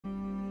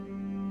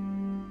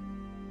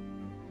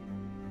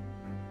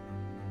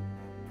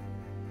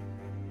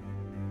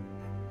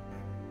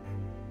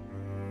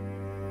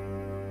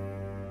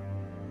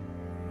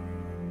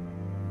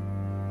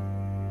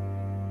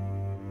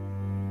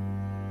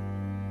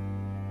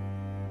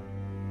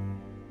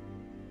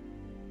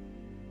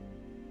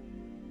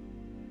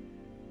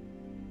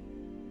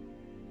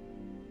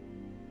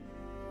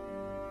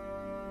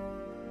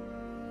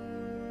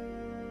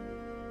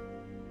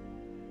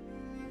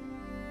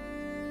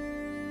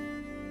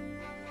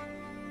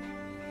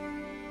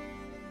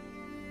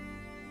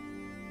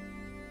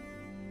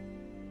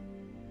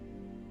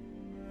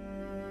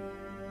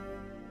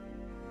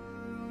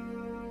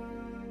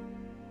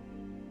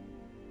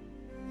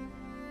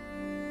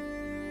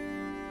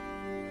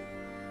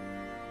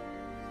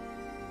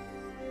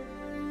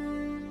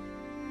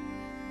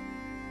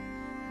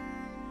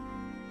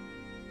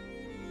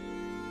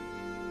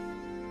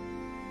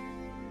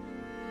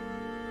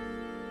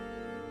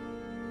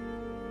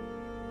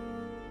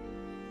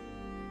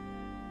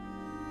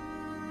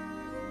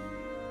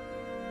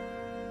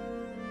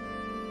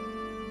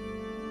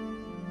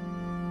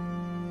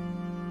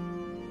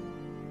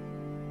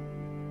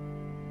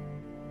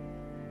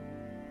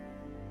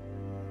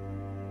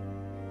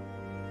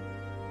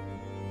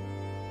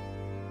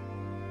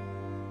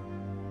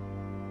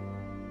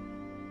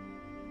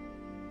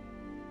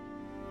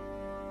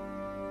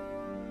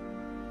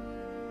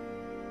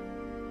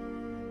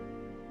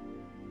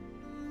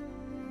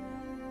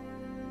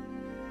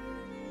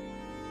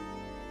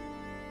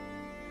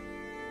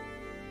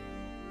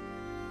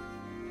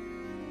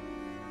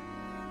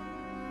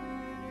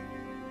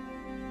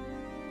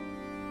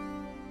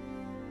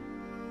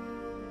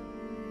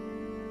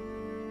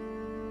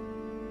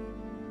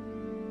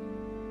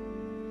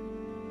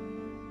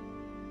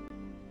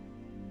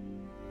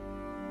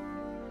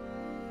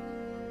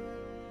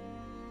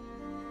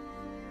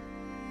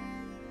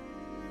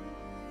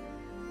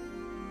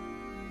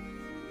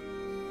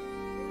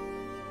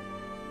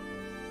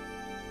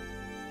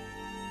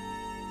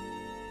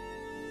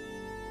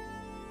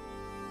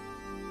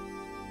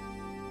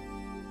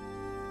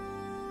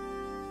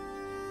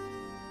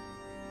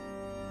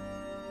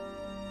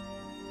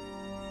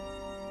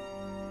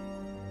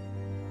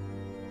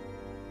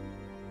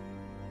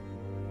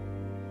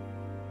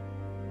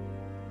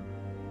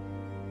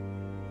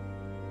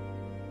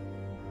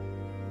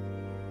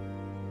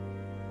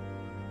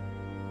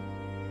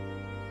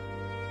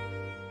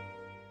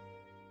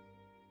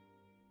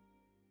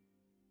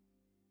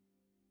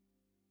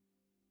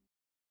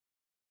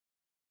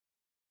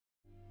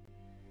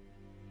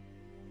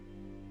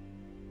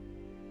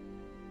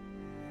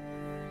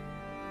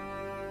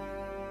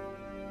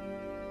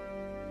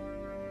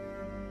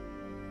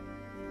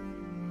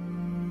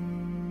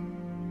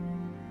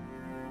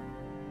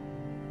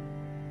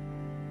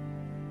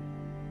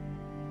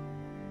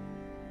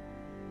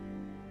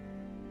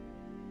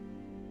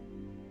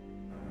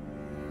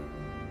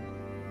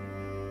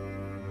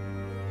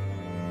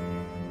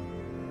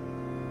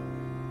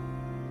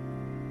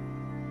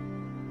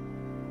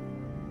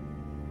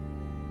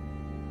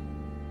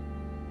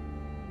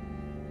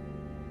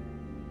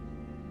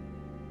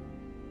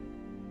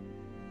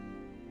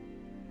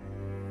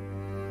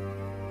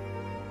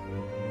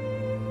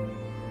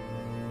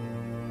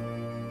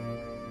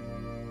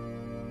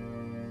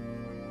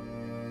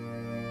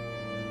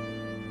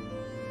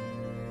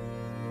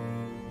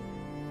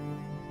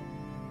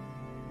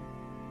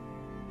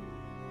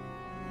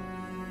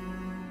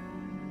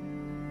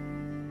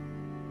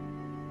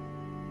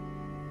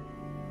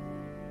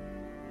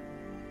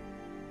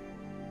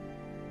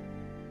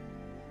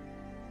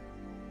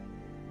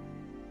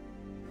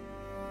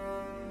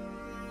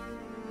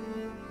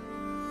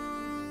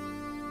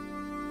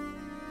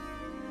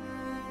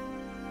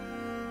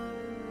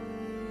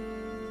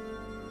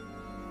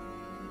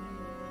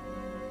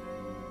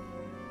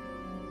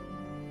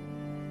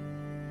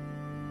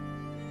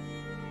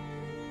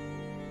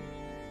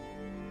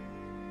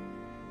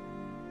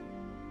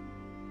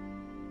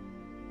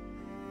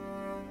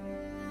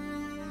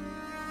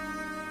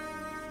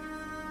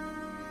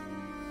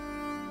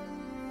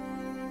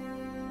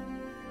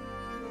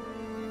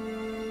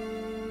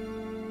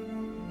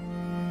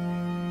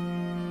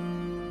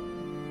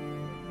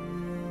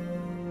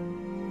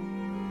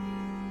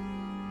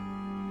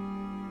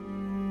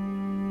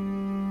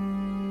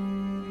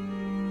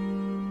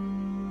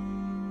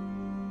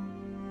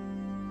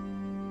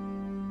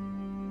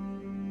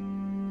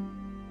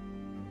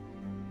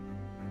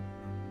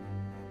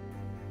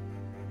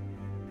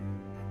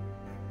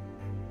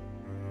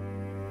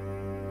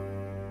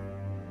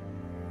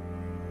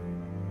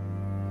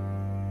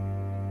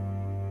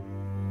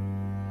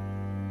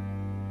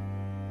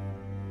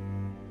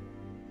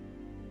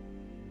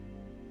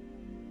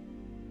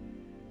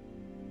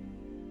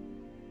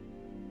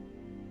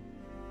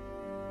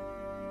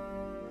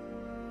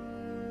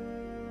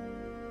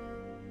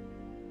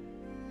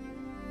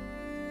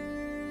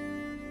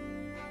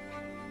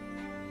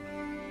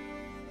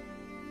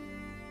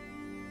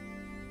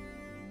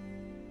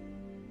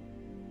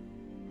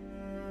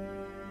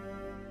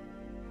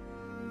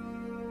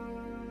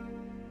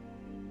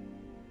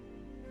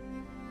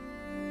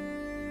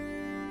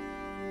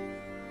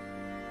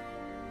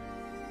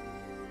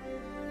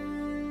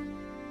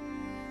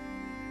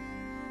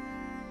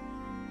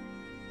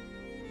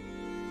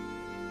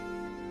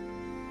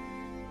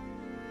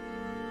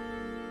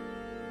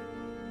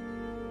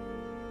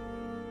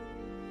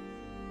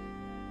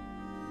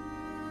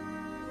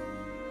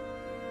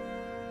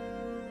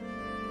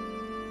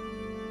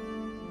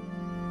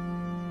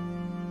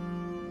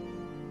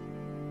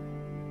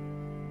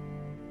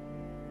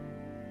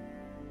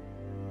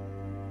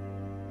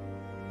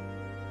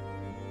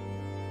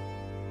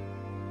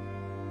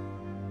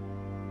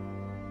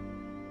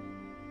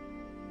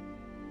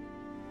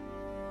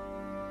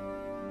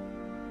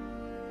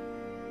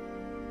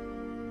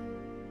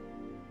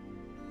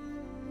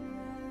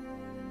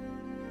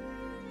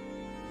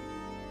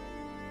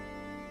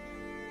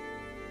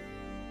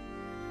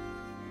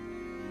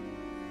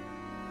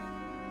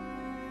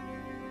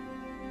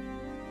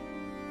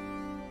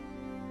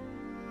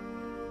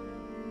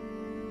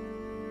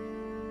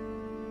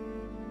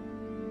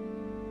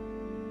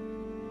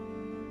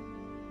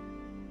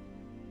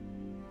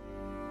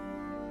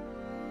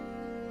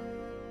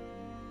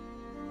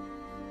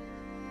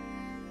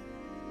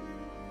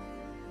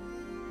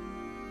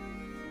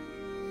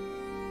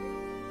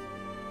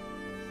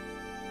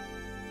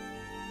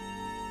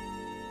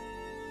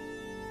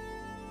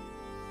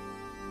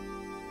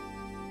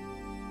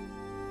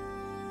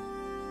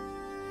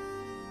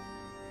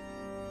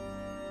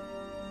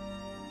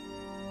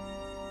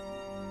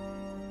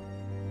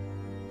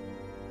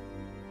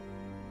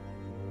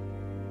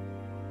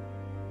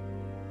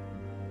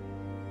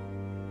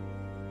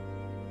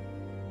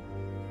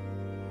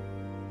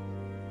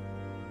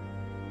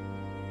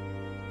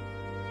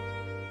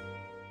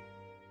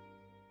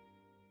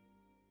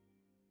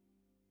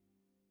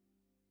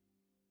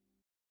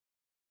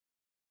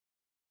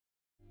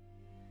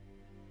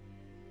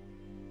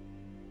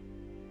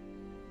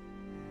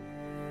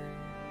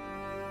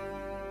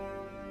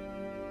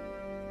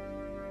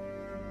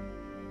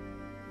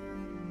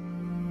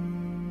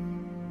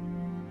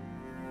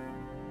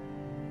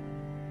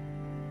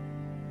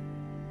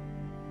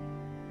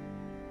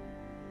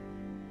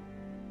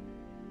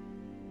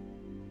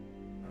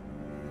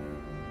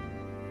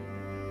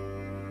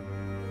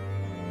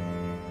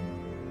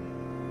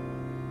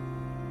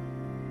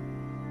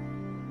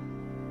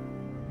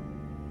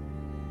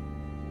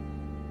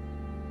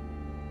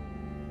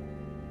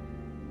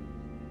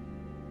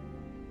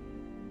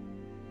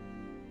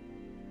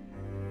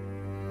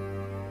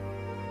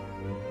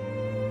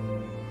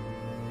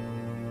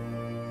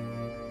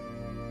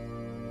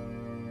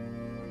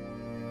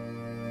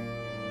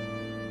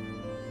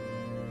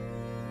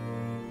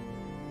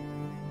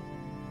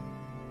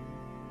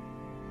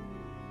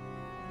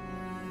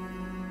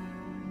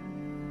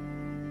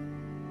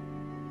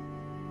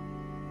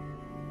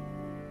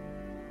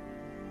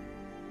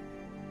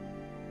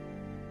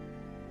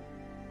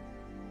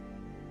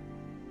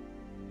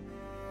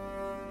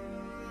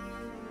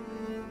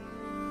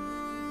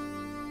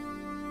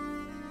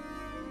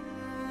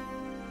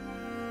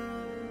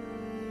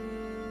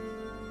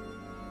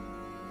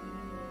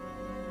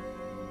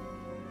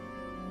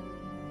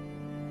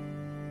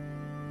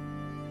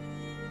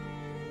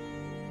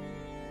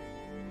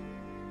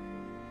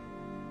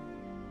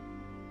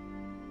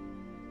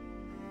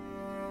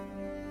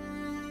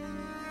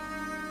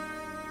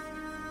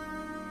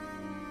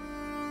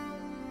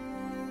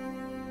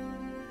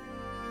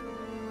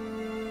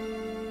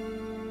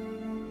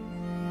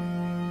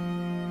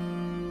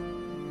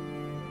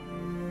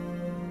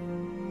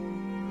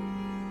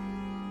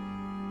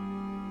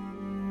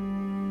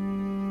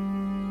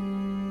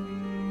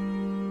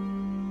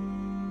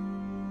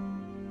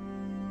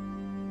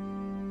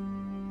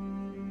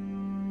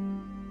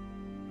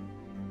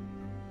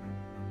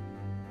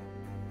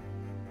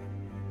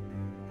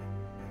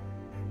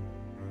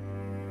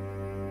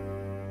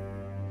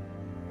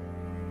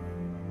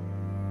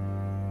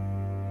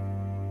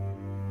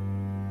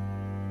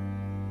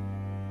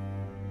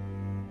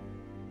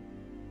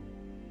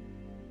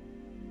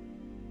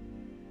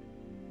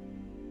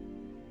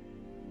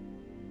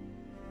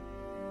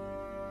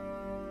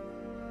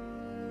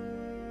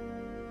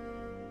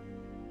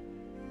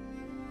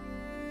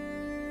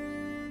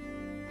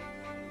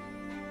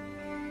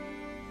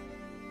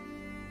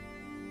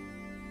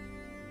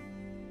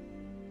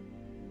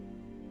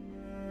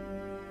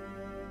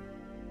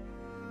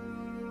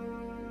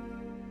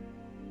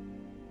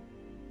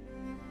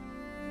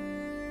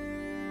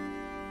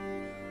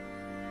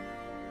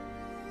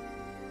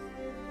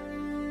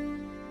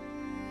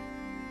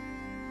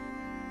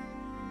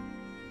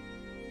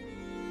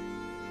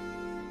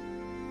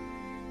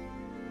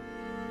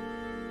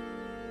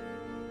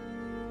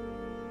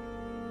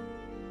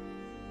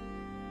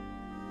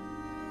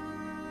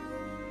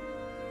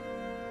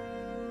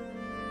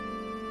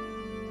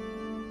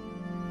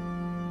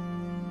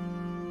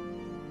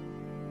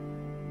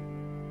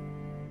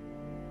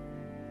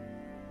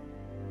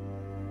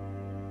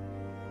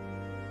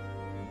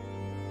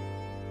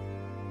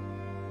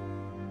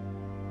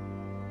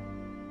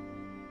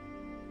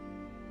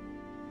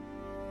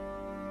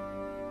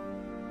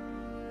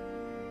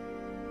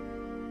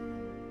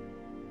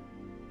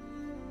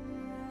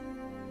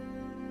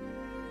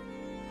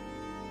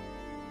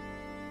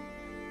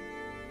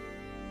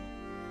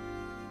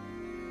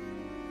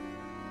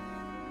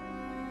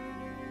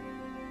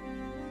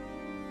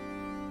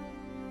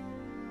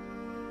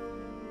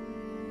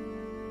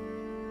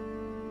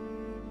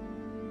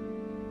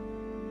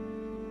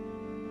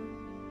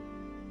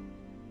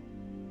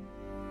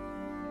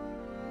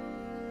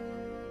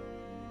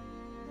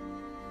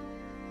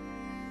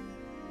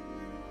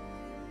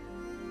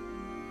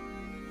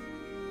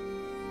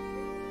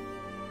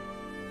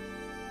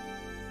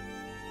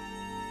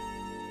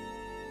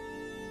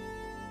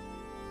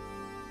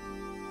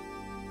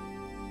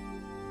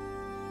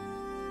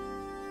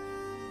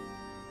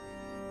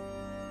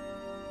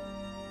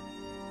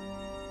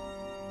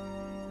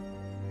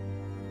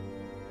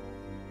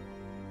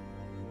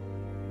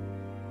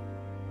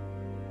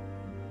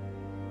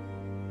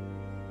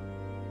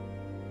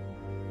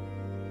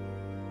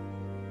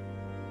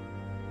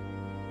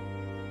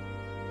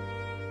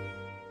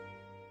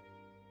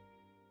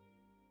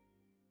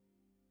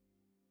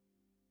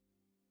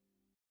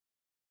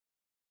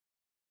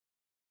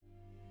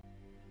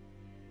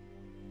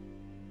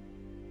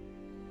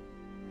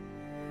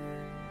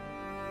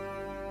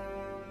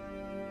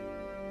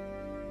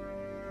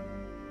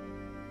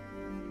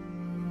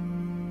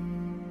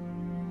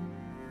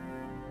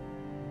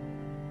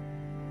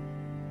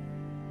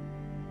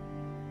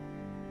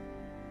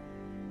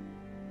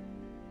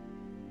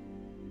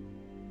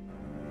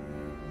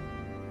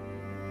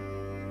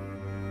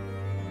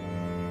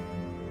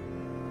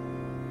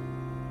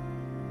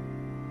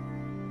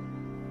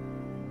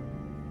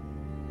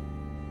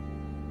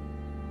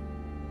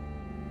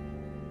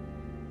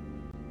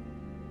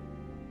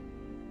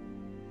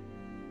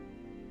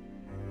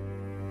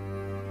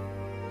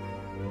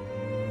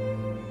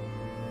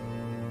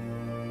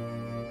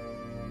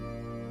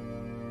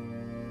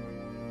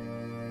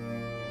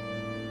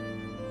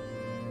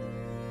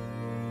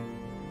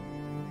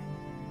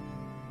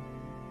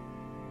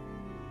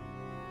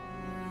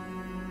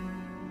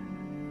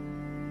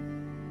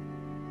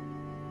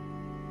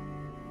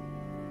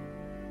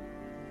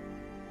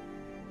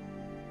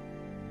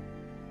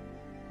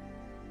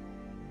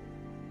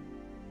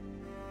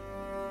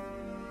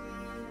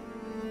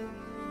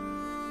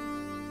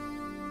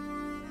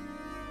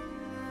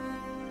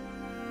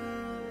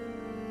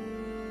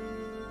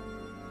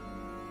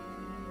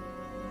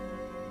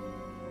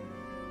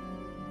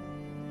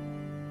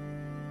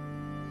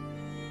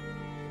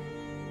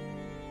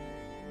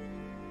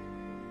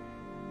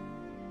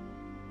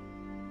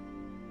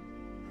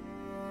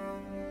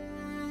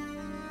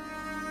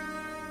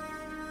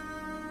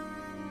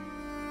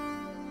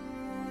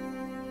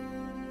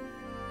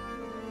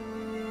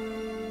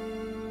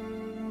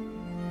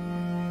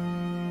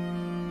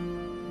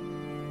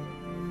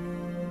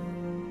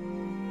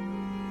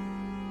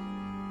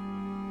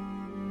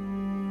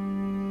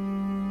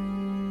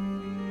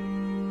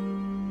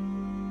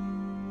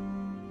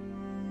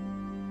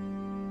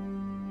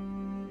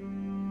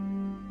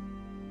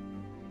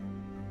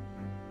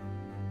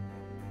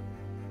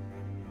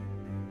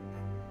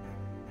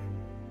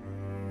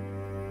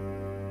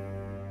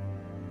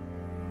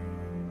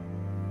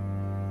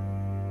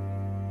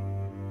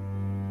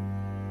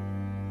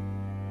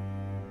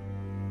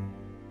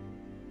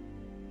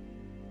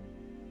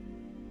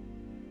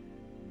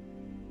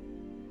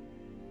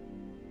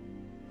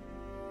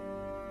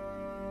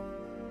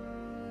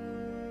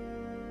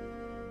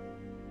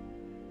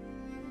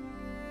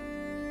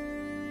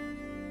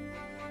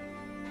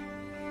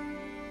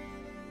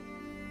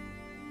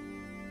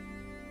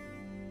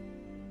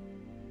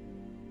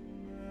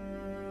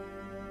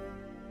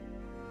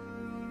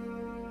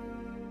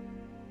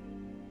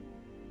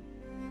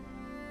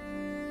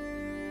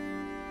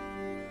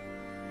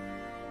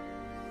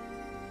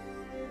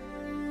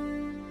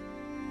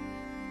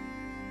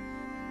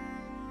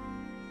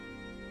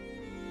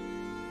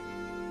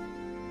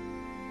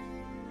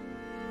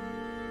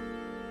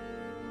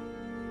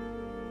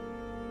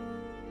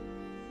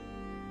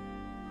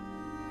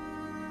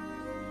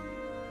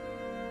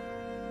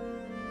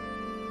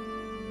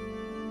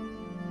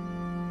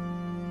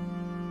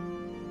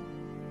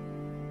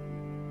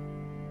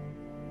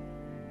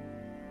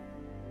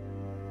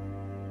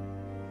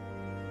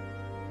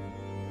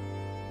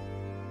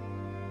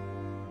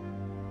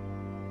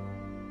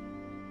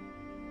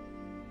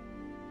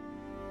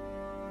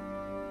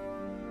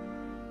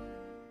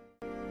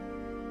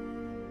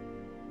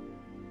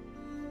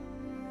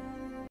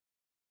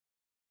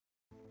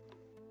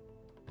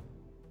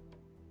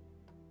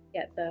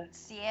get the...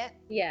 See it?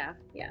 Yeah,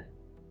 yeah.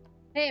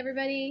 Hey,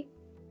 everybody.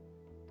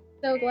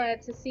 So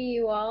glad to see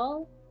you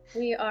all.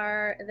 We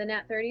are the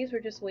NAT30s.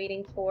 We're just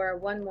waiting for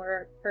one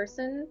more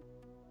person.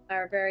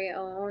 Our very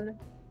own...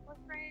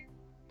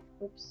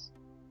 Oops.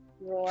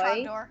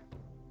 Roy. Condor.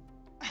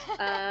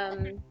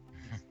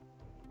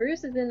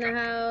 Bruce is in the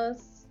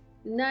house.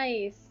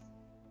 Nice.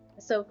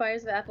 So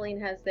Fires of Atheline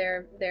has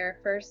their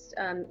first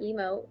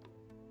emote,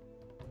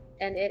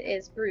 and it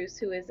is Bruce,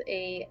 who is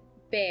a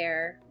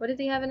bear. What does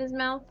he have in his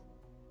mouth?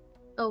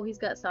 Oh, he's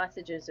got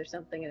sausages or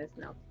something in his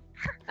mouth.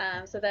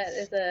 So that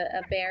is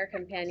a bear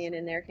companion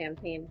in their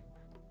campaign.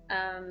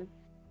 So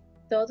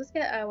I'll just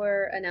get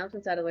our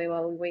announcements out of the way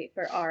while we wait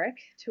for Arik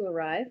to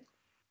arrive.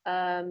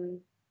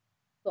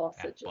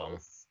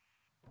 Sausages.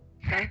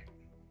 Huh?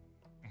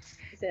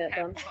 You say that,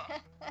 Bum?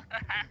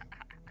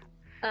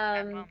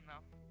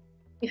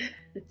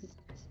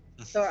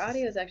 So our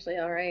audio is actually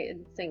alright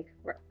in sync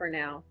for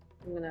now.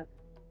 I'm gonna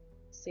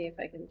see if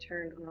I can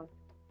turn off.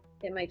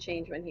 It might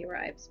change when he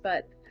arrives,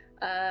 but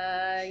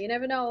you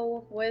never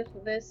know with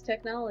this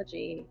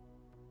technology.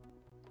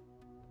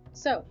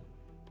 So,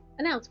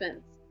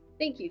 announcements.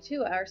 Thank you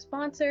to our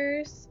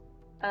sponsors.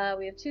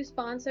 We have two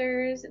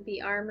sponsors,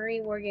 the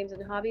Armory War Games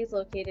and Hobbies,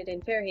 located in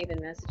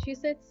Fairhaven,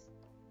 Massachusetts.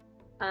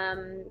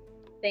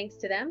 Thanks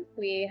to them,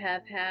 we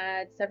have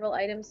had several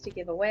items to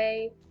give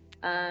away.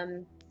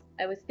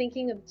 I was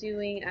thinking of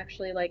doing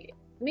actually like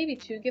maybe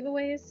 2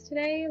 giveaways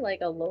today,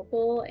 like a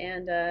local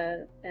and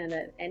an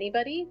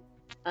anybody.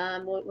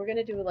 We're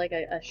gonna do like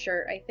a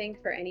shirt, I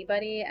think, for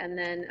anybody, and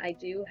then I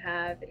do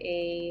have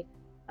a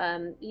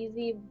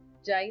easy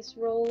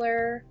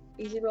roller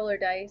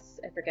dice.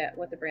 I forget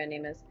what the brand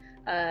name is.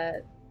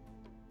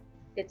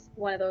 It's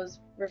one of those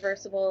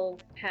reversible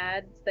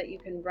pads that you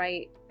can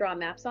draw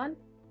maps on.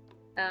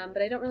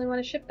 But I don't really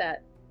want to ship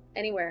that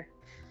anywhere.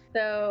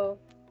 So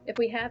if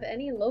we have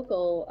any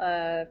local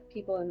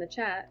people in the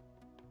chat,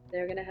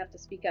 they're gonna have to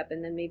speak up,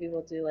 and then maybe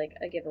we'll do like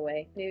a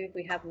giveaway. Maybe if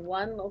we have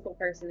one local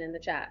person in the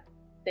chat,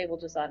 they will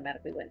just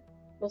automatically win.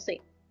 We'll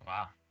see.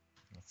 Wow.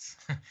 Let's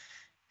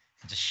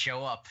just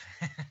show up.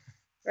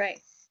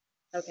 Right.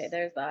 Okay,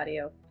 there's the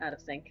audio out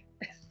of sync.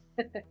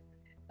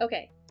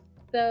 Okay,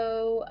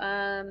 so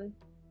let's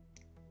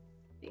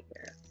see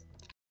here.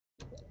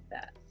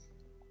 That.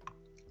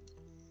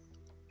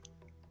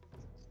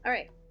 All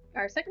right,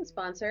 our second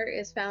sponsor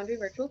is Foundry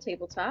Virtual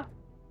Tabletop.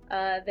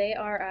 They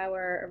are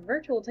our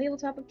virtual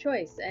tabletop of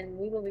choice, and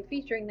we will be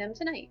featuring them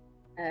tonight,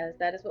 as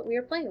that is what we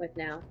are playing with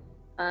now.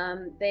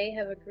 They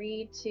have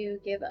agreed to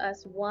give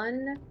us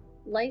 1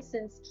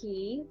 license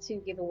key to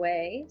give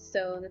away,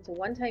 so that's a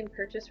one-time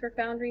purchase for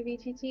Foundry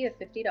VTT of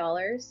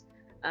 $50,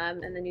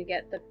 and then you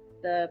get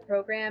the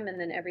program and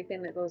then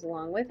everything that goes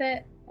along with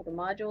it, all the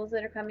modules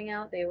that are coming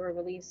out. They were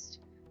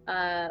released,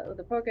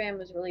 the program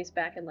was released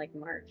back in like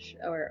March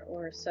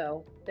or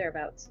so,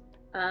 thereabouts.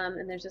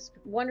 And there's just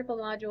wonderful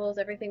modules,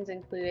 everything's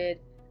included.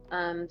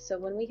 So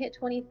when we hit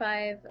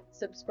 25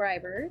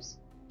 subscribers,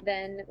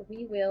 then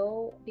we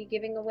will be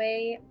giving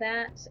away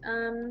that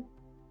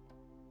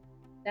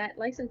that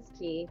license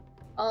key.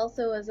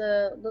 Also, as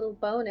a little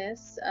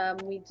bonus,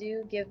 we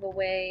do give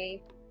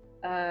away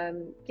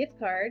gift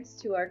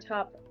cards to our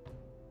top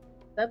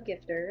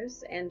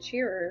sub-gifters and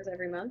cheerers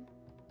every month.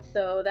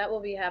 So that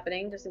will be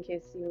happening, just in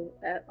case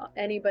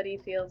anybody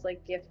feels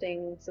like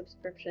gifting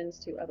subscriptions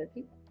to other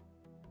people.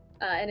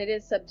 And it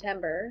is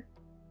September,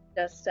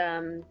 just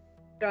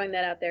throwing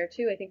that out there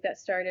too. I think that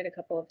started a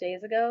couple of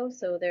days ago,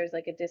 so there's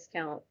like a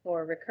discount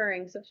for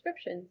recurring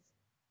subscriptions.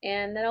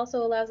 And that also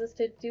allows us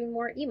to do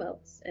more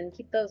emotes and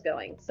keep those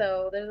going.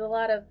 So there's a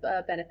lot of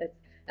benefits.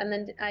 And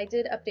then I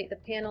did update the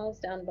panels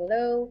down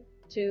below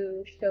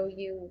to show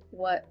you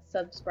what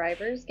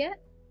subscribers get.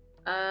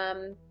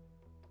 Oh,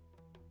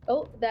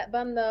 that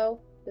bum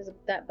though. There's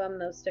that bum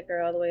though sticker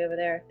all the way over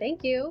there.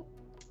 Thank you.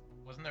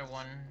 Wasn't there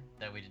one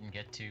that we didn't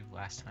get to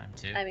last time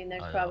too? I mean,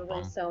 there's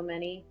probably so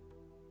many.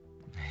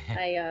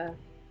 I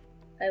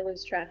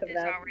lose track of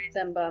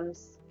them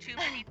bums. Too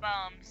many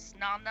bums.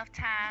 Not enough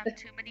time.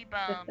 Too many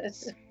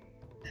bums.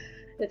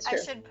 It's true.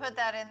 I should put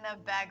that in the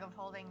bag of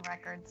holding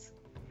records.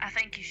 I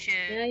think you should.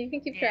 Yeah, you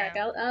can keep track.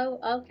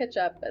 I'll catch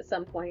up at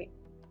some point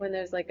when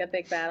there's like a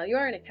big battle. You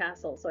are in a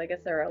castle, so I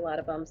guess there are a lot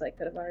of bums I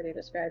could have already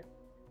described.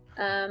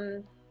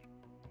 A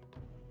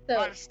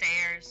lot of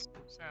stairs,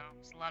 so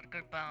it's a lot of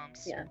good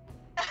bums. Yeah.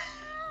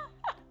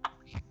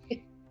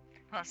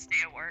 Plus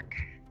stair work.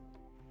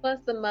 Plus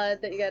the mud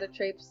that you gotta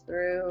traipse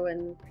through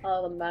and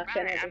all the muck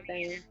and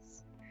everything. I mean,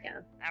 yeah.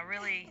 That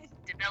really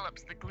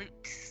develops the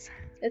glutes.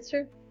 It's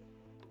true.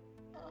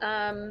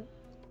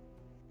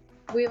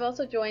 We've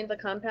also joined the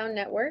Compound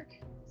Network,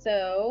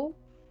 so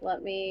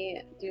let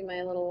me do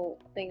my little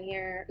thing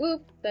here.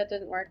 Oop, that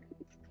didn't work.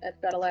 I've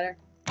got a letter.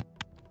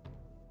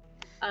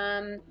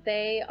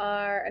 They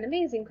are an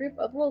amazing group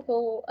of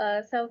local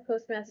South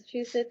Coast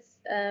Massachusetts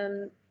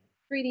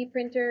 3D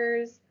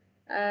printers,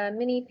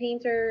 mini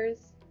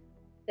painters.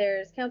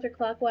 There's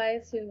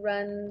Counterclockwise, who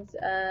runs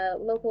a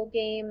local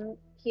game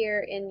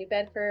here in New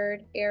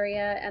Bedford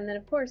area, and then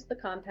of course the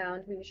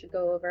Compound, who you should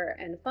go over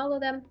and follow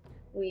them.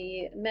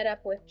 We met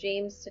up with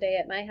James today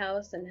at my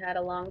house and had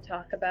a long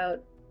talk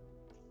about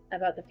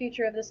the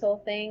future of this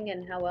whole thing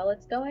and how well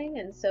it's going.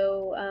 And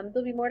so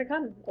there'll be more to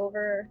come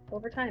over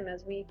time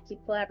as we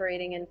keep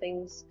collaborating and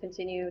things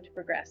continue to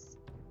progress.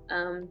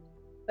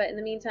 But in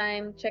the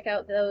meantime, check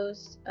out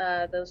those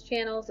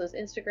channels, those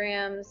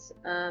Instagrams,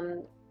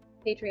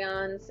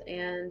 Patreons,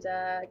 and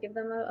give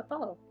them a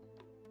follow.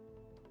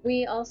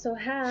 We also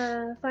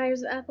have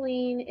Fires of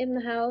Atheline in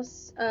the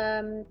house.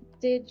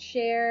 Did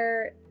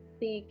share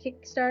the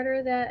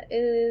Kickstarter that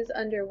is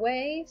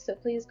underway, so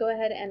please go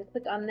ahead and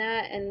click on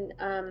that. And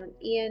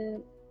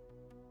Ian,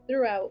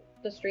 throughout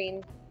the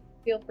stream,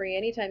 feel free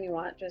anytime you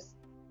want, just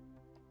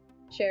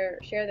share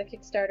the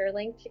Kickstarter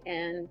link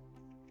and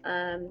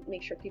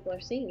make sure people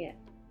are seeing it.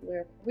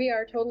 We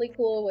are totally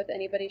cool with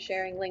anybody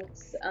sharing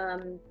links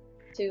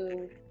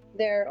to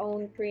their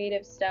own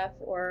creative stuff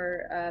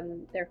or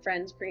their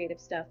friends' creative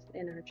stuff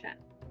in our chat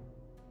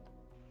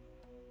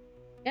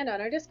and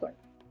on our Discord.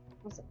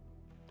 Awesome.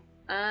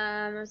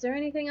 Is there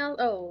anything else?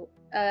 Oh,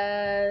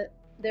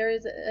 there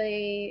is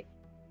a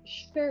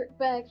shirt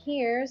back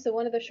here. So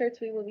one of the shirts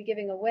we will be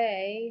giving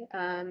away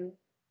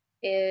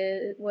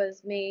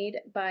was made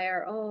by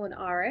our own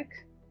Arik,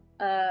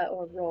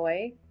 or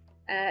Roy,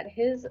 at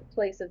his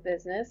place of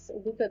business,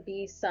 Luca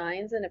B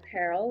Signs and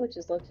Apparel, which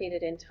is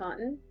located in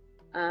Taunton.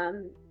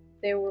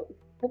 There will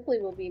hopefully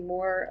be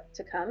more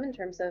to come in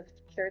terms of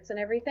shirts and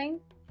everything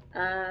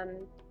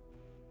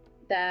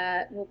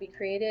that will be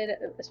created,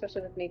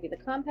 especially with maybe the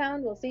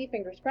compound. We'll see,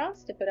 fingers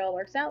crossed, if it all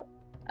works out.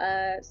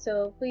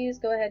 So please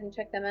go ahead and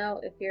check them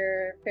out if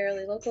you're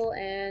fairly local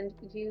and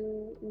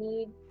you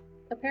need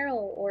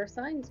apparel or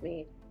signs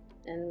made.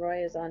 And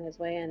Roy is on his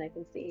way in. I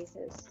can see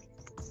his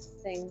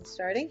thing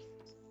starting.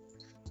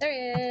 There he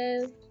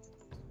is.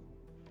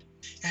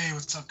 Hey,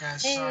 what's up,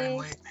 guys? Hey. Sorry I'm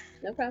late.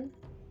 No problem.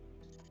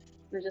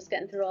 We're just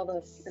getting through all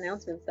the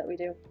announcements that we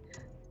do.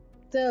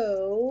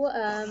 So,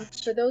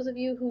 for those of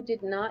you who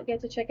did not get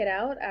to check it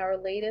out, our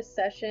latest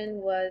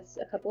session was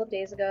a couple of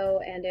days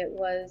ago, and it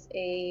was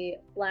a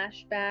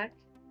flashback,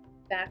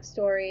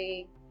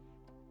 backstory,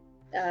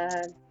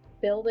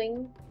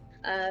 building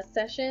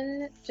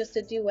session, just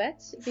a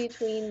duet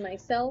between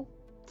myself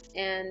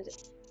and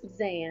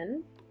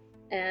Zan,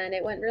 and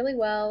it went really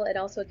well. It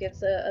also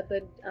gives a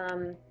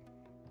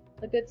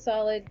good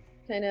solid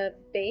kind of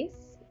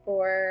base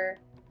for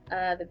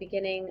the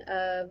beginning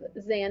of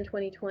Zan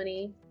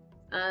 2020,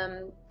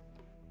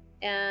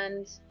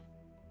 and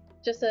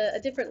just a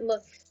different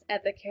look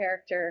at the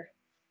character,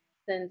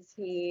 since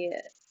he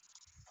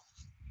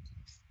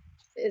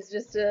is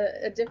just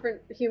a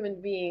different human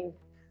being,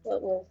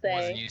 what we'll say.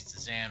 Wasn't used to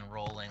Zan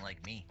rolling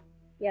like me.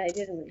 Yeah, he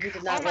did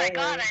not Oh my roll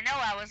god, well. I know.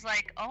 I was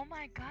like, oh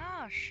my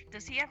gosh,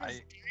 does he have his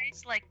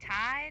dice like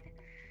tied?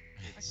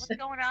 Like, what's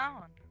going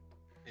on?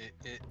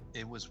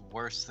 It was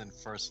worse than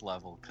first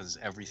level because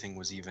everything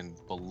was even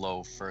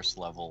below first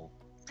level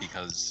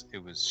because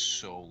it was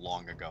so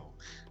long ago.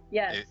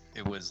 Yes.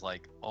 It was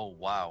like, oh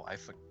wow, I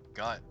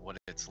forgot what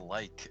it's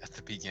like at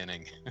the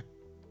beginning.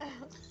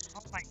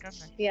 Oh my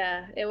goodness.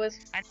 Yeah, it was.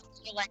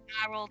 They're like,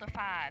 I rolled a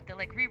 5. They're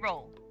like,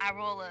 re-roll. I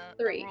roll a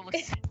 3. I roll a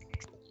 6.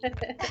 Like,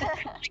 3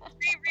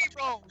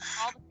 re-rolls.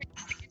 All the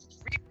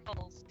things,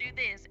 re-rolls. Do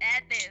this,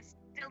 add this.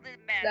 Still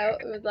didn't matter. No,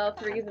 it was all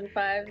 3s and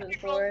 5s and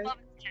 4s.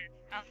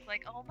 I was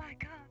like, oh my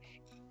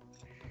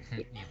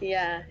gosh.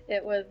 Yeah,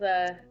 it was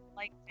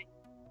Like,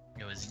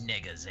 It was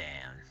Nigga Zan.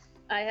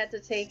 I had to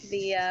take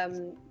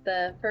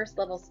the first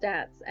level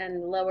stats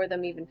and lower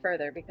them even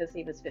further because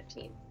he was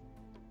 15.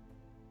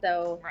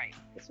 So right.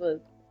 this was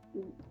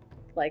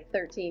like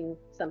 13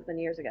 something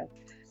years ago.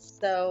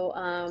 So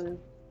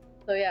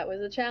so yeah, it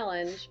was a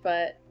challenge,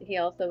 but he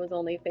also was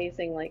only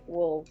facing like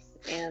wolves,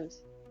 and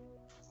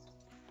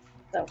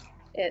so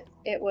it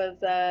was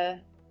there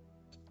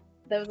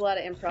was a lot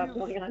of improv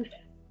going on.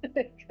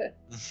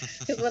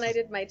 Because when I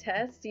did my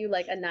test, you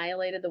like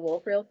annihilated the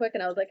wolf real quick,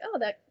 and I was like, oh,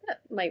 that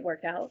might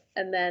work out.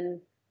 And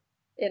then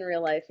in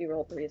real life, you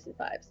rolled 3s and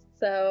 5s.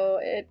 So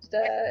it.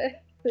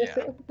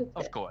 Yeah,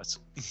 of course.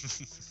 It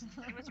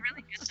was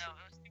really good though.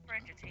 It was super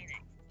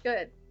entertaining.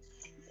 Good.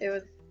 It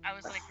was. I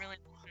was like really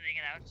listening,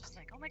 and I was just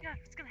like, oh my god,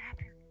 what's gonna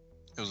happen?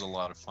 It was a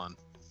lot of fun.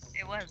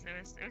 It was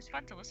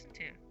fun to listen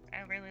to.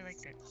 I really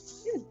liked it.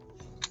 Good.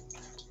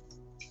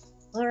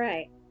 All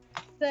right.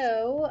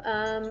 So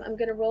I'm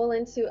gonna roll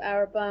into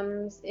our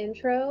bums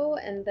intro,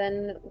 and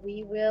then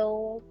we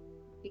will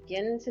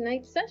begin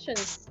tonight's session.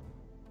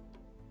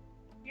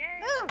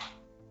 Yay!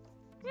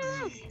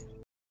 Woo! Hey.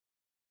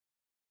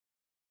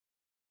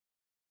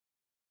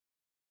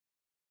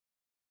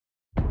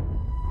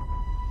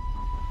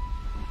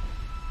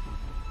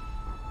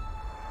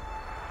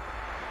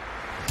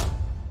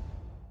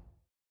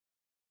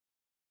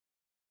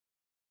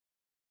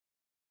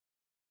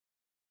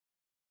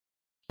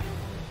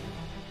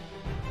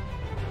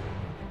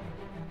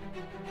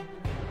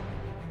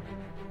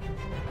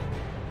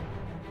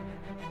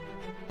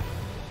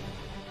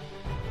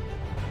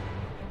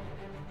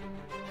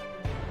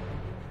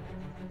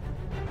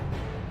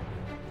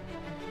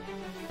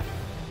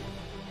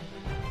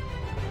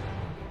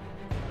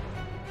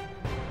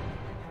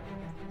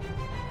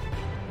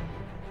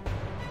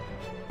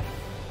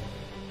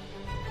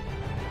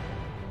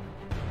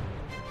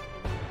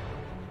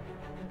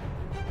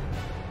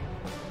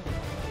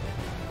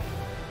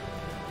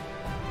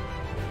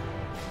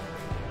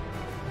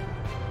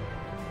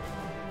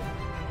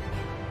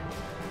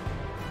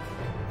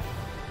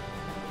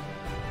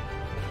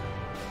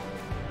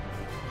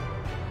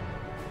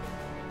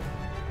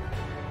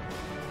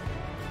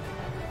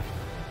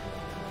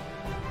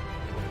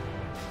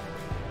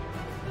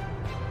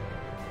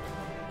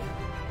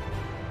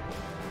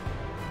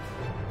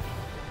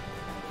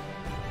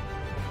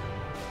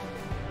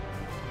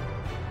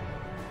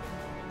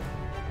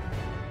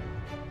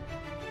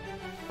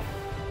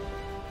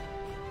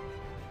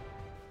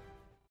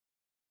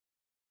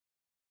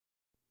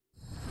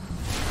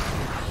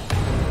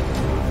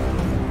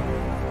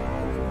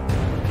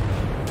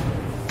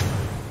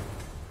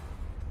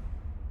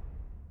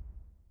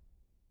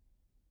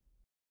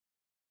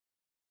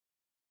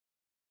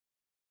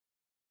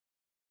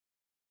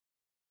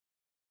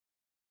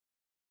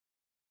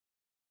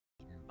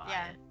 by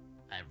Yeah. it.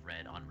 I've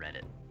read on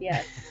Reddit.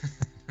 Yes,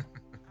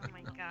 Oh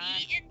my god.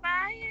 Eaten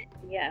by it?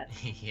 yes,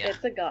 Yeah.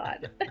 it's a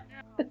god.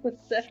 No.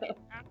 So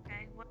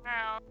Okay,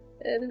 well,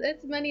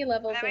 it's many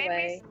levels That made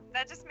away.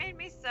 that just made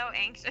me so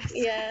anxious.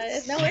 Yeah,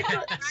 no,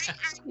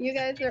 it's you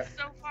guys are. it's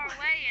so far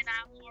away, and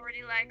I'm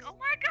already like, oh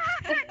my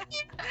god!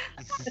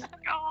 Oh my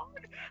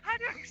god! How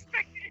do I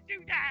expect you to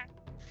do that?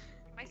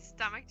 My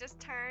stomach just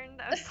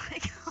turned. I was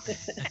like, oh,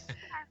 shit.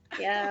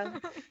 Yeah.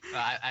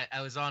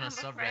 I was on a I'm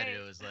subreddit. afraid.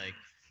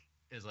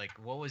 It was like,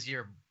 what was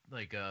your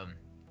like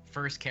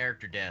first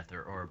character death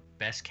or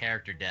best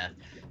character death?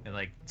 And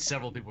like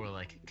several people were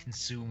like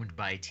consumed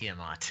by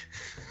Tiamat.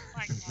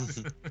 Like,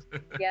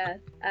 Yes.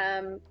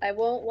 I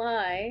won't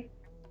lie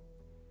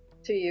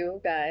to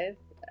you guys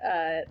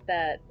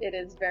that it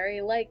is very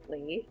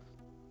likely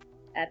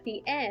at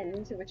the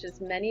end, which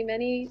is many,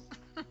 many,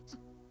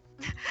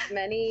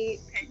 many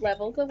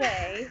levels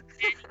away,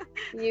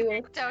 you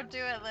will Don't do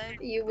it, Liz.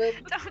 you will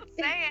Don't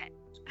say it.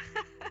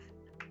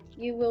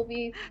 you will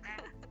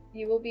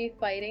be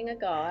fighting a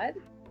god,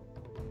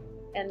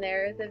 and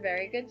there is a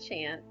very good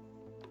chance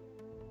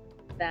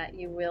that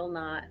you will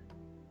not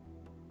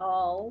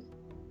all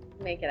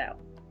make it out.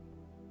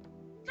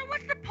 so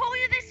what's the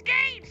point of this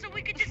game? So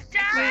we could just You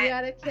die?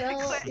 gotta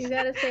kill. You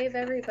gotta save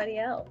everybody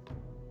else.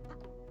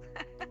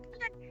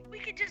 We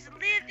could just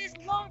live this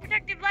long,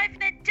 productive life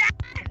and then die?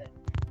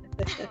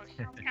 Oh, it sounds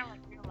kind of like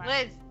real life.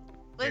 Liz,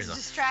 There's a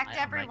distract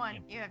fight on my everyone.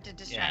 game. You have to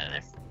distract Yeah,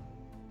 us.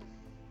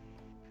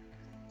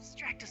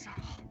 Distract us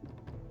all.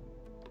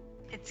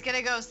 It's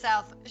gonna go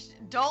south.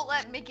 Don't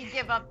let Mickey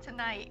give up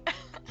tonight.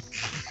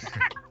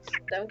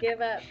 Don't give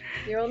up.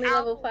 You're only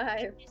level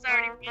 5. He's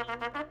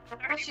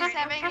already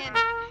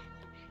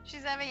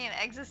She's having an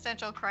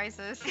existential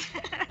crisis.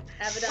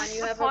 Abaddon,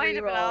 you The have a point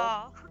of it reroll.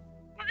 all.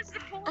 What is the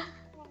point?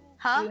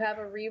 Huh? You have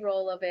a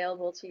reroll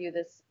available to you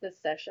this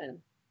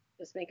session.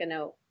 Just make a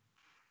note.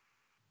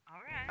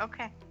 Alright.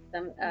 Okay.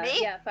 Me?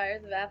 Yeah,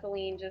 Fires of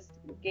Atheline just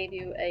gave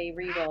you a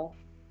reroll.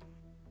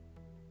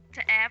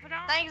 To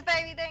Abaddon? Thanks,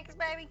 baby. Thanks,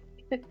 baby.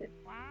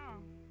 Wow.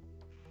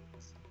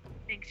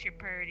 Thinks you're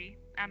pretty.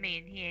 I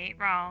mean, he ain't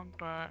wrong,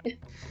 but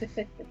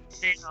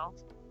still.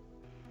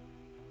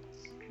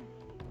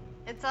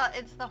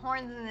 It's the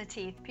horns in the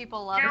teeth.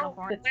 People love No, the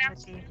horns but I'm in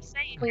the teeth.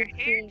 saying your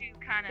hairdo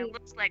kind of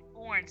looks like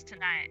horns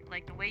tonight.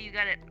 Like the way you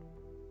got it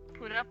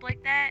put up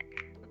like that,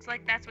 looks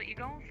like that's what you're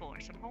going for.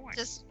 Some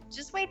horns.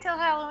 Just wait till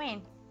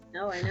Halloween.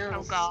 No, I know.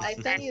 Oh, God. I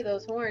sent you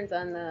those horns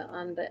on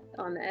the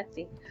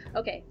Etsy.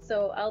 Okay,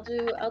 so I'll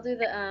do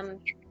the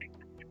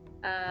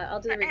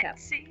recap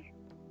See?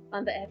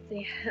 on the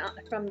Etsy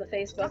from the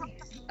Facebook.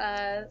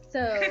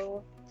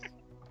 So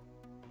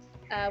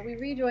we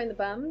rejoin the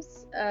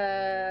bums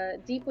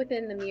deep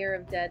within the Mere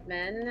of Dead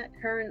Men,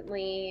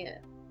 currently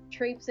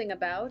traipsing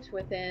about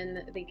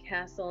within the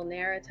Castle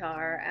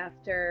Naratar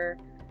after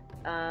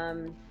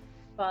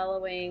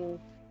following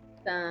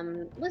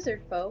some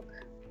lizard folk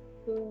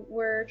who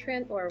were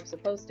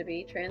supposed to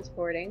be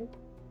transporting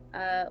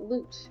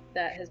loot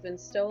that has been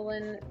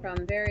stolen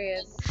from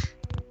various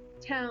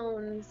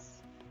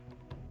towns.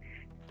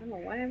 I don't know,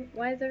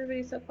 why is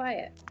everybody so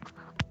quiet?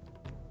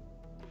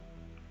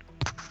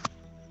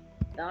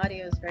 The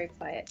audio is very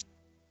quiet.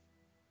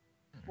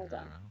 Hold I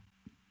on. don't know.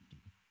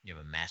 You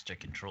have a master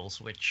control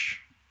switch.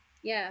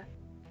 Yeah.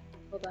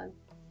 Hold on.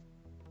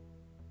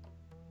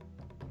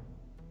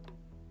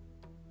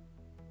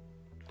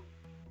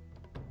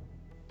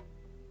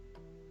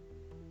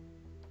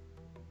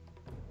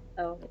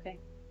 Oh, okay.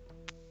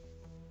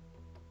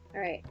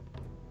 Alright.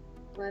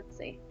 Let's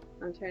see.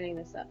 I'm turning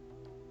this up.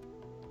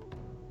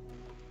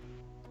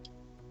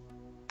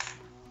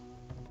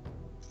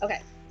 Okay,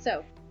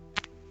 so.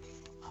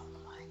 Oh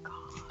my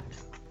god.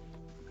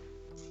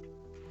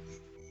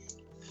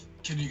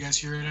 Can you guys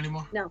hear it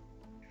anymore? No.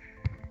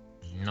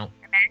 Nope.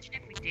 Imagine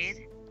if we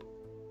did.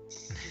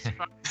 Just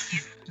fucking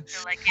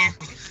feel like yeah,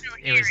 we can still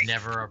It hear was it.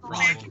 never a Go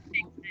back problem. and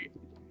fix it.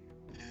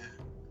 Yeah.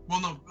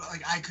 Well, no,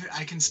 like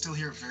I can still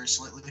hear it very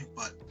slightly,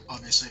 but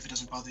obviously, if it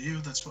doesn't bother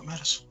you, that's what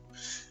matters.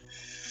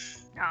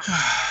 No.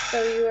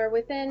 So you are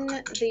within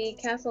the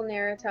Castle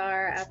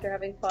Naratar after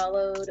having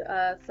followed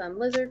some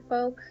lizard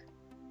folk,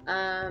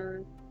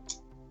 and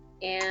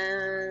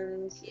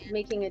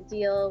making a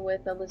deal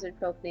with a lizard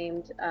folk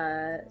named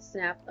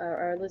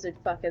or lizard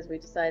fuck, as we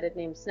decided,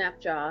 named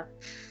Snapjaw,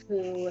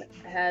 who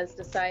has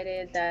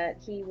decided that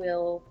he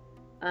will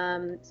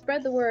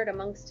spread the word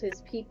amongst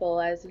his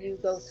people as you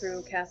go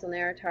through Castle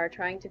Naratar,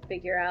 trying to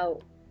figure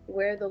out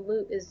where the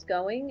loot is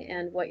going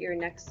and what your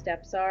next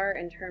steps are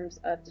in terms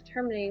of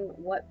determining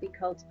what the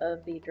cult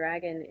of the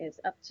dragon is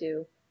up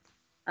to.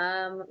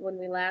 When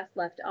we last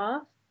left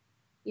off,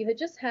 you had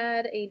just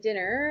had a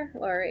dinner,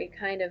 or a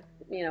kind of,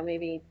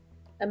 maybe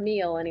a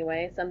meal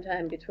anyway,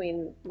 sometime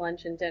between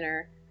lunch and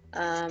dinner,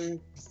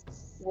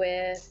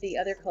 with the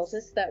other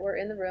cultists that were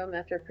in the room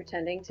after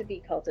pretending to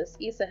be cultists.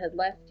 Issa had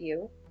left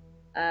you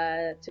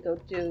to go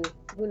do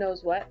who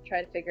knows what,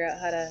 try to figure out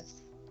how to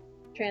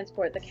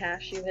transport the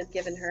cash you had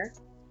given her.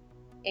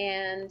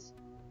 And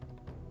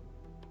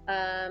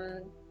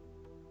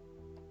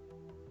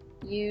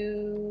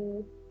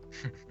you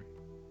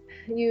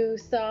you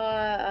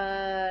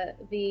saw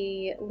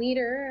the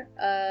leader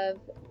of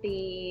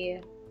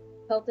the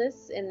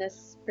cultists in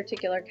this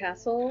particular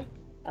castle,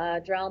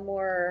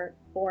 Dralmor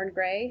Born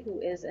Grey, who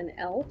is an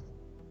elf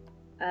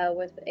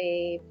with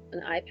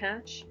an eye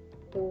patch,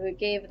 who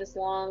gave this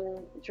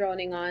long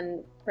droning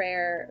on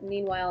prayer.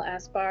 Meanwhile,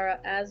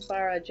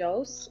 Asbara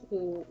Jos,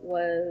 who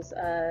was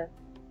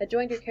had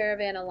joined her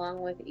caravan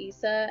along with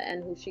Issa,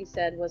 and who she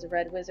said was a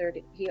red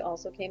wizard, he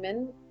also came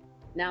in,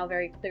 now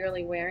very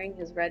clearly wearing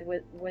his red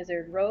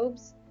wizard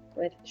robes,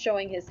 with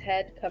showing his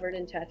head covered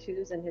in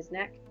tattoos and his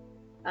neck.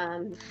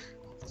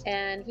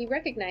 And he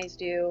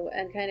recognized you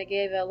and kind of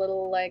gave a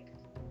little like,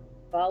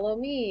 "Follow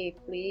me,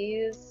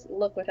 please,"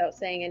 look without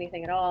saying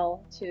anything at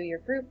all to your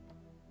group.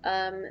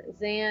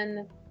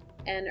 Zan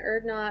and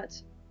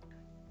Erdnot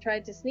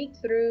tried to sneak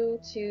through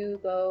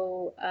to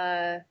go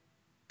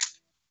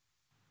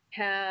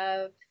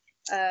have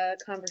a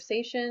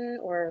conversation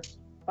or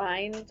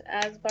find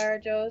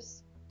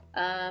Asbarajos.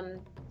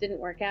 Didn't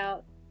work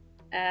out,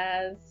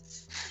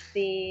 as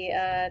the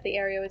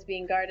area was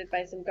being guarded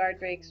by some guard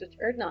drakes, which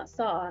Erdnot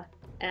saw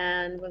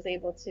and was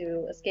able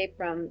to escape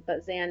from,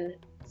 but Zan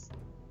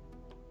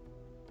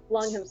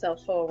flung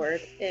himself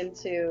forward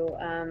into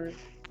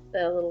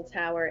the little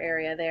tower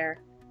area there.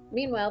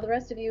 Meanwhile, the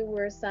rest of you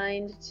were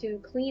assigned to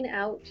clean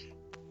out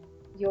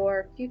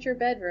your future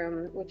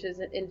bedroom, which is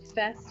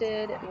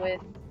infested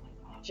with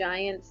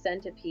giant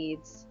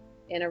centipedes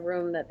in a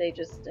room that they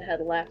just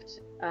had left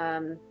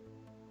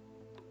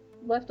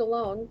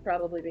alone,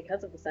 probably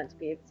because of the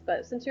centipedes.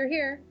 But since you're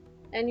here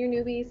and you're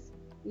newbies,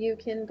 you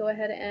can go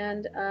ahead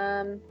and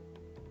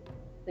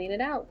clean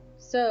it out.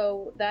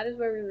 So that is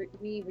where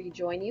we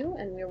rejoin you,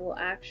 and we will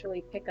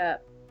actually pick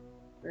up.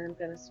 I'm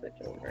going to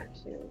switch over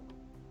to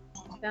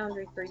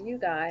Foundry for you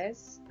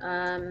guys.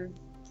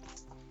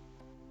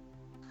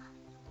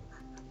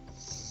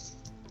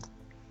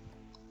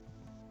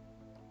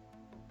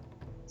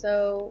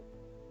 So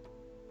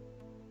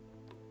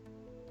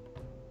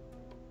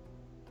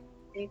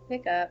we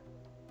pick up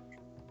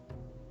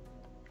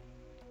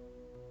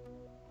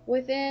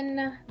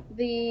within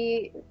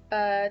the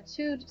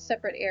two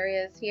separate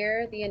areas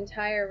here. The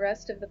entire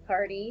rest of the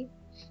party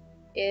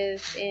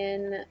is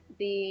in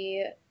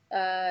the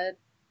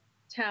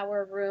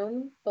tower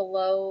room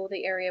below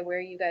the area where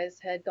you guys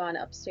had gone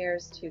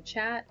upstairs to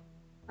chat,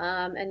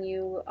 and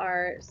you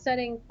are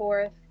setting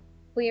forth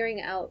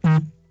clearing out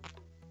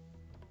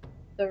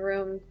the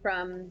room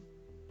from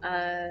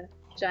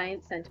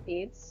giant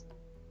centipedes.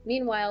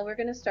 Meanwhile, we're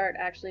going to start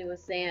actually with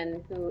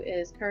Zan, who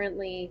is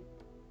currently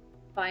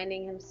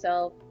finding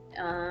himself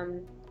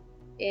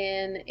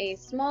in a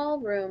small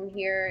room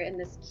here in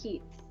this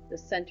keep, the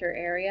center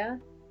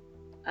area,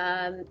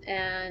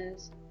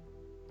 and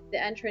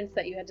the entrance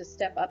that you had to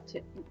step up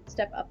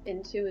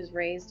into is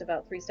raised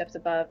about 3 steps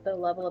above the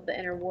level of the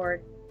inner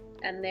ward,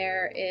 and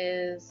there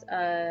is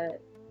a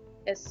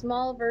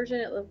small version.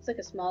 It looks like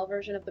a small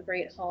version of the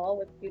Great Hall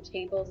with a few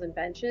tables and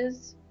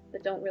benches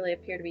that don't really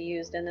appear to be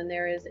used, and then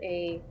there is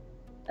a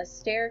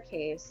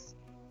staircase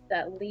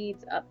that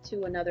leads up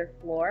to another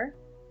floor.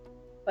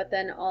 But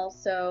then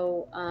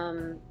also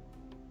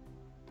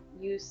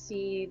you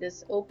see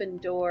this open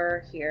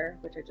door here,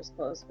 which I just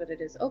closed, but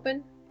it is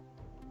open.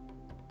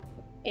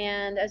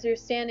 And as you're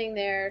standing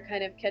there,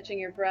 kind of catching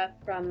your breath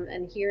from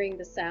and hearing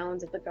the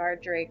sounds of the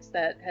guard drakes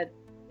that had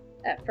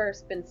at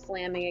first been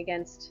slamming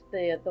against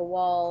the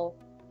wall,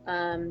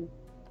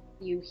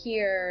 you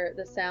hear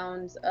the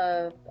sounds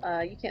of,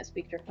 you can't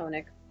speak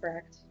Draconic,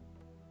 correct?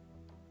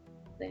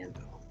 Sam?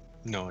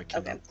 No, I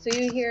can't. Okay, so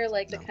you hear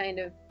like No. the kind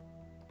of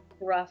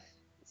rough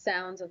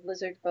sounds of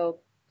lizard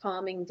folk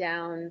calming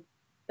down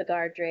the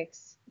guard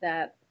drakes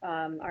that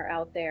are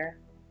out there.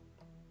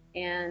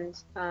 And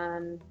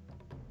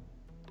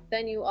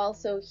then you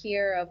also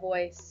hear a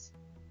voice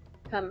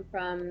come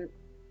from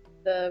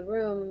the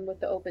room with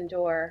the open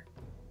door,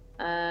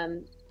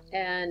 and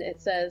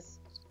it says,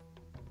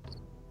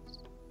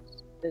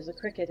 "There's a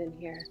cricket in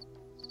here."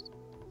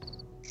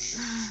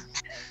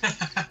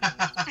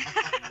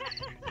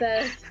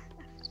 Says,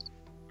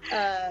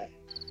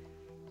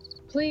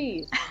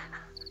 "Please,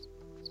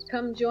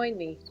 come join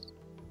me."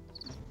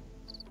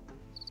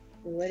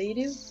 And what do you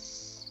do?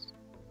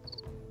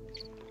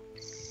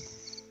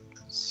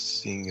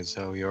 Seeing as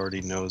how he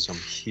already knows I'm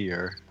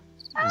here,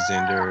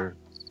 Xander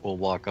will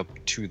walk up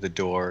to the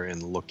door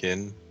and look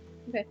in.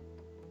 Okay.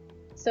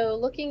 So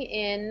looking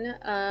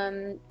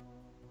in,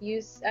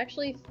 you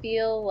actually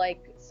feel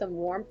like some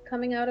warmth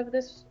coming out of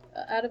this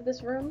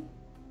room.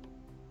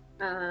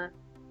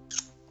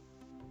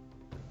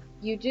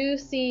 You do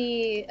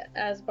see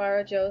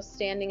Asbarajo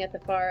standing at the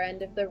far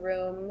end of the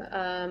room,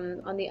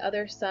 on the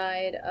other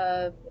side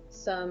of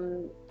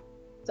some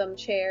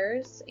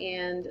chairs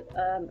and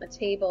a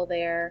table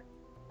there,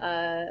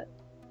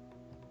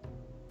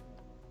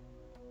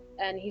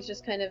 and he's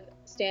just kind of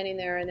standing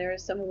there, and there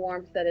is some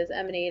warmth that is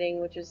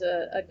emanating, which is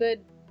a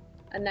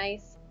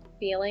nice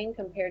feeling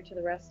compared to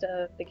the rest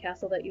of the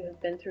castle that you have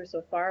been through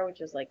so far,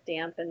 which is like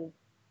damp and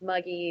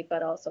muggy,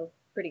 but also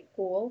pretty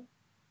cool.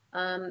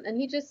 And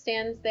he just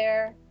stands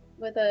there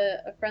with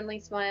a friendly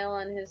smile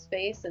on his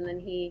face, and then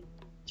he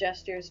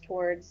gestures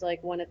towards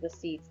like one of the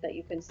seats that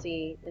you can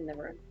see in the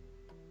room.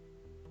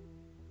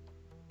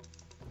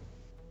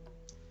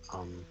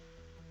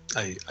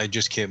 I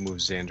just can't move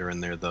Xander in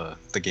there. The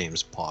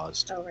game's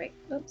paused. Oh, right.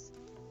 Oops.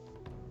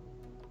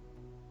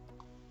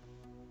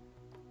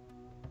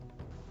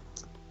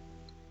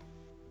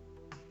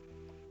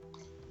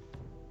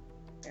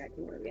 There, I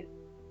can move you.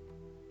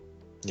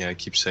 Yeah, I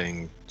keep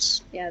saying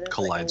it Yeah, there's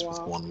collides like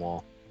a with wall. one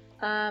wall.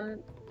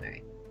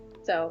 Alright.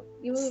 So,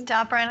 you move,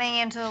 Stop running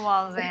into the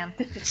wall, Zan.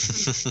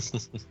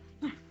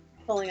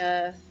 pulling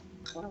a...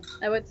 Well,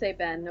 I would say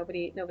Ben.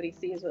 Nobody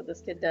sees what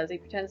this kid does. He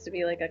pretends to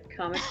be like a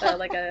comic...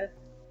 like a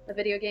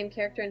video game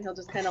character, and he'll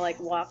just kind of like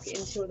walk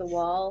into the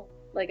wall,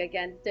 like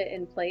against it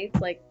in place,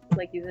 like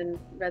he's in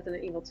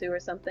Resident Evil 2 or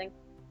something.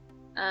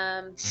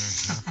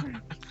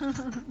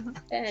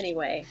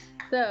 Anyway,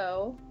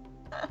 so...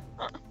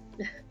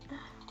 the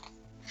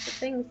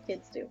things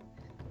kids do.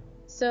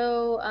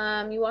 So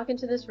you walk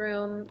into this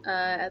room.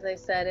 As I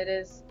said, it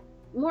is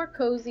more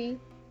cozy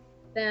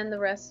than the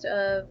rest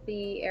of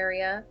the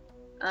area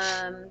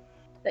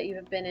that you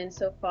have been in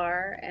so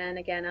far. And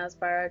again,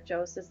 Asbara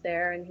Jos is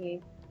there, and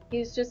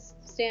he's just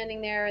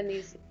standing there in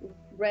these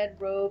red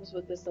robes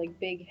with this like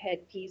big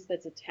headpiece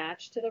that's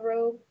attached to the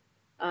robe,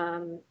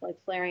 like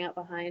flaring out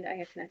behind.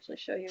 I can actually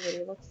show you what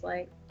he looks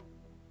like.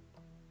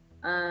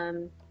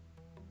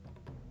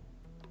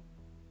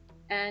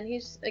 And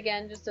he's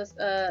again just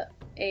a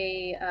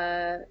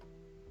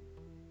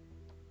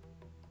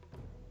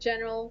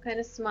general kind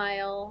of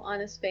smile on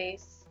his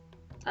face,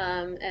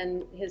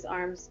 and his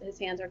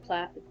hands are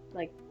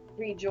like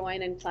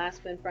rejoined and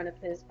clasped in front of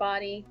his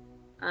body,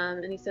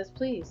 and he says,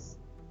 "Please,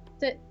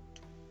 sit."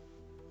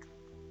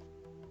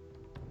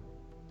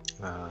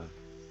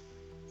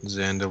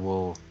 Xander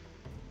will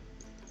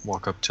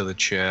walk up to the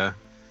chair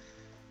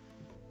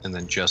and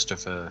then gesture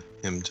for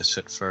him to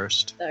sit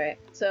first. All right,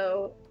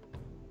 so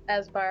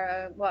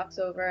Asbara walks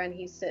over and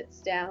he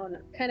sits down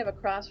kind of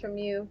across from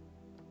you,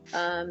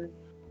 from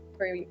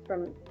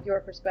your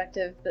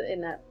perspective,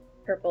 in that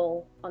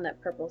purple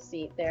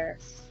seat there.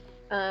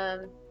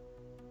 And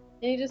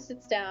he just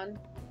sits down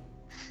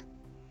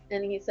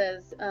and he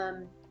says,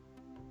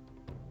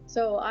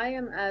 "So I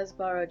am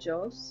Asbara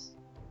Jos,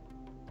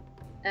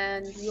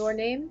 and your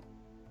name?"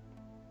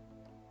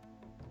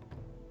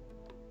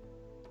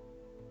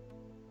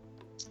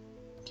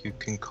 You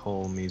can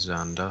call me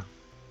Xander.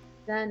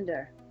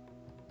 Xander.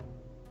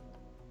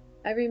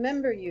 I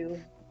remember you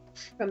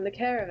from the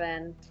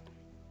caravan.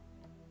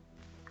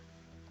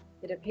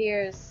 It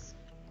appears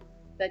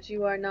that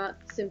you are not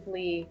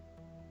simply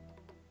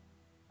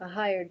a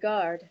hired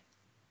guard,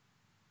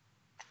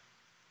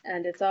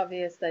 and it's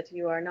obvious that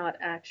you are not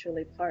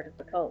actually part of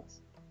the cult.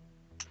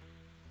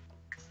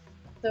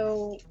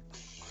 So,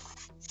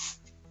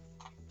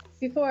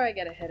 before I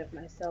get ahead of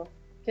myself,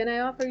 can I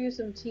offer you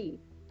some tea?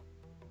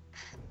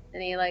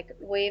 And he like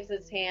waves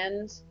his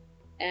hand,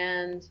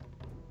 and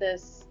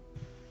this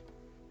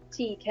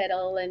tea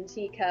kettle and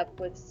teacup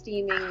with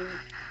steaming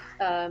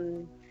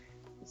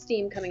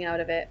steam coming out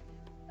of it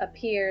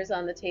appears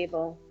on the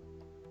table,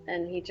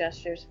 and he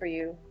gestures for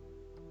you,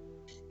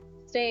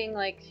 staying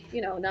like,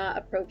 not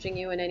approaching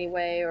you in any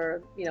way,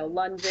 or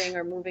lunging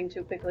or moving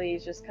too quickly.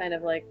 He's just kind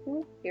of like,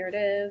 whoop, here it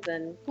is,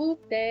 and whoop,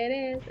 there it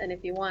is, and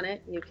if you want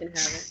it, you can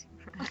have it.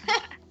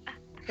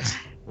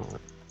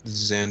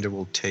 Xander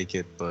will take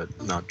it, but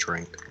not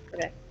drink.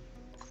 Okay.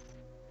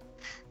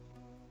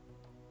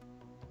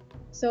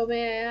 So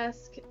may I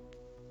ask,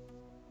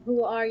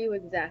 who are you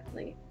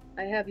exactly?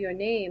 I have your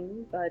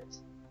name, but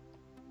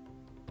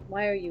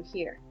why are you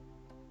here?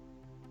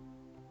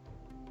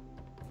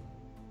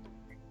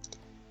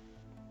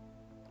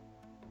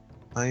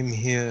 I'm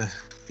here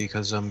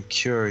because I'm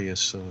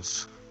curious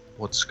of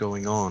what's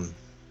going on.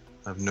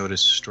 I've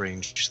noticed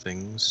strange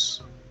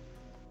things.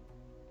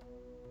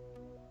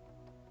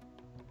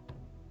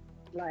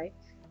 Like?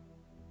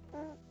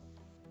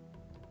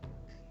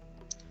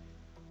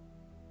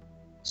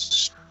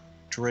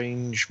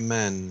 Strange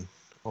men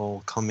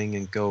all coming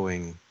and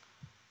going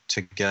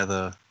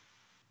together,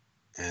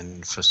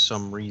 and for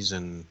some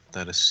reason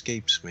that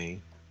escapes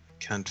me,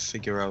 can't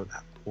figure out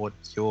what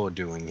you're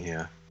doing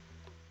here.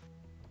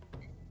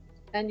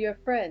 And your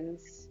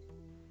friends?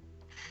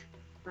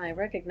 I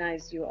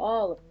recognize you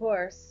all, of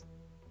course.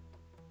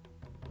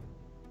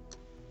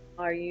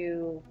 Are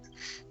you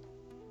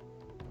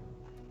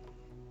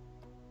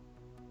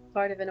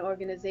part of an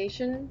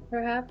organization,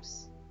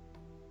 perhaps?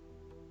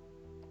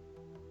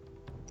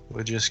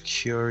 We're just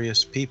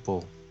curious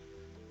people.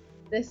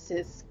 This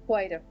is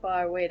quite a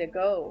far way to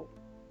go,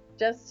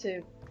 just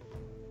to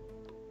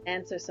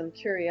answer some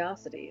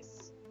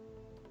curiosities.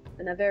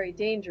 And a very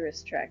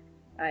dangerous trek.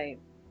 I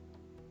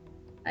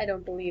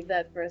don't believe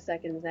that for a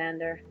second,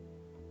 Xander.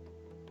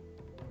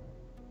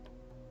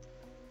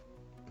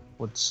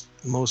 What's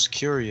most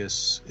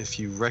curious, if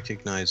you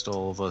recognized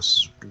all of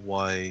us,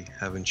 why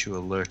haven't you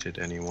alerted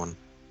anyone?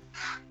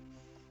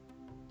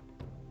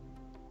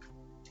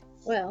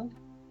 Well,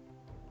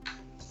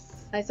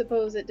 I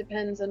suppose it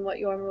depends on what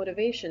your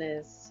motivation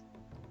is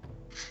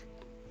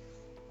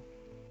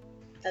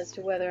as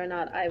to whether or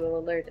not I will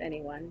alert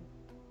anyone.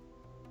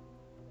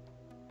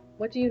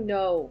 What do you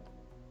know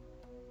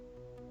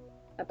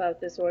about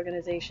this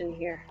organization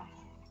here?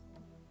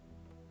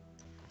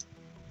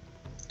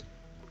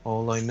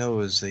 All I know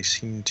is they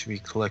seem to be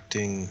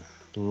collecting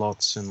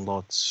lots and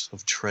lots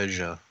of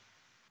treasure.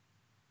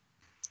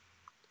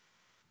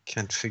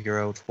 Can't figure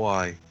out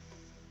why.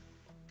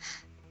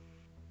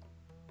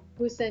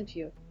 Who sent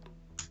you?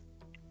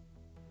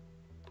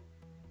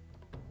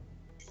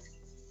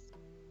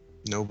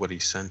 Nobody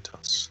sent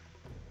us.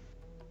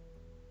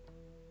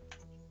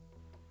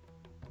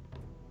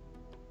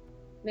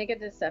 Make a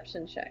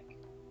deception check.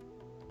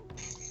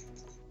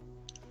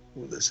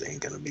 Ooh, this ain't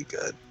gonna be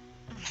good.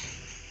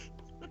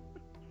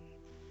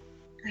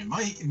 You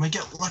might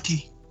get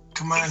lucky.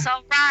 Come on. It's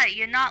alright.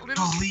 You're not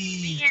little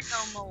Believe.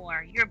 Zan no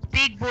more. You're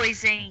big boy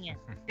Zan.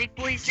 Big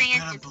boy Zan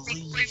gotta is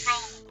big boy believe.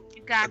 roll.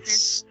 You got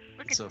this.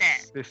 Look It's at a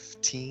that.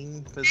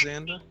 15 for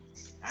Xander.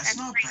 That's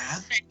not great bad.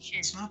 perception.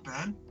 It's not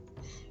bad.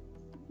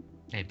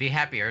 Hey, be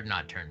happy or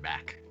not turn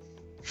back.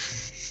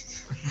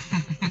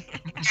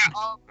 They're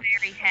all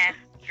very happy.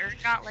 You're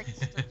not like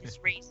still just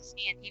raised his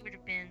hand. He would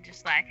have been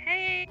just like,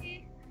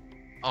 hey.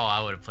 Oh,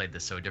 I would have played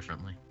this so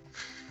differently.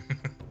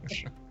 What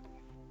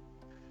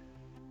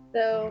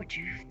So, would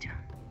you have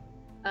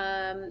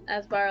done?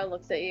 Asbara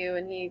looks at you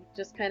and he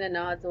just kind of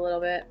nods a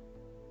little bit.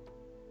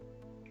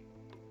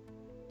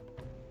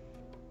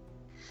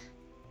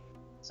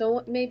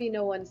 So maybe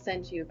no one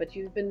sent you, but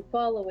you've been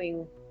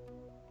following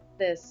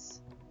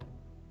this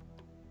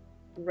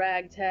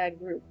ragtag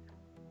group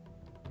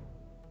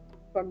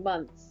for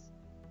months.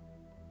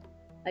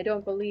 I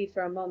don't believe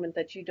for a moment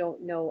that you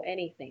don't know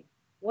anything.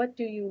 What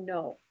do you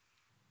know?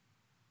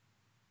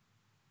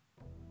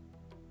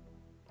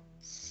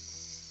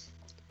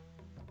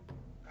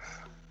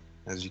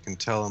 As you can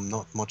tell, I'm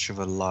not much of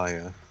a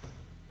liar.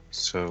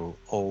 So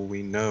all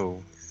we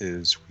know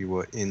is we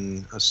were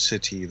in a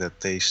city that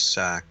they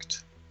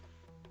sacked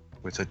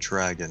with a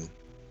dragon.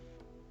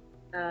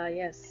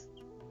 Yes.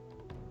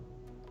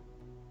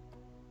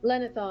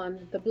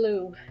 Lenithon, the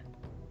blue.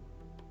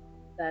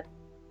 That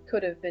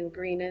could have been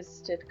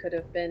greenest, it could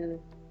have been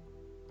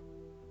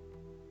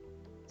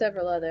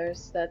several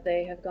others that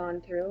they have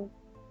gone through.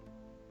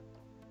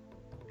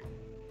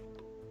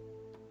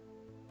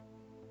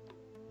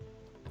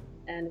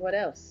 And what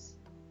else?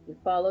 We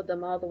followed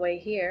them all the way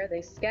here,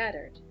 they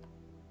scattered.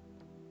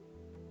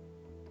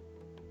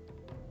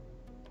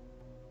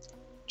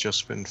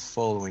 Just been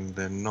following.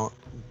 They're not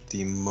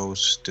the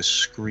most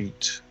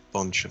discreet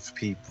bunch of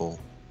people.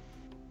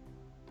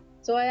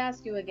 So I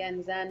ask you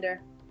again, Xander,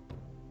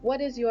 what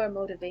is your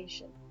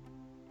motivation?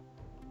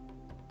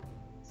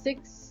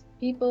 6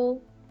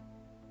 people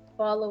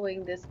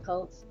following this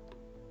cult.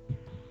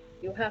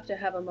 You have to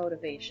have a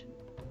motivation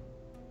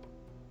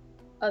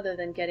other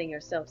than getting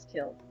yourselves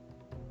killed.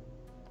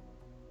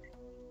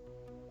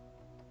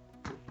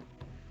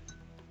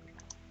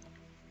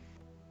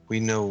 We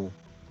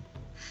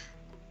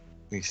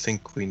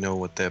think we know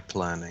what they're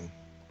planning.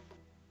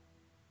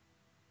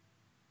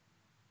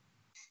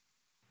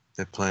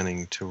 They're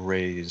planning to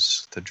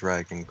raise the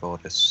dragon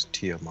goddess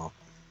Tiamat.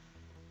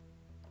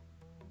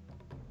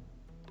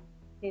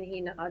 And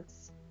he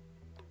nods.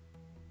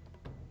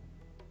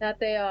 That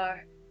they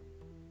are.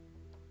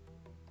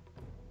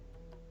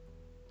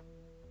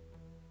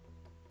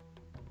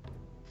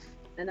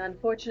 And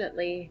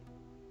unfortunately,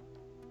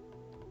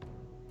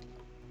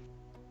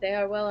 they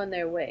are well on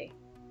their way.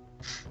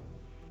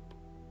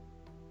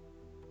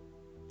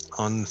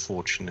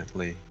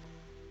 Unfortunately,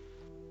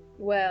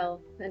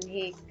 Well, and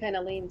he kind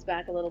of leans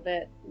back a little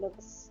bit,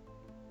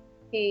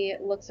 he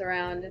looks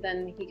around,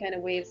 then he kind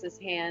of waves his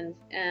hand,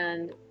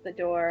 and the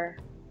door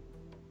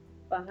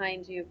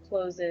behind you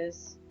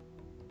closes.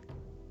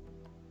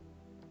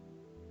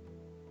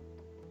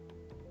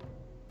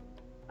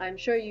 I'm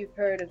sure you've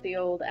heard of the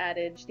old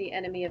adage, the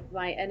enemy of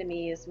my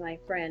enemy is my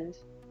friend.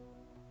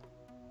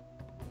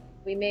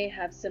 We may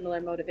have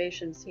similar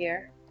motivations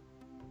here.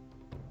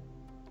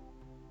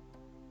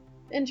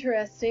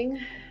 Interesting.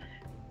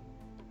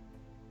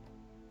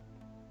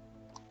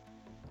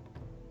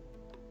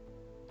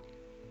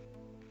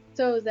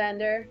 So,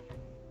 Xander,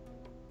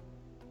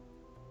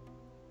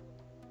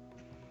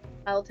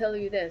 I'll tell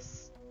you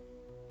this.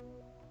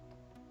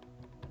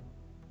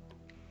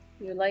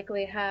 You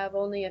likely have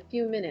only a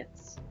few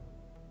minutes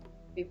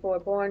before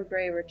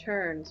Borngrey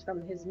returns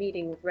from his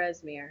meeting with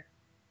Resmir.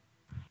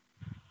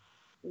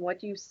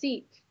 What you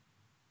seek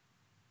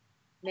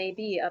may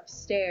be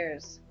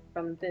upstairs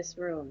from this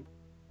room.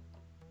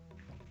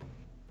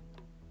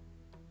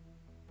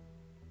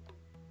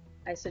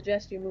 I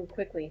suggest you move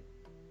quickly.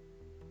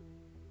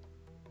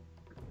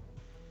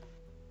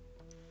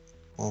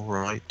 all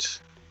right.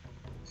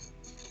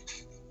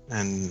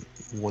 And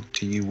what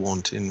do you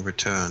want in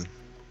return?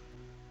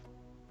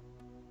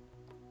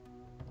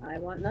 I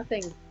want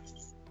nothing.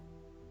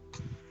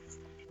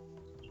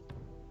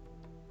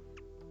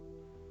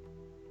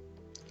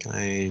 Can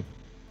I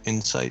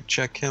insight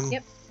check him?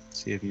 Yep.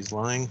 See if he's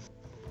lying.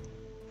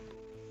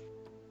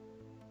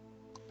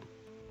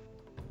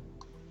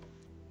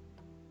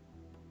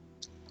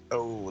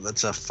 Oh,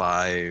 that's a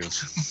 5.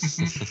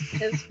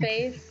 His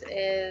face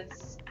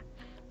is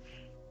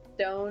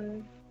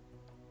stone.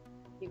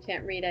 You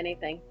can't read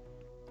anything.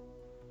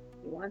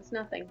 He wants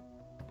nothing.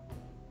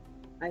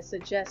 I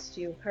suggest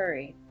you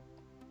hurry.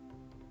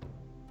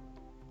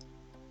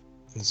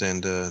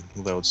 Xander,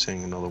 without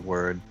saying another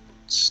word,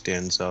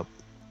 stands up,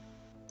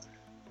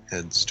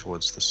 heads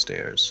towards the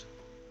stairs.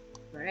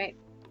 All right.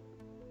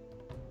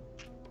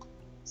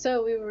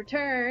 So we will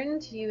return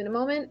to you in a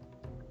moment.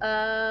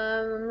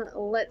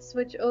 Let's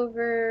switch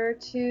over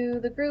to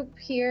the group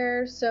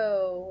here.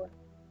 So,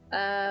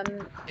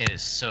 It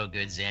is so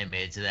good Zan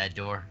made it to that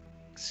door.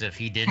 So if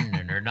he didn't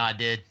and or not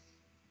did,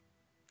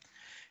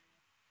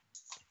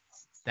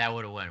 that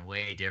would have went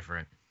way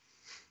different.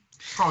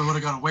 Probably would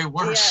have gone way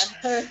worse.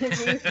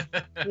 yeah,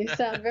 you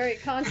sound very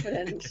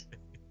confident.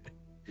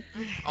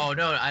 Oh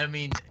no, I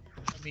mean,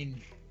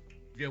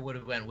 it would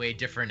have went way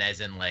different.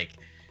 As in, like,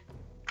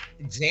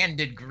 Zan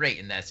did great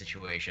in that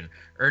situation,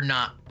 or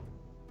not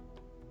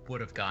would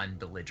have gone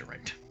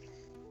belligerent.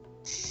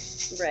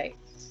 Right.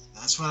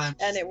 That's what I'm.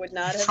 And it would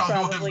not have Probably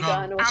probably would've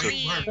gone gone I over.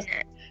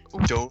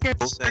 mean, Don't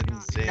just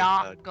send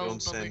not go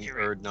don't send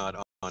belligerent.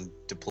 Erdnot on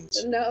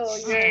deployments. No,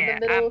 you're in Yeah,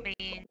 the middle. I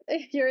mean,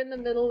 You're in the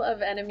middle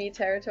of enemy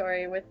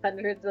territory with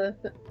hundreds of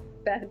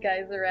bad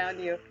guys around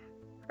you.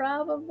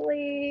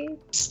 Probably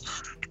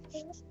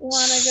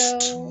wanna go.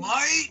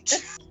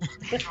 Smite.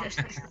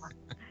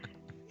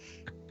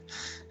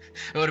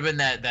 It would have been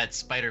that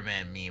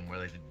Spider-Man meme where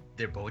like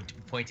they're both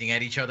pointing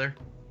at each other.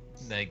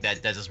 Like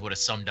that just would have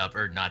summed up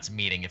Erdnot's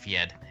meeting if he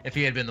had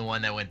been the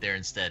one that went there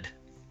instead.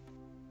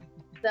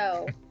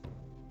 So,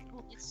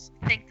 let's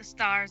thank the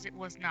stars it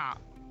was not.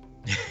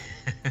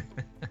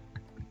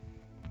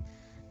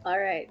 all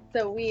right.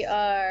 So we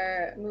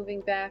are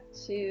moving back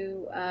to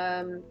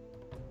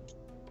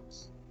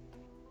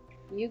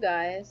you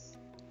guys.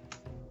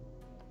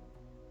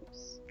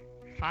 Oops.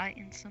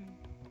 Fighting some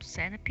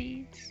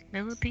centipedes,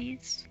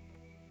 millipedes.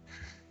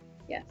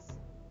 Yes.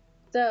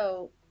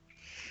 So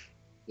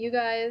you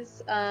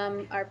guys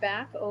are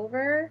back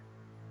over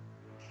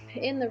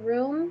in the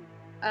room,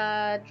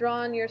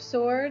 drawn your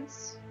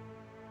swords,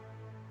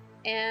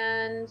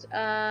 and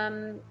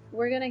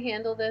we're gonna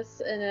handle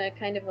this in a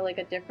kind of like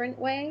a different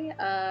way.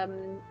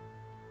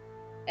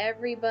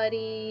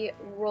 Everybody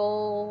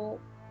roll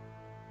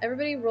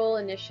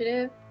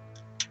initiative.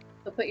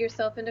 So put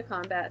yourself into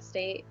combat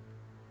state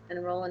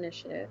and roll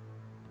initiative.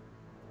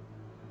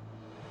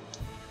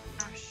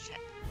 Oh shit.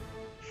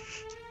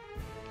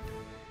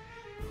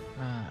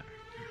 Oh,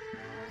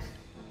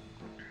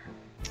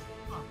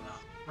 no.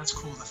 That's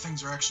cool. The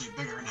things are actually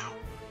bigger now.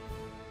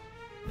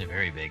 They're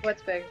very big.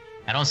 What's big?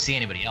 I don't see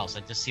anybody else.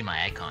 I just see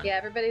my icon. Yeah,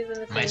 everybody's in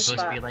the Am I same supposed to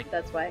spot. be like-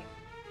 That's why.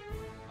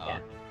 Oh. yeah.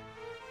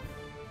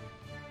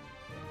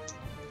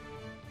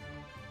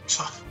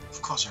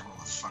 Of course I roll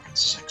a fucking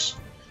 6.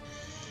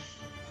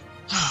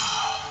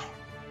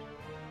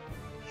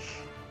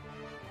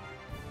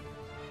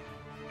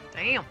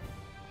 Damn.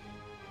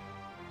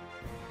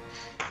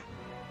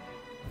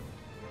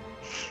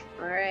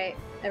 All right,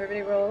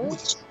 everybody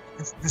rolls.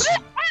 This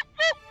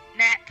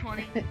Nat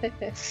 20. Bam.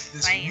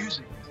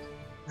 music.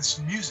 This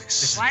music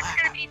Why is it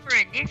slaps. gonna be for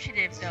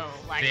initiative though?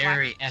 Like,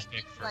 Very why-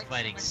 epic for like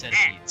fighting someone-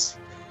 centipedes.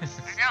 I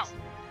know.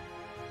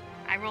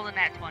 I rolled a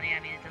nat 20. I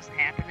mean, it doesn't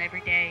happen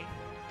every day.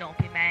 Don't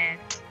be mad.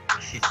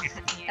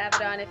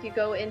 Abaddon, if you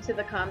go into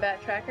the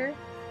combat tracker,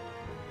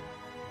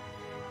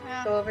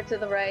 Yeah. go over to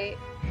the right,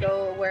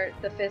 go where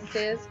the fist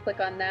is, click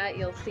on that.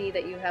 You'll see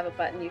that you have a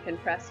button you can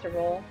press to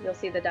roll. You'll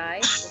see the die.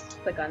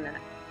 Just click on that.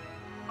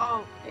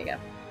 Oh. There you go.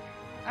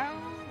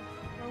 Oh.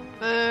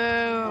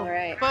 All Boo.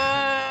 right.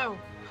 Boo.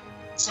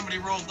 Somebody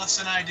rolled less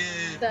than I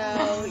did.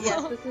 So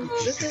yes,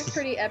 this is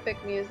pretty epic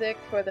music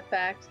for the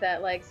fact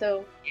that like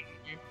so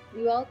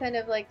you all kind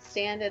of like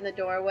stand in the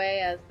doorway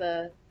as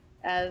the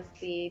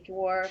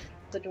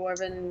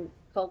dwarven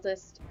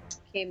cultist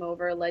came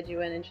over, led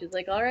you in, and she's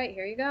like, "All right,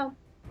 here you go."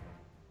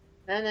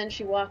 And then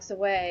she walks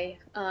away.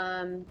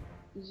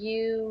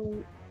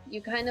 You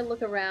kind of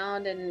look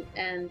around,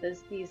 and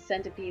these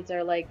centipedes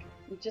are like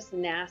just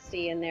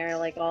nasty, and they're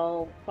like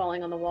all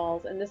falling on the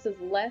walls. And this is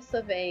less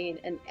of an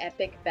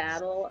epic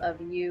battle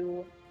of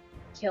you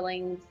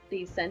killing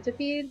these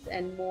centipedes,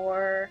 and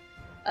more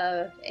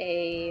of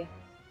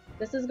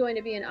this is going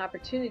to be an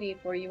opportunity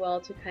for you all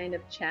to kind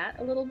of chat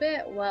a little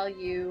bit while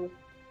you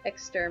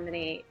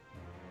exterminate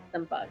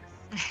some bugs.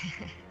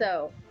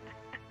 So,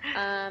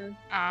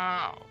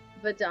 Oh.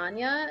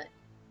 Vidania,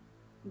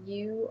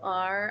 you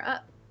are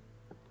up.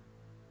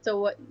 So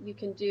what you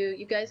can do,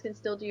 you guys can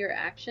still do your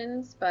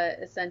actions, but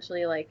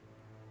essentially, like,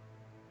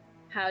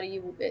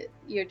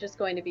 you're just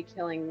going to be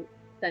killing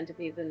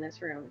centipedes in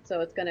this room.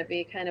 So it's going to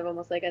be kind of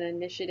almost like an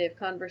initiative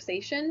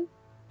conversation.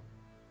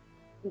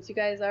 Since you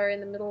guys are in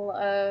the middle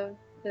of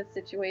this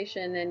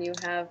situation and you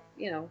have,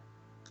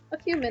 a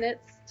few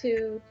minutes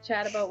to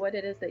chat about what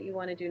it is that you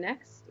want to do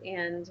next.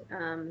 And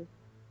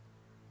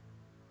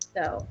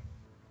so,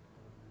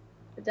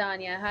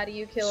 Danya, how do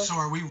you kill? So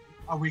are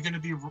we gonna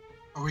be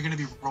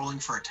rolling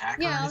for attack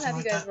or Yeah, I'll anything have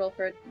you like guys that? roll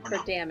for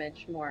no?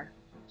 damage more,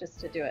 just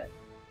to do it.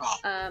 Oh,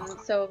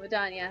 okay. So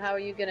Vidania, how are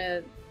you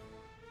gonna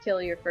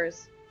kill your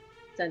first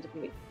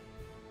centipede?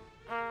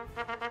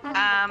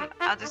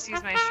 I'll just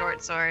use my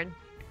short sword.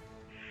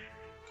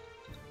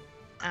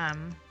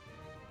 Oh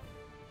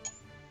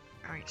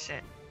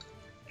shit.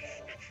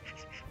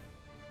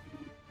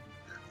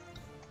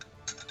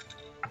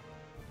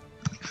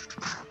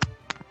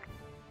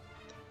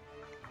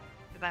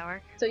 Did that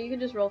work? So you can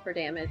just roll for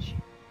damage.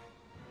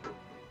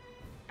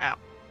 Oh.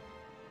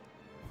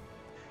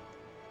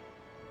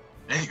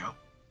 There you go.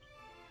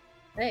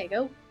 There you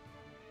go.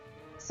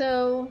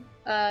 So,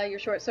 your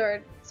short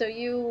sword. So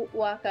you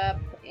walk up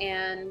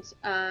and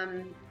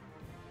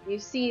you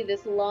see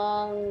this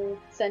long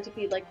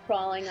centipede like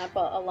crawling up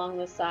along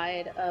the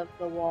side of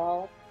the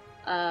wall,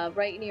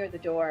 right near the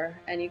door.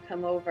 And you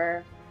come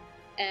over,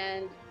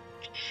 and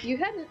you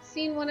hadn't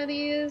seen one of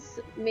these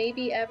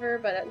maybe ever,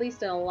 but at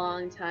least in a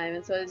long time.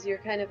 And so as you're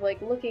kind of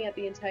like looking at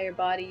the entire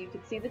body, you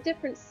can see the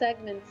different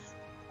segments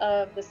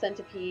of the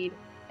centipede,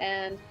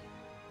 and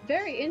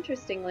very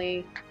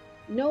interestingly,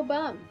 no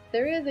bum.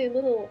 There is a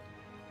little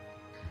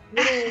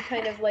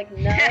kind of like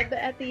nub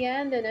at the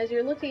end, and as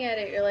you're looking at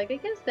it, you're like, I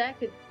guess that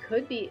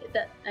could be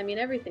that. I mean,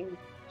 everything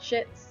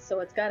shits,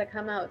 so it's got to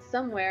come out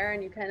somewhere.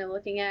 And you're kind of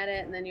looking at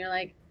it, and then you're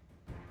like,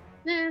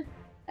 nah.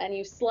 And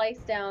you slice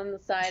down the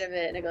side of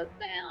it, and it goes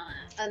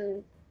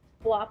and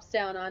flops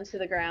down onto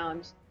the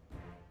ground.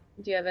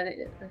 Do you have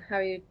any?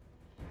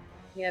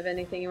 You have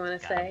anything you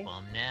want to Got say? a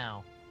bum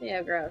now.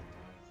 Yeah, gross.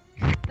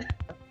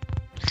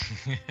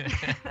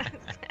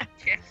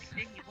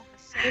 Anything you want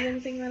to Do you have say?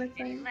 anything you want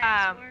to Any say?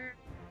 last word?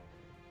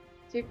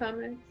 Do you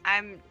comments?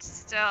 I'm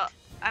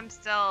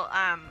still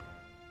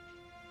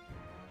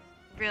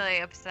really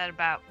upset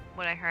about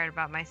what I heard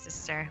about my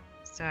sister.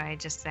 So I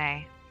just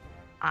say,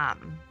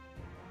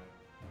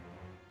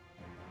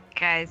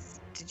 guys,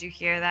 did you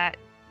hear that?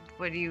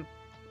 Don't you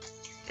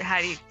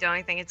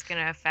think it's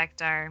gonna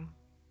affect our,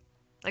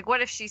 like,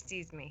 what if she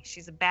sees me?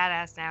 She's a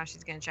badass now,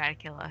 she's gonna try to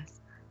kill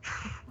us.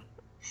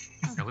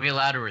 Are we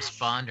allowed to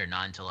respond or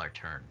not until our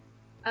turn?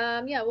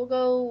 Yeah, we'll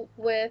go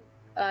with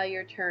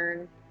your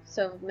turn.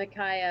 So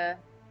Micaiah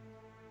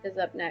is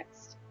up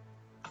next,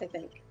 I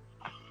think.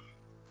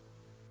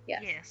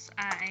 Yes. Yes,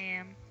 I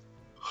am.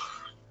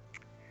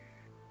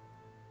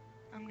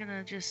 I'm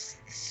gonna just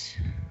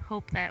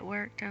hope that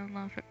worked. I don't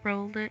know if it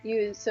rolled it.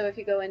 So if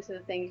you go into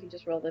the thing, you can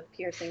just roll the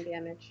piercing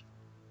damage.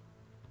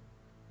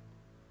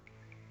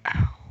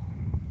 Oh.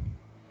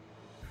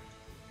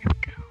 Here we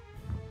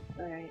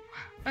go. All right.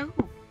 Oh,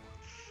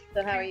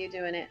 So how are you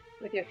doing it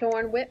with your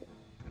thorn whip?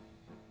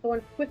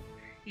 Thorn whip.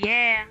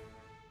 yeah.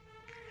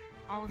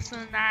 All of a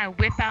sudden, I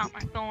whip out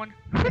my thorn.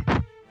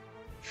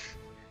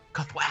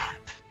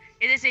 Whap.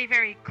 It is a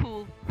very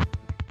cool.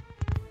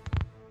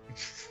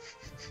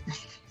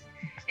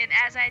 And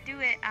as I do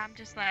it, I'm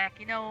just like,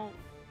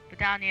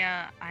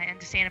 Vidania, I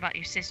understand about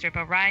your sister,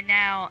 but right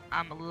now,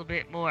 I'm a little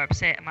bit more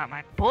upset about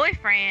my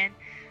boyfriend,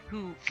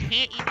 who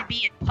can't even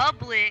be in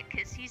public,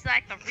 because he's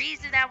like the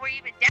reason that we're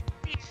even down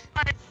here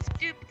fighting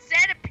stupid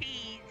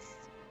centipedes.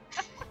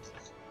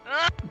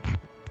 Ugh.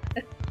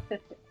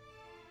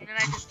 And then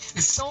I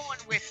just thorn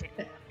whip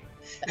it.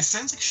 It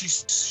sounds like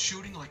she's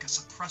shooting like a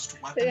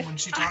suppressed weapon when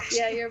she talks.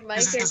 Yeah, your mic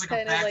Is it- is there's like a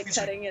kind of back like piece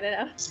of- cutting it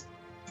out.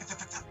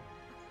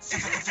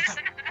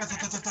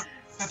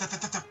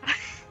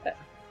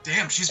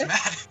 Damn, she's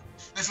mad.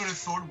 That's what a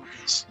thorn whip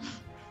is.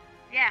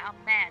 Yeah, I'm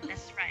mad.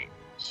 That's right.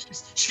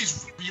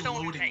 She's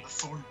reloading the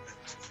thorn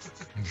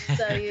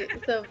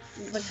whip. So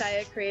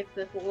Micaiah creates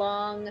this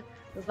long,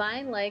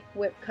 vine-like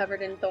whip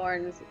covered in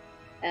thorns,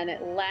 and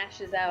it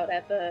lashes out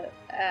at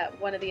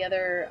one of the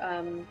other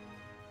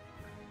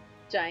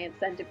giant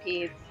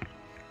centipedes,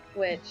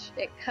 which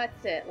it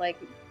cuts it like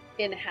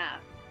in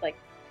half, like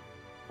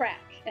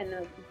crack, and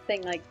the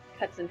thing like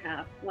cuts in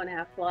half. One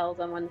half falls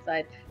on one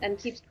side and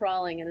keeps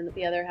crawling, and then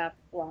the other half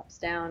flops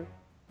down.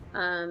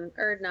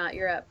 Erdnot,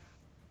 you're up.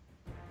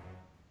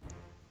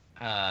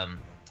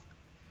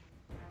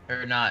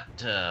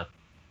 Ernot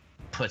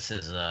puts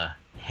his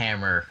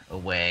hammer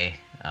away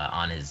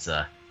on his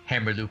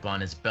hammer loop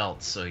on his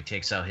belt, so he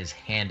takes out his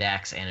hand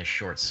axe and his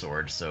short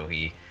sword, so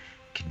he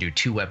can do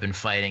 2-weapon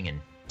fighting and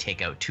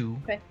take out 2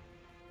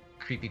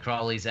 creepy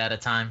crawlies at a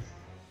time.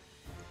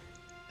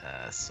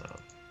 So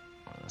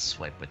I'll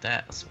swipe with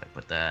that. So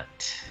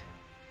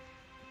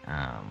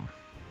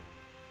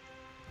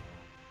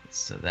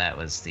that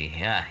was the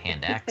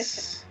hand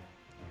axe.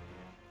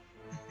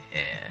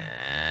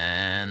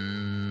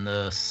 And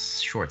the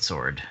short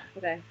sword.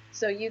 Okay,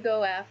 so you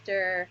go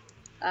after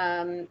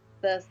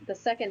the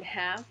second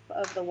half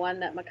of the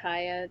one that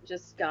Micaiah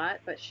just got,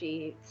 but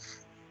she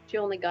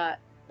only got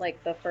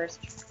like the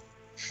first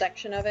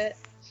section of it,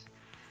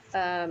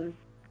 and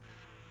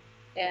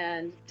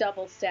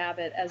double stab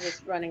it as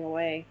it's running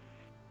away.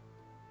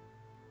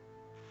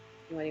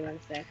 What do you want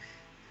to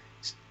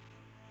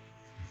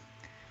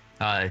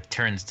say?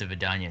 Turns to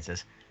Vidania and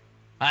says,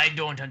 "I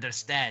don't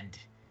understand.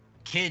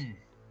 Kin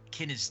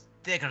is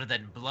thicker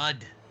than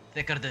blood,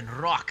 thicker than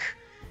rock.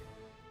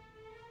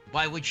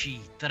 Why would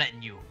she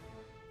threaten you?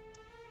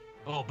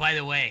 Oh, by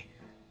the way,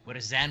 where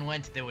Zan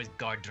went, there was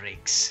guard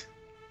drakes.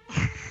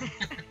 Oh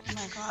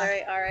my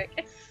god. All right.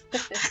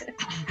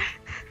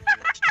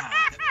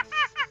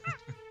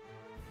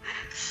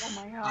 Oh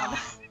my god.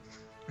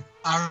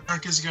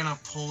 Arik is gonna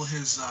pull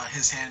his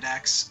hand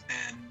axe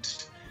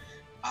and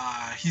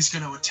he's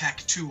gonna attack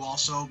two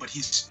also, but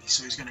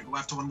he's gonna go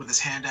after one with his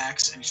hand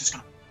axe and he's just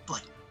gonna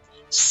like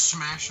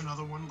smash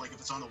another one, like if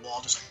it's on the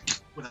wall, just like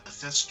with a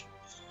fist.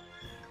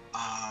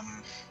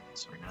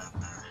 So we're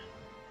gonna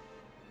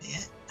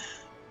hit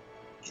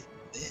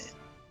it.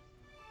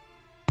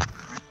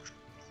 Alright.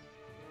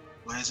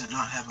 Why is it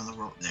not having the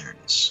roll? There it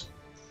is.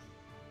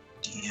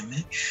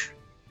 Damage.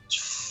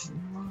 It's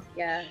 4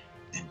 Yeah.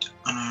 and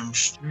unarmed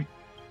strike.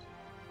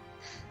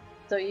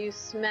 So you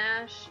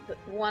smash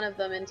one of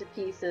them into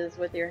pieces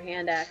with your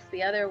hand axe.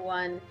 The other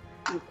one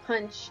you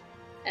punch,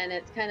 and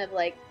it's kind of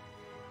like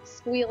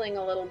squealing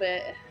a little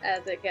bit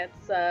as it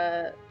gets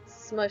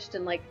smushed,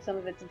 and like some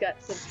of its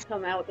guts have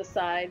come out the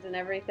sides and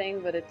everything,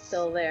 but it's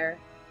still there.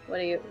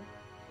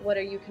 What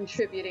are you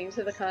contributing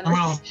to the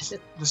conversation?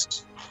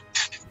 Just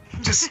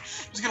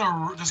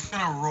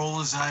gonna roll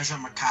his eyes at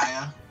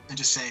Micaiah and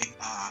just say,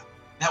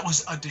 that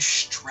was a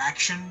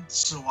distraction,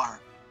 so our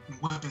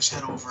whip his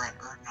head over at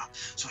Erna,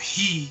 so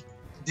he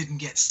didn't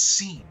get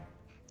seen.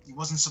 He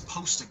wasn't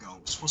supposed to go.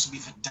 It was supposed to be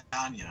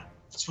Vidania.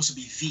 It's supposed to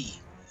be V.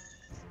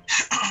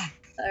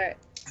 Alright.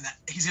 And that,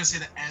 he's gonna say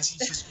that as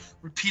he's just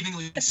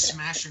repeatedly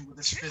smashing with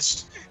his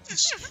fist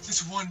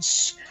this one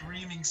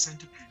screaming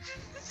centipede.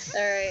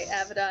 Alright,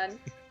 Abaddon.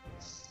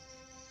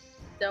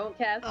 Don't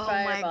cast Oh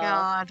fireball. my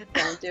god.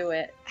 Don't do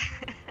it.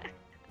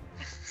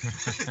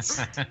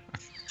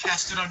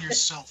 Cast it on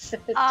yourself.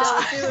 Don't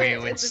do We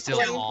it. would It's a still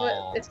 20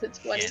 all foot. It's a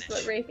 20-foot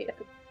get radius.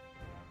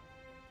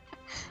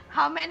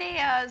 How many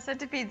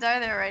centipedes are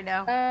there right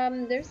now?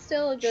 There's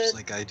still a good. She's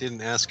like, I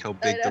didn't ask how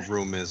big I the know.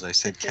 room is. I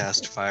said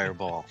cast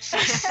fireball.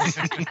 She's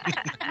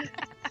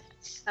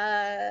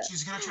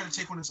gonna try to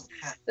take one as a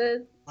pet.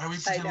 Why are we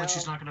pretending like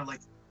she's know. not gonna like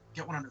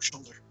get one on her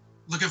shoulder?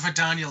 Look at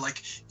Vidania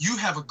like, you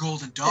have a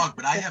golden dog,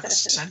 but I have a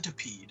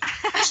centipede.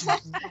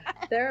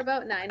 There are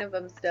about 9 of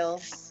them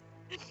still.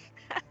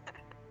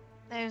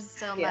 There's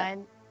still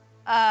Yeah.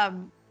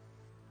 9.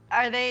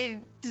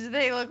 Do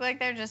they look like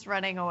they're just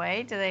running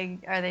away?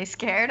 Are they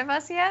scared of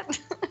us yet?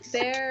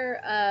 They're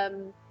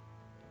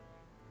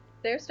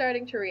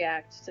starting to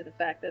react to the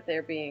fact that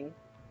they're being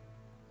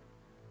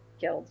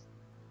killed.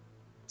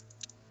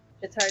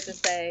 It's hard to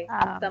say.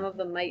 Some of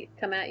them might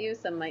come at you,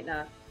 some might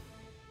not.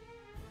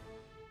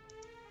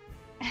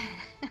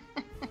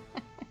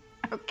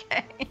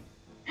 Okay.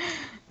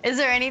 Is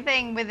there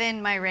anything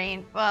within my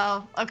range?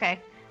 Well, okay.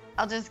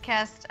 I'll just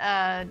cast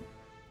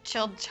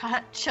chill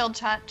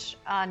touch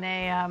on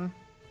on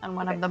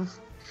one Okay. of them.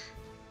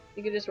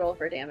 You can just roll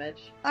for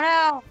damage. Oh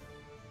no!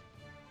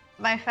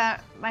 My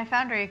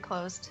foundry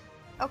closed.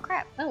 Oh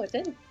crap. Oh, it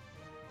did.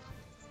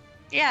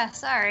 Yeah,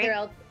 sorry.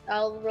 Here,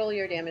 I'll roll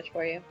your damage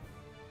for you.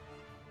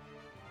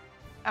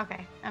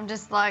 Okay, I'm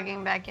just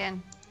logging back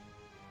in.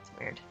 It's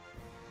weird.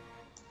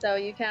 So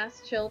you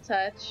cast Chill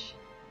Touch,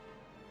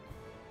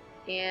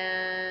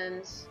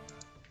 and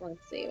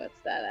let's see, what's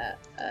that at?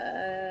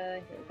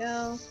 Here we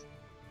go.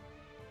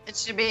 It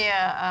should be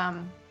a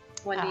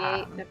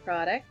 1d8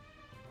 necrotic.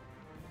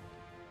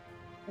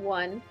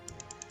 1.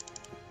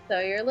 So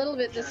you're a little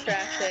bit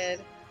distracted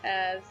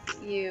as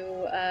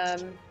you,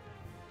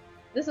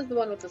 this is the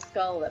one with the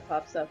skull that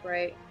pops up,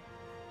 right?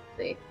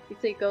 See, you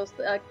see ghost,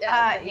 the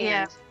hand.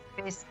 yeah.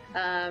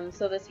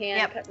 So this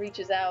hand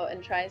reaches out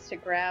and tries to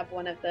grab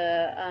one of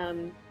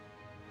the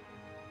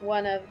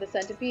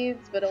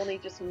centipedes, but only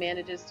just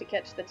manages to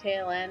catch the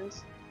tail end,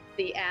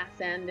 the ass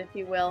end, if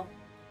you will,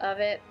 of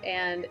it,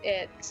 and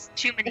it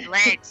Too many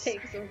legs.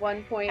 takes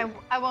 1 point.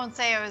 I won't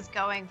say I was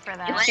going for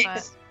that,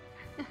 Legs.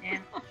 but Yeah.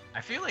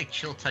 I feel like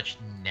Chill Touch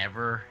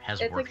never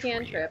has It's a worked for you.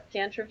 cantrip.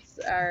 Cantrips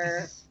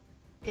are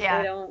they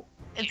yeah, don't.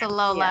 it's a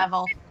low Yeah.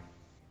 level.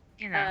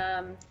 You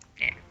know.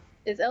 Yeah.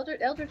 Is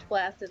Eldritch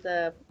Blast is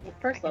a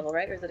first level,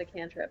 right, or is it a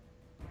cantrip?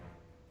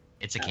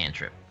 It's a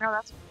cantrip, No,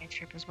 that's a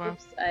cantrip as well.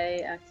 Oops,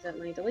 I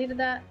accidentally deleted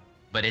that.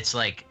 but it's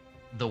like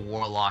the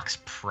Warlock's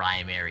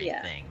primary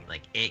Yeah. thing.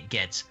 Like it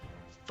gets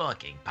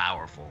fucking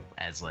powerful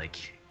as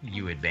like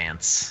you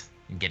advance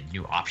and get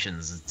new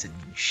options to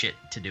shit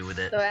to do with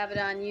it. So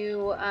Abaddon,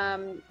 you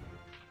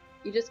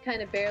just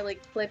kind of barely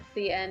clip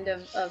the end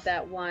of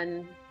that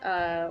one.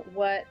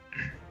 What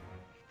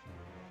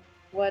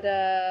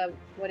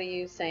are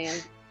you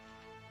saying?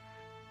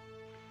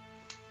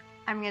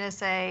 I'm gonna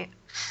say,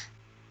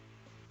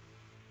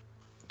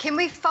 can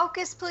we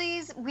focus,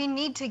 please? We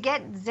need to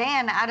get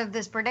Zan out of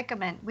this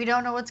predicament. We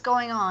don't know what's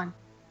going on.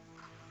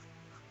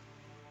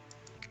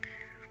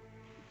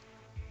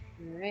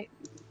 All right.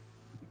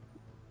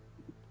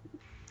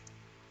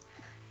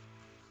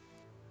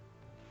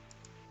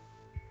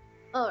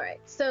 All right.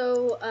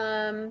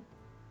 So,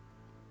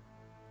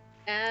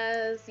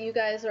 as you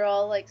guys are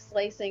all like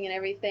slicing and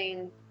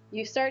everything,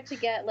 you start to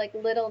get like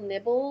little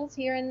nibbles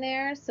here and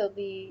there. So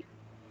the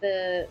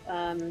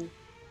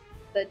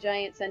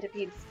giant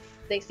centipedes,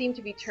 they seem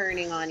to be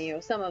turning on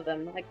you. Some of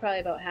them, like probably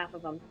about half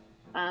of them.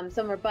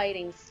 Some are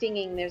biting,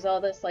 stinging. There's all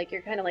this like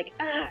you're kind of like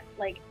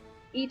like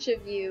each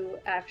of you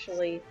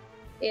actually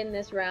in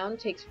this round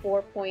takes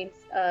 4 points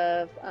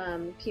of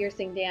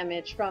piercing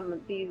damage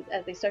from these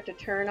as they start to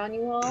turn on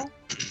you all.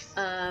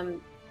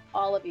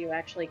 All of you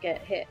actually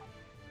get hit.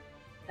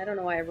 I don't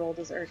know why I rolled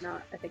as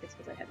Erdnot. I think it's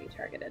because I have you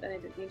targeted and I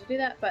didn't need to do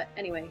that. But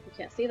anyway, you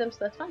can't see them, so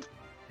that's fine.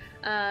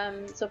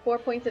 So 4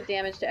 points of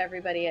damage to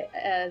everybody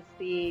as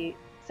the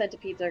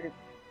centipedes are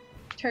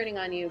turning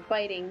on you,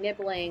 biting,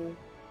 nibbling,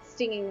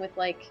 stinging with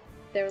like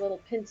their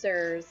little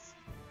pincers.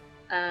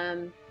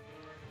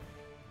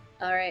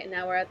 All right,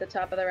 now we're at the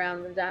top of the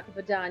round with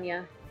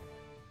Vidania.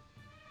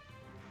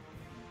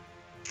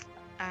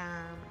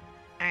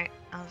 Alright,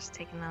 I'll just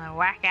take another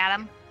whack at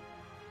him.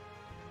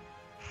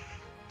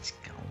 Just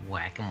gonna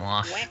whack him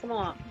off. Whack them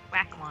off.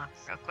 Whack him off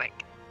real quick.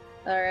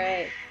 All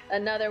right,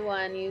 another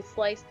one. You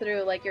slice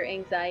through like your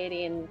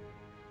anxiety and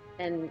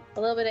a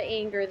little bit of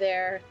anger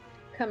there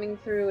coming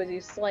through as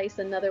you slice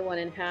another one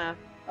in half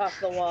off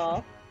the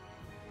wall.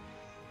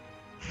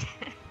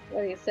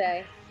 What do you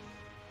say?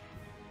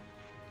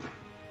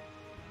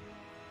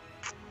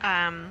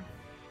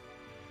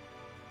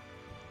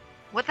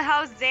 What the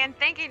hell is Zan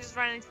thinking just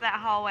running into that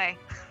hallway?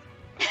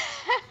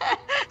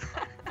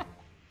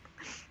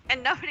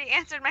 And nobody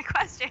answered my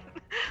question.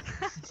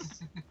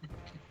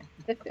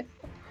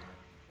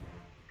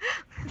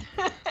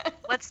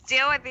 Let's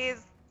deal with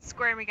these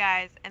squirmy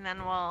guys and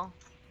then we'll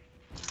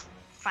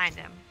find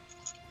him.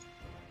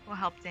 We'll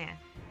help Zan.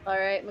 All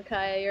right,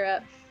 Micaiah, you're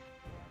up.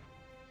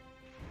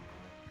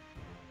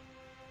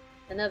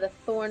 Another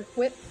thorn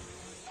whip.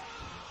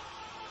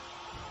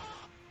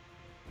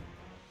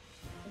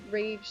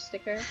 Rage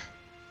sticker.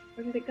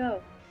 Where did it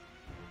go?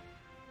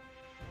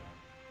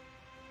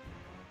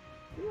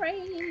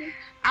 Rage.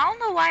 I don't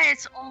know why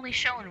it's only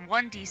showing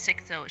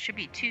 1d6 though. It should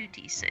be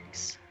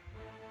 2d6.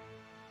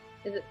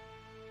 Is it?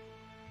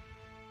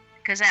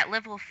 Because at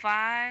level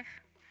 5,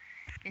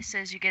 it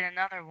says you get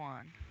another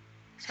one.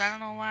 So I don't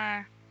know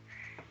why.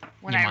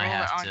 When You I might roll it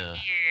have on to-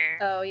 here,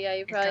 Oh yeah,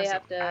 you it probably doesn't-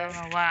 have to I don't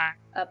know why.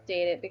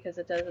 update it because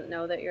it doesn't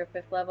know that you're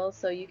 5th level.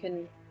 So you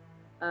can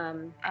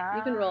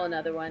roll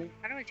another one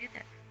How do I do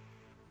that?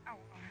 Oh,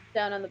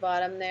 down on the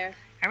bottom there.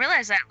 I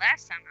realized that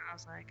last time. I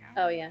was like,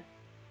 Oh yeah.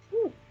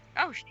 Whew.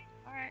 oh shit.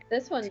 All right.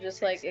 This one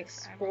just like 2d6s, I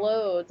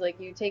explodes. Like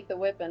you take the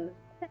whip and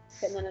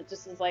then it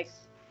just is like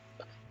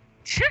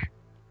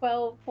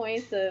 12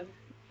 points of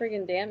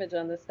friggin' damage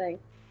on this thing.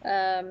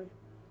 Is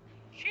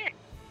Shit.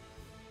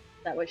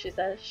 that what she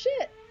says?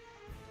 Shit.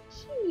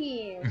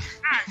 Shit.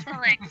 I smell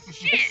like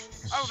shit.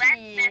 Oh, that's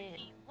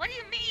messy. What do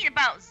you mean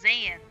about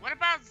Zan? What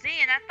about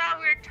Zan? I thought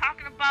we were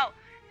talking about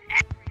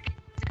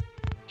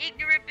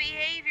ignorant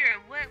behavior.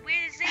 Where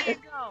did Zan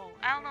go?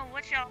 I don't know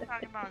what y'all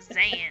talking about,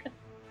 Zan.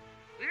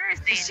 We were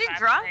Zan. Is she by the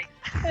drunk? way.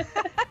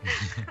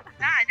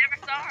 Nah, I never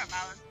saw him.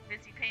 I was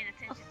busy paying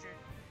attention to the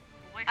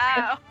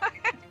boyfriend.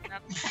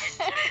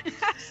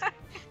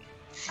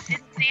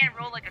 Didn't Zan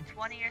roll like a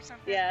 20 or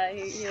something? Yeah,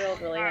 he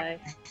rolled really high.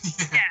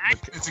 Yeah, I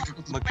It's a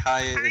good.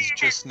 Micaiah is Micaiah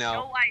just has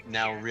now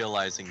no idea.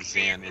 realizing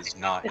Zan is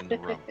not in the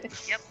room.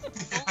 Yep,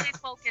 fully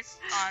focused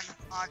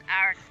on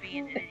Arik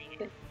being an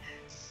idiot.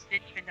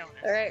 Didn't even notice.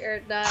 All right,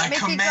 Erdnot. I Mickey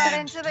got command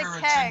into the her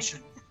keg.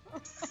 attention.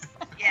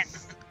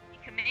 Yes,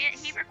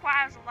 he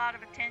requires a lot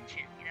of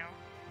attention, you know.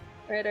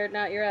 All right,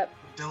 Erdnot, you're up.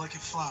 Delicate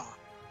flower.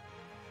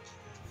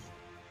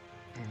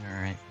 All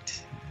right.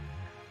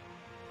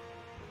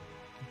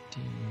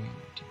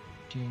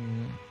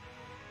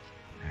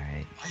 All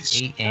right.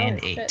 Nice. 8 and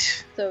Oh, shit.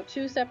 8. So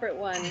 2 separate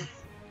ones.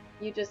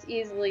 You just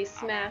easily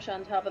smash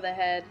on top of the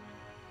head.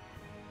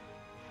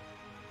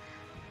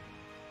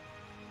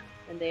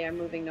 And they are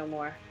moving no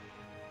more.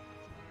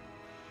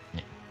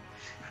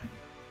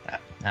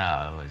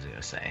 What was I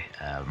gonna say?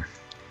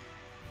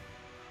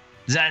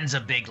 Zan's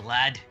a big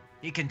lad.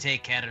 He can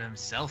take care of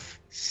himself.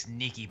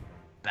 Sneaky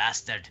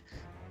bastard.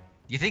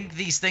 You think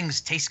these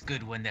things taste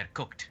good when they're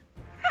cooked?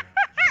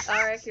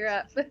 Arik, you're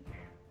up.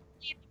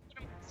 You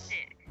put him on a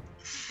stick.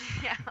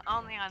 Yeah,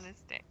 only on a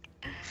stick.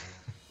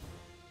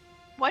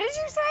 What did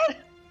you say?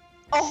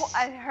 Oh,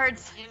 I heard.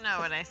 You know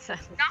what I said.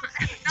 Not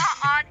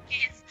on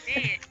his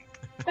dick.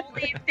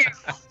 Only if they're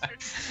on the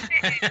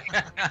stick.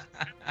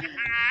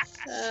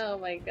 Oh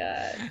my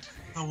god.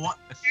 The one.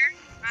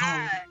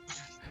 God.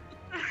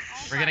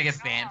 We're gonna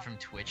get banned from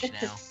Twitch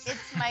now.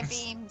 It's my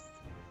beams.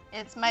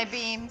 It's my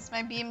beams.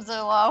 My beams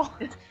are low.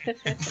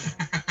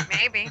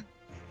 Maybe.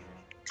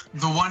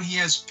 The one he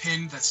has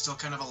pinned that's still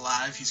kind of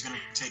alive. He's gonna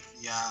take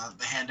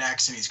the hand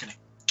axe and he's gonna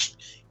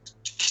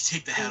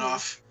take the head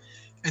off,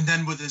 and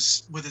then with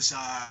his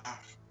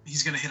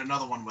he's gonna hit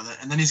another one with it,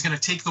 and then he's gonna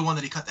take the one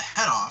that he cut the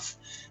head off,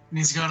 and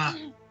he's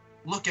gonna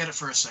look at it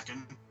for a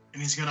second,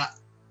 and he's gonna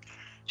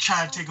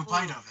try to take a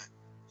bite of it,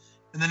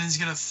 and then he's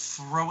gonna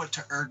throw it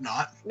to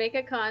Erdnot, Make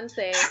a con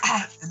save.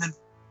 and then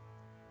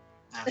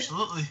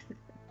absolutely.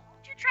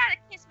 Don't you try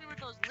to kiss me with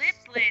those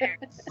lips later.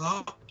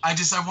 Oh, I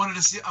wanted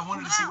to see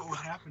what would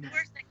happen.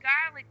 Where's the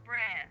garlic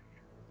breath?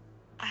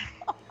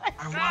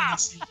 I wanted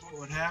to see what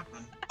would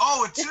happen.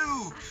 Oh, a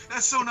 2!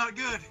 That's so not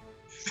good.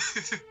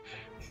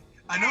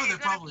 I know they're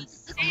probably.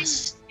 So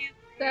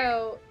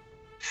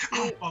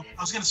Oh, well,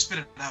 I was gonna spit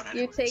it out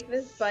anyway. you take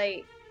this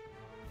bite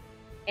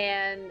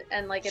and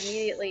like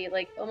immediately,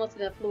 like almost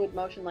in a fluid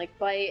motion, like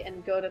bite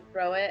and go to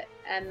throw it,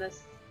 and the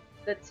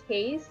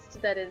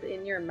taste that is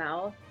in your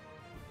mouth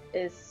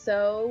is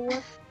so,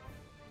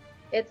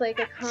 it's like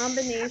a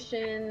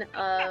combination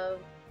of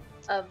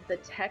the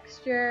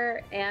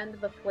texture and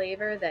the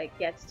flavor that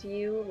gets to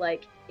you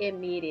like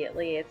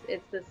immediately.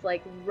 It's this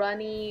like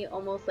runny,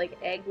 almost like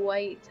egg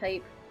white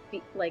type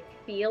like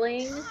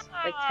feeling,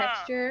 like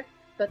texture,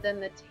 but then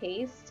the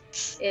taste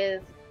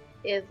is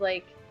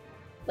like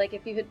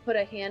if you had put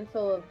a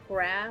handful of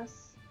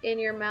grass in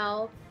your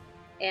mouth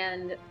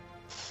and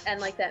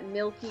like that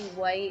milky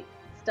white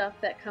stuff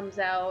that comes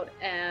out,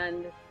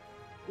 and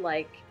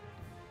like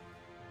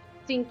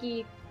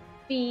stinky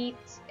feet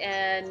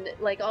and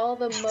like all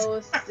the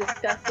most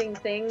disgusting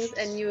things,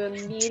 and you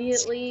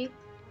immediately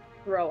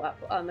throw up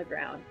on the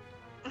ground,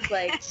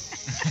 like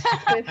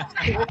with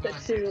the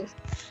 2.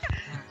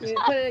 You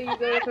go to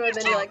throw it, and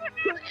then you're like.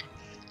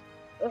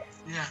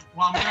 Yeah,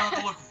 well, I'm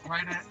gonna look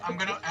right at.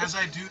 As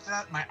I do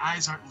that, my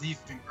eyes aren't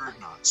leaving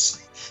Erdnots.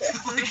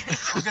 Like,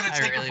 I'm gonna I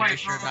take really a bite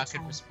wish from Erdnot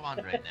could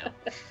respond right now.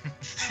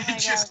 and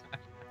just.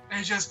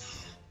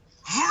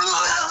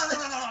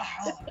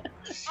 Oh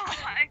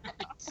my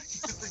god.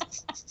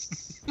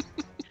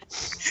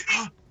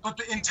 But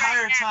the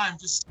entire time,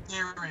 just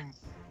staring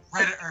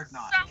right at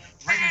Erdnot,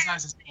 right in his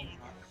eyes.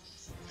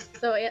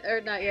 So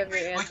Erdnot, you have your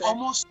answer.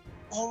 Like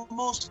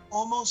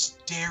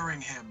almost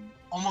daring him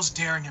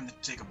to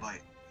take a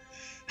bite.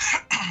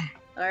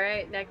 All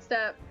right, next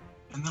up.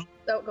 And then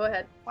Oh, go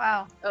ahead.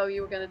 Wow. Oh,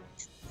 you were gonna.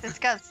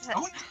 Discuss. I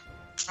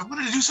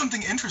wanted to do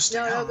something interesting.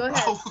 No, go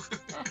ahead. Oh.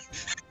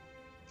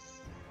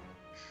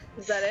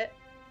 Is that it?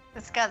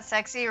 This got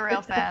sexy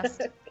real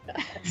fast.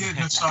 Yeah,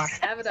 no, sorry.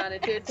 Abaddon,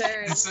 it's your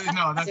turn. It's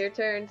Your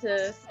turn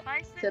to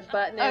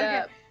button it Okay.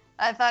 up.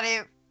 I thought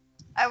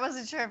I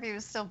wasn't sure if he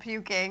was still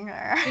puking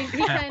or.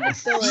 He kind of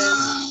still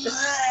is.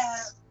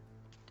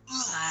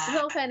 It's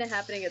all kind of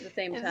happening at the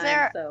same Is time,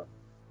 there- so.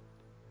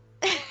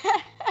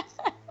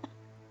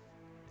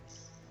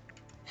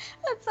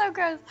 That's so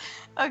gross.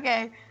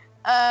 Okay.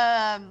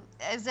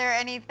 Is there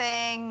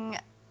anything?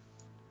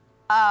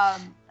 Are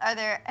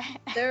there?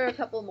 There are a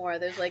couple more.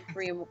 There's like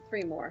three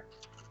more.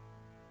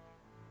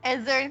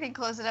 Is there anything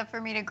close enough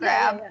for me to Yeah,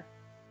 grab? yeah.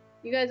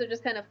 You guys are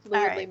just kind of fluidly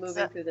Alright, moving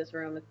so- through this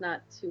room. It's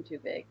not too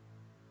big.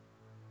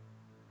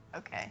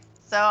 Okay.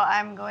 So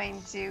I'm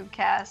going to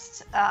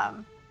cast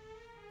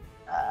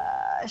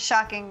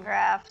shocking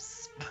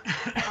grasp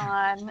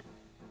on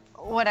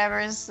whatever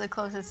is the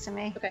closest to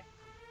me. Okay.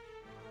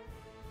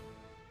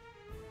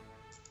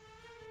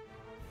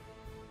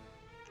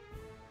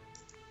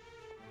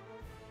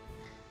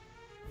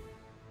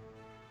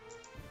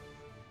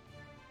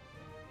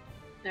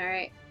 All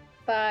right,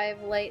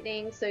 5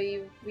 lightning. So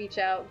you reach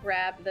out,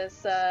 grab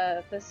this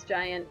this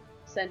giant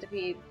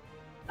centipede,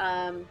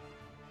 and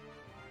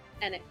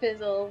it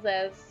fizzles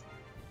as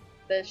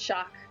the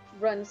shock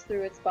runs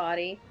through its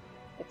body.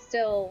 It's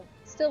still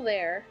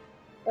there,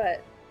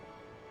 but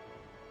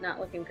not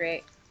looking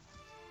great.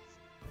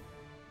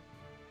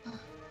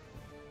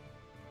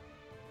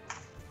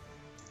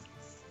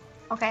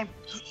 Okay.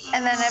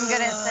 And then I'm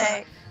gonna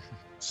say.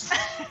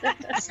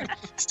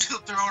 Still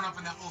throwing up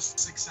in that whole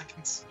 6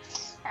 seconds.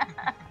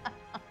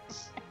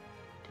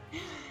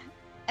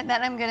 And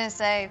then I'm gonna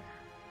say,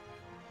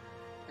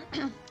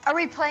 are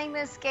we playing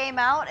this game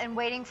out and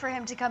waiting for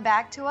him to come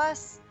back to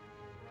us?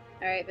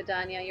 All right,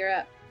 Vidania, you're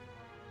up.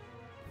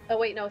 Oh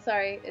wait, no,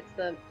 sorry, it's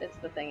the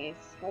thingies.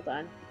 Hold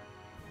on.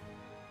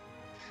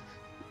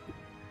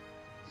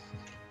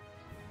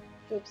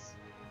 Oops.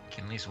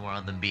 Can at least one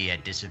of them be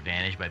at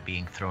disadvantage by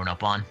being thrown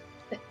up on?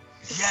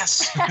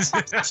 Yes. Have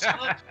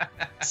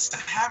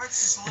it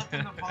slip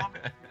in the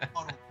vomit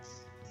bottle.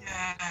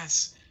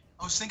 Yes.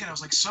 I was thinking, I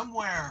was like,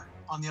 somewhere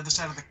on the other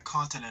side of the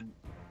continent,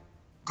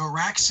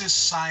 Garax's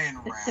Cyan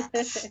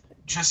Rat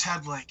just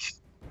had like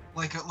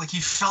he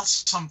felt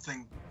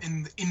something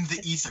in the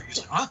ether.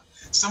 He's like, huh?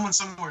 Someone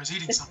somewhere is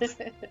eating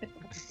something.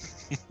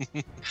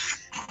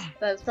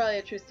 That's probably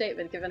a true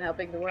statement given how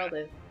big the world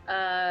is.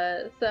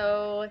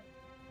 So,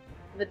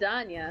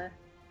 Vidania,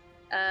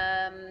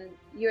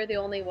 you're the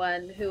only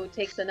one who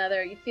takes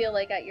another. You feel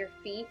like at your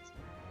feet,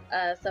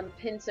 some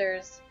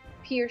pincers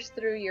pierce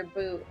through your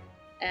boot,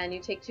 and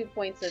you take 2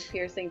 points of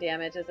piercing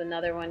damage as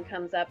another one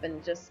comes up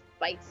and just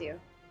bites you.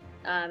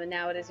 And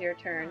now it is your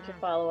turn to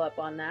follow up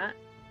on that.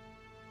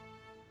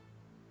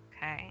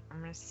 Okay,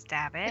 I'm gonna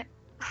stab it.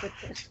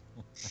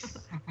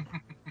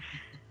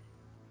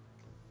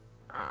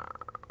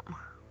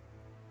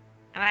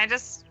 And I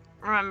just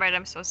remembered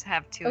I'm supposed to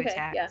have 2 Okay,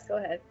 attacks. yeah, go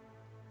ahead.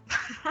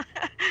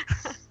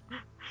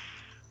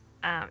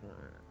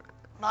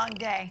 Long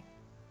day.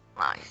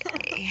 Long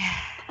day.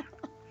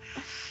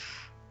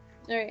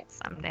 All right.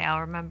 Someday I'll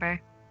remember.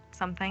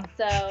 something.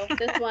 So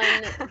this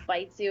one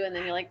bites you, and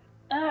then you're like,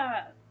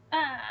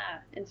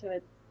 into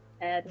its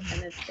head,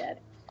 and it's dead.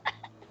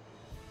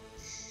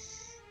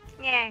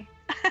 Yay.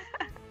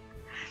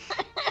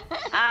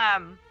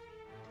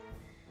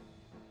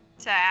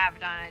 To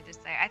Abaddon, I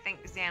just say I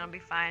think Zan will be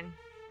fine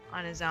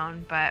on his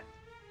own, but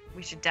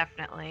we should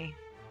definitely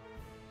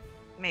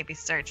maybe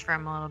search for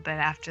him a little bit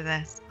after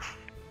this.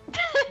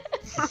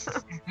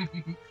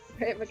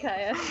 Right,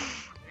 Micaiah?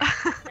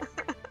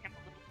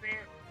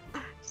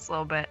 Just a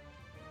little bit.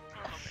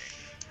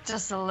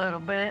 Just a little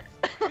bit.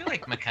 I feel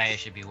like Micaiah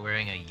should be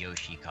wearing a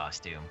Yoshi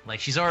costume. Like,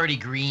 she's already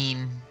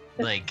green,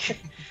 like,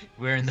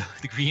 wearing the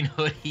green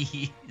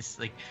hoodies.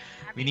 Like,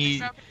 we need...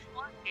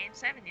 Game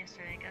 7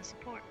 yesterday, got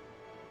support.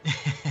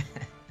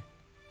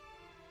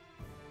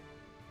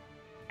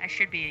 I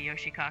should be a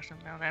Yoshi costume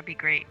though, that'd be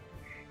great.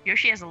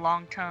 Yoshi has a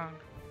long tongue.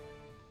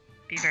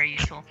 Be very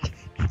useful.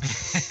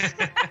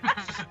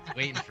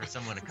 Waiting for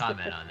someone to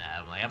comment on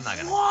that. I'm like, I'm not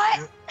gonna...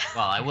 What?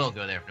 Well, I will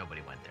go there if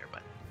nobody went there,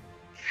 but...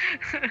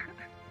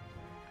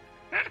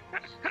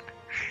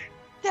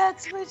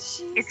 That's what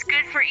she It's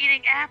good for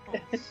eating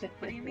apples.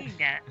 What do you mean,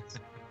 guys?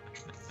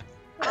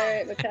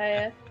 Alright,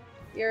 Micaiah.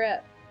 You're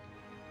up.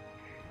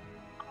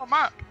 Oh, I'm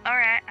up.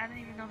 Alright, I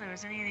didn't even know there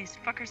was any of these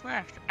fuckers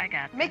left. I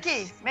got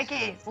this.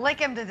 Mickey, lick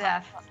him to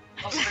death.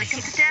 Lick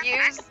him to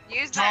death?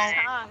 Use that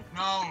tongue.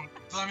 No,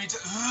 let me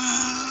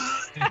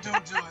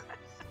don't do it.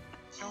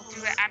 Don't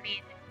do it. I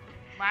mean,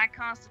 my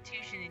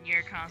constitution and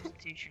your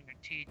constitution are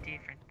two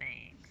different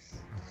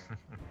things.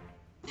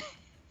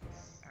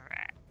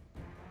 Alright.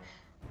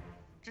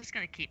 Just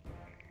gonna keep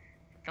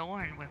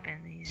thorn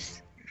whipping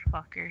these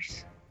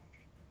fuckers.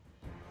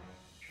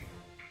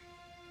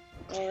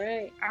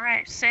 Alright.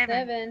 Alright,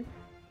 7. 7.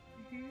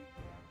 Mhm.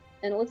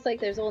 And it looks like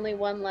there's only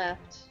one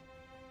left.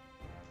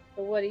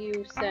 So what are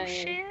you Oh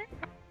saying? shit.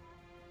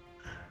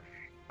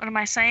 What am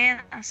I saying?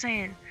 I'm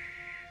saying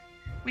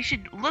we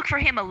should look for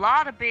him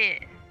a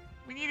bit.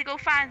 We need to go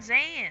find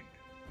Zan.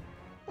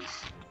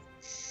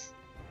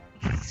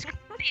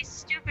 These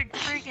stupid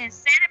freaking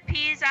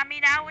centipedes. I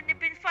mean, I wouldn't have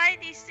been fighting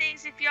these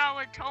things if y'all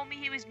had told me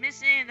he was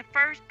missing in the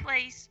first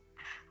place.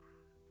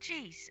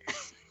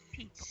 Jesus,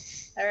 people.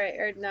 Alright,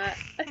 or not.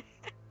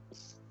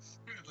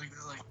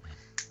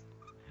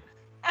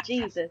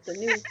 Jesus,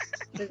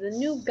 there's a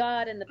new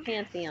god in the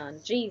pantheon.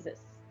 Jesus.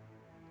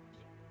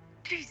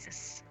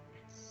 Jesus.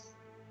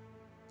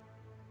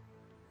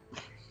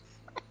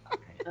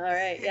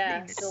 Alright,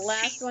 yeah. The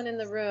last one in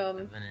the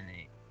room, 7 and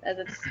 8. as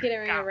it's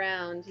skittering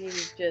around, you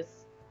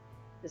just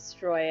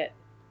destroy it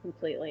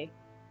completely.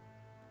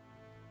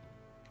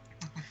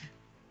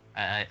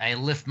 I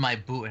lift my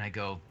boot and I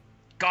go,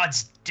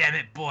 God's damn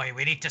it, boy,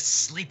 we need to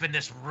sleep in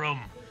this room.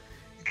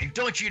 And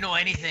don't you know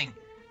anything?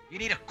 You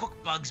need to cook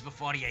bugs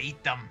before you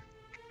eat them.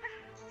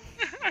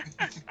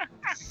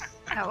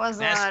 That was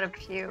a lot of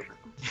puke.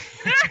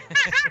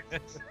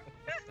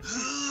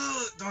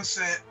 Don't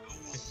say it.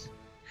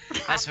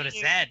 That's what it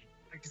said.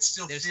 I can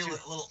still feel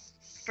it a little.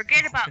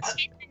 Forget about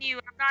kissing you.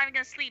 I'm not even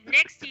gonna sleep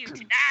next to you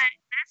tonight.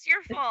 That's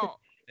your fault.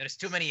 There's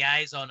too many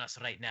eyes on us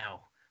right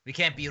now. We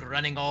can't be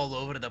running all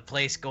over the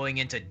place going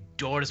into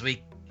doors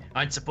we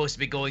aren't supposed to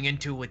be going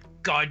into with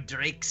guard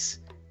drakes.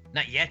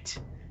 Not yet.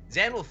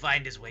 Zan will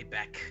find his way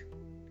back.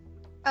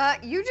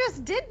 You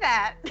just did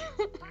that. What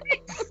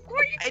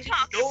are you I didn't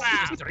talking know there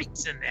about? was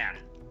drakes in there.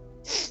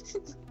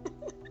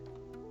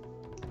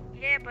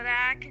 Yeah, but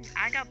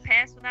I got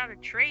passed without a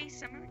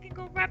trace. I mean, we can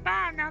go right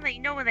by them now that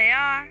you know where they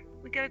are.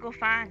 We gotta go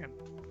find them.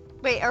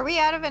 Wait, are we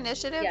out of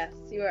initiative? Yes,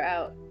 you are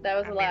out. That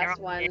was the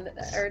I mean,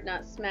 last they're one. Or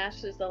not,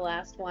 Smash is the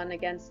last one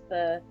against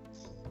the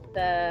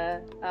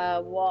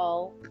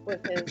wall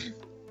with his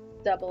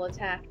double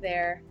attack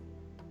there.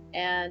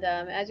 And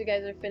as you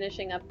guys are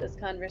finishing up this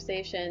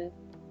conversation,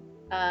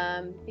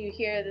 you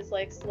hear this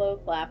like slow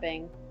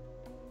clapping.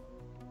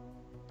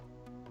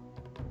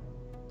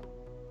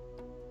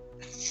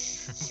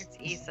 It's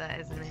Issa,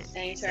 isn't it?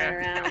 And you turn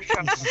around.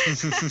 From And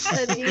Issa's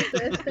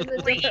in the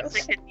Please, doorway.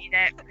 it could be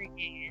that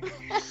freaking.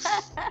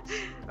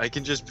 I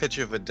can just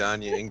picture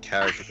Vidania in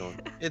character going,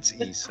 it's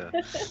Issa.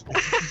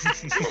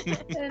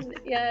 And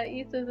yeah,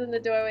 Issa's in the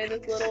doorway.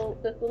 This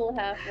little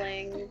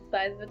halfling,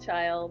 size of a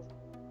child,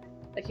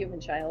 a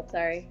human child.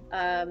 Sorry.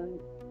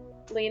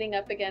 Leaning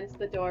up against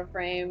the door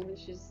frame.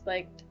 She's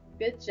like,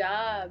 "Good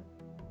job."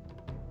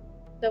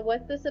 So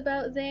what's this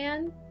about,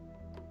 Zan?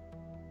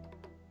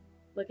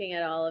 Looking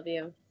at all of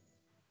you.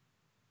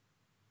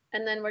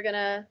 And then we're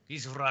gonna.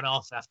 He's run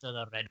off after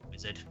the red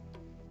wizard.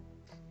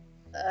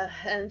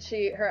 And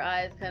her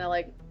eyes kind of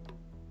like,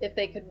 if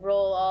they could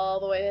roll all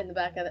the way in the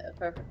back of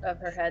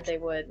her head, they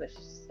would. But she's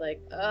just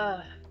like,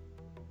 ugh.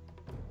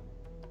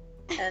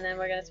 And then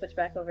we're gonna switch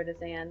back over to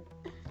Zan.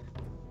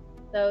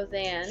 So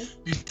Zan.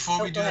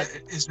 Before we Oh, do go that,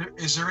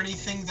 is there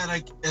anything that are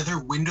there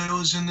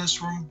windows in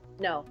this room?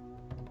 No.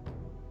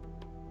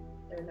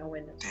 There are no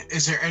windows.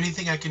 Is there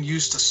anything I can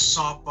use to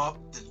sop up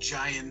the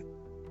giant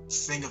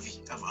thing of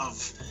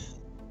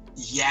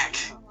yak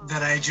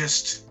that I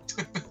just?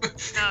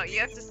 No, you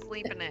have to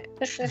sleep in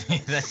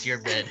it. That's your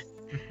bed.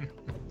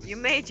 You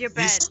made your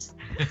bed.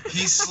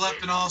 He's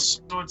slept in all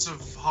sorts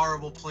of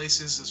horrible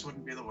places. This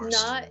wouldn't be the worst.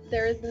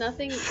 There is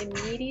nothing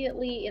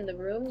immediately in the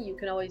room. You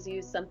can always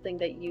use something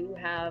that you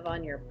have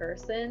on your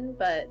person,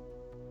 but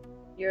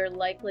you're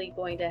likely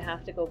going to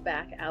have to go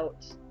back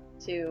out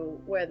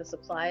to where the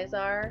supplies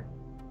are.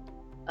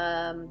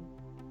 Bed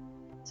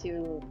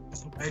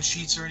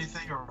sheets or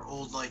anything, or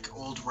old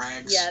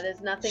rags. Yeah,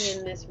 there's nothing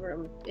in this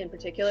room in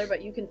particular,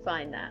 but you can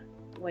find that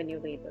when you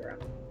leave the room.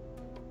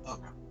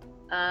 Okay.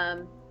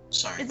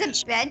 Sorry. Is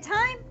it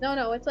bedtime?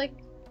 No, it's like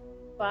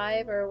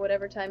 5 or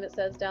whatever time it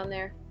says down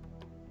there.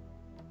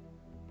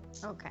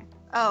 Okay.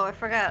 Oh, I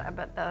forgot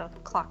about the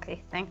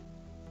clocky thing.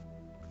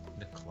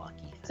 The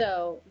clocky.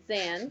 So,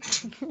 Zan.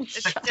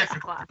 It's just a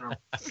clock.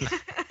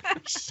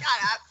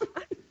 Shut up.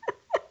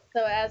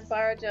 So as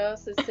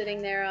Barajos is sitting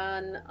there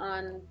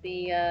on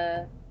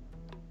the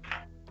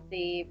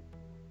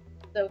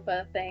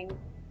sofa thing,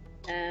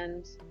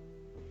 and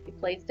you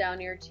place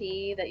down your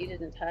tea that you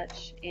didn't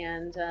touch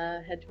and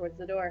head towards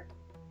the door.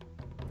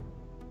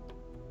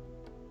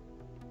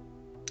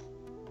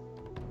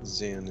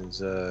 Zan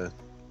is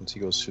once he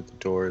goes through the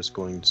door is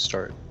going to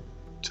start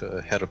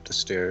to head up the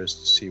stairs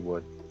to see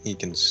what he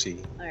can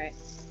see. All right.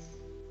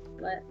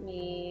 Let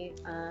me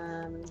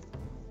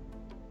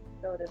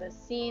go to this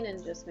scene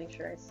and just make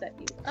sure I set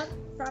you up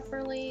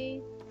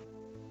properly.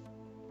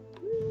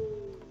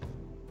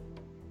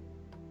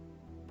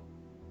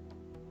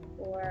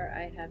 Or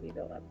I have you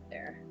go up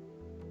there.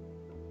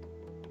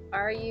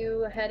 Are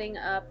you heading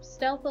up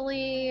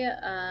stealthily?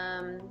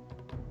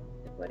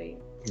 What are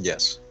you?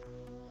 Yes.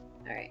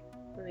 Alright,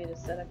 let me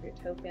just set up your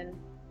token.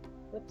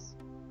 Whoops.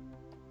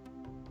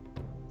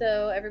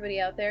 So everybody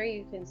out there,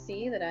 you can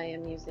see that I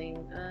am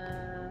using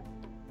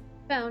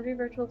Foundry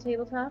Virtual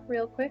Tabletop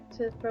real quick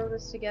to throw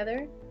this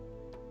together.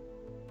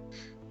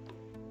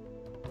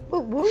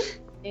 Woo woo.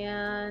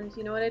 And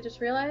you know what I just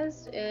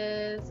realized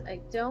is I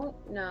don't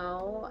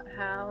know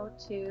how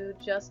to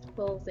just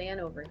pull Zan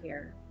over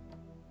here.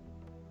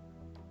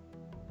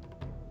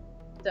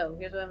 So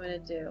here's what I'm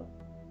going to do.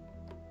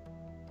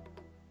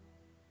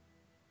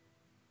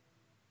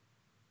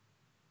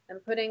 I'm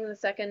putting the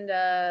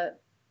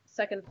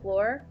second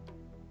floor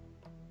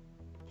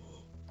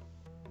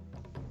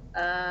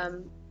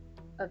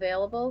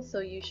available, so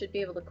you should be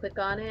able to click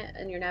on it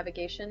in your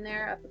navigation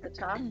there up at the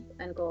top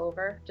and go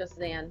over. Just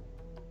Zan.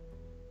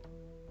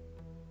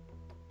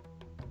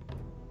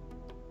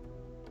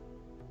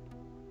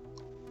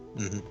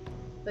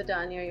 But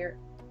Danya, you're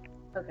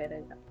okay. There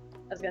you go.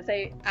 I was gonna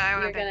say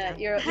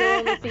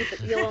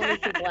you'll only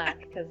see black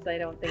because I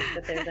don't think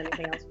that there's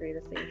anything else for you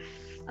to see.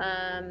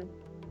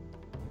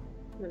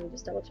 Let me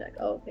just double check.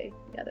 Oh, okay.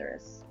 Yeah, there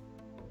is.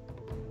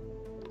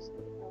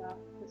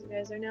 Because you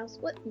guys are now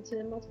split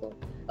into multiple.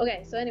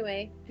 Okay, so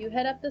anyway, you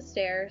head up the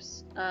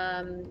stairs.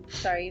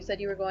 Sorry, you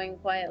said you were going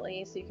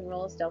quietly, so you can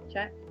roll a stealth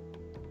check.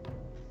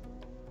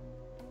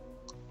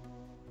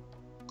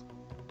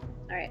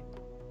 All right.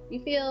 You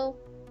feel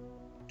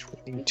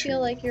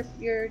like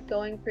you're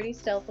going pretty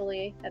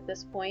stealthily at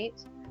this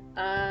point.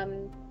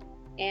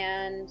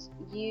 And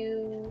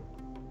you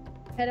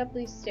head up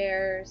these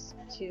stairs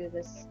to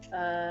this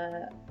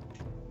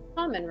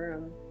common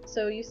room.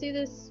 So you see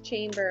this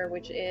chamber,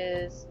 which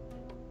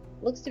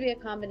looks to be a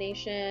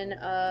combination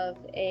of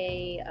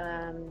a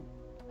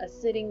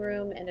sitting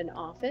room and an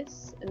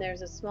office. And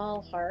there's a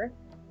small hearth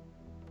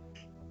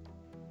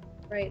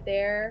right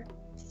there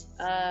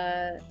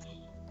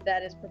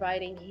that is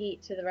providing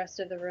heat to the rest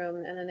of the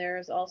room. And then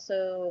there's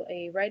also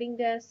a writing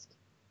desk,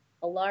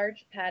 a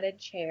large padded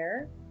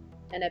chair,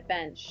 and a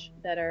bench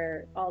that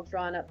are all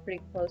drawn up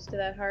pretty close to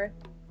that hearth.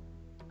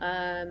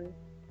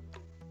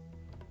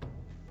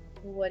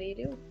 What do you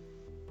do?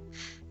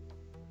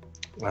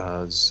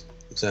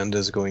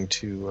 Xanda's going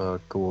to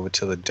go over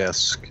to the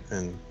desk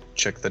and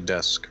check the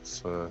desk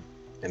for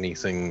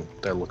anything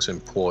that looks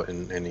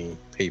important, any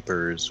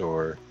papers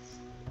or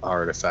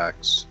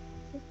artifacts.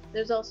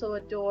 There's also a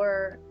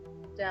door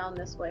down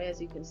this way, as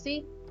you can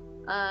see.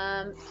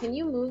 Can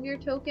you move your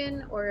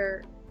token,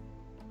 or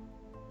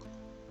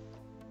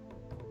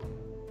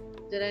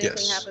did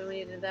anything happen when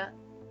you did that?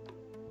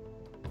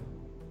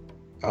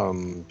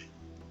 On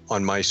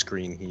my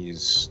screen,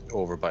 he's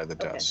over by the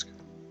desk.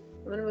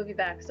 I'm gonna move you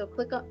back. So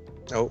click on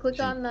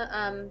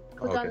on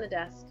the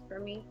desk for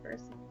me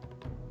first.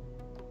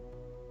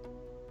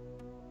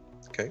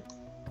 Okay.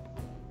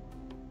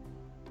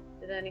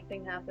 Did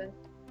anything happen?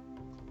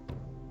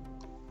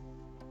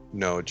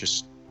 No,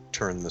 just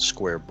turn the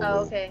square blue.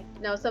 Oh, okay.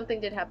 No,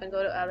 something did happen.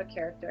 Go to out of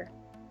character.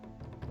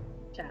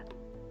 Chat.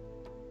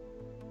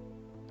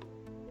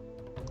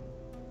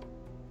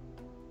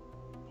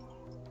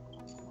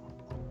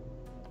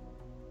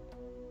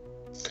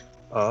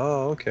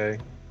 Oh, okay.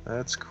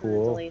 That's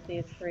cool. Delete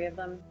these 3 of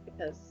them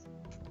because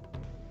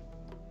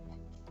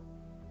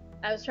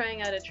I was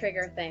trying out a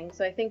trigger thing.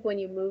 So I think when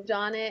you moved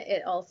on it,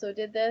 it also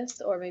did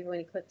this, or maybe when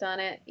you clicked on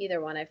it,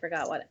 either one. I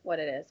forgot what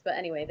it is. But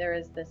anyway, there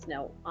is this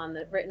note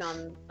written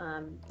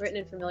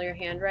in familiar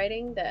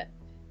handwriting that,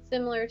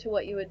 similar to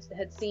what you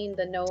had seen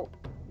the note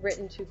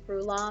written to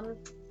Frulam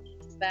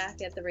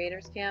back at the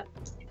Raiders camp.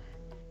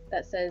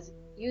 that says,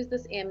 use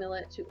this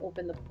amulet to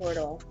open the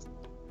portal,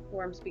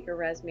 Worm Speaker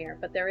Resmir,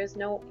 but there is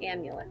no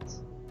amulet.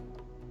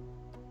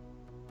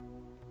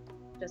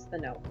 Just the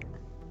note.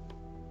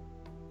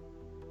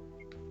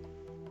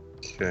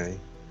 Okay.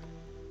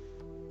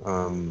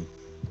 And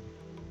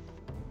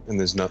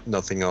there's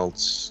nothing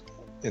else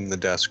in the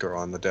desk or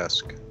on the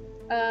desk.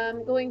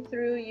 Going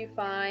through, you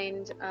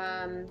find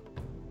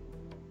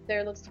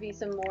there looks to be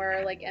some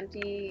more like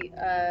empty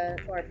or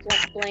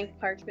blank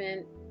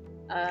parchment,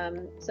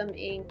 some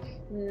ink,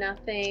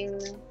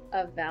 nothing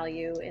of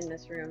value in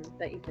this room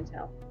that you can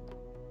tell.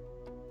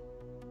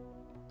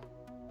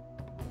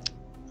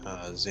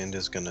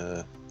 Xander's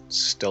gonna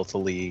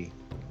stealthily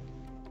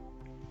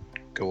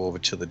go over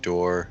to the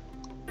door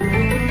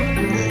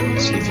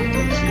and see if he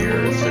can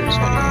hear if there's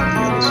anyone on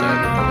the other side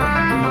of the door.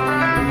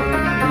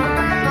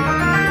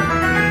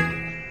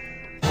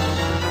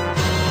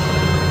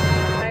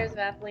 Fires of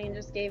Atheline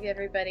just gave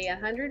everybody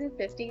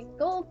 150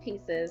 gold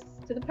pieces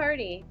to the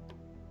party.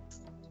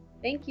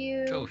 Thank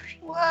you. Oh,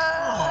 Whoa! Oh,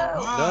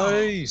 wow.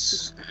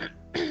 Nice!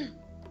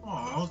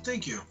 Oh,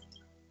 thank you.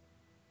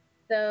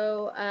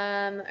 So,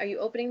 are you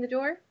opening the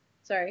door?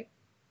 Sorry.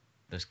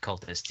 those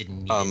cultists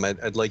didn't need it.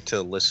 I'd like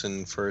to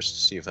listen first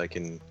to see if I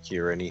can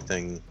hear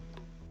anything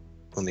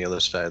on the other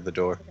side of the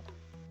door.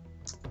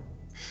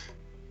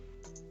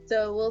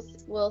 So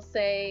we'll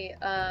say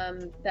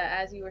that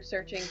as you were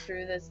searching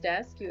through this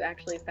desk, you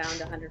actually found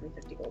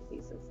 150 gold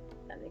pieces.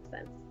 That makes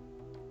sense.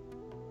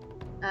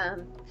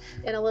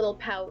 In a little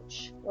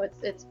pouch. Well,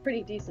 it's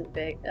pretty decent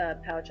big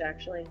pouch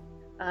actually.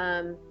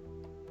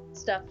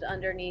 Stuffed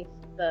underneath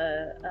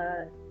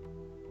the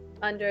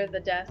under the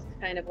desk,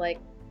 kind of like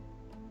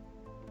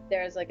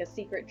there's like a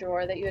secret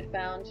drawer that you had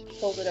found.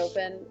 Pulled it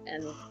open,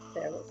 and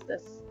there was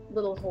this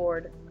little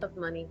hoard of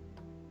money.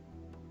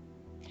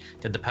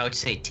 Did the pouch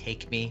say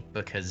 "take me"?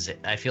 Because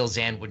I feel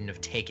Zan wouldn't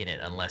have taken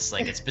it unless,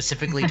 like, it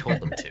specifically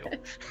told him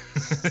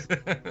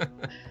to.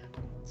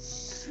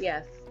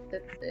 Yes.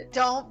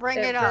 Don't bring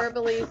it up.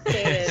 Verbally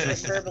stated. It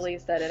verbally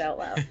said it out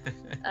loud.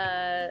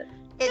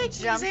 It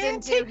jumped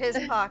into his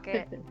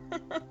pocket.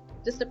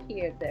 Just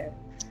appeared there.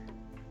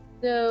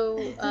 So,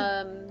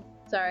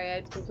 sorry,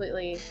 I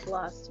completely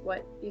lost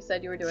what you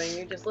said you were doing.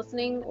 You're just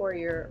listening, or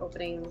you're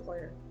opening,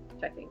 or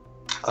checking?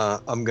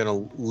 I'm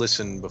gonna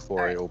listen before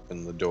Alright. I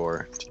open the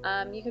door.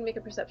 You can make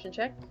a perception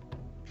check.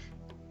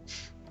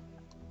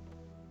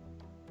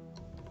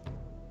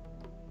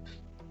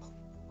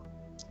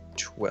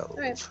 12.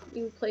 Alright,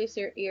 you place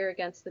your ear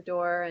against the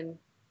door, and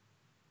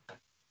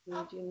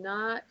you do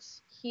not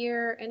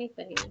hear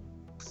anything.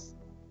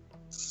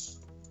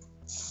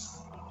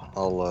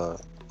 I'll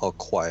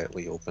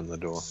quietly open the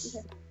door.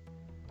 Okay.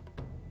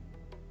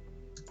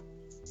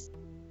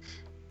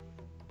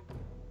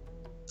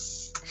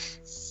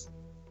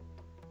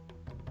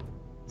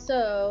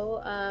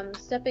 So,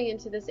 stepping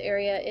into this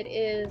area, it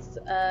is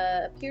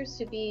appears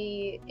to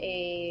be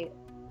a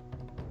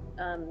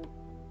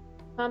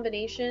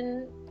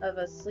combination of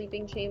a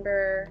sleeping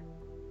chamber,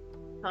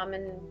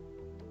 common,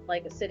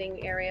 like a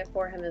sitting area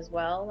for him as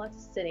well.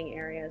 Lots of sitting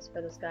areas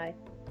for this guy.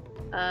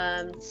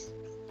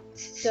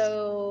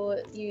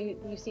 So you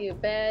see a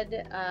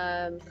bed,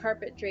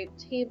 carpet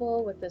draped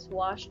table with this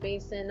wash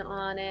basin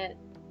on it,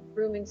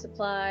 grooming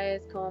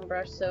supplies, comb,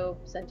 brush,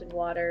 soap, scented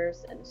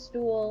waters, and a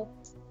stool.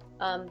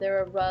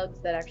 There are rugs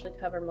that actually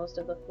cover most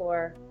of the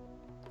floor.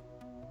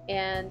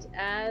 And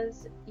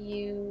as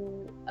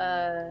you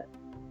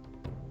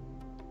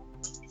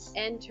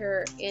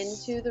enter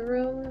into the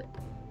room,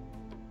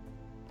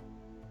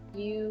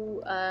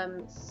 you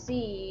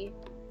see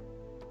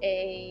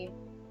a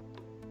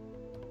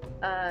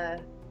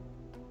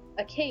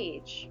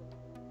cage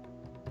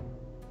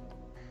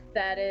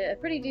that is a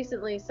pretty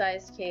decently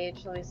sized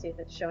cage. Let me see if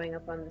it's showing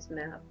up on this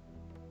map.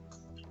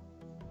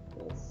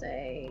 We'll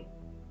say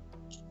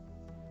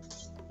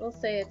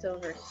it's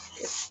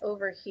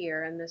over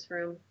here in this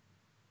room.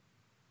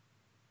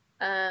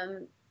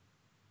 And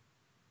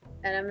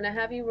I'm gonna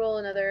have you roll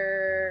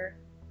another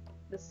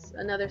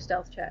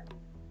stealth check.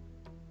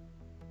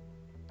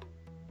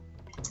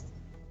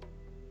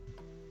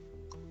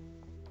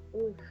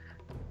 Ooh.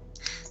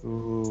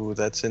 Ooh,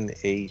 that's an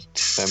 8.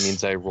 That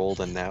means I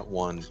rolled a nat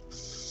 1.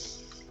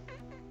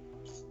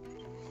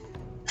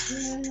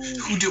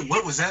 Who did?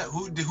 What was that?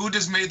 Who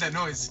just made that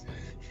noise?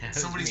 That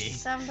was Somebody's- me.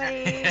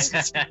 Somebody.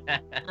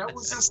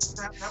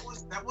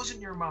 That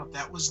wasn't your mouth.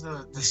 That was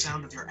the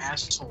sound of your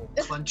asshole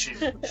clenching.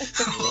 It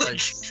was. Like,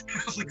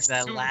 It was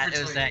that super it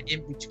was tight. that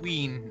in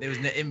between. There was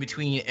an in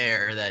between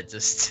air that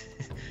just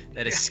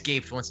that Yeah.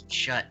 escaped once it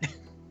shut.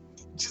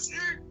 Just.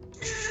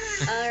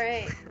 All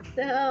right.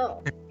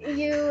 So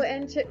you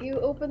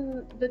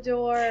open the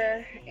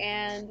door,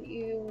 and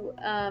you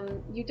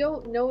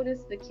don't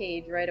notice the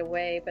cage right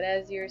away, but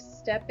as you're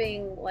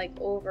stepping like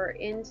over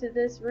into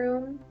this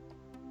room,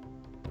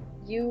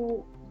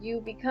 you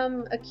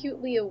become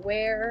acutely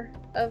aware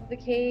of the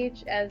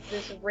cage as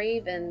this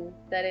raven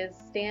that is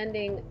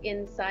standing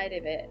inside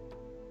of it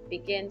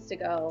begins to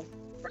go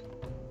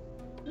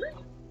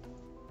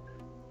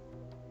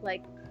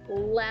like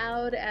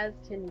loud as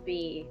can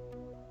be.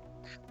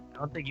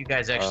 don't think you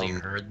guys actually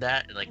heard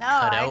that. It, like, No,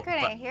 cut I out,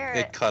 couldn't but hear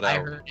It it. cut I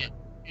out. heard it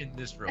in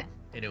this room,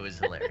 and it was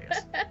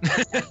hilarious.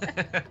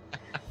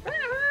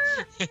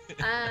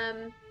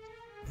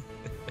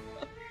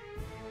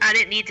 I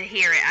didn't need to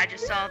hear it. I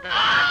just saw the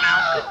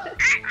mouth go,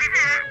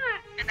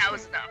 and that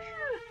was enough.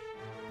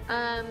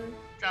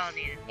 That's all I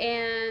needed.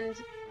 And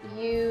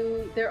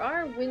there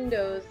are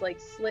windows, like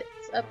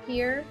slits up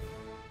here.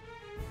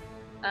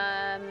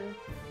 And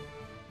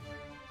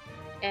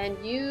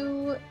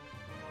you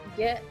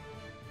get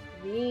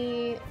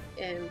the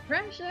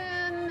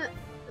impression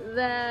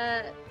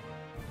that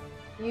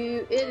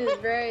it is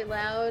very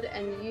loud,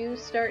 and you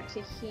start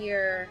to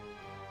hear.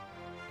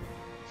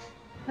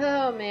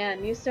 Oh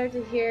man, you start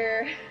to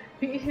hear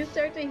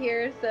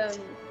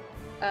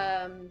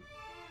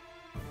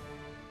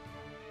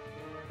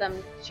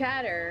some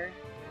chatter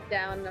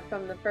down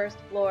from the first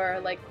floor,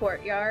 like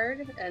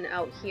courtyard, and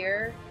out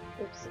here.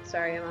 Oops,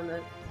 sorry, I'm on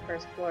the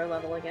first floor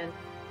level again.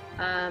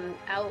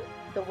 Out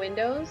the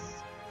windows,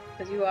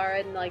 because you are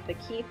in like the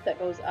keep that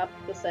goes up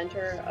the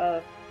center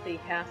of the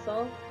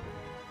castle.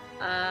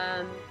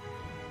 And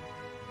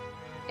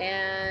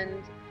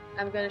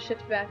I'm gonna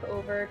shift back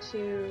over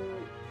to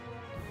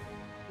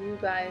you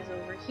guys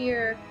over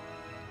here.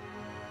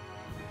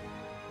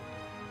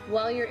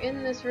 While you're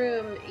in this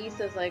room,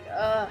 Issa's like,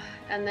 ugh,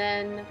 and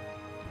then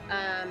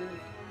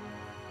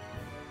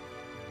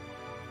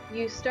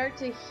you start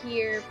to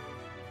hear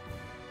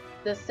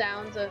the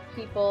sounds of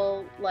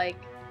people like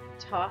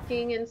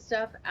talking and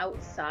stuff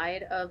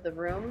outside of the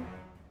room,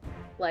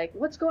 like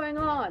what's going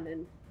on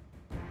and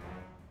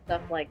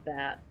stuff like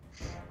that.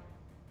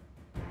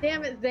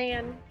 Damn it,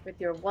 Zan, with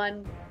your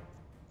one.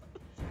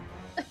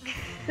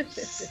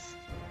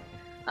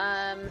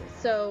 I'm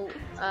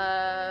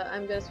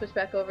gonna switch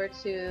back over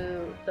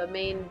to the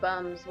main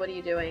bums. What are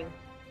you doing?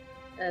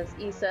 As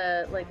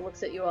Issa like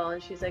looks at you all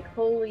and she's like,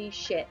 holy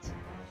shit.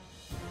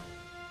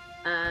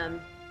 And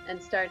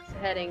starts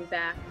heading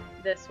back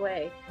this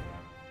way.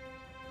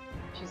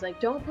 She's like,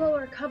 don't blow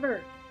her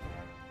cover.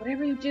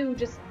 Whatever you do,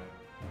 just...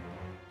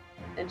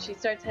 And she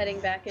starts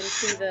heading back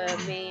into the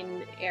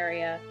main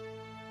area.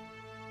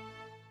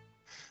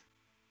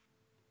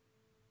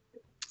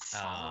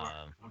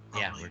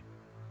 Yeah,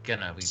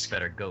 we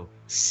better go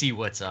see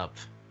what's up.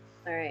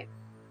 Alright.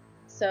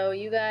 So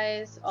you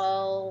guys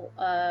all,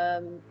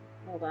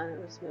 hold on,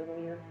 I'm just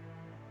moving you.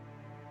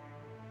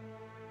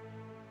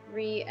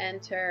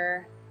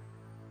 Re-enter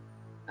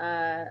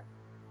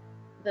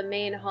the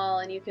main hall,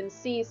 and you can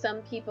see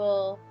some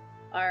people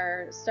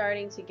are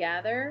starting to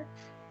gather.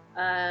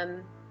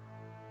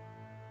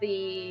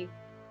 The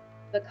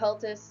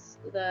cultists,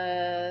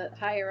 the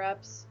higher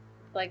ups,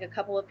 like a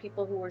couple of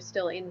people who were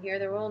still in here.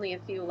 There were only a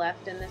few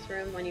left in this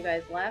room when you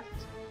guys left.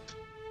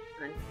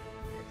 It's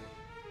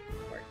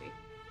working.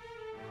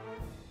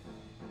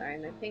 Sorry,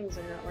 my pings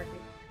are not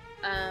working.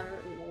 I'm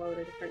gonna load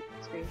a different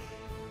screen.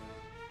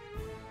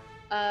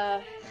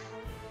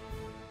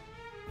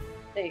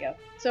 There you go.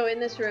 So in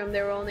this room,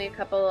 there were only a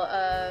couple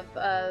of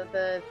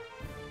the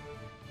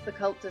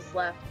cultists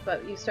left,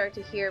 but you start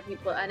to hear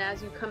people, and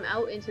as you come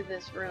out into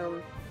this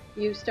room,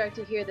 you start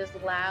to hear this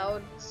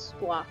loud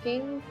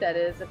squawking that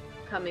is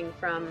coming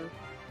from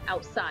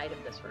outside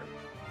of this room.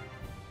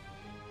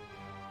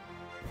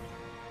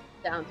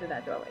 Down through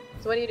that doorway.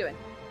 So what are you doing?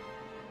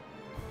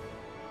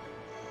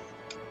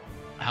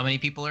 How many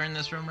people are in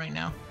this room right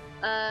now?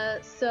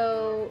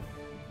 So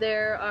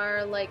there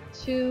are like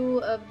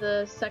 2 of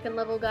the second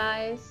level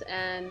guys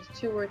and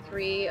 2 or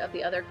 3 of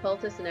the other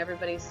cultists, and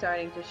everybody's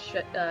starting to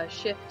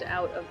shift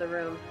out of the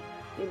room.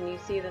 And you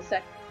see the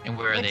And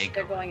where are they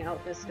They're going? going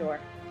out this door.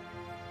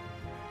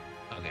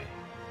 Okay.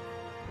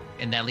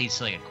 And that leads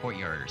to like a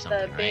courtyard or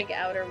something, The big right?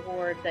 outer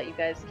ward that you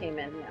guys came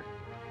in, yeah.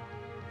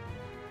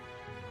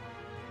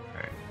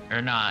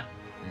 Or not.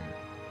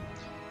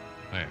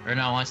 Or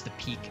not wants to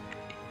peek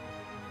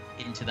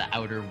into the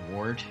outer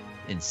ward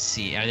and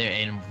see. Are there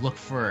any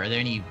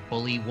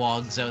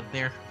bullywogs out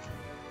there?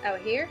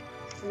 Out here?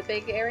 In the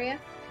big area?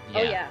 Yeah.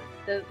 Oh yeah.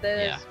 There's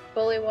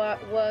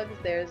bullywogs,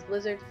 there's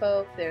lizard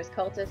folk, there's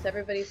cultists.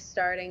 Everybody's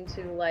starting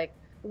to like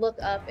look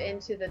up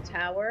into the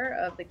tower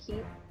of the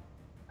keep.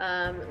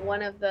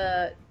 One of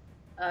the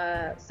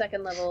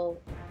second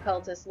level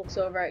cultists looks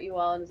over at you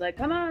all and is like,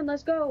 come on,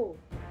 let's go.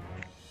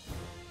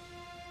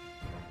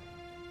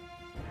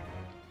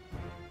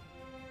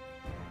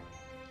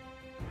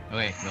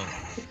 Okay, no.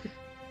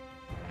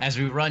 As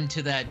we run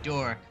to that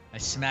door, I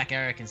smack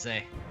Eric and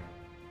say,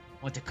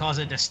 want to cause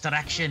a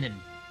distraction and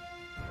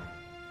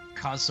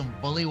cause some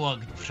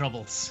bullywug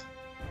troubles.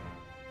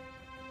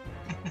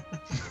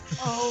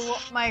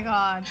 Oh my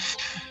god.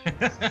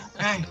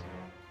 Hey,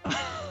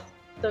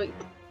 So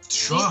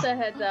sure. Lisa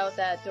heads out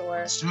that door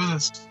Let's do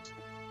this.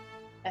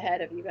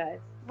 ahead of you guys.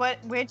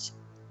 Which?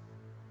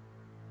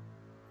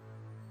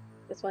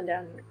 This one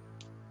down here.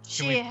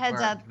 She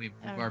heads out. Do we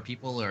move our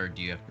people, or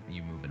do you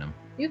moving them?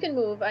 You can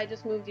move. I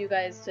just moved you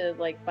guys to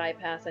like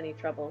bypass any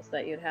troubles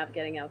that you'd have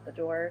getting out the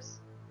doors.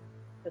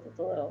 Because it's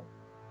a little...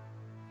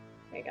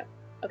 There you go.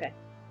 Okay.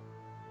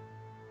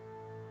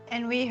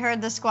 And we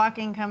heard the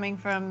squawking coming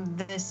from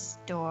this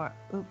door.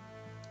 Oop.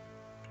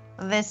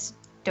 This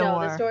door.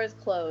 No, this door is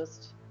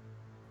closed.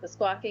 The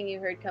squawking you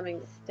heard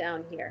coming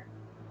down here.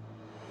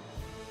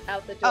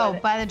 Out the door. Oh,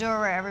 by the door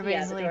where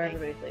everybody's the leaving. door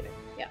everybody's leaving.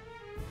 Yeah.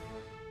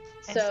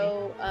 I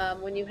So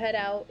when you head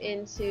out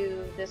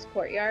into this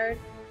courtyard,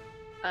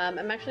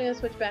 I'm actually going to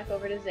switch back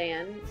over to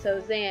Zan. So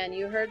Zan,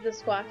 you heard the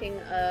squawking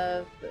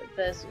of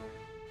this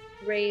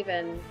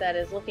raven that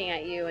is looking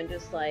at you and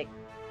just like,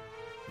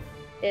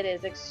 it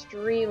is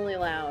extremely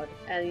loud,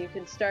 and you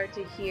can start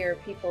to hear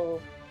people.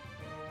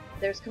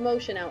 There's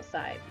commotion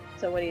outside.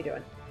 So what are you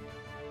doing?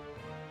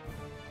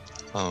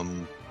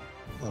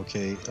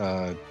 Okay,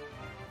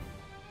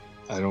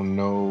 I don't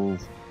know,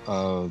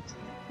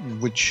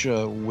 which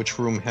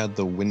room had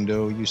the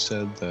window you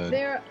said that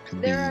There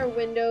could there be... are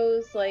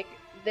windows, like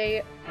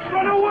they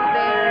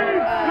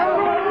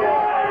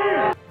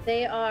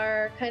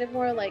are kind of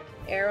more like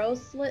arrow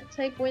slit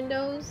type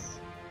windows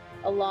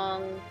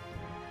along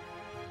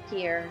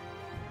here.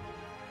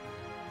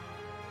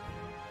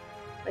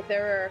 Like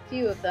there are a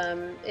few of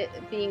them. It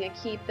being a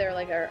keep, there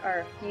like are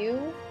a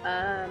few.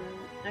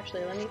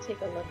 Actually, let me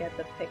take a look at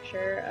the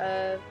picture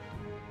of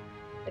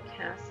the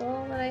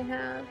castle that I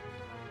have,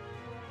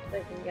 so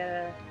I can get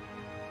a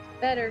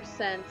better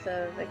sense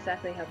of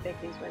exactly how big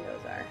these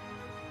windows are.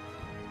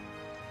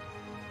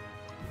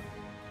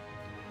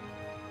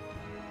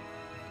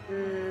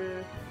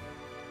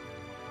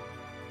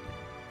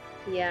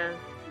 Yeah,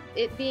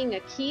 it being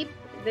a keep,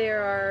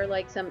 there are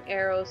like some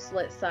arrow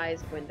slit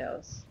sized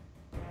windows.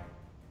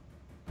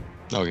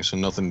 Okay, so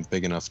nothing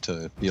big enough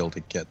to be able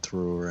to get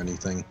through or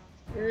anything.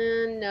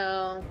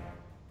 No.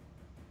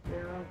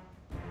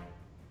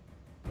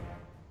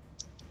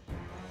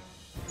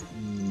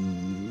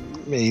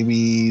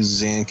 Maybe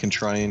Zan can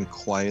try and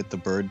quiet the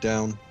bird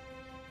down.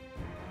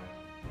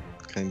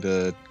 Kind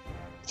of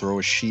throw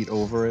a sheet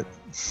over it.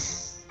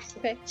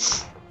 Okay.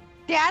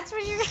 That's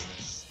what you.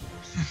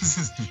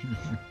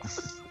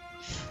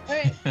 All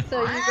right.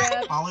 So you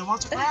grab. Polly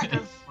wants a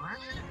cracker.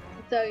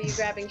 So you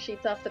grabbing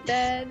sheets off the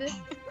bed.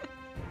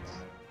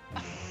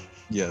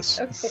 Yes.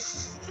 Okay.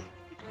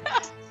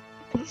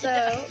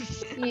 So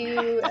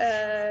you.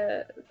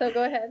 So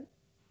go ahead.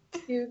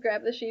 You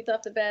grab the sheets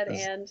off the bed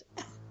and.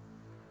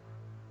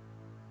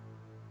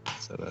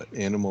 Is that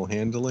animal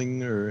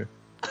handling or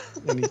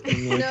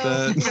anything like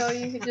that? No,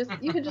 you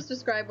can just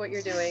describe what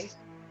you're doing.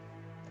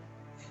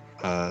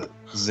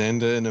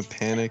 Xanda, in a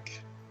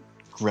panic,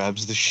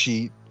 grabs the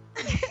sheet,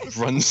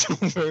 runs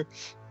over,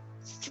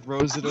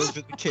 throws it over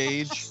the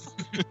cage.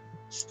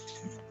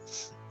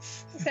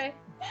 Okay.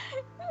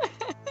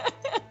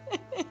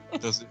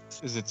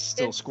 Is it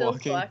still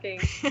squawking?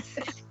 Still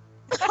squawking.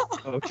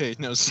 Okay,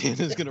 now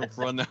Santa's gonna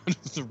run out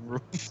of the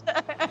room.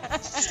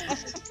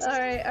 All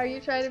right. Are you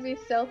trying to be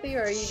stealthy,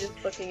 or are you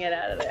just booking it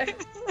out of there?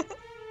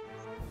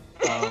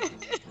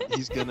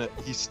 He's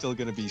still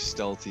gonna be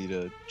stealthy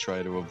to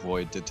try to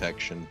avoid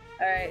detection.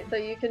 All right. So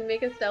you can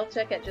make a stealth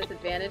check at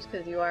disadvantage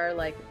because you are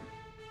like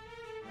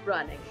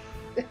running.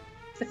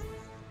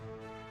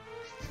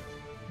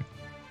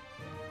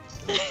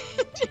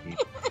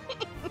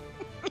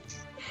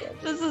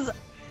 This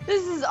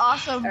is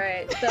awesome. All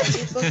right. So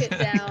you book it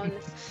down.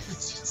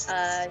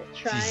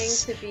 Trying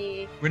to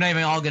be. We're not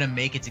even all gonna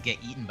make it to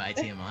get eaten by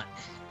Tiamat.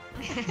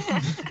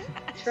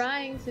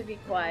 Trying to be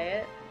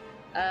quiet.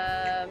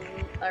 All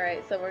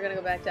right, so we're gonna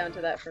go back down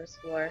to that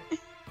first floor.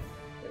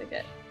 Really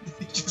good.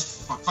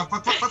 Just fuck.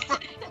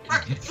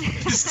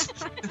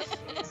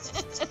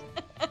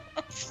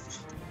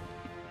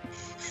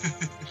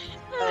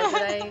 Oh,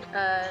 did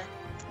I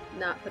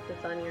not put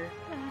this on your?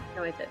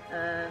 No, I did.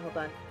 Hold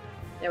on.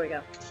 There we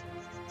go.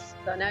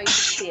 So now you can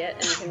see it,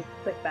 and you can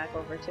click back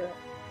over to it.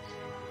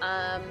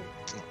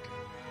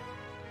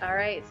 All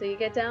right, so you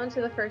get down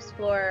to the first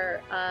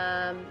floor,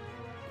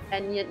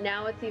 and yet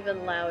now it's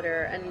even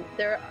louder. And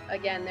there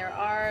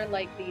are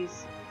like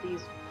these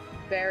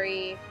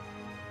very,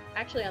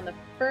 actually on the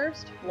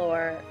first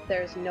floor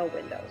there's no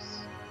windows.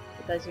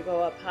 It's as you go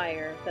up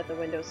higher that the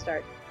windows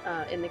start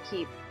in the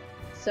keep.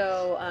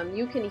 So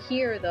you can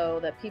hear though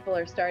that people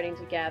are starting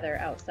to gather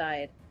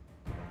outside,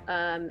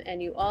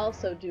 and you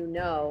also do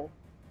know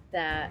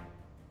that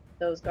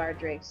those guard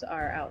drakes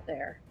are out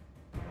there.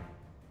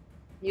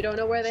 You don't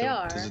know where they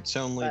are. Does it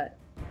sound like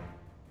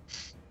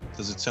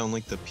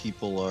the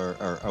people are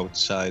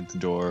outside the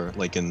door,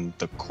 like in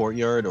the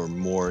courtyard, or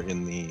more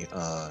in the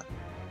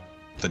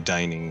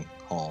dining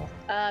hall?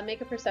 Make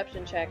a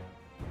perception check.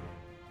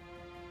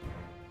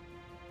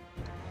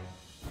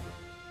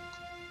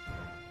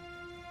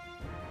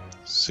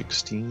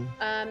 16.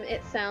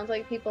 It sounds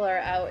like people are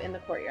out in the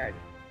courtyard.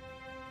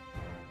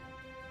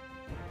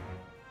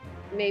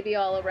 Maybe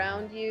all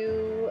around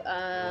you,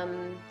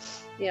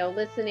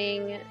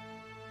 listening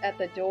at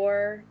the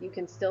door. You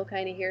can still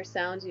kind of hear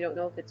sounds. You don't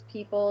know if it's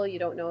people. You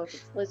don't know if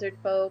it's lizard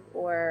folk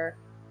or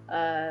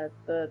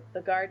the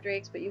guard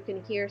drakes, but you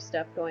can hear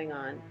stuff going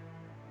on.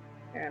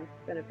 Here, I'm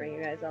gonna bring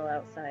you guys all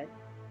outside.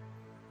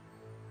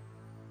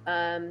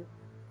 All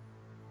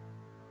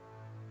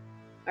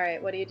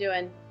right, what are you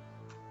doing?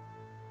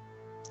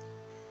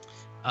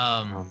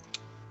 Um.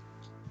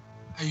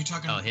 Are you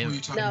talking? Oh, Who him- are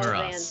you talking No, Or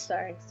about? Zan. us.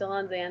 Sorry, still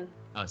on Zan.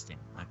 Oh, Stan.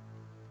 Okay.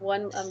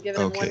 I'm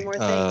giving him one Okay, more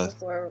thing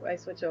before I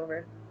switch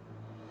over.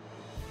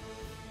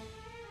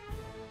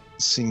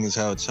 Seeing as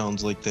how it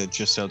sounds like they're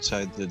just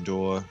outside the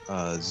door,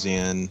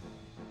 Zan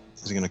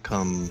is gonna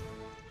come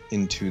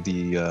into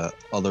the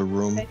other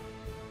room Okay.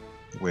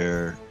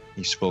 where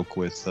he spoke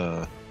with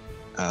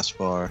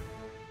Aspar.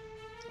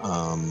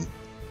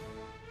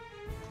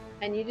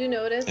 And you do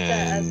notice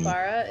that And-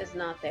 Asbara is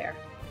not there.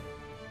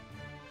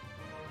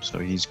 So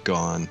he's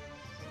gone.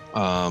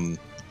 Of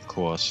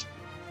course.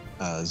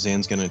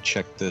 Zan's gonna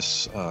check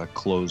this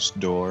closed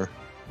door,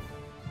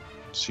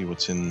 see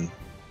what's in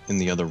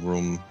the other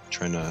room,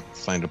 trying to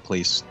find a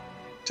place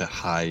to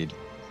hide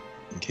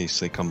in case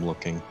they come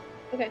looking.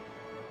 Okay.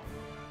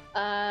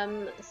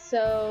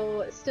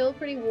 So still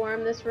pretty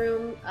warm this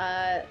room.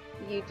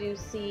 You do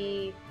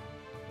see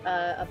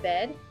a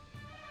bed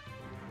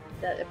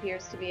that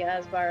appears to be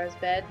Asbara's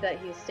bed that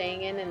he's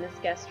staying in this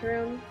guest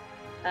room.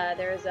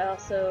 There is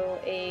also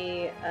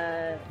a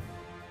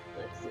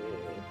let's see.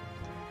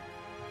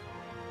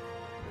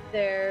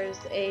 There's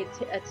a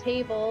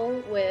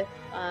table with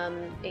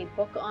a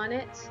book on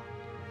it,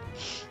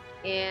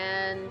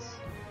 and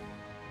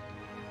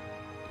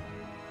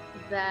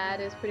that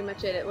is pretty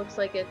much it. It looks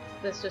like it's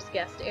this just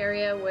guest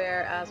area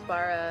where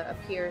Asbara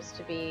appears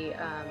to be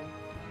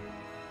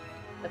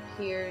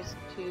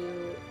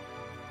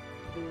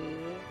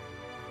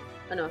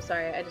oh no,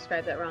 sorry, I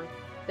described that wrong.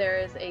 There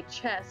is a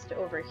chest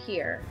over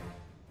here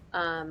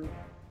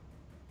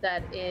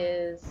that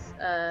is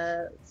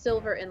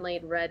silver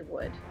inlaid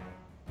redwood.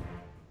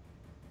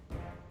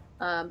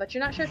 But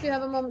you're not sure if you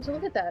have a moment to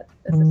look at that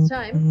at this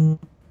time,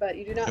 but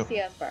you do not Yep. see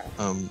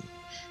Asbara.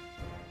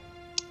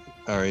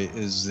 Alright,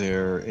 is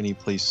there any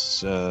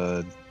place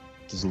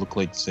does it look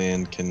like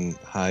Zan can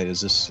hide?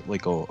 Is this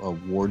like a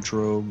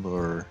wardrobe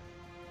or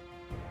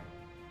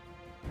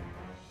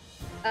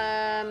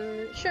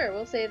Sure,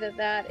 we'll say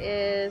that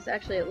is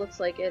actually it looks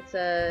like it's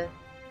a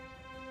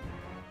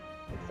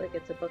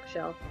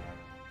bookshelf.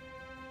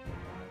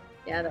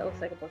 Yeah, that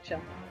looks like a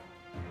bookshelf.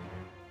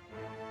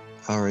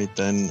 Alright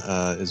then,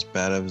 as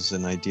bad as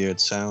an idea it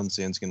sounds,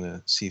 Zan's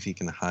gonna see if he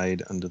can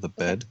hide under the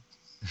bed.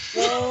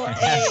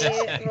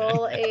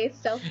 Roll a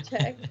stealth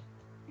check.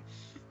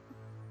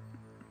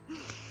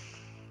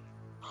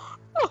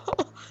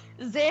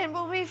 Zan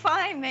will be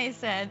fine, they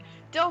said.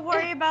 Don't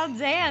worry about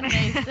Zan,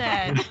 they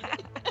said.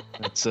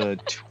 That's a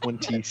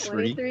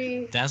 23.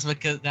 23.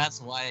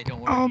 That's why I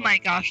don't worry. Oh about my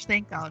it. gosh,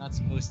 thank He's God. not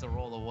supposed to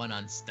roll a 1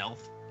 on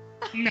stealth.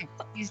 No,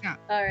 he's not.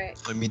 All right.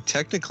 I mean,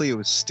 technically it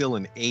was still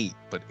an 8,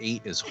 but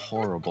 8 is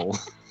horrible.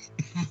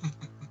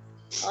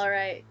 All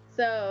right.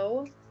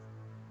 So,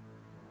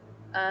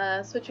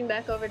 switching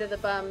back over to the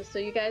bums. So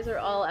you guys are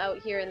all out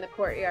here in the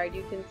courtyard.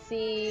 You can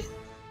see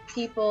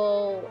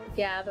people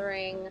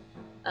gathering.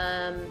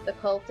 The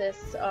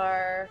cultists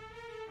are.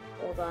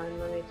 Hold on.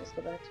 Let me just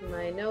go back to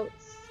my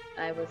notes.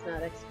 I was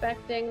not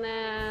expecting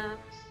that.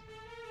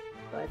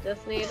 So I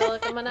just need to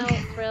look at my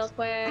notes real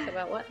quick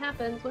about what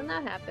happens when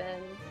that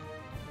happens.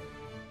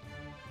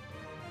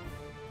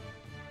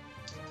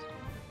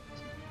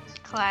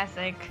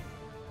 Classic.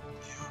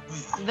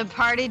 Yeah. The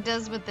party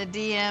does with the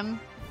DM.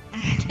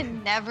 I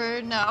can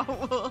never know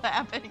what will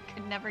happen.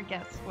 Could never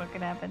guess what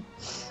could happen.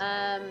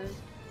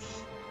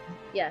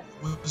 Yes.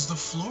 Was the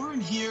floor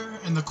in here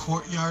in the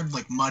courtyard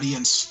like muddy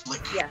and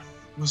slick? Yes.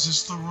 Was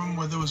this the room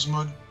where there was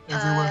mud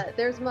everywhere?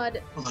 There's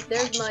mud. Or, like,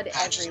 There's patches- mud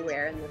patches?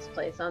 everywhere in this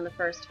place on the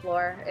first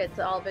floor. It's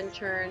all been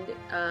turned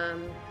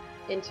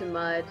into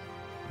mud.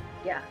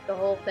 Yeah, the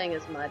whole thing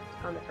is mud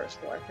on the first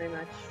floor, pretty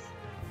much.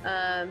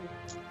 All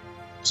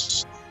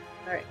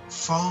right.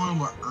 Following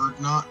what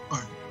Erdnot, or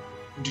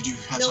did you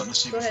have Nope, something to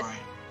say go before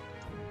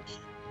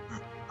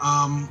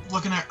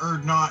looking at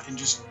Erdnot and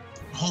just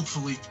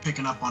hopefully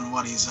picking up on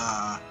what he's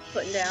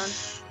Putting down.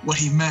 what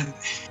he meant.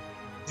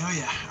 Oh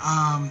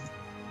yeah.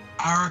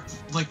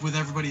 Arik, like with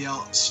everybody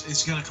else,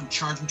 is gonna come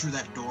charging through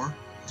that door,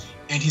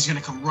 and he's gonna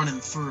come running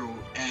through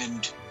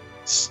and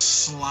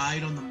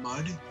slide on the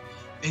mud,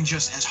 and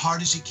just as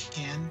hard as he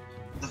can,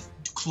 the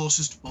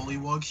closest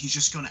bullywug, he's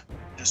just gonna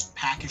just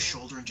pack his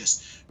shoulder and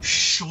just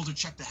shoulder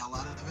check the hell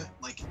out of it,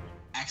 like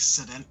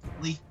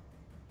accidentally.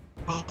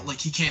 But like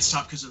he can't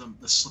stop because of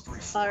the slippery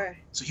floor. All right.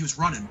 So he was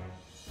running,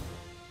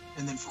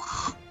 and then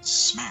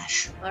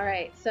smash. All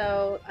right.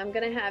 So I'm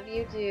gonna have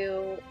you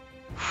do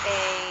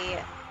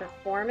a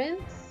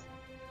performance.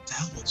 What the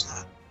hell was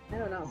that? I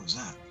don't know. What was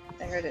that?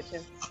 I heard it too.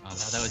 Oh,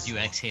 that was you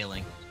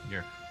exhaling.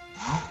 You're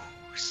Oh,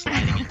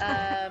 sliding.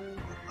 that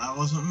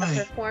wasn't A me.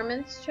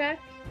 performance check,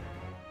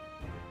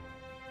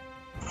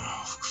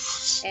 Oh,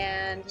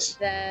 and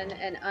then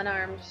an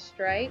unarmed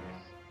strike.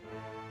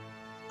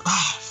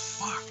 ah,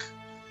 fuck.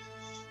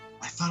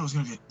 I thought it was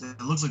gonna be.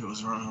 It looks like it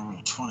was around a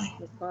roll 20,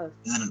 It's close.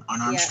 and then an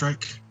unarmed Yeah.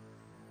 strike.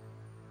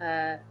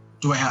 Uh,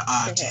 Do I have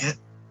To to hit. hit?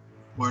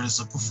 Where does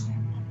the?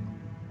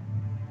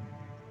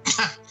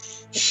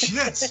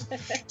 Shit! so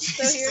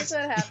here's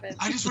what happens.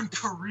 I just went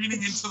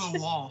careening into the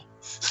wall.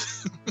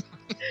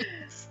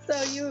 So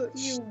So you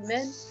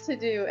meant to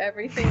do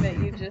everything that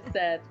you just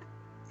said,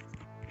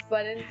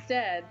 but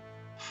instead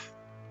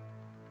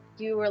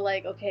you were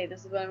like, okay,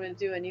 this is what I'm going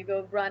to do, and you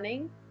go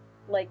running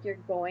like you're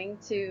going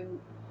to,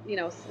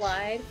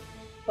 slide,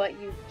 but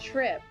you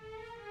trip,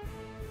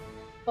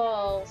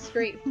 fall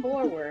straight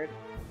forward,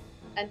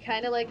 and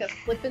kind of like a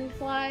slip and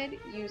slide,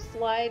 you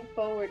slide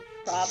forward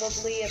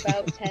probably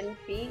about 10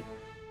 feet,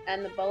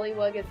 and the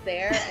bullywug is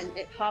there, and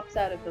it hops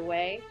out of the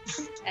way,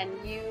 and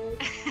you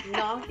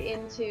knock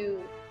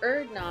into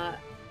Erdnot,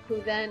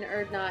 who then,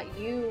 Erdnot,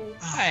 you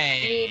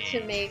need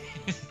to make...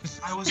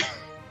 I was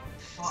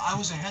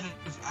ahead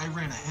of. I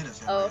ran ahead of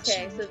him. Oh,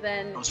 okay, so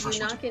then you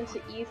knock into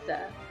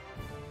Issa.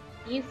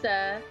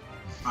 Issa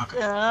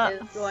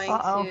is going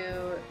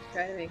to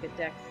try to make a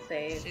dex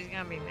save. She's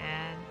gonna be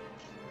mad.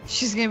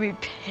 She's gonna be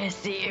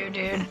pissed at you,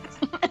 dude.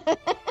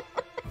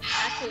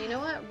 Actually, you know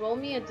what? Roll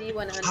me a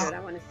D100. I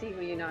want to see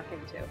who you knock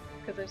into,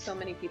 because there's so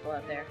many people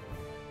out there.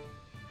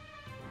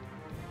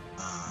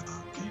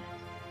 Okay.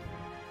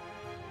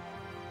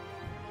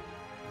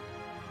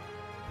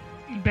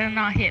 You better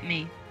not hit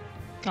me.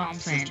 That's all I'm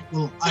saying.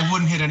 Well, I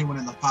wouldn't hit anyone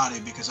in the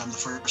party because I'm the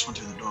first one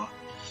through the door.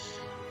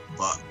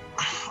 But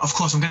of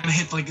course, I'm gonna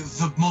hit like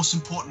the most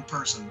important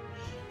person.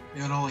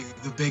 Like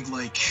the big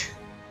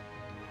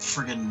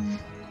friggin'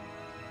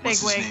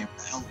 what's his name?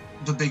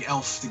 The big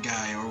elf, the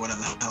guy, or whatever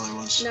the hell it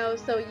was. No,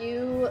 so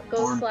you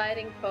go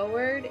sliding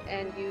forward,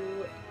 and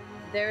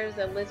there's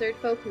a lizard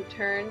folk who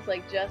turns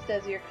just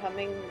as you're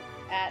coming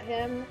at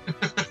him.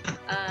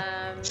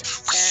 And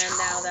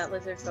now that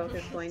lizard folk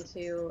is going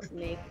to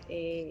make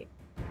a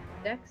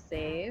dex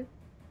save.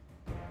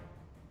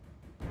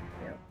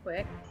 Real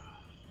quick.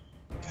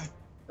 Okay.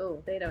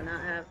 Oh, they do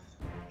not have.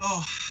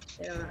 Oh.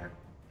 They don't have.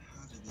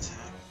 How did this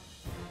happen?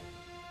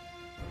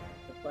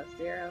 The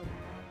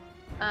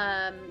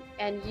 +0.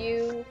 And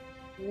you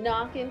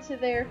knock into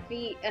their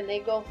feet, and they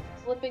go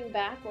flipping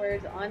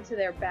backwards onto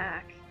their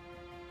back.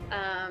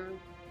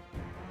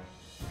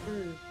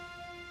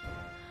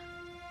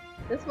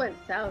 This went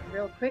south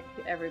real quick,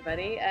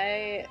 everybody.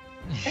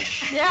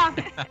 Yeah.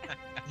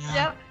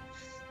 Yep.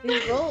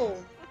 These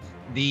rolls.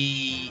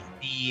 We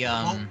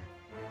all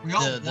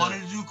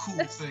wanted to do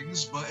cool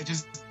things, but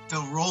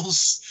the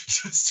rolls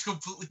just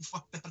completely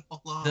fucked that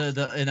all up.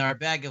 In our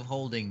bag of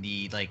holding,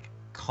 the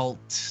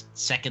cult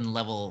second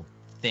level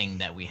thing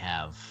that we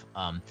have,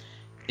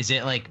 is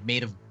it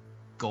made of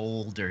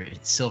gold or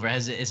silver?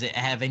 Does it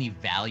have any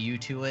value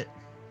to it?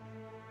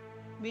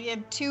 We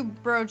have 2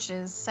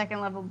 brooches, second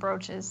level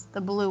brooches,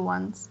 the blue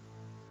ones.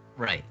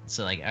 Right.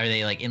 So are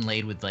they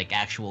inlaid with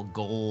actual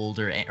gold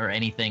or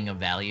anything of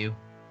value?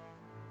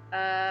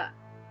 I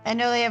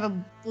know they have a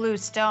blue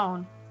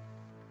stone.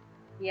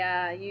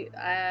 Yeah,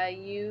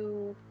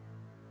 you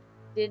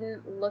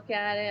didn't look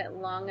at it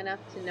long enough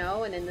to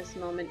know, and in this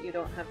moment you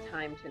don't have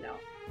time to know.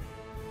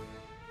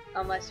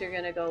 Unless you're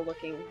gonna go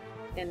looking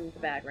in the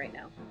bag right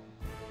now.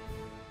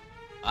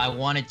 I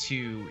wanted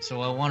to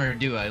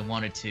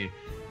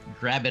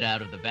grab it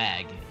out of the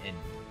bag, and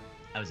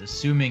I was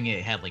assuming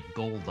it had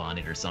gold on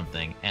it or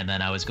something, and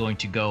then I was going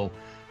to go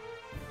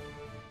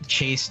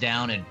chase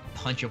down and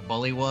punch a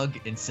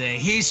bullywug and say,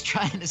 he's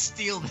trying to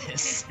steal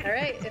this. All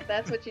right, if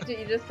that's what you do,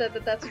 you just said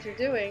that's what you're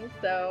doing,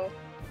 so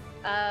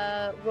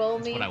roll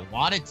me. That's what I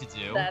wanted to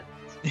do.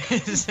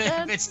 If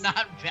it's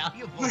not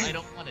valuable, I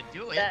don't want to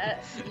do it.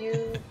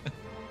 You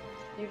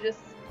just...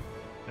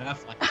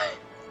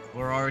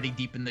 We're already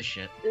deep in the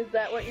shit. Is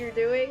that what you're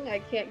doing? I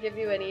can't give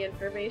you any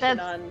information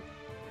on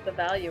the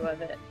value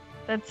of it.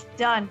 That's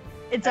done.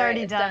 It's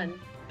already done.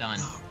 Done.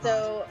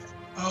 So...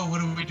 Oh,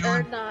 what are we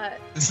doing?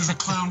 This is a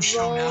clown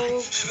show now.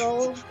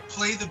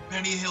 Play the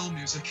Benny Hill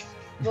music.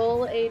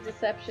 Roll a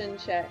deception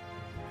check.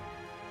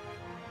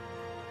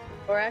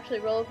 Or actually,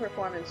 roll a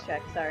performance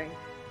check, sorry.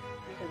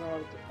 You can roll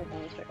a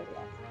performance check as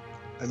well.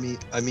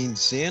 I mean,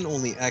 Zan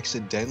only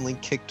accidentally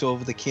kicked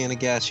over the can of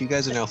gas. You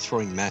guys are now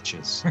throwing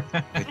matches.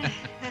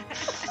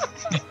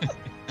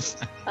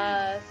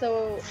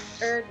 So,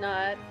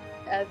 Erdnot,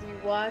 as you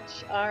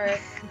watch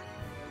Arik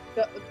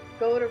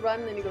go to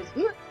run, and he goes,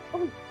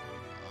 oh,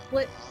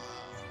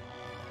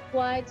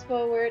 slides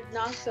forward,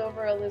 knocks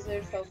over a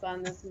lizard folk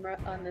on this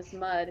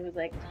mud, who's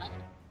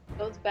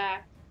goes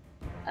back.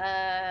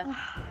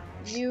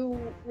 You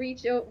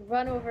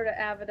run over to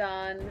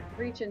Abaddon,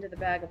 reach into the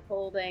bag of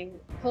holding,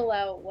 pull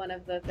out one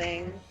of the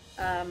things,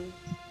 and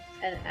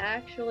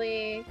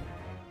actually,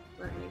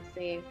 let me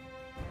see.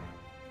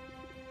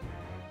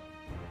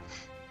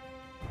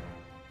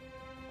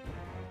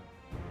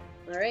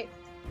 All right,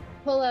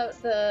 pull out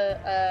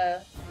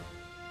the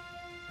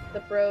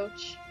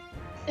brooch.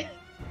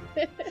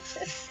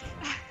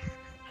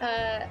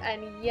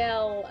 And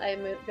yell,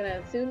 I'm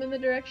gonna assume in the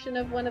direction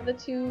of one of the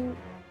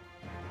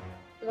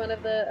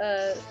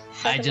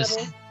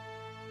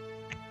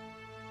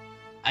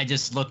I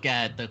just look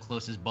at the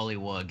closest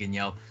bullywug and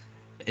yell,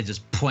 and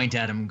just point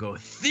at him and go,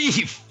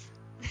 thief!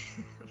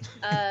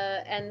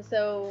 And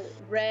so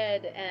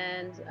Red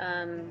and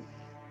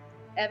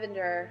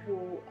Evander,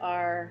 who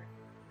are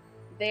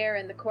there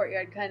in the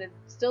courtyard, kind of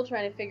still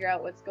trying to figure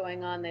out what's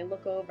going on, they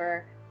look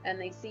over and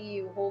they see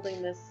you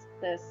holding this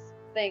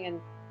thing,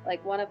 and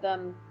like one of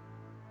them,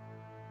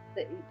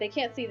 they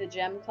can't see the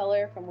gem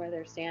color from where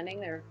they're standing.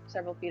 They're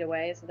several feet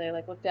away, so they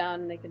like look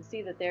down and they can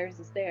see that theirs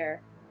is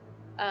there.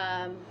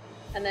 And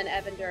then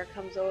Evander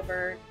comes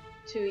over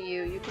to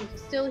you. You can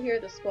still hear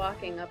the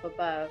squawking up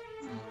above.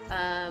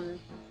 And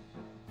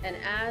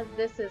as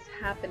this is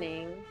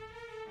happening,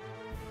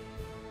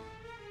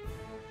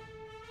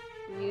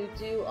 you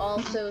do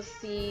also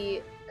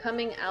see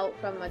coming out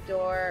from a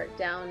door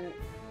down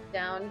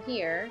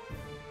here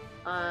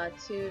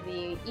to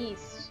the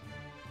east,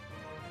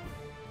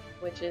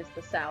 which is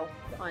the south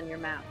on your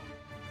map.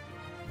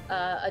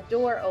 A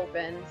door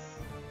opens,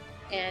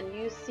 and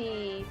you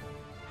see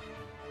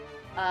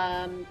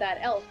that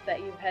elf that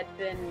you had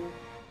given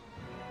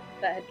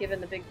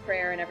the big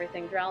prayer and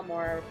everything,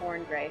 Dralmor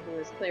Borngray, who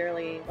is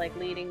clearly like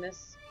leading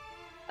this,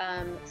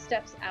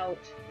 steps out,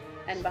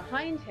 and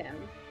behind him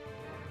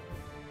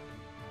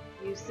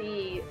you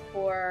see,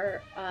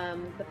 for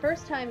the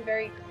first time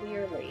very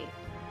clearly,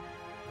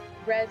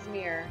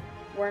 Resmir,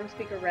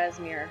 Wormspeaker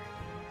Resmir,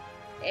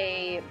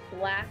 a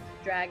black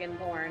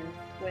dragonborn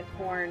with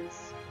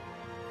horns.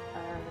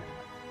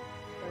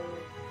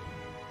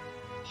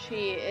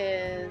 She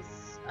is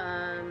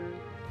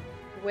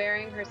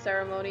wearing her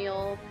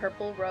ceremonial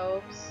purple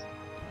robes.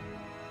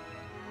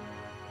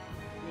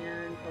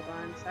 And hold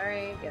on,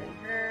 sorry, getting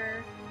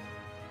her.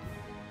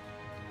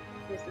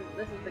 This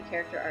is the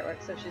character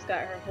artwork. So she's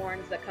got her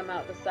horns that come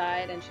out the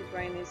side, and she's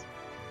wearing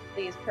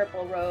these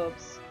purple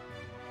robes.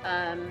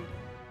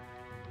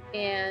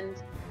 And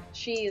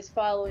she is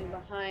following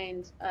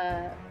behind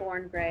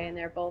Borngray, and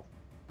they're both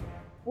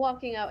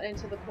walking out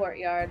into the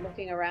courtyard,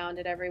 looking around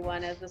at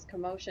everyone as this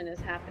commotion is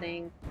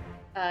happening.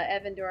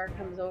 Evander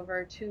comes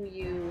over to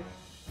you,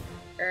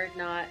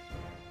 Erdnot,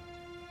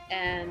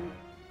 and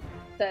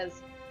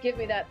says, "Give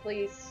me that,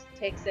 please."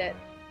 Takes it.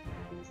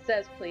 He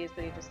says please,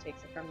 but he just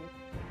takes it from you.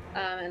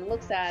 And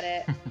looks at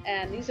it,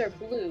 and these are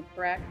blue,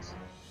 correct?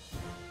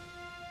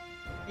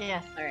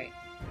 Yes. All right.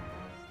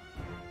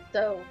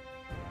 So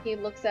he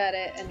looks at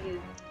it,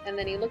 and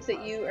then he looks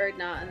at you,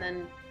 Erdnot, and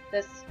then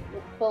this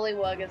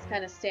bullywug is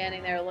kind of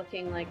standing there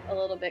looking like a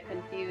little bit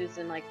confused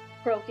and like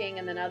croaking,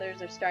 and then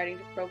others are starting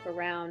to croak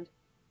around.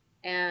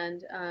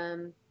 And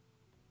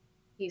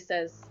he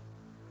says,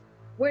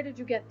 "Where did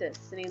you get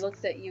this?" And he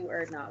looks at you,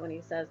 Erdnot, when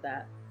he says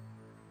that.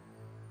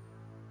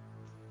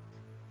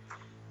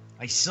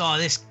 I saw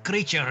this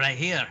creature right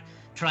here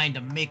trying to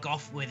make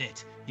off with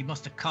it. He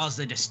must have caused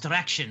a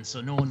distraction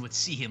so no one would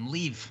see him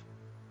leave.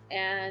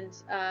 And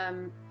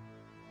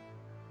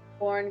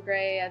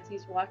Borngray, as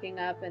he's walking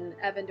up, and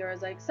Evander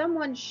is like,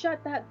 "Someone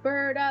shut that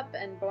bird up!"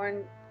 And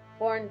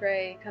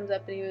Borngray comes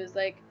up and he was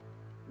like,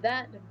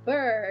 "That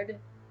bird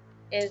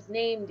is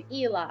named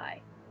Eli,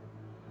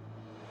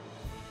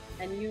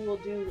 and you will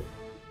do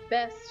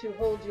best to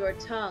hold your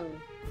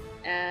tongue."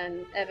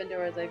 And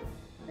Evander is like,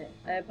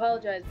 "I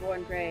apologize,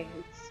 Borngray.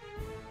 It's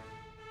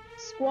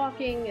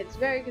squawking, it's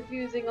very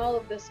confusing, all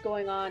of this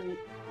going on.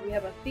 We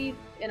have a thief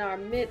in our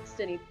midst,"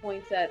 and he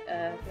points at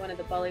one of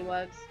the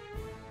bullywugs.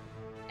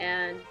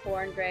 And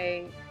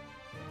Borngray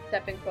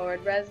stepping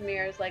forward.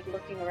 Resmir is like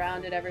looking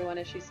around at everyone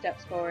as she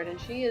steps forward, and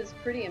she is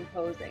pretty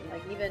imposing.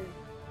 Like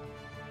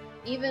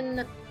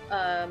even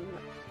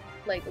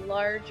like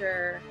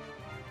larger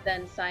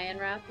than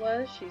Cyanrath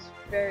was. She's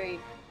very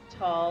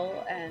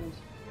tall, and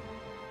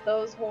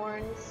those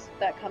horns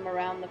that come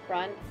around the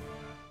front,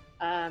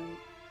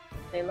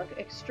 they look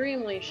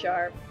extremely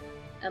sharp,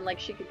 and like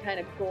she could kind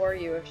of gore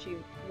you if she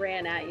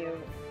ran at you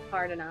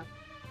hard enough.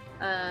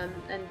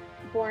 And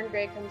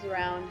Borngray comes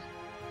around,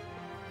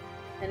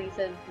 and he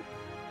says,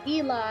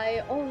 "Eli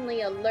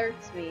only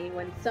alerts me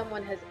when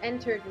someone has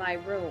entered my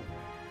room.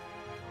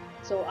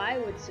 So I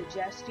would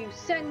suggest you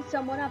send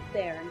someone up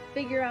there and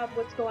figure out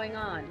what's going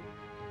on."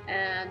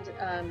 And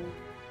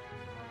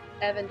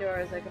Evander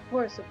is like, of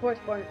course,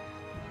 Born.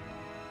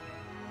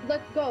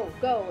 "Let's go.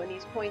 And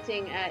he's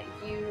pointing at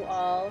you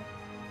all.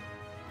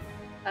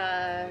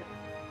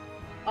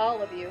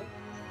 All of you.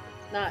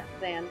 Not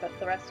Zan, but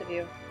the rest of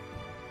you.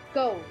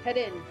 Go, head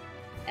in.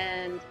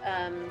 And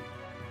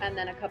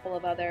then a couple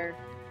of other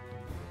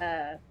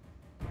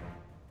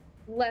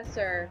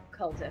lesser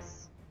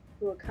cultists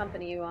who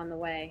accompany you on the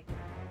way.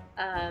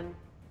 And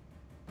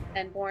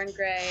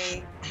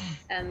Borngray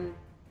and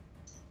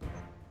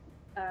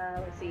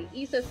let's see,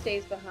 Issa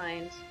stays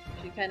behind.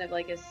 She kind of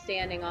like is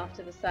standing off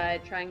to the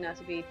side, trying not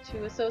to be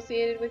too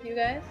associated with you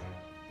guys.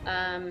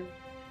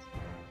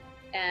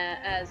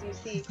 As you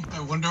see,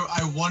 I wonder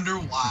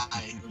why.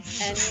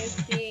 And you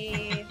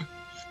see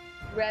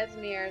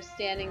Resmir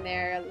standing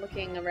there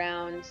looking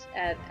around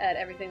at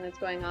everything that's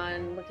going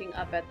on, looking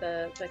up at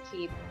the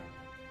keep,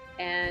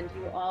 and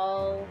you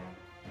all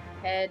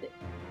head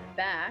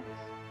back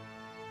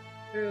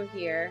through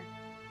here.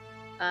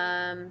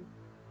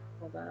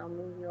 Hold on, I'll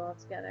move you all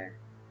together.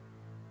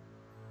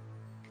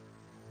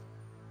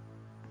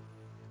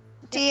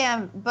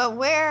 DM, but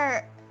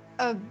we're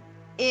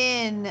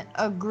in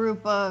a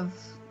group of,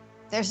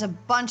 there's a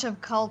bunch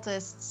of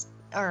cultists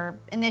or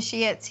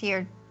initiates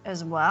here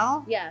as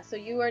well? Yeah, so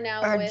you are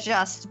now Or with...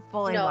 just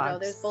bullywugs? No,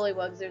 there's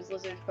bullywugs, there's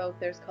lizard folk,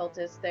 there's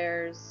cultists,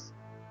 there's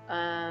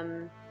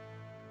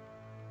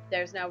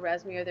now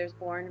Resmir, there's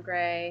Born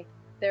Grey.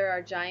 There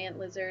are giant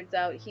lizards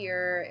out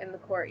here in the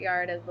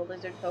courtyard as the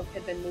lizard folk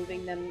had been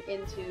moving them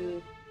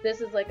into... This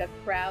is like a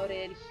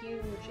crowded,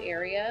 huge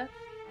area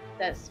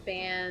that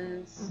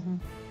spans...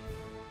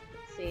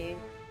 Let's see.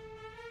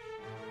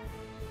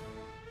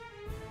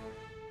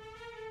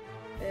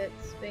 It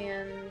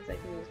spans... I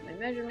can use my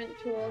measurement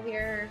tool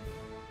here.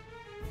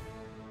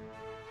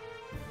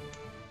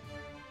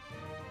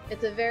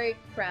 It's a very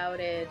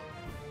crowded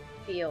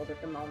field at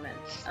the moment.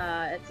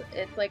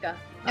 It's like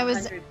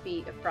 100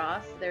 feet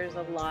across. There's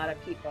a lot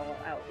of people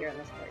out here in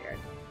this courtyard.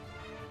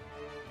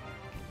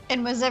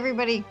 And was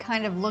everybody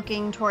kind of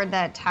looking toward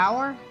that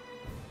tower?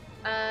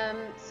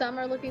 Some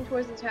are looking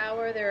towards the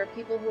tower. There are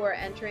people who are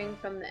entering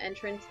from the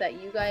entrance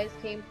that you guys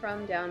came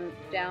from, down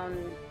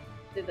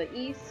to the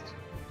east.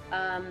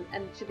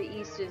 And to the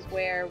east is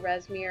where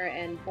Resmir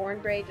and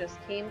Borngrey just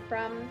came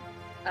from.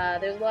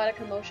 There's a lot of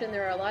commotion.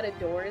 There are a lot of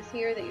doors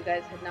here that you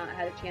guys had not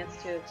had a chance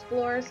to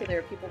explore, so there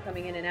are people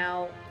coming in and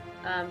out.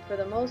 For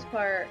the most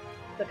part,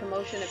 the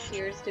commotion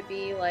appears to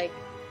be like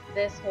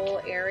this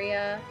whole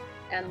area,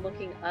 and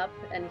looking up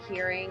and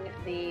hearing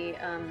the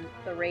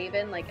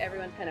raven, like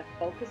everyone's kind of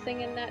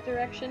focusing in that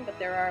direction. But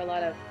there's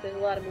a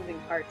lot of moving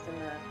parts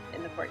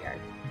in the courtyard.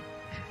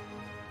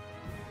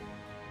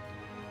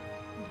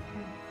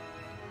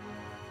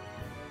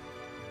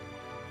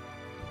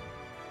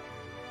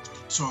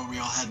 So are we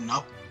all heading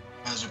up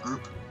as a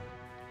group?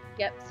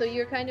 Yep. So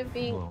you're kind of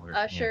being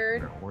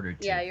ushered.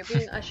 Yeah, you're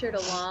being ushered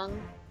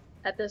along.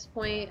 At this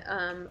point,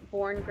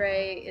 Born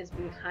Grey is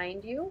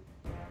behind you.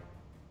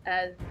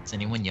 Is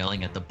anyone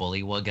yelling at the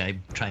bullywug I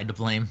tried to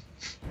blame?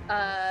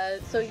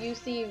 So you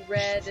see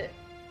Red.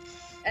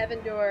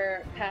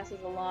 Evandor passes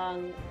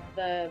along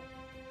the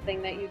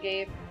thing that you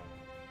gave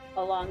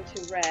along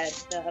to Red,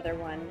 the other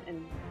one,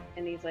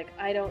 and he's like,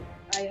 I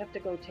have to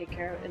go take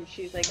care of it. And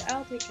she's like,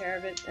 I'll take care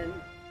of it. And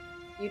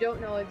you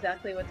don't know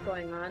exactly what's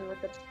going on with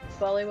the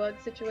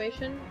bullywug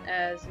situation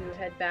as you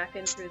head back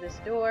in through this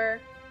door.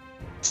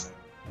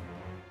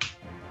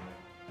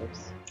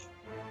 Oops.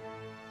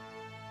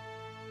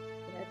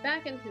 You head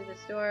back in through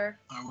this door.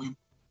 Are we?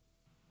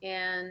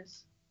 And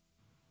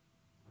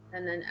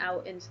then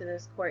out into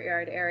this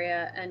courtyard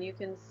area, and you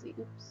can see.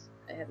 Oops,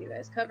 I have you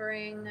guys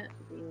covering. There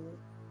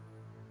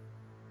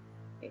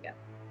you go.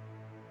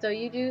 So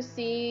you do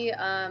see.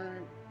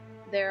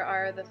 There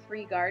are the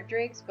 3 guard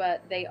drakes,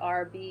 but they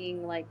are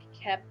being like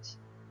kept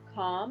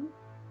calm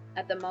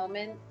at the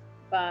moment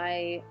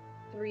by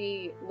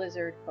 3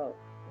 lizard folk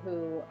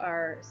who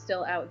are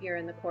still out here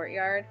in the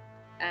courtyard.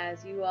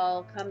 As you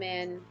all come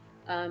in,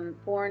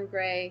 Born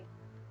Grey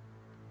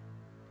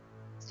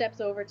steps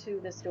over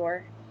to this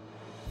door,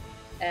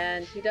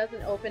 and he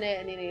doesn't open it,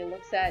 and then he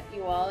looks at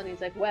you all, and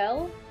he's like,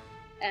 well,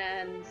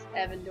 and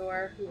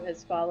Evandor, who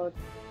has followed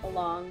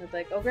along, is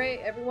like, oh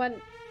great,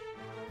 everyone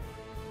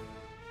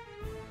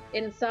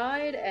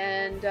inside,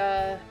 and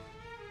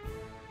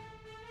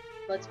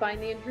let's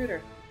find the intruder.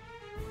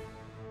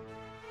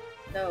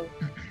 So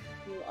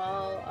you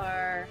all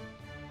are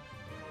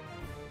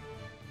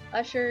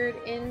ushered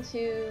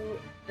into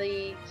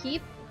the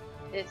keep.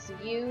 It's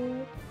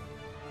you,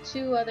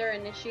 2 other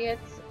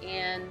initiates,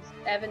 and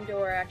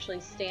Evandor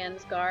actually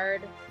stands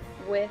guard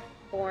with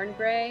Born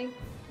Grey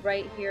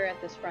right here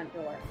at this front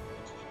door.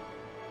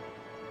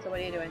 So what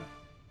are you doing?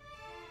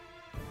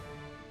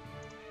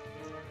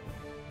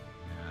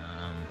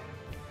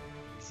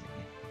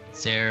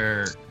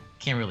 There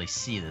can't really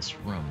see this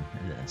room,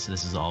 so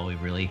this is all we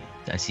really.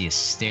 I see a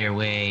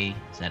stairway.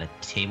 Is that a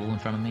table in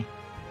front of me?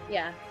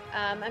 Yeah.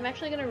 I'm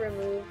actually going to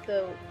remove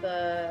the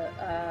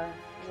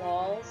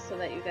walls so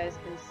that you guys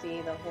can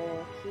see the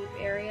whole keep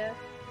area.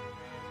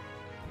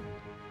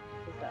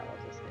 Because that will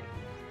just make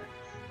more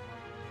sense.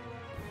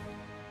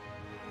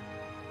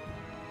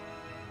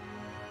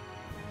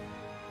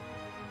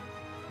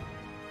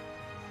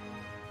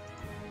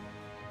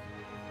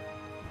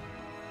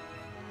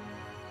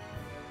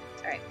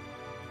 Alright.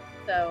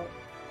 So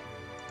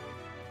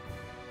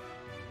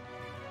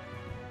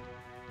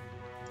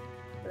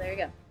there you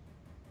go.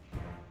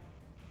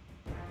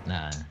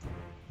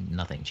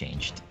 Nothing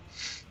changed.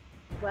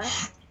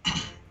 What?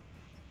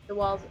 The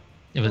walls.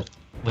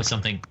 Was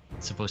something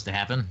supposed to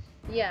happen?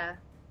 Yeah.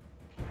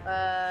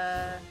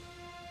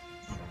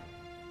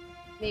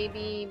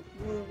 Maybe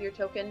move your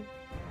token.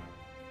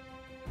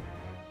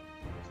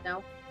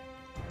 No?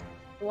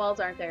 The walls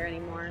aren't there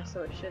anymore,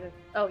 so it should have.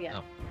 Oh,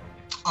 yeah.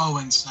 Oh,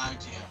 inside,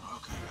 yeah.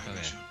 Okay, I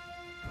got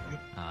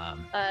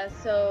you.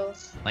 So.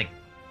 Like.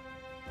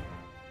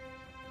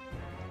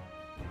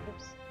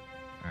 Oops.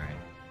 Alright.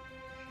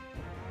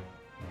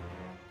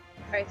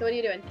 Alright, so what are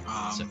you doing?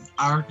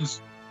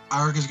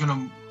 Arik is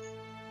gonna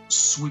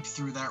sweep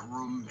through that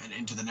room and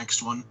into the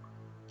next one.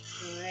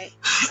 Alright.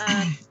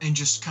 And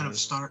just kind of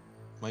start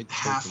My token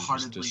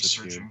half-heartedly just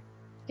disappeared. searching.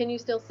 Can you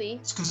still see?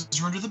 It's because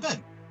you're under the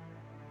bed.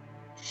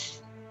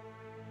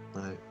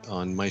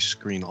 On my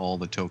screen, all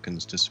the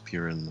tokens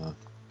disappear in the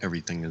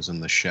everything is in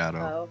the shadow.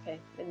 Oh, okay.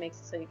 It makes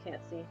it so you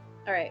can't see.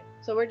 All right.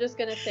 So we're just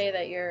gonna say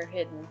that you're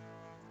hidden.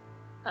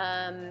 Did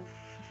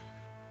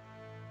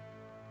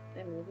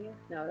I move you?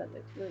 No, that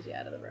moves you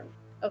out of the room.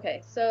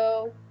 Okay,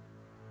 so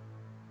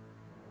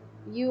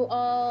you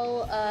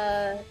all,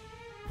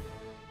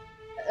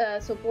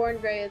 so Born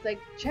Grey is like,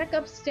 check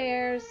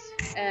upstairs,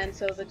 and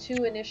so the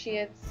two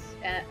initiates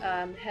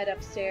head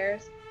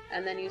upstairs,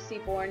 and then you see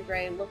Born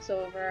Grey looks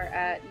over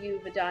at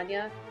you,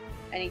 Vidania,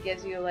 and he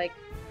gives you like,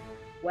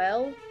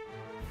 well.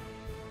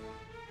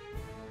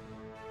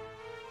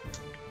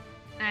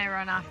 I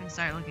run off and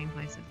start looking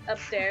places.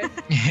 Upstairs.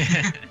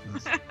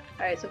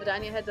 Alright, so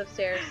Vidania heads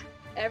upstairs.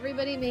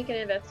 Everybody make an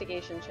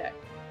investigation check.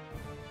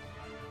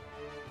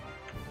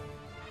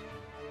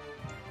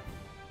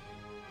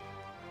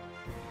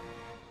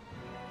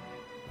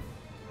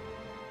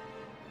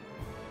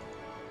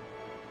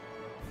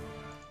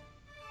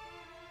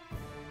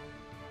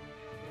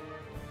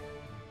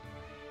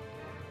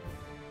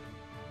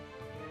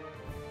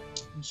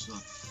 So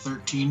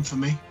 13 for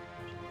me.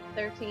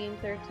 13,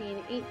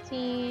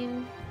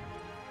 18.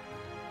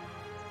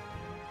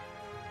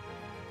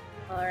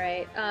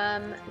 Alright,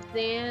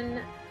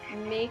 Zan,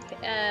 make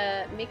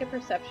a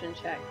perception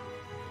check.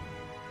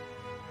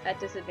 At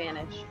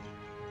disadvantage.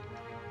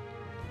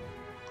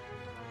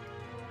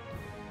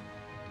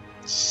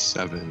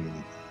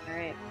 7.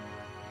 Alright.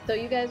 So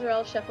you guys are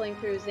all shuffling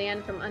through.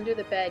 Zan, from under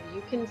the bed,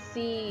 you can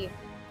see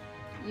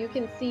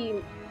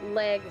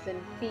legs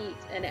and feet,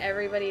 and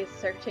everybody's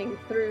searching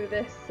through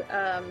this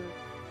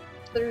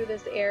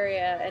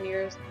area, and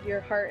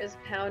your heart is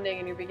pounding,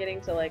 and you're beginning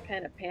to like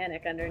kind of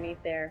panic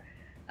underneath there.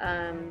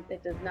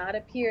 It does not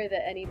appear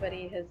that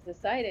anybody has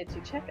decided to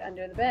check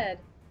under the bed.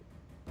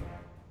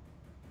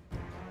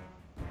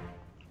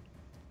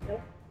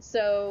 Nope.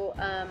 So,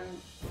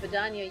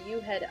 Vidania,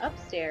 you head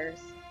upstairs,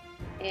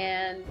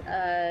 and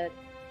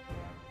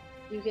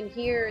you can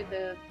hear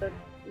the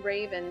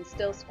raven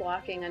still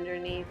squawking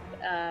underneath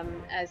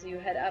as you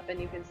head up, and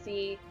you can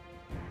see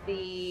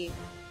the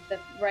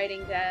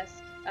writing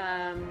desk,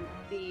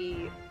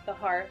 the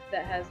hearth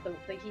that has the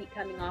heat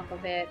coming off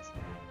of it.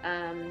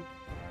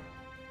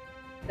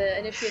 The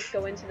initiates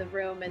go into the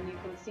room, and you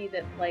can see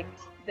that like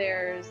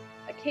there's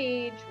a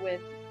cage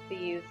with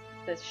the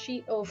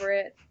sheet over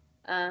it.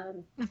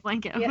 The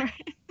blanket yeah.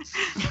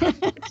 over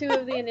it. 2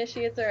 of the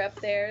initiates are up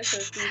there, so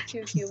it's these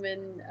 2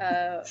 human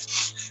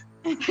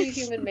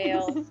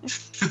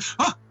males.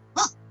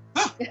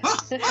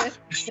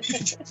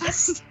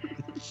 Just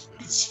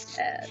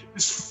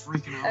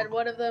freaking out. And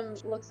one of them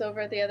looks over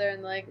at the other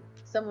and like,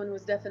 someone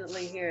was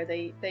definitely here.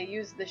 They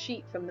used the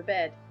sheet from the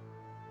bed.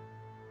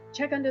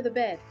 Check under the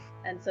bed.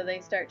 And so they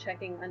start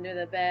checking under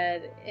the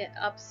bed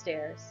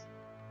upstairs.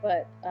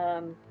 But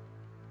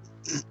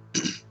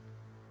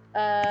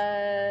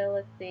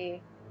let's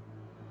see.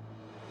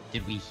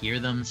 Did we hear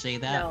them say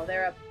that? No,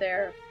 they're up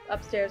there.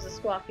 Upstairs, the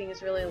squawking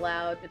is really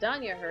loud.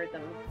 Vidania heard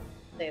them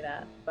say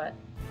that, but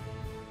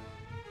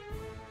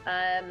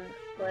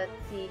let's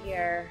see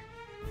here.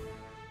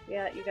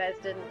 Yeah, you guys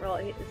didn't roll.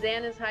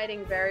 Zan is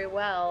hiding very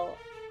well,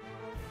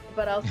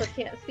 but also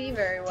can't see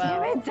very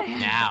well. Damn it, Zan.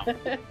 Now.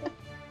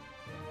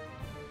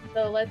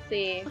 So let's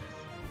see.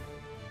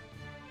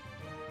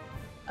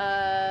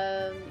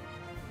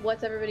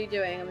 What's everybody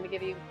doing? I'm going to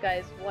give you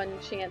guys one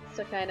chance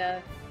to kind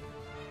of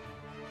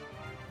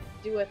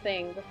do a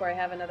thing before I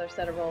have another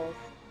set of rolls.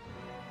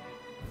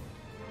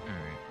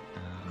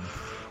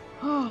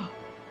 Alright.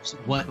 So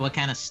what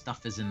kind of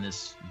stuff is in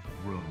this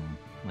room?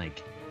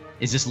 Like,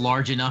 is this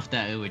large enough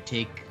that it would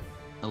take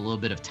a little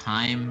bit of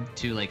time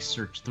to like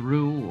search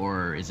through,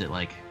 or is it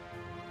like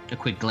a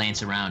quick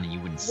glance around and you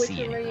wouldn't Which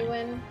see room anything? are you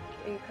in?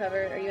 Are you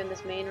covered? Are you in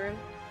this main room?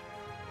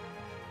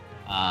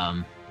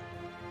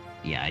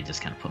 Yeah, I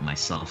just kind of put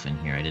myself in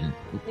here. I didn't.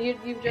 You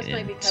just I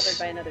might be didn't covered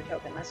by another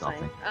token. That's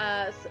fine.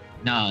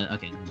 No,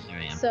 okay, there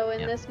I am. So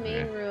in Yep, this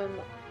main okay. room,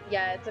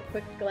 yeah, it's a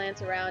quick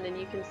glance around, and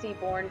you can see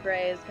Born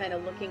Grey is kind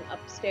of looking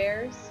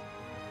upstairs.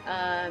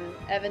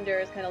 Evander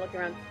is kind of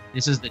looking around.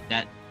 This is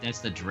that's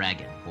the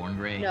dragon, Born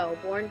Grey. No,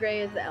 Born Grey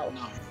is the elf.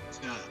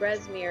 No,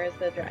 Resmir is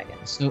the dragon.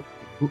 So,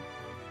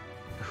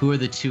 who are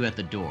the 2 at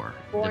the door?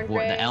 Born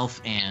Grey the elf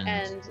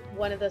and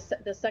one of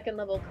the second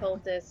level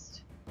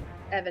cultist,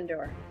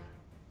 Evander.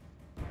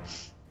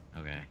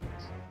 Okay.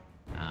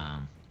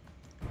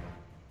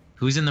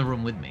 Who's in the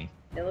room with me?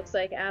 It looks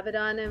like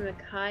Abaddon and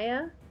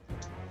Micaiah.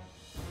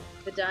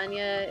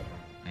 Vidania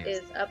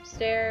is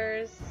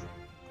upstairs.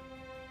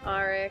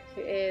 Arik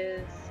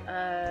is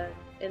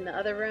in the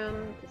other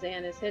room.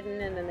 Zan is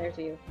hidden, and then there's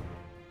you.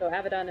 So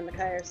Abaddon and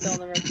Micaiah are still in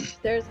the room.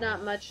 There's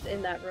not much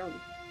in that room.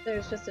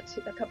 There's just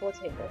a couple of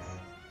tables.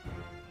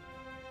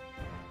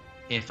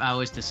 If I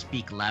was to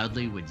speak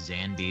loudly, would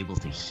Zan be able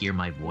to hear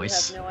my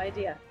voice? You have no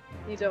idea.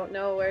 You don't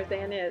know where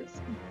Zan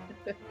is.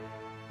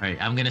 Alright,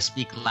 I'm gonna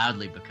speak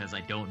loudly because I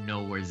don't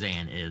know where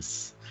Zan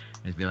is.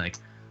 It'd be like,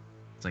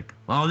 it's like,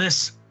 well,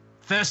 this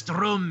first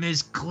room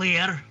is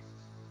clear.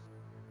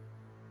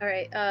 All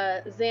right,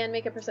 Zan,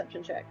 make a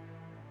perception check.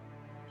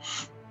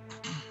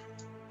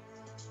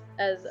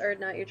 as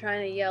Erdnot, you're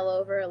trying to yell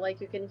over,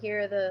 like you can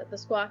hear the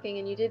squawking,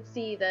 and you did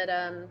see that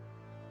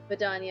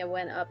Vidania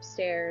went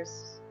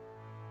upstairs.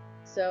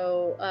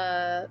 So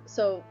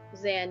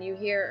Zan, you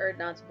hear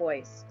Erdnot's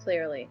voice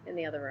clearly in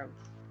the other room.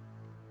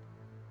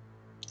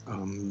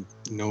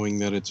 Knowing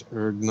that it's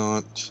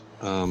Erdnot,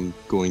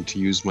 going to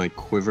use my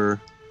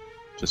quiver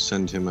to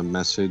send him a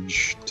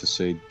message to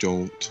say,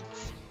 "Don't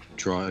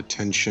draw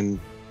attention,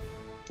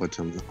 but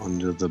I'm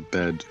under the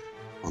bed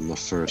on the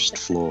first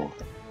floor.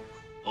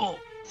 Oh.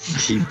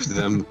 Keep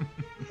them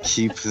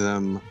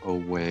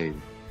away."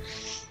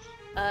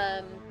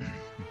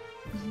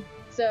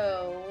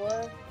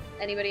 So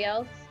anybody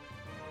else?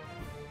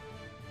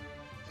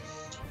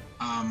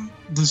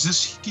 Does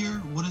this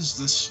here? What is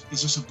this?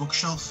 Is this a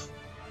bookshelf,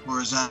 or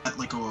is that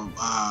like a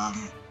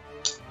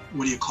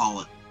what do you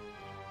call it?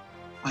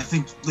 I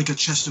think like a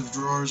chest of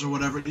drawers or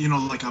whatever. You know,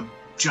 like a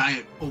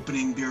giant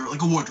opening bureau,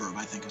 like a wardrobe.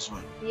 I think is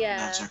what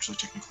that's actually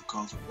technically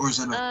called. Or is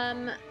that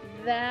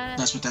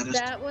that's what that is?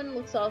 That one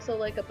looks also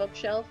like a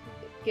bookshelf,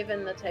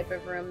 given the type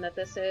of room that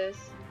this is.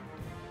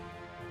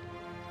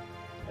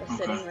 A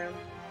sitting room.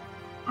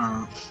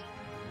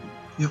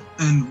 Yep,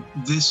 and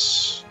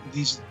these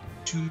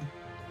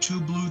two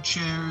blue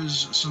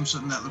chairs,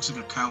 something that looks like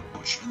a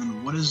couch, and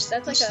then what is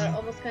that's this like thing?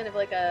 almost kind of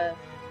like a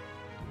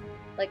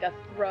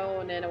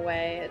throne in a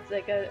way. It's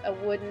like a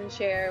wooden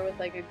chair with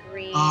like a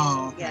green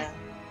I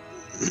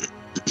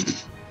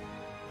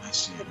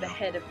see with it the now.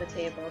 head of the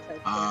table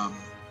type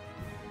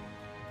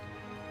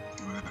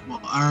Well,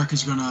 Arik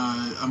is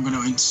I'm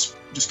gonna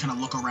just kind of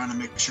look around and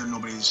make sure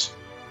nobody's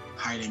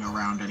hiding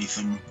around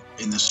anything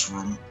in this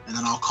room, and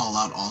then I'll call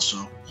out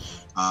also.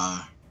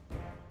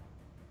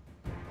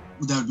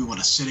 That would be what,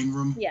 a sitting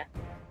room? Yeah.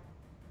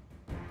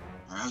 All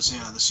right, I would say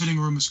the sitting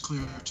room is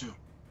clear too.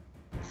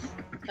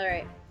 All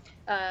right.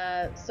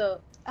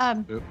 So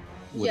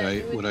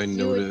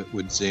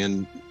Would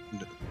Zan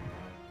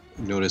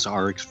notice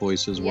Arik's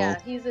voice as well?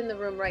 yeah, he's in the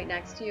room right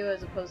next to you,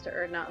 as opposed to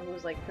Erdnot,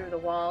 who's like through the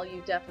wall.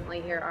 You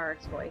definitely hear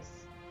Arik's voice.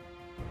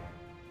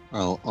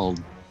 I'll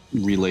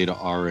relay to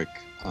Arik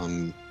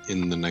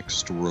in the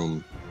next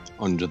room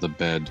under the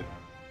bed.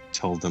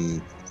 Tell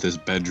them this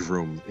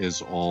bedroom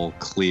is all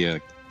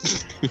clear.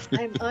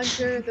 I'm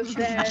under the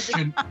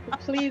bed.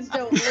 Please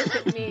don't look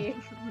at me.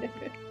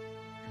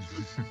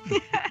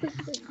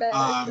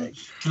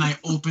 Can I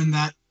open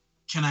that?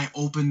 Can I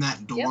open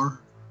that door?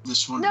 Yep.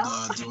 This one, no.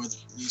 The door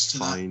that leads to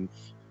that.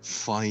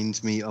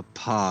 Find me a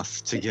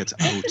path to get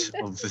out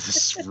of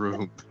this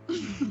room.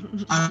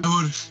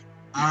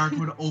 Arik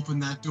would open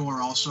that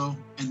door also,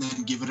 and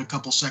then give it a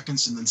couple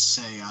seconds, and then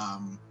say,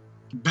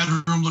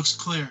 "Bedroom looks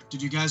clear.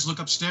 Did you guys look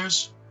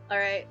upstairs?" All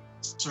right.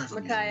 Sorry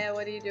for Micaiah,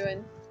 what are you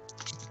doing?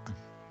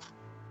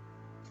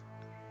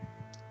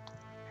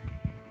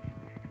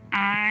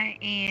 I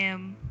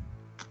am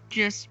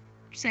just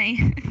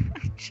saying,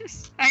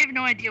 I have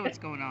no idea what's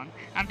going on.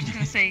 I'm just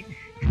gonna say,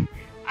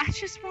 I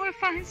just want to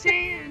find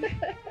Zan.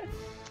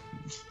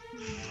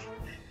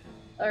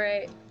 All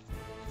right.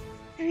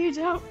 No, you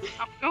don't.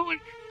 I'm going,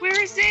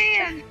 where is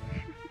Zan?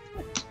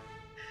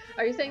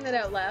 Are you saying that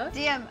out loud?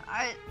 DM,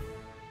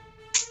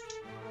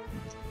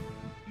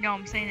 No,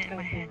 I'm saying it in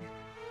my head.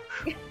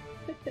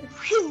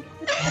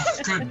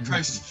 Good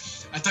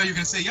Christ. I thought you were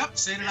going to say, yep,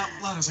 say it out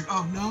loud. I was like,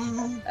 oh,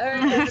 no.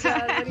 Alright,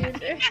 what do you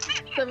do?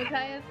 So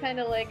Micaiah's kind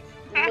of like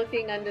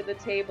looking under the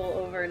table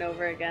over and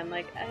over again,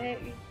 like,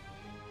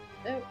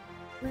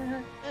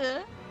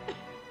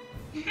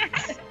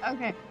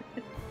 Okay.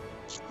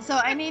 So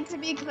I need to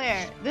be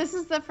clear. This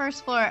is the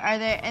first floor.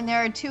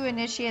 There are two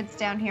initiates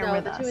down here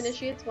with us. No, the two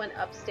initiates went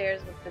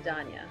upstairs with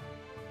Vidania.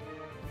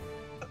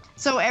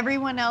 So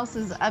everyone else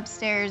is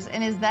upstairs,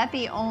 and is that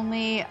the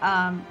only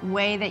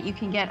way that you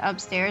can get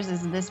upstairs?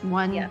 Is this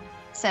one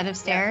set of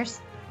stairs?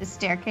 Yep. The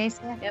staircase?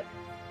 Yep.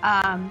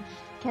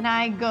 Can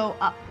I go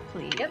up,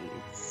 please? Yep.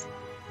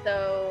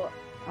 So.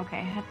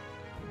 Okay.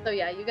 So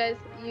yeah, you guys,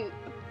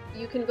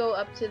 you can go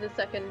up to the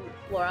second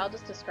floor. I'll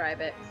just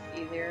describe it.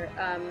 It's easier.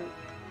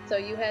 So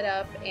you head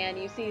up, and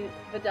you see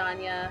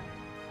Vidania,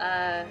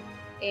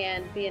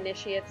 and the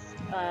initiates.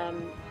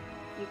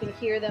 You can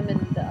hear them in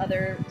the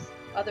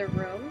other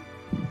room.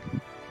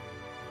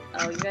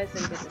 Oh, you guys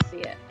didn't get to see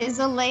it. Is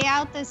the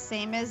layout the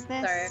same as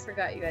this? Sorry, I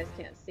forgot you guys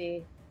can't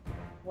see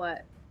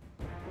what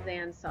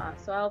Zan saw.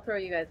 So I'll throw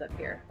you guys up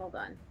here. Hold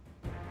on.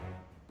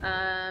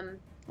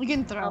 You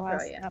can throw I'll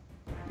us throw you. up.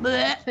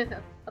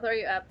 I'll throw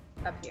you up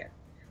here.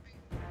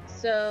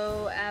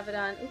 So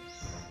Avedon,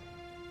 oops.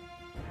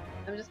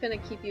 I'm just gonna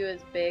keep you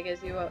as big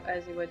as you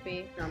would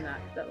be. No, I'm not.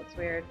 That looks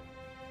weird.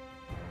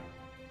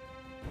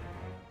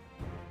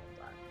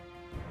 Hold on.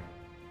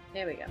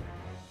 There we go.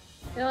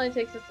 It only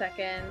takes a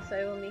second, so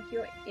I will make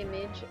your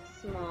image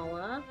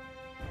smaller.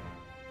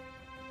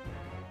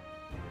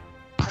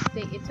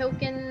 Update your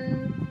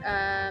token.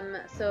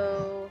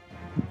 So.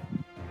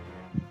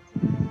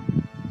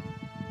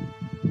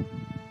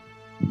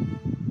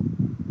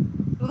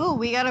 Ooh,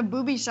 we got a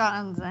booby shot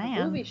on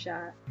Zan. Booby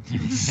shot.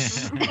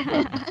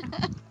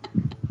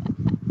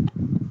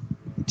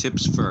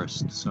 Tips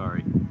first,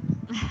 sorry.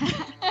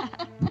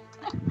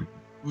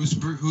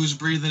 Who's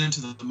breathing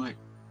into the mic?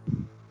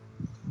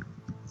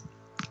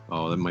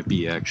 Oh, that might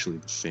be actually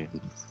the fan.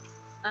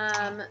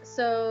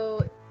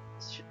 So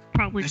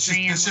Probably That's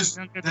Zan just was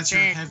under the that's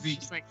your bed. heavy.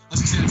 Just like,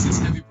 Let's say that's his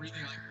heavy breathing.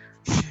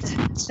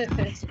 Like shit.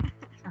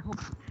 I hope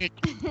it-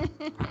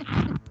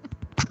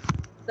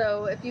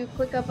 So if you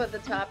click up at the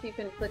top, you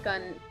can click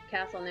on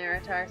Castle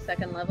Naratar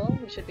 2nd level.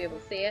 You should be able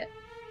to see it.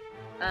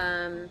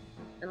 And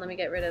let me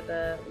get rid of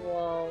the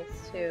walls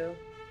too,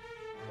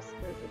 just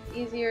because it's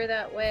easier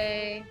that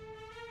way.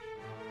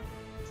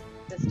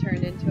 This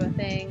turned into a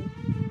thing.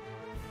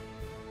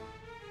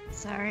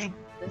 Sorry.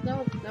 There's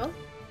no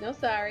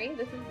sorry.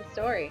 This is the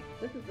story.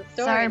 This is the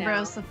story Sorry, now.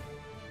 bros.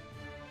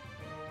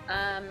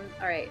 All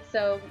right.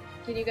 So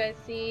can you guys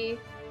see,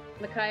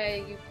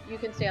 Micaiah? You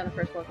can stay on the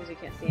 1st floor because you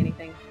can't see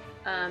anything.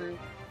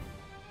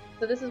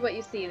 So this is what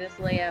you see. This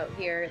layout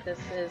here. This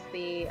is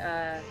the.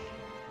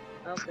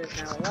 Oh, there's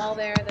now a wall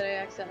there that I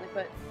accidentally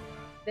put.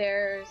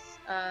 There's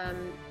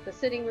the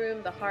sitting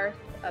room, the hearth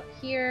up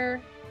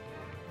here.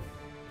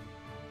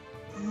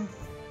 Come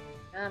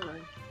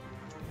on.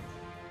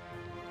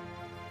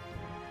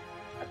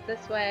 Up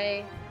this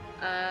way.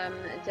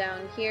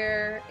 Down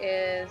here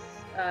is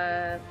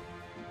the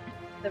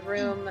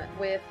room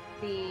with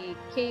the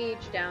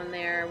cage down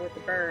there with the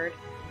bird.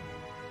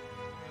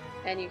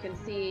 And you can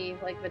see,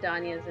 like,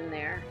 Vidania's in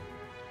there.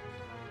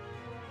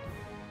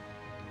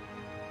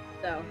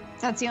 So.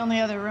 That's the only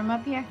other room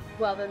up here?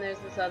 Well, then there's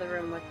this other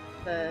room with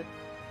the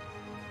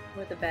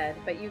bed,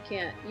 but you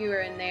can't. You were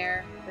in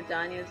there.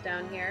 Vidania's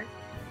down here.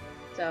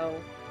 So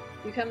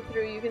you come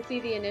through. You can see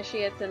the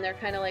initiates, and they're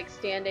kind of like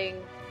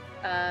standing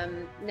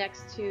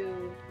next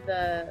to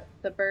the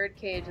bird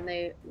cage, and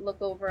they look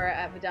over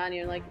at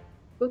Vidania and like,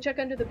 go check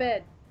under the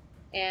bed.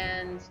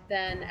 And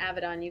then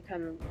Avedon, you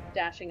come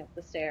dashing up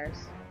the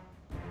stairs.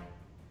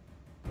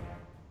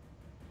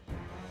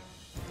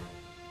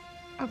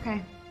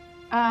 Okay.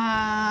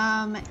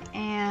 And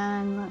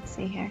let's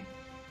see here.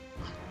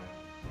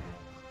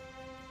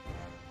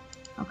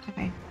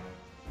 Okay.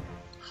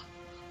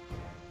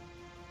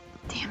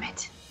 Damn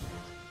it.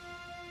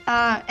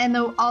 And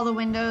all the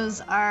windows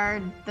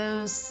are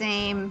those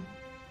same.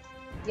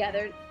 Yeah,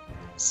 they're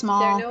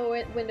small. There are no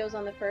windows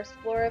on the 1st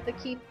floor of the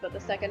keep, but the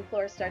 2nd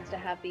floor starts to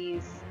have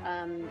these.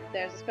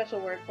 There's a special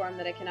word for them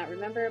that I cannot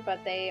remember,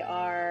 but they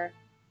are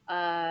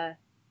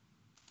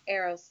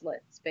arrow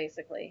slits,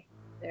 basically.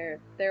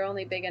 They're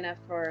only big enough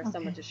for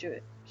someone to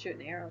shoot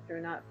an arrow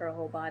through, not for a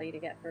whole body to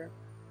get through.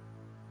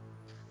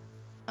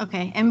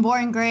 Okay, and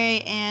Born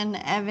Gray and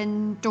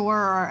Evan Door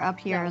are up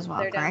here No, as well,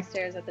 they're correct?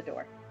 downstairs at the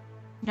door.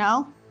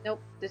 No?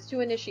 Nope, there's 2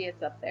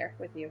 initiates up there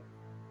with you.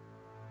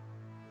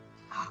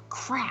 Oh,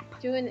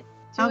 crap. Two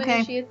Okay.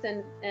 initiates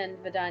and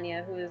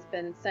Vidania, who has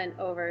been sent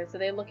over. So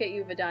they look at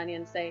you, Vidania,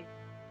 and say,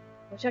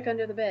 "Go check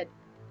under the bed."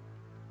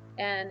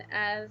 And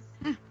as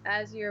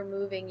you're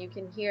moving, you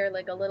can hear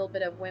like a little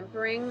bit of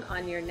whimpering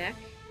on your neck.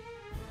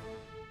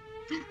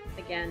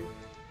 Again.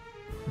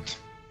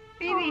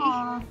 Baby.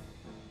 Aw.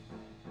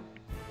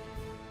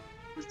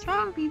 What's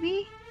wrong,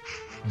 baby?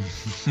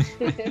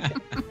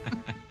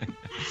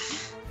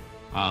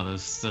 Wow,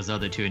 those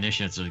other 2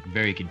 initiates are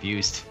very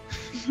confused.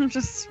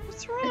 Just,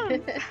 what's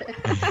wrong?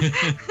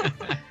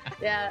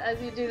 Yeah,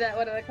 as you do that,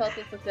 one of the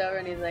cultists looks over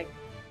and he's like,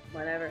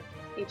 "Whatever,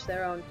 each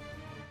their own."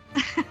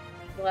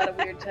 A lot of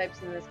weird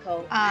types in this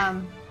cult.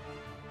 Can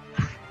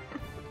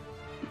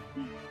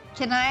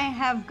I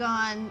have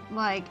gone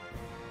like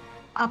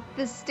up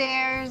the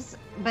stairs,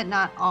 but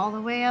not all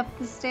the way up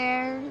the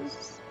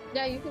stairs?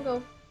 Yeah, you can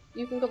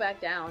go back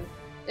down.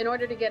 In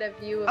order to get a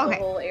view of the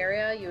whole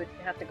area, you would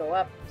have to go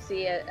up,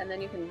 see it, and then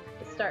you can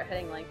start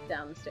heading like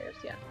down the stairs.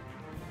 Yeah.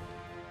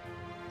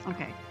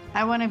 Okay.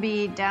 I want to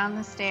be down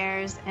the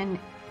stairs and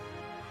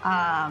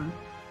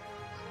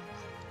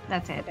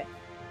that's it. Okay.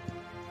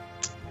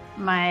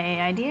 My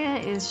idea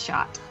is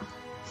shot.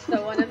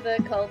 So one of the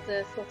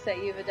cultists looks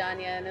at you,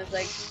 Vidania, and is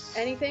like,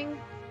 "Anything?"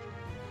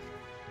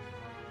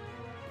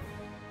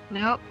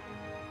 Nope.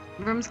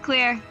 Room's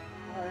clear.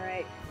 All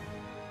right.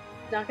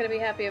 Not gonna be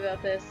happy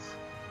about this,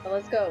 but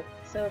let's go.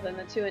 So then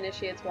the 2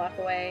 initiates walk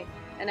away,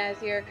 and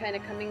as you're kind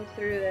of coming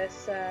through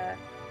this,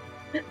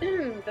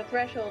 the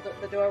threshold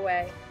of the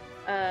doorway,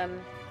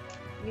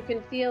 you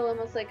can feel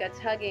almost like a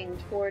tugging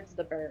towards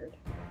the bird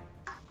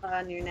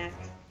on your neck,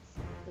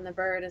 and the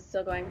bird is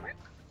still going,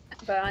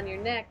 but on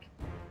your neck,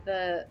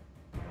 the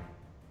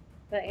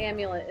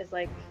amulet is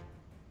like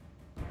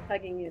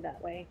tugging you that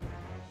way.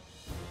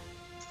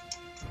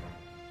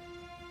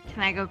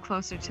 Can I go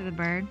closer to the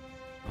bird?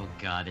 Oh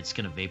god, it's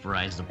gonna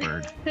vaporize the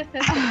bird.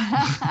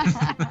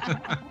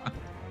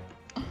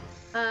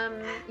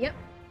 Yep.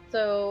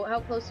 So how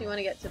close do you want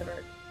to get to the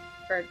bird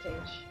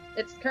cage?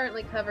 It's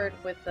currently covered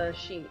with the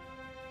sheet.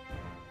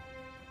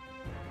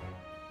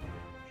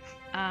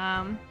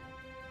 I'll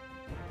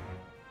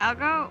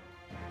go.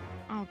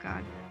 Oh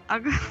god. I'll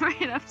go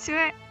right up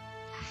to it,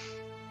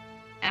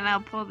 and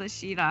I'll pull the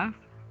sheet off.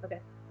 Okay.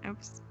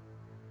 Oops.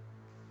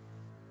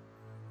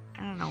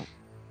 I don't know.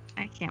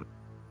 I can't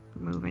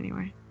move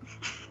anywhere.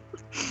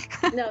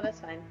 No, that's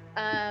fine.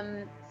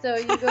 So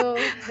you go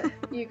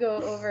you go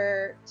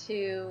over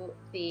to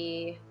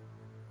the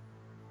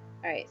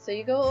Alright, so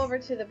you go over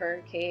to the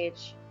bird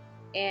cage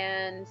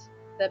and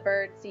the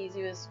bird sees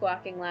you as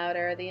squawking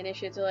louder. The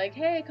initiates are like,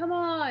 "Hey, come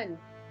on!"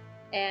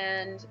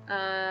 And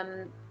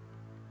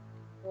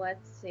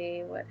let's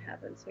see what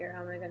happens here.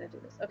 How am I gonna do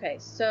this? Okay,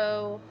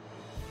 so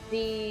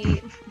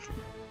the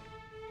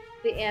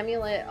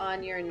amulet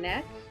on your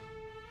neck,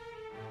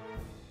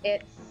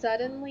 it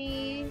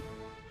suddenly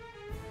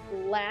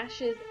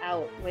lashes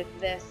out with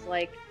this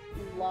like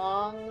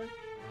long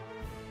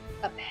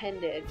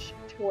appendage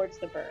towards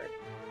the bird.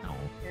 No.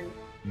 And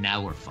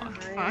Now we're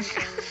fucked. I'm going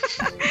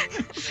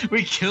to-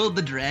 We killed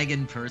the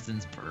dragon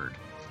person's bird.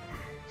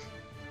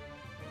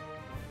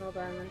 Hold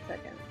on 1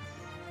 second.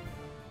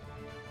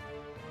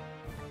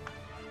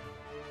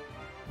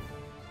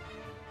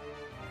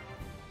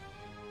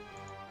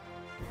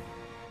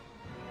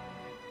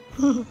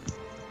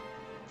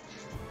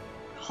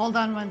 Hold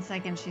on 1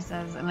 second, she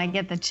says, and I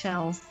get the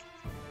chills.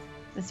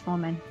 This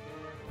woman.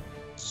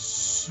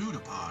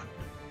 Pseudopod.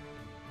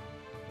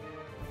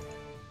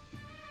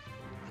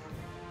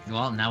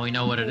 Well, now we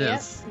know what it is.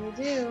 Yes, you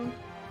do.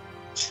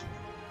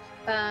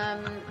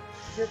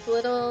 This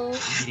little We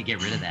need to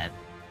get rid of that.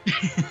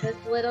 this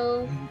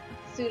little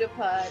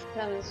pseudopod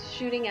comes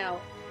shooting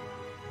out.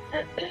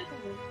 And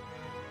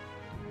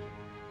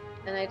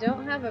I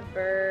don't have a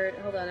bird.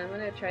 Hold on, I'm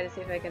gonna try to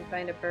see if I can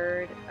find a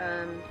bird.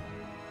 Oh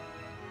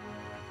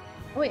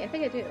wait, I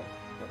think I do.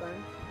 Hold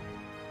on.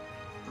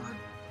 Bird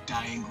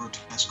dying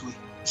grotesquely.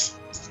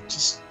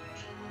 Just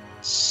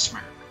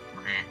smirk.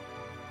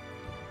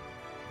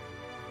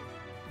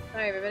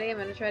 Sorry everybody, I'm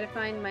gonna try to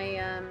find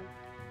my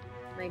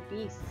my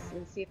beasts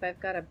and see if I've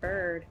got a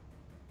bird.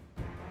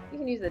 You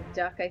can use a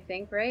duck, I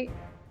think, right?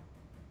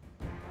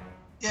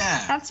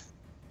 Yeah. That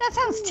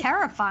sounds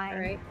terrifying.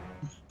 Alright.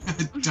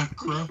 Duck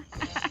crow.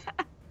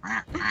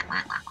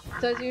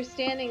 So as you're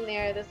standing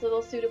there, this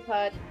little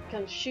pseudopod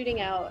comes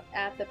shooting out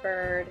at the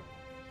bird,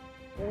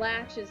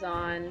 latches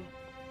on.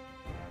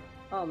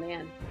 Oh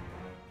man.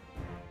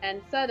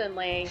 And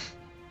suddenly,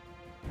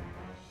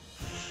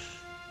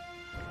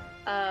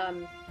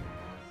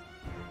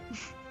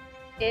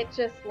 it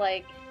just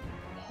like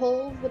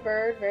pulls the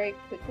bird very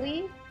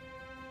quickly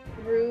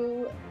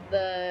through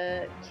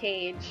the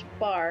cage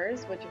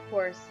bars, which of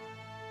course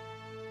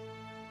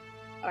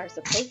are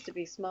supposed to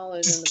be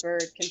smaller than the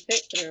bird can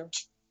fit through.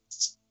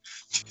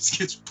 Just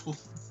gets pulled.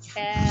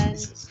 And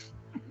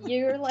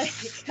you're like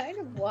kind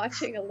of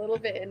watching a little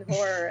bit in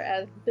horror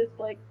as this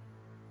like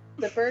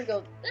the bird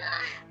goes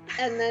 "Ah!"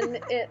 and then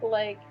it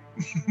like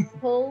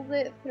pulls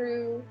it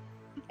through,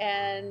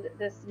 and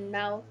this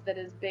mouth that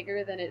is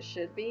bigger than it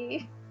should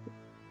be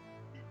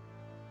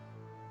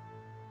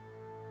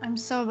I'm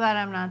so glad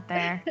I'm not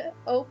there.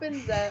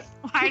 opens up.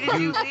 Why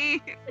did you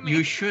leave?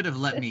 You should have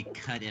let me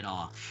cut it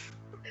off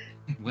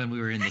when we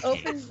were in the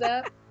cave. Opens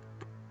up,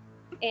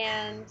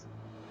 and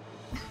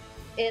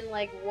in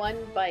like one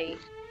bite,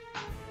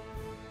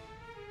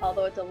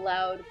 although it's a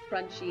loud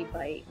crunchy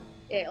bite,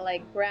 it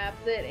like grabs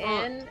it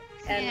in,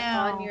 and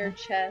on Ew. your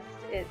chest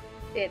it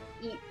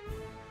eats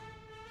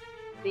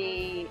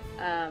the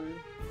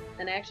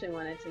and I actually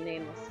wanted to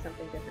name this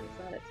something different.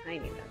 It's not a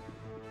tiny one.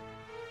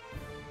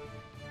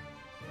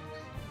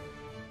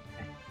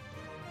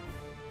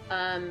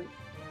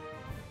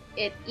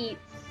 It eats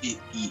It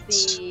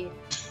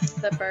eats.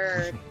 the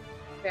bird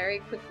very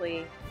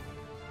quickly,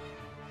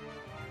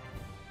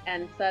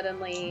 and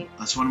suddenly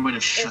That's one way to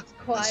shut. it's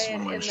That's quiet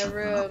one way in to the shut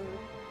them up. room.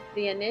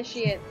 The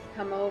initiates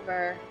come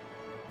over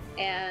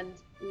and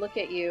look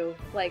at you.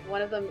 Like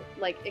one of them,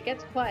 like it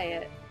gets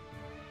quiet,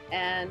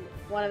 and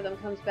one of them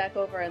comes back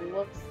over and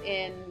looks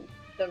in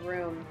the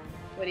room.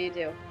 What do you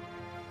do?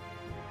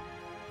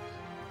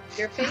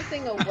 You're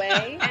facing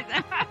away.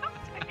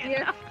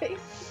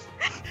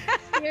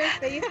 You're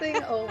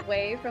facing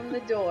away from the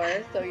door,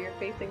 so you're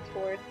facing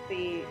towards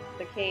the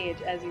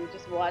cage as you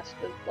just watch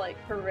this like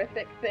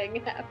horrific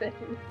thing happen.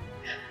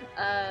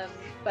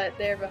 But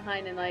they're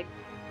behind and like,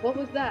 what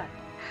was that?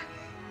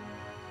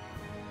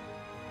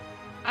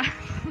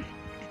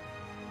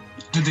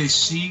 Did they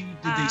see?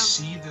 Did they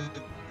see the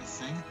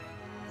thing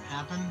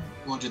happen,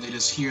 or did they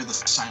just hear the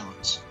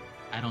silence?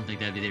 I don't think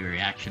that'd be the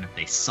reaction if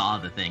they saw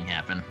the thing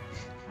happen.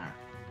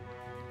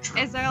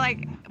 True. Is there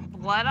like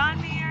blood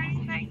on me or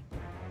anything?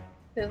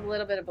 There's a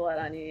little bit of blood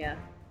on you, yeah.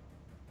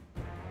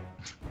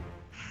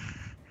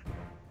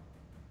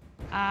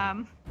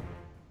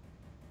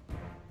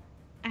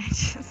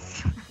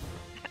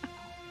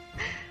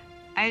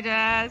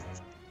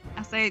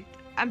 I say,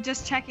 I'm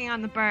just checking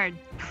on the bird.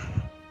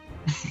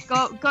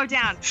 Go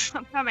down.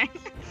 I'm coming.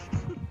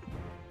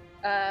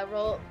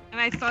 Roll And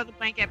I throw the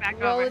blanket back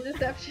roll over. a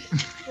deception.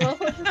 Roll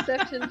a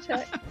deception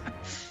check.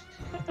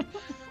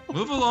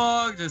 Move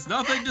along. There's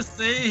nothing to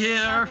see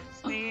here.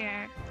 See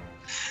here.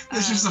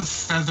 There's just a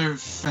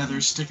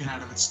feather sticking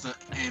out of its the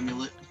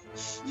amulet.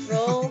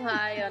 Roll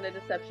high on a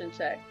deception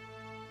check.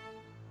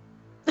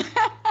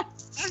 That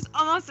was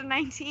almost a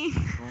 19.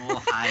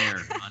 Roll higher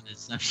on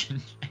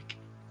deception check.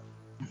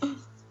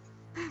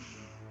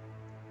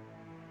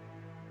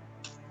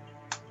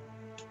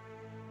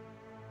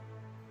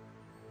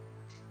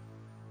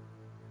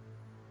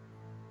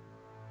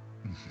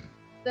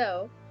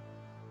 So,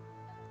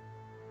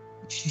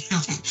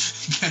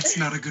 That's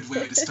not a good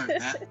way to start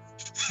that.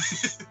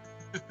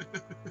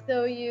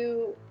 so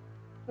you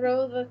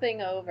throw the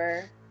thing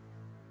over.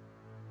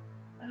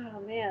 Oh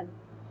man.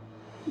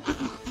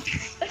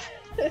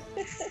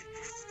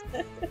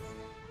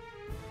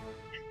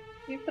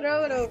 You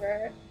throw it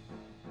over.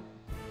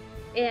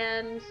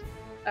 And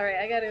all right,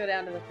 I got to go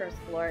down to the first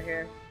floor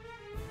here.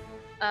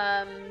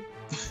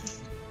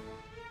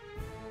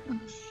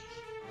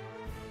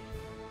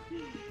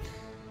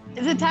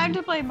 Is it time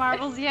to play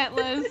marbles yet,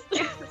 Liz?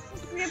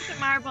 We have some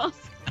marbles.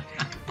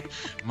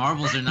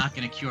 Marbles are not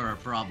going to cure our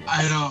problem.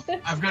 I know.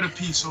 I've got to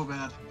pee so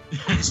bad.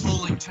 This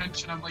whole like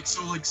tension, I'm like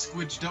so like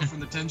squidged up from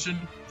the tension.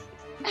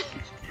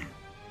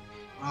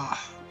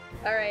 Ah.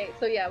 All right,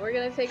 so yeah, we're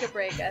gonna take a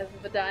break as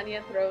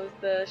Vidania throws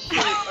the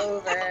sheet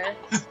over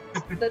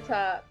the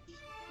top.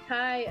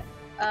 Hi.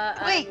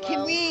 Wait, Anuel.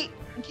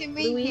 can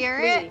we Louis, hear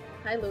Louis. it?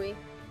 Hi, Louis.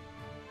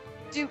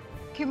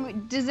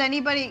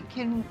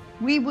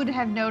 We would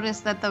have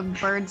noticed that the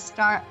bird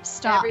stopped.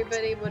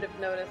 Everybody would have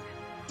noticed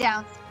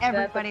Down. that the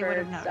Everybody would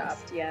have bird noticed.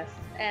 stopped. Yes,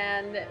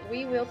 and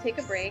we will take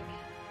a break.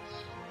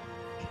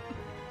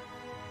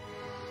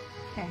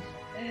 Okay.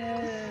 Oh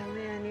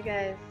man, you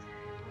guys.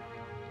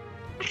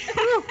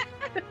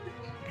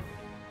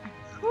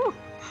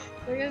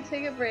 We're gonna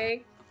take a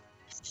break,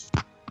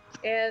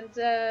 and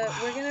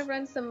we're gonna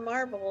run some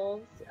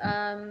marbles.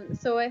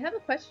 So I have a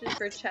question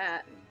for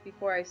chat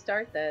before I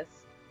start this.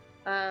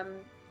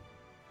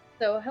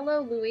 So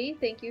hello, Louis.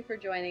 Thank you for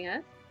joining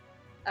us.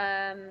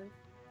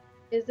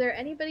 Is there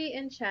anybody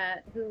in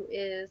chat who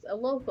is a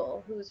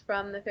local, who's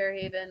from the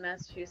Fairhaven,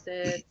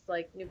 Massachusetts,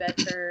 like New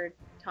Bedford,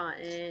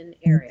 Taunton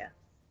area?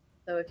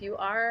 So if you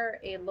are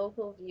a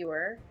local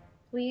viewer,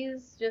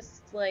 please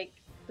just like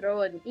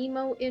throw an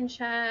emote in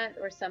chat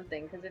or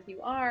something, because if you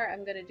are,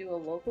 I'm going to do a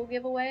local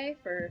giveaway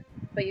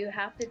but you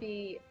have to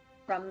be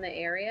from the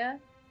area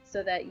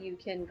so that you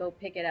can go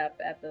pick it up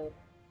at the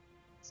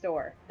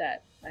store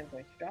that I'm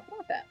going to drop it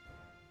off at.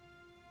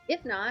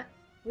 If not,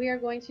 we are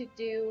going to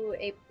do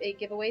a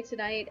giveaway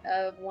tonight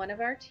of one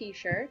of our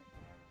t-shirts,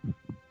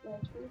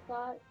 which we've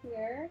got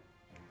here,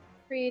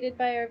 created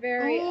by our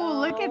very Oh,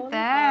 own look at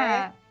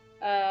that.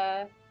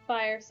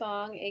 Fire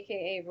Song,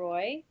 aka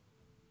Roy.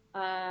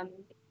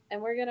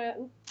 And we're gonna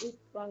oops,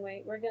 wrong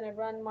way. We're gonna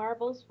run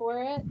marbles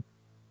for it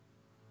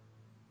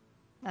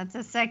That's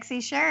a sexy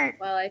shirt.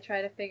 while I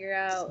try to figure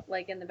out,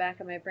 like in the back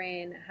of my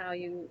brain, how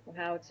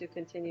to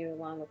continue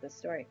along with this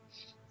story.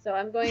 So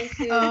I'm going to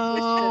switch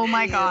Oh the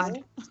my view.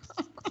 God.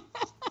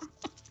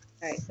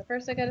 All right. So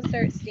first I gotta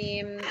start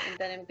Steam, and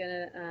then I'm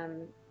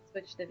gonna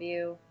switch the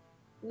view.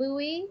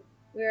 Louis,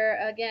 we're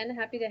again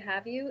happy to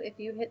have you. If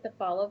you hit the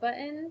follow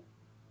button,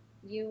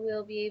 you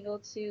will be able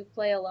to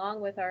play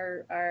along with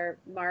our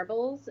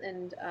marbles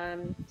and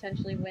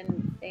potentially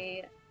win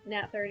a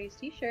NAT30s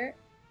t-shirt.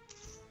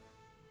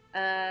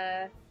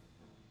 Let's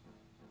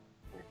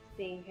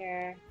see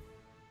here.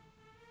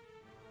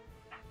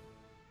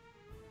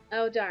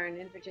 Oh darn,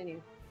 in Virginia.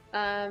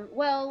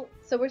 Well,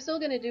 so we're still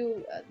gonna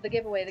do the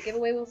giveaway. The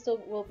giveaway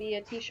will be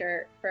a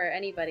t-shirt for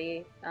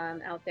anybody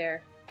out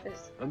there.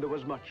 And there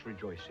was much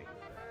rejoicing.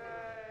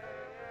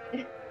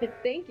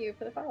 Thank you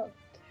for the follow.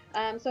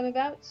 So I'm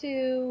about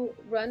to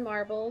run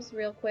marbles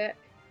real quick,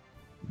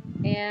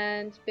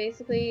 and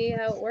basically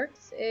how it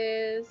works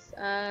is,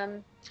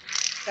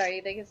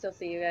 sorry, they can still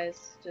see you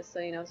guys, just so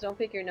you know. So don't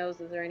pick your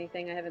noses or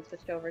anything. I haven't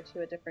switched over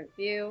to a different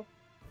view,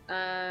 but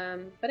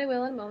I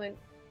will in a moment.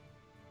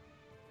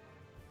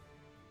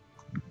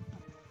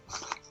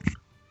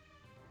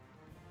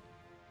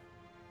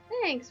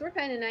 Thanks. We're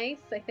kind of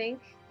nice, I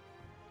think.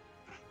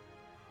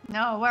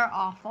 No, we're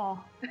awful.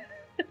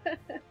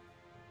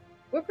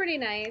 We're pretty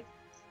nice.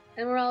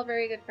 And we're all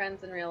very good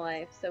friends in real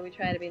life, so we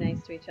try to be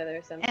nice to each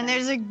other sometimes. And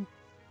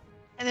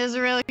there's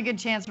a really good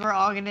chance we're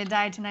all gonna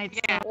die tonight.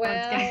 Yeah, so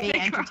it's gonna well, be We're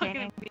all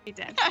entertaining. gonna be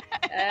dead.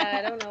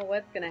 I don't know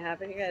what's gonna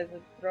happen. You guys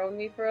have thrown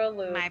me for a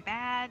loop. My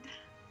bad.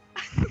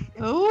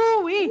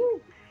 Ooh wee.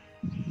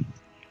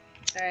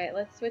 All right,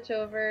 let's switch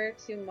over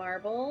to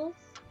marbles.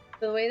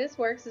 So the way this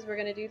works is we're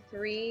gonna do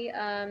three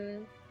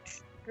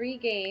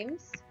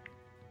games.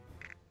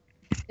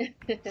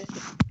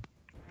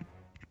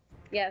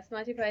 Yes,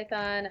 Monty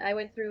Python. I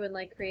went through and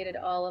like created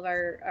all of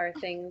our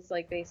things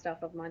like based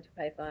off of Monty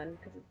Python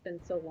because it's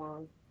been so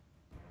long.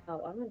 Oh,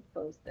 I'm gonna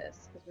close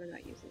this because we're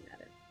not using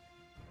that.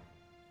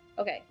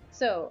 Okay,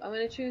 so I'm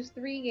gonna choose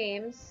 3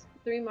 games,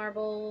 3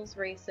 marbles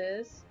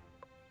races.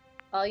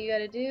 All you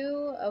gotta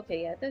do,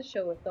 okay, yeah, it does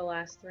show with the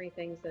last 3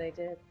 things that I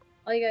did.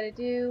 All you gotta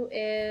do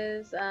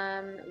is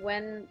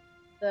when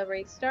the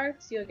race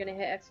starts, you're gonna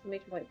hit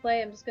exclamation point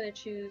play. I'm just gonna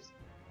choose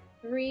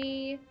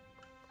 3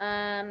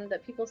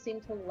 that people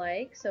seem to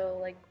like. So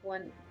like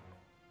one,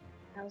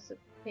 House of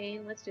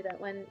Pain, let's do that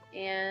one,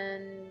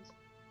 and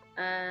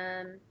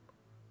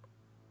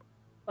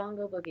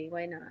Bongo Boogie,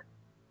 why not?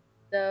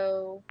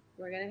 So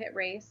we're gonna hit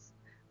race.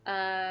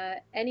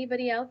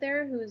 Anybody out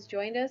there who's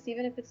joined us,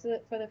 even if it's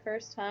for the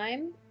first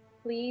time,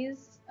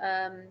 please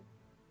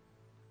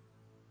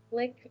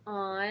click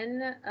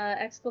on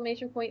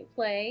exclamation point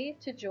play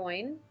to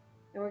join.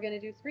 And we're going to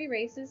do 3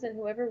 races, and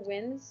whoever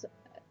wins,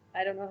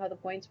 I don't know how the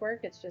points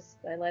work. It's just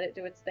I let it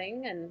do its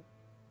thing, and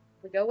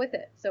we go with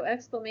it. So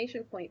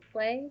exclamation point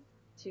play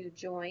to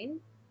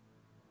join.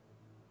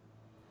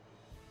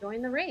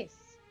 Join the race.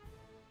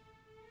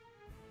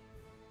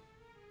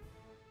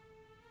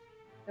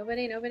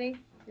 Nobody?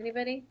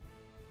 Anybody?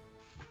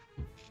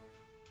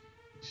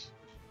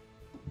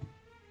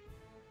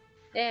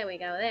 There we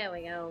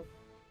go.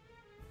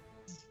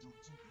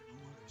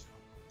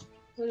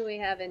 Who do we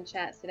have in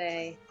chat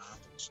today?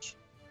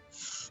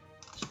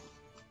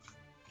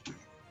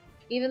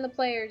 Even the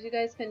players, you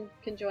guys can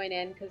join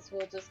in, because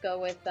we'll just go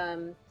with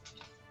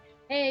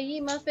hey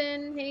Ye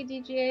Muffin, hey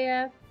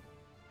DGAF.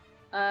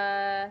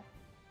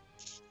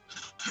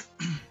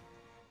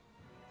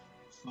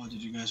 Oh,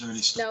 did you guys already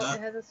No, start?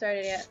 it hasn't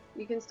started yet.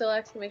 You can still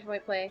exclamation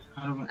point play.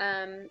 How do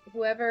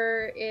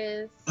Whoever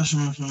is,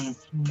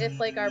 if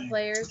like our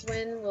players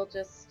win, we'll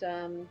just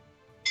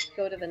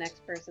go to the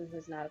next person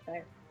who's not a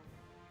player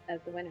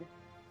as the winner.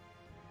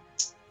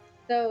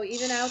 So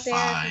even out there, if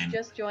Fine. you've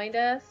just joined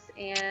us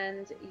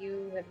and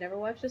you have never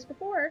watched us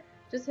before,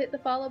 just hit the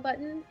follow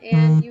button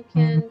and you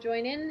can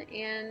join in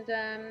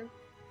and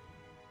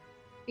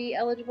be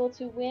eligible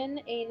to win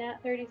a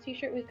NAT30s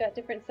t-shirt. We've got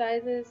different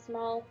sizes,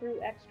 small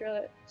through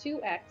extra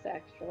 2X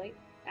actually,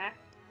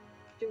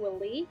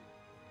 2X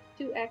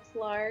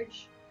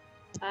large,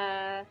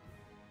 and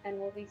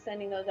we'll be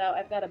sending those out.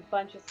 I've got a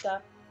bunch of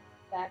stuff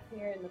back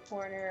here in the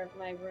corner of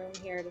my room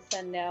here to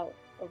send out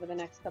over the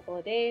next couple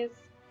of days.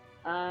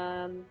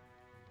 I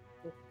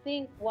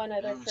think one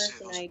other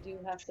person I do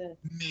have to...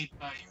 Made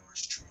by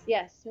yours truly.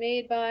 Yes,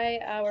 made by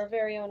our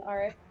very own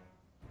Arik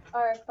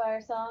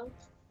Firesong.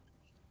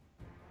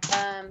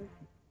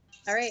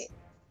 All right.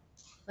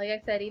 Like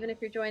I said, even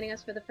if you're joining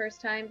us for the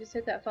first time, just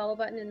hit that follow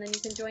button and then you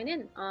can join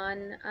in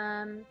on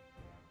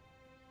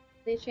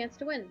the chance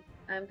to win.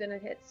 I'm going to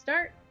hit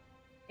start,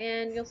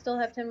 and you'll still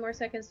have 10 more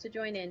seconds to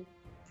join in.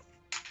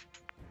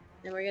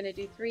 And we're going to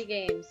do 3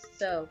 games,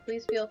 so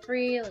please feel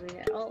free. Let me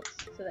hit Alt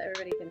so that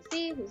everybody can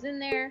see who's in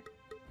there.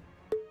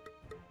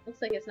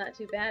 Looks like it's not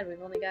too bad.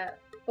 We've only got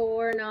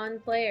 4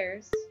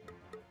 non-players.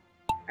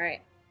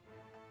 Alright,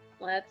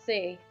 let's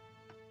see.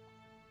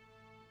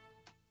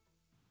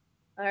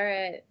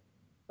 Alright,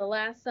 the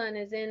last son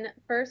is in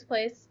first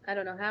place. I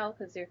don't know how,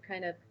 because you're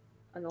kind of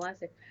on the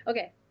last day.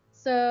 Okay,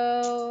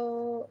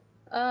 so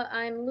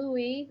I'm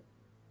Louie.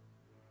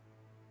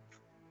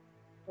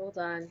 Hold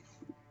on.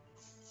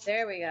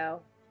 There we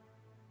go.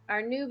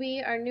 Our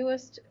newbie, our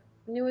newest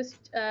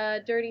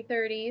Dirty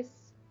 30s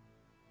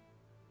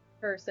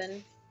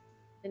person,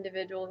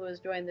 individual who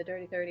has joined the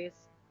Dirty 30s.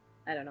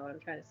 I don't know what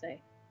I'm trying to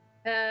say.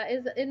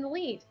 Is in the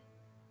lead.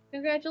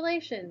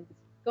 Congratulations.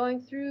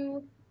 Going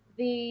through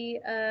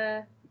the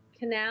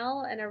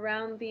canal and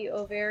around the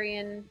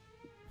ovarian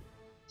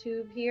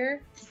tube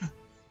here.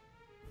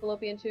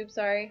 Fallopian tube,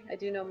 sorry. I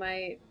do know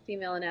my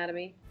female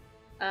anatomy.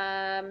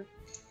 Down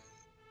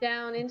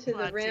into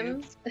the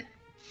rim.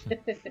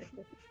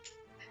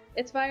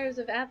 It's Fires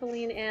of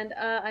Atheline, and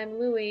I'm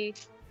Louie.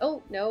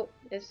 Oh, no.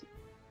 It's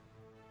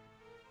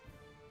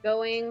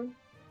going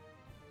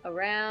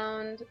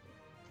around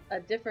a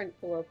different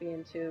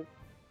fallopian tube.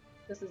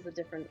 This is a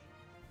different,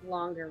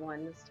 longer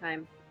one this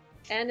time.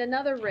 And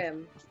another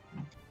rim.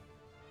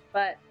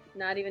 But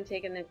not even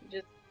taking it,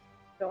 just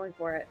going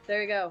for it.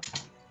 There you go.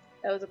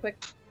 That was a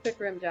quick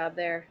rim job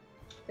there.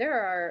 There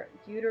are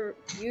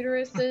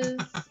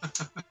uteruses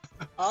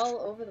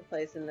all over the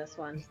place in this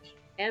one.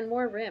 And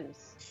more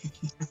rims.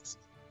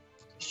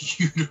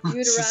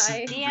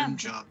 Uteri. Damn. Rim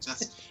jobs.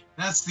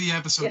 That's the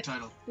episode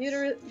title.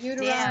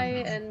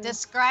 Uteri and...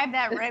 Describe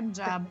that rim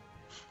job.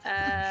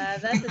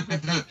 That's a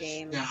different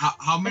game. Yeah,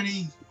 how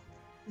many...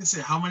 Let's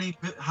say, how many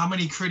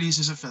critties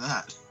is it for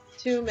that?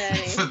 Too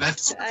many. For that.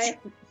 Can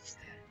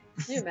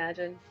you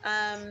imagine?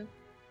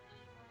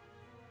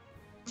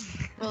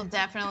 We'll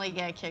definitely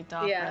get kicked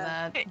off for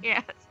that.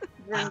 Yes.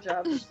 Rim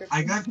job.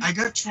 I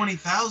got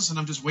 20,000.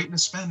 I'm just waiting to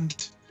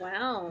spend.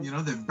 Wow. You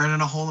know, they're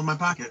burning a hole in my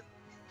pocket.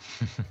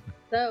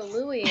 So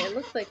Louie, it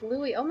looks like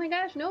Louie. Oh my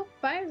gosh, no,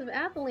 Fires of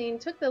Atheline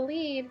took the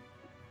lead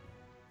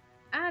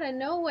out of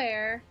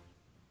nowhere.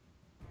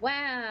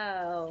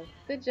 Wow.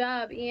 Good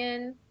job,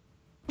 Ian.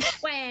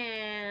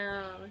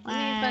 Wow. You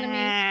made fun of me.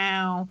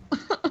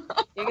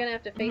 You're gonna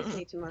have to face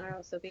me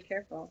tomorrow, so be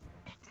careful.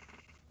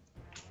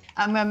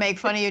 I'm gonna make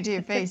fun of you to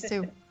your face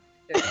too.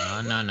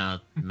 No.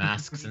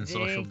 Masks and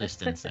social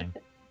distancing.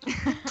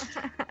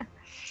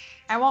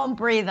 I won't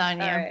breathe on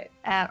you Alright.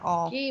 at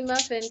all. G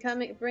Muffin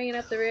bringing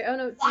up the rear. Oh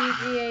no,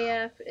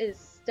 DGAF is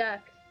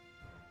stuck.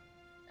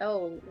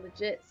 Oh,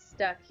 legit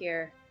stuck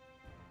here.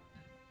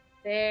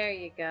 There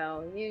you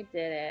go. You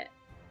did it.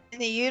 In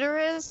the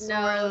uterus?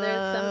 No, or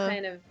there's some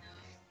kind of,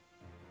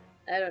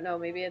 I don't know,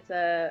 maybe it's what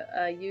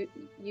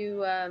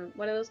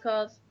are those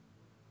called?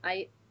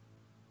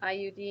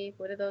 IUD,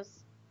 what are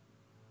those?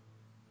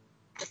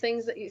 The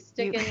things that you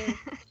stick in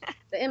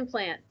the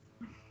implant.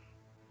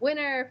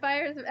 Winner,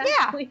 Fires of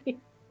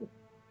Atheline.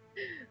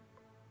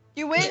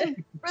 You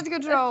win. Birth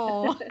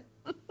control.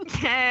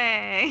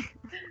 Yay.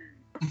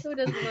 Who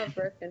doesn't love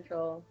birth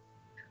control?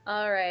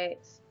 All right.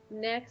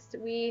 Next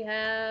we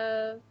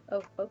have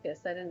focus.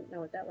 I didn't know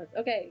what that was.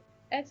 Okay.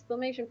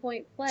 Exclamation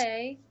point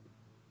play.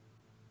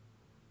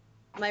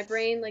 My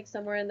brain, like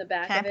somewhere in the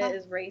back of it,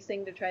 is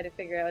racing to try to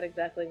figure out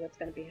exactly what's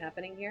going to be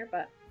happening here,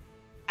 but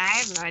I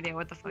have no idea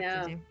what the fuck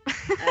no, to do.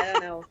 I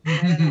don't know.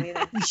 I don't know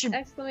either. You should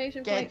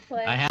Exclamation get- point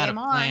play. I had a Game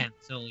on. plan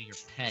until your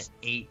pet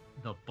ate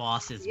the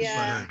boss's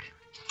Yeah. bird.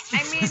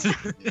 I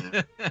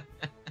mean,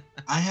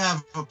 I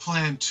have a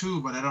plan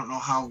too, but I don't know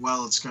how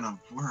well it's gonna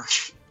work.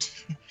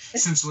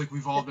 Since like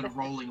we've all been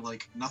rolling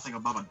like nothing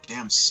above a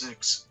damn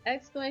 6.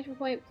 Exclamation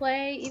point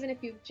play. Even if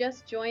you've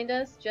just joined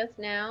us just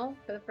now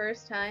for the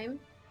first time,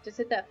 just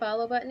hit that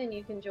follow button and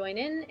you can join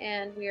in.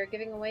 And we are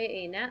giving away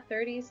a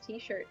NAT30s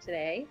t-shirt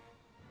today.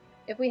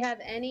 If we have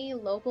any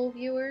local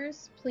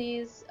viewers,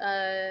 please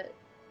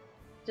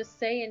just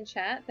say in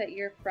chat that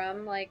you're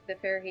from like the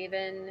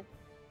Fairhaven,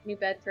 New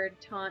Bedford,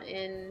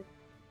 Taunton,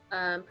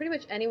 pretty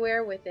much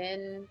anywhere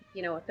within, a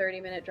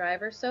 30-minute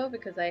drive or so,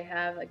 because I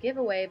have a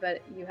giveaway,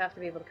 but you have to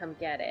be able to come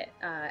get it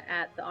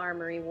at the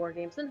Armory War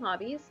Games and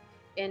Hobbies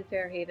in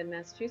Fairhaven,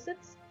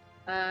 Massachusetts.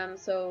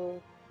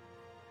 So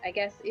I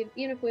guess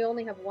even if we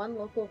only have one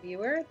local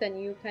viewer, then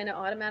you kind of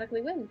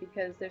automatically win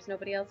because there's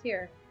nobody else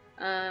here.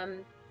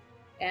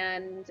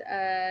 And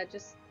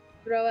just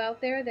throw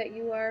out there that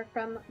you are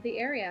from the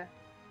area.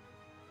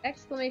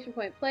 Exclamation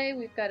point play.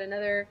 We've got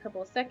another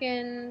couple of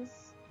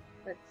seconds.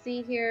 Let's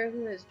see here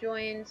who has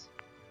joined.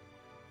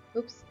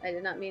 Oops, I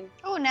did not mean.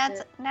 Oh,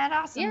 Nat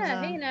Awesome.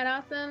 Yeah, hey Nat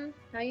Awesome.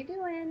 How you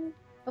doing?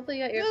 Hopefully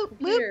you got your Whoop,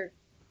 computer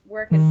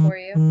working for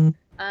you.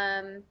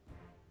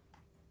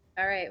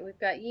 All right, we've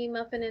got Ye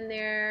Muffin in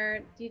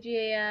there.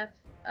 DGAF.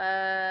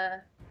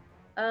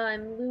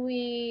 I'm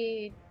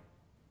Louie.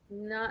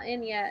 Not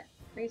in yet.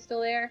 Are you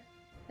still there?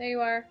 There you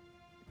are.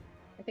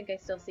 I think I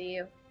still see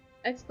you.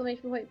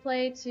 Exclamation point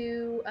play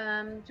to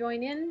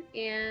join in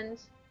and.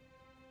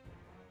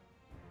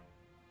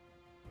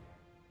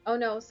 Oh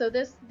no, so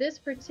this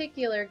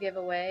particular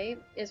giveaway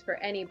is for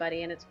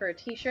anybody and it's for a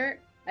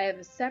t-shirt. I have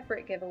a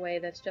separate giveaway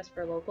that's just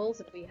for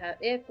locals if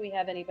we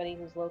have anybody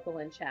who's local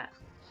in chat.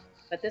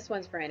 But this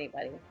one's for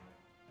anybody.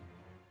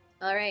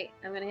 All right,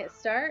 I'm going to hit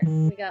start.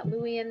 We got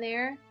Louie in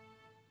there.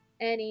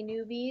 Any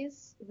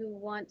newbies who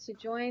want to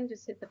join,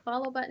 just hit the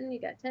follow button. You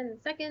got 10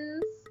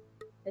 seconds.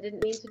 I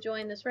didn't mean to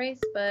join this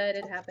race, but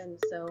it happened,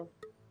 so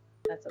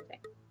that's okay.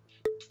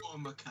 Oh,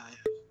 Micaiah.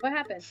 What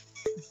happened?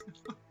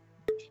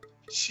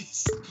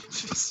 She's in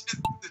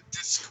the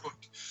Discord.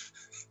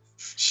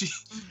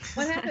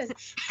 What happened?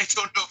 I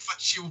don't know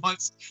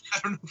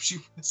if she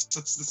wants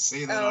us to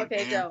say that. Oh,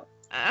 okay, don't.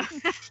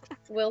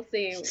 We'll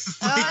see.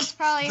 Oh, it's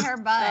probably her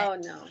butt. Oh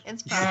no,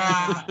 it's probably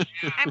her butt.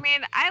 I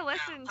mean, I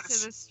listened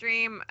to the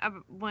stream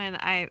when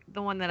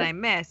the one that I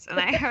missed, and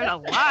I heard a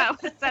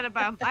lot was said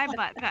about my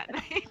butt that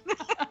night.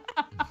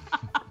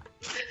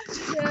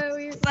 Yeah,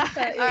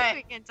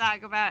 We can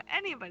talk about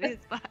anybody's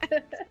butt.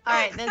 All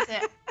right, that's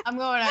it. I'm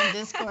going on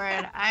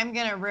Discord. I'm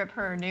gonna rip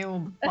her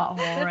new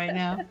butthole right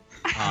now.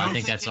 Oh, I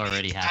think that's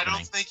already happening. I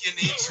don't think you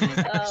need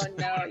to. Oh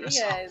no, you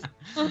guys.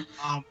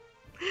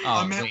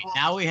 Oh wait,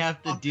 now we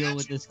have to deal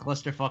with this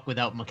clusterfuck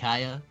without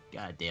Micaiah?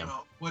 God damn.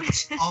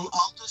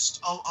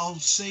 I'll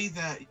say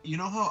that, you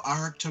know how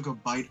Arik took a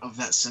bite of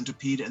that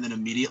centipede and then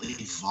immediately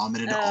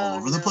vomited all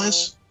over the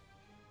place?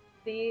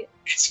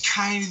 It's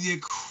kind of the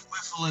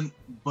equivalent,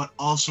 but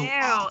also. Ew.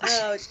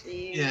 Oh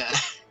jeez. Yeah.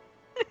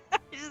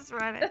 You just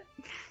read it.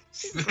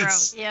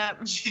 Gross.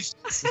 Yep. Just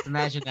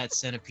imagine that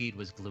centipede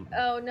was gluten.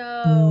 Oh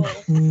no.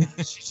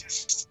 She's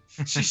just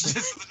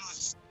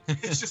literally.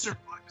 It's just her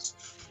butt.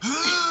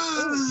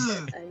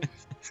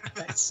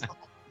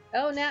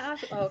 Oh, Nat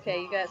Awesome. Oh,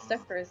 okay, you got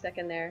stuck for a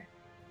second there.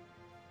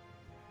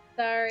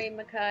 Sorry,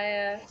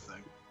 Micaiah.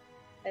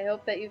 I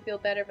hope that you feel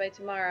better by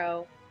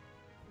tomorrow.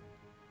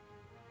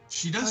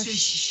 She does say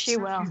she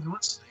will. She's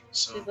listening.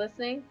 So. She's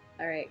listening?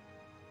 Alright.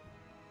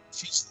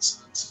 She's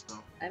listening,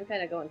 so. I'm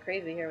kind of going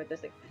crazy here with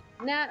this thing.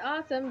 Nat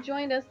Awesome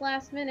joined us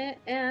last minute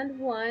and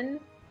won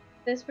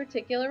this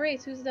particular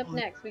race. Who's up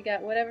next? We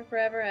got Whatever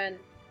Forever and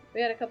we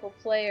got a couple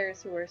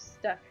players who are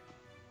stuck.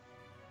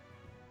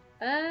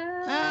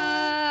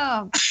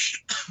 Oh,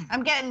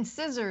 I'm getting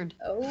scissored.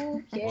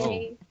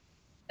 Okay.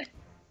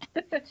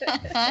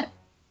 What,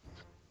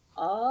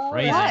 all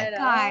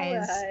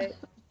guys? right.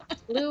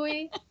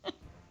 Louie,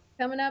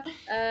 coming up.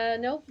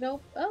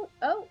 Nope.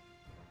 Oh.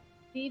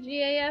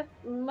 DGAF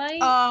might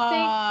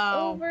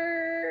take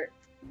over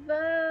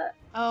the.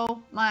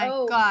 Oh my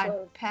Oh, God,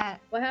 close.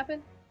 Pat What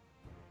happened?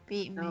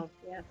 beat me. Oh,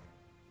 yeah.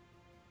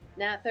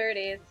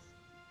 NAT30s.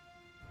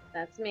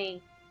 That's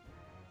me.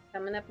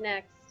 Coming up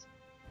next.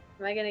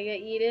 Am I gonna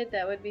get yeeted?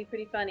 That would be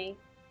pretty funny.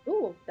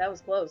 Ooh, that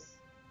was close.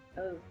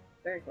 That was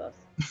very close.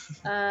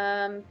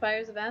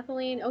 Fires of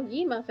Atheline. Oh,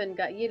 Ye Muffin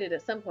got yeeted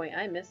at some point.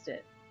 I missed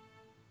it.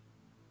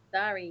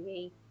 Sorry,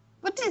 me.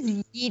 What does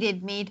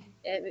yeeted mean?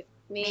 It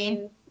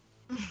means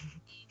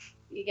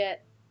you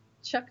get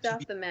chucked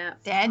off the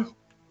map. Dead?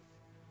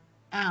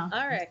 Oh.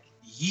 Alric.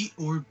 Yeet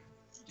or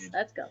did.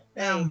 Let's go.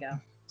 There you go.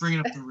 Bringing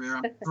up the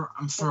rear.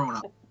 I'm throwing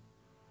up.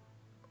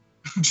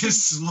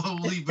 Just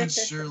slowly but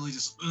surely,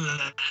 just.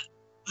 All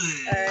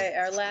right,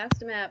 our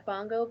last map,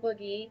 Bongo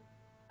Boogie.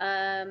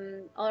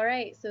 All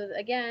right, so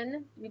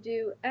again, we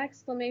do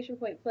exclamation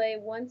point play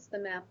once the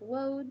map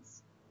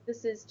loads.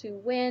 This is to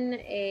win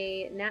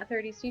a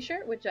NAT30s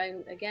t-shirt, which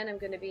I'm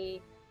going to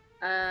be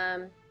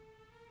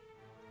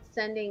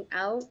sending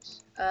out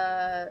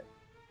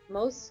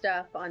most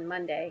stuff on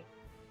Monday.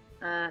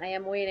 I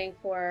am waiting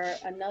for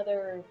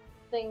another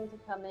thing to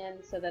come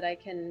in so that I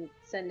can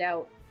send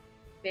out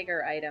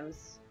bigger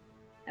items.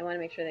 I want to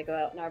make sure they go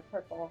out in our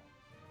purple.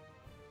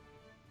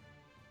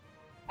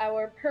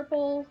 Our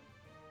purple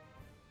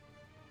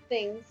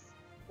things.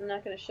 I'm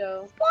not going to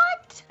show.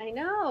 What? I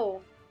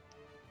know.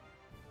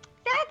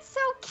 That's so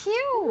cute.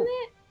 Isn't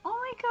it? Oh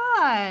my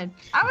god.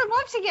 I would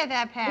love to get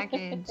that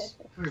package.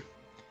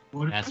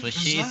 That's what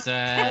she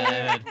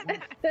said.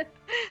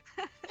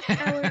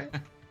 Our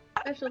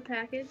special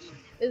package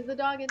is the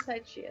dog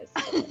inside she is.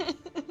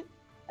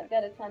 I've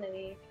got a ton of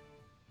these.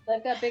 But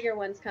I've got bigger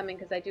ones coming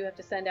because I do have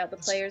to send out the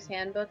player's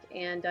handbook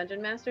and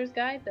Dungeon Master's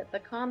guide that the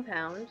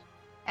compound.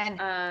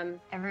 And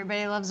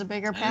everybody loves a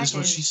bigger package. That's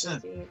what she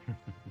said.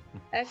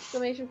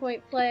 Exclamation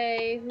point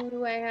play. Who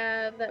do I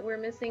have that we're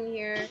missing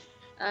here?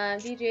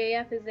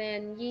 DJF is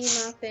in. Yee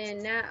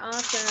Muffin. Nat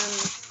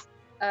Awesome.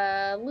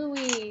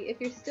 Louie,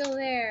 if you're still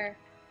there.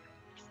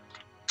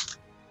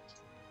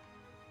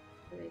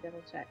 Let me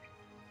double check.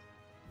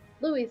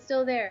 Louie is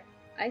still there.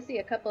 I see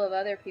a couple of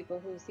other people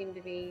who seem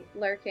to be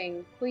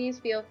lurking. Please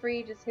feel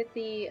free, just hit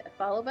the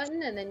follow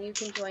button and then you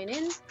can join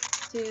in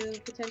to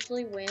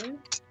potentially win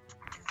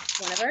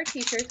one of our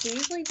t-shirts. We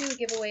usually do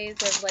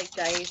giveaways of like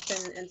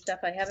dice and stuff.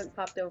 I haven't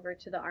popped over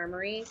to the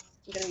armory.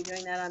 I'm going to be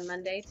doing that on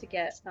Monday to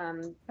get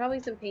probably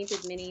some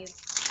painted minis.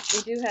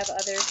 We do have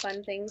other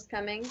fun things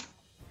coming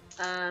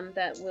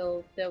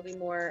there'll be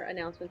more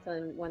announcements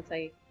on once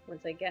I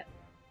get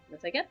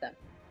them.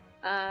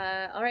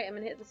 All right, I'm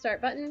going to hit the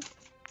start button.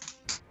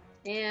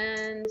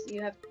 And you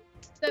have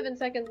 7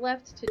 seconds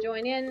left to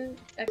join in.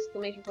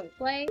 Exclamation point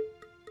play.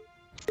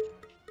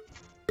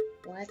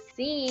 Let's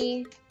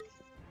see.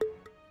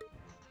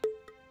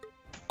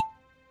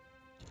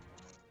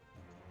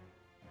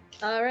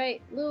 All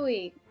right,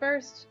 Louie,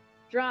 first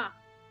drop.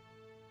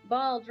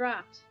 Ball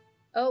dropped.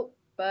 Oh,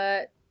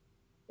 but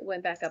it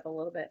went back up a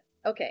little bit.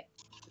 Okay,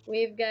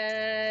 we've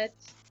got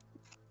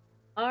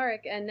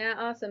Arik and Nat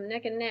Awesome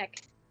neck and neck.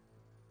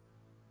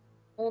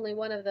 Only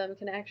one of them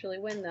can actually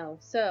win, though.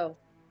 So,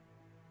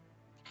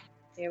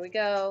 here we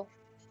go.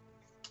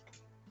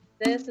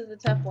 This is a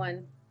tough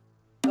one.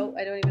 Oh,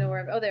 I don't even know where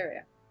I'm... Oh,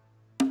 there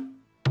we are.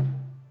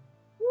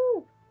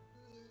 Woo!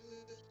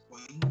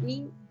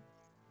 Yeet.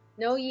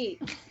 No yeet.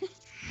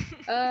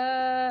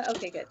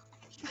 Okay, good.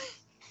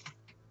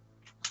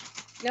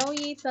 No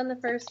yeets on the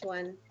first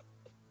one.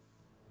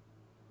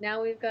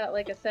 Now we've got,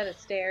 like, a set of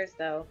stairs,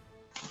 though.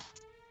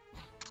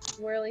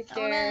 Swirly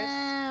stairs.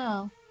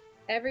 Oh, no.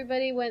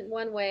 Everybody went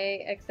one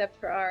way except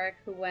for Arik,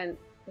 who went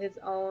his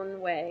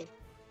own way.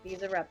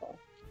 He's a rebel.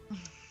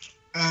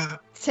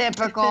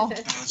 Typical.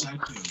 As I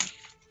do.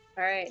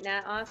 Alright,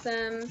 Nat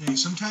Awesome. Hey,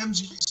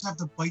 sometimes you just have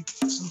to bite.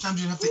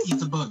 Sometimes you have to eat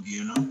the bug,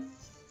 you know?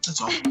 That's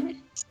all.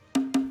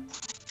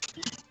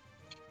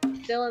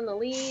 Still in the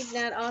lead,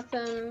 Nat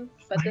Awesome.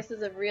 But this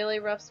is a really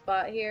rough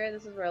spot here.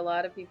 This is where a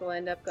lot of people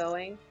end up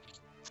going.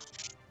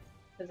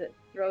 Because it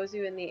throws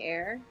you in the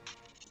air.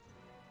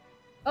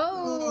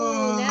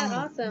 Oh, Nat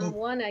Awesome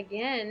won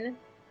again.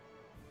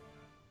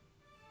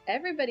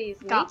 Everybody's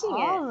Got making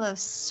all it. the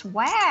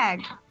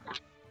swag.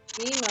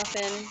 Yee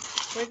Muffin,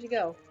 where'd you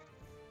go?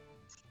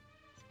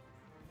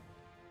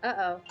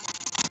 Uh-oh.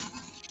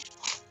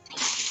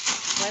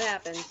 What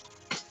happened?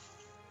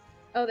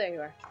 Oh, there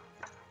you are.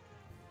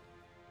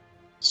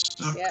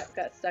 Stuck. Yep,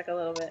 got stuck a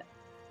little bit.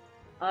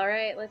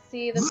 Alright, let's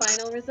see the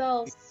final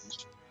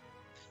results.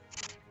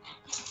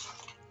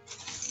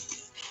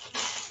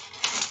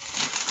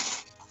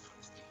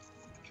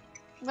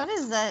 What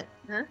is that?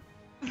 Huh?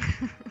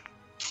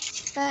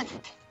 Is that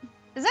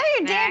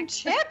your damn Next.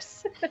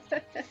 chips?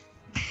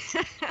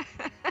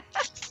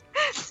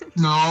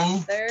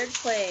 No. Third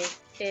place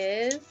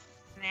is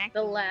Snack.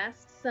 The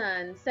Last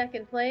Sun.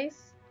 Second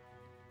place,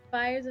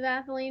 Fires of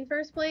Atheline.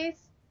 First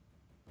place,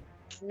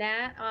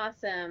 Nat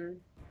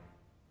Awesome.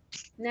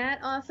 Nat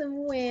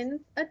Awesome wins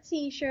a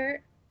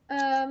t-shirt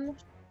Boop,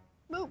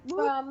 boop.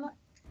 from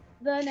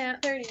the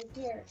NAT30s.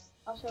 Here,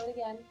 I'll show it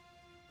again.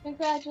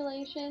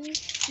 Congratulations,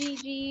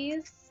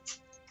 GG's.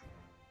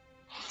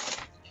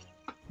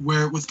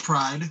 Wear it with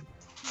pride.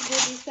 We'll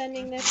be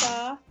sending this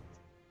off.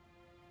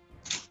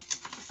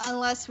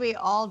 Unless we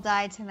all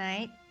die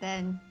tonight,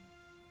 then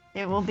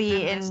it will be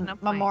Then there's in no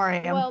point.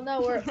 memoriam. Well,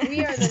 no,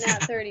 we are the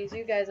NAT30s.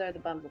 You guys are the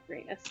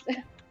Bumblegreenest.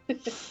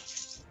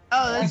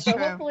 oh, that's So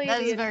true. hopefully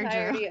That the is very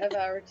entirety true. of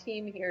our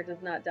team here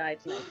does not die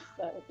tonight.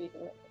 That would be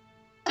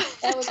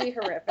horrific. That would be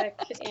horrific.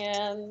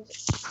 And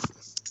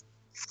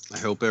I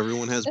hope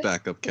everyone has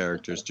backup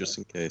characters just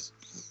in case.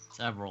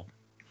 Several.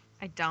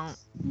 I don't.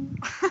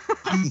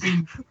 I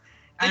mean,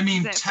 I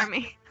mean, This is it for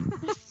me.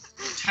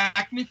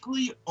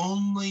 technically,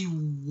 only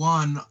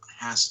one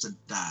has to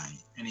die,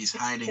 and he's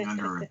hiding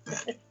under a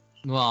bed.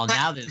 Well,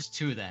 now there's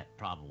two that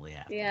probably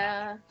have to die.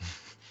 Yeah.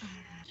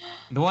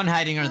 The one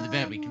hiding under the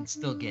bed, we can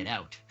still get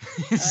out.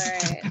 All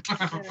right.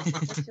 I'm gonna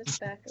switch this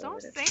back over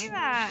Don't to say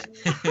that.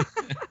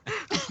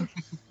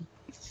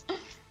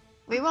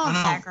 We won't I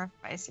know.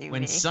 sacrifice you.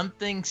 When V.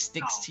 something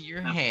sticks No, to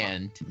your no.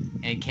 hand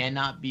and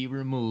cannot be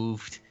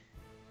removed,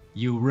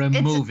 you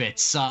remove it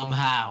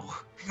somehow.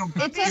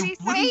 It's a It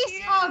wouldn't-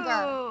 face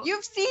hugger.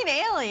 You've seen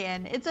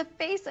Alien. It's a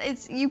face.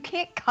 You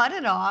can't cut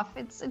it off.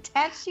 It's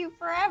attached to you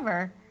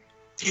forever.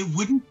 It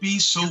wouldn't be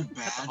so Cut the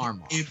bad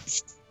arm off.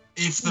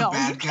 if the No, you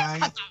bad can't guy.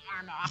 cut the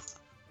arm off.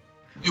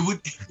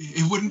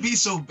 It wouldn't be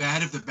so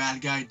bad if the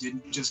bad guy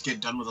didn't just get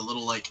done with a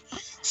little like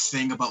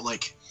thing about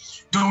like,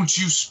 don't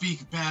you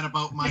speak bad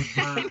about my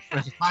bird.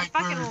 My I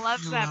fucking bird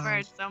love that alive."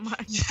 bird so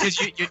much. Because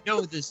you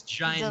know this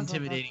giant, does look like-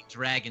 intimidating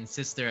dragon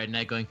sits there at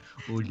night going,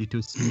 "Oh,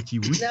 little sneaky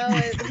witch." No,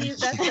 that's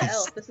the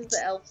elf. This is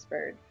the elf's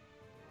bird.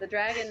 The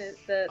dragon is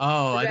the.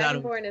 Oh, the I thought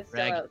it was dragonborn is still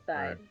dragon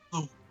outside.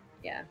 bird.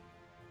 Yeah.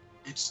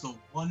 It's the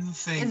one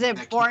thing. Is that it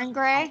keeps- Born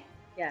Gray?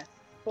 Yes.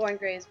 Born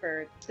Gray's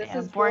bird. This Yeah,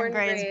 is Born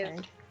Gray's Gray's.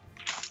 bird.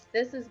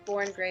 This is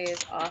Born Gray's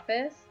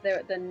office.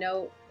 The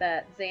note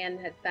that Zan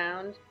had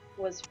found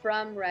was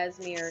from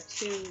Resmir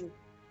to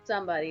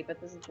somebody,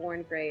 but this is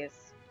Born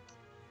Gray's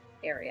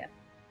area.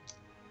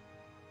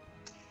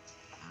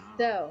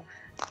 So,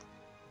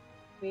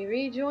 we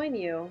rejoin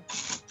you.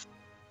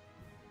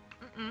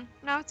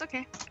 No, it's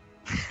okay.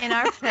 In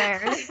our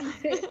prayers.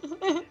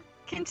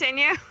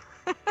 Continue.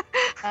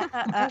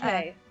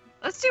 Okay.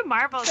 Let's do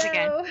marbles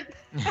again.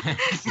 So,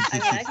 I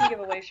mean, I can give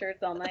away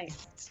shirts all night.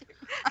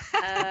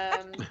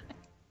 I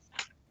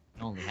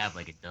only have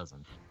like a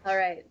dozen. All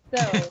right.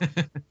 So,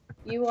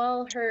 you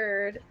all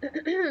heard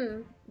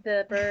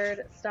the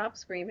bird stop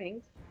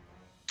screaming.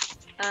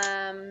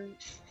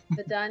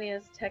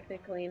 Vidania's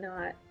technically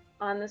not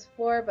on this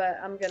floor, but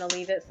I'm gonna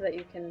leave it so that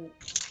you can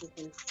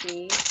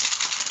see.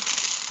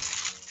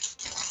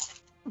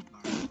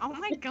 Oh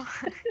my god.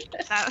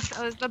 That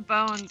was the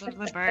bones of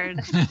the bird.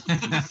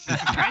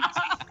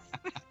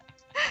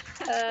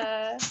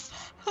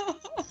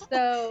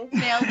 So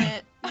Nailed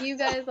it. you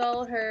guys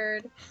all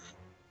heard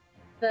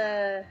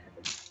the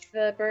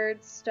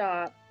bird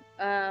stop.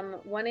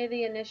 One of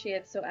the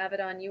initiates, so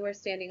Abaddon, you were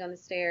standing on the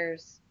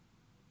stairs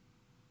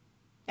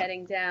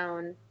heading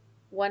down.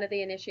 One of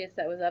the initiates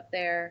that was up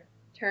there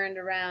turned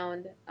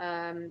around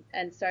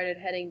and started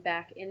heading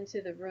back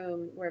into the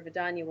room where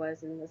Vidania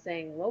was and was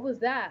saying, "What was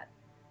that?"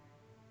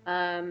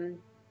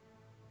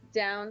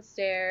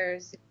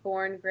 Downstairs,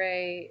 Born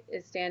Gray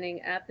is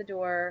standing at the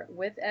door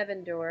with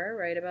Evandor,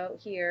 right about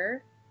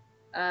here,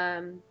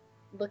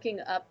 looking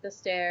up the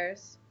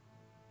stairs.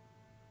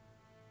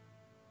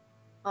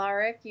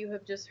 Arik, you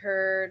have just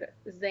heard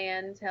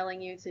Zan telling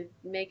you to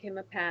make him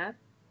a path.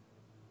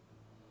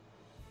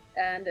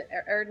 And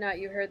Erdnot,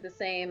 you heard the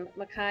same.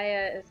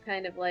 Micaiah is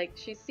kind of like,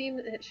 she seemed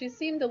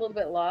a little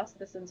bit lost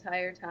this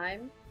entire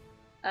time.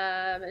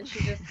 And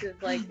she just is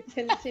like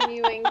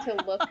continuing to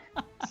look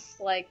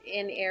like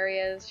in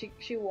areas.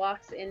 She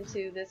walks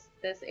into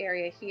this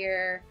area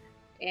here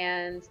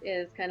and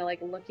is kind of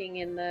like looking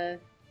in the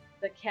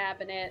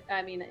cabinet,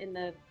 in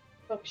the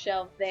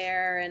bookshelf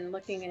there, and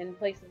looking in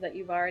places that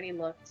you've already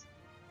looked.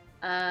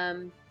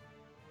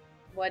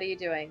 What are you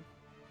doing?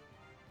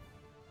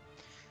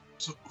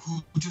 So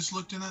who just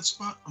looked in that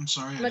spot? I'm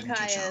sorry, I didn't catch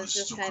it. I Micaiah was is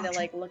just still kind of crouching.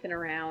 like looking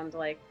around,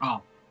 like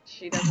Oh,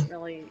 she doesn't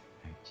really,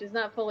 she's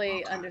not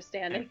fully Okay.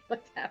 understanding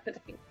what's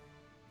happening.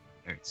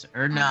 Alright, so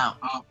Erdnot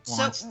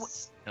So,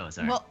 wants. Oh,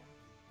 sorry.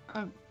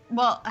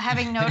 well,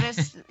 having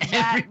noticed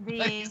that the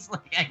Everybody's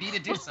like, I need to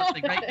do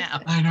something right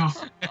now. I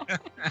know.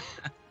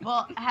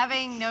 well,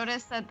 having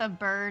noticed that the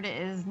bird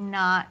is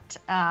not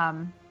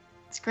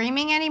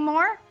screaming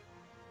anymore,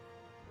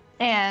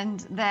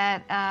 and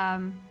that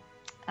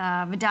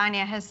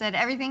Vidania has said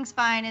everything's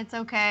fine, it's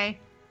okay,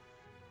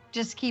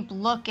 just keep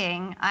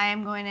looking. I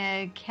am going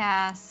to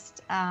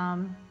cast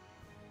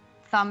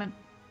thaumaturgy.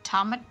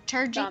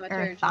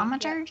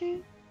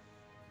 Thaumaturgy,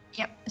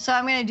 Yep. So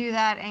I'm going to do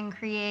that and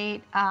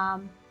create a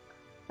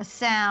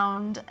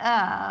sound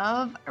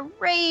of a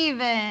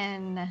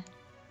raven.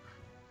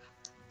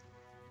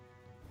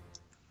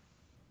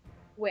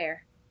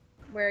 Where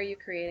are you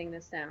creating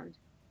this sound?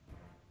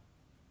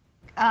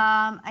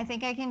 I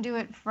think I can do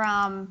it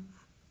from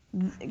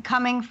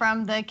coming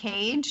from the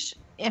cage.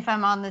 If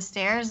I'm on the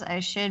stairs, I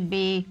should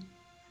be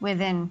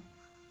within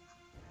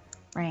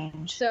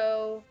range.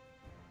 So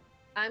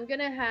I'm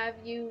gonna have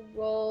you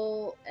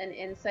roll an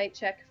insight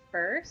check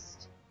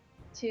first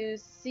to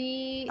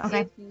see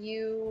Okay. if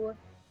you,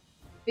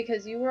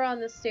 because you were on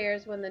the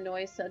stairs when the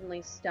noise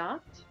suddenly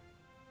stopped.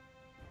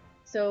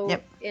 So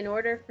Yep. in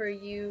order for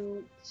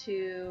you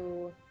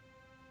to,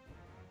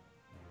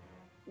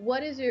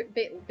 what is your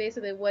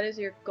basically what is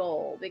your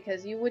goal?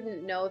 Because you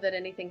wouldn't know that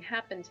anything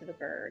happened to the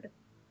bird.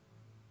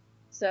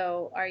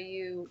 So are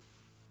you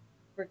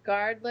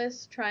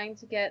regardless trying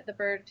to get the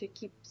bird to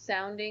keep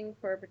sounding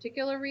for a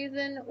particular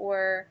reason,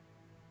 or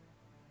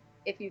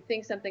if you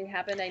think something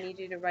happened, I need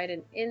you to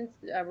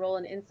roll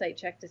an insight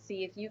check to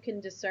see if you can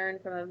discern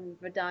from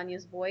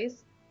Vidania's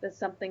voice that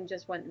something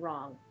just went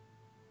wrong,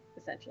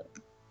 essentially.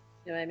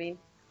 You know what I mean?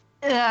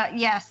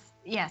 Yes.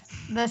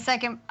 The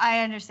second,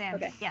 I understand.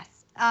 Okay.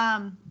 Yes.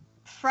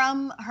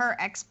 From her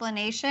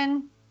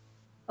explanation.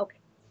 Okay.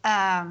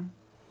 All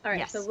right,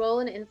 yes. so roll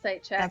an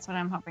insight check. That's what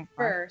I'm hoping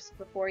for. First,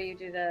 before you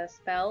do the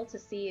spell, to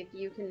see if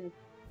you can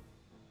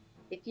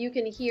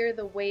hear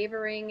the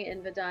wavering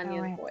in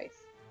Vidania's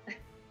voice.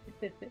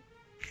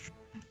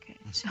 Okay,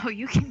 so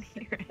you can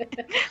hear it.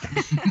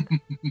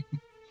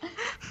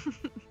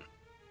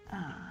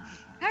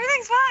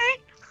 Everything's fine.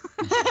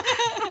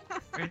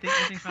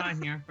 Everything's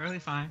fine here. Fairly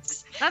fine.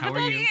 Nothing How are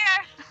you?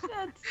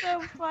 That's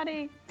so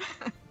funny.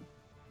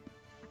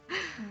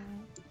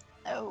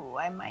 Oh,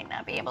 I might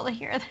not be able to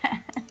hear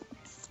that.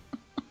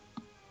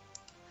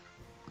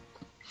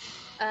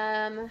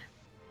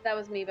 That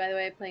was me, by the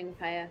way, playing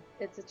Micaiah.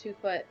 It's 2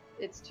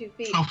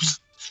 feet. I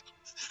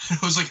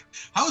was like,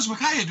 how is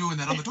Micaiah doing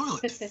that on the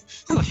toilet?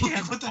 Like,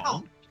 what the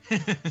hell?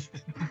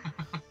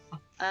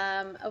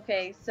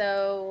 Okay,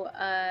 so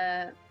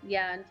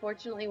yeah,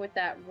 unfortunately with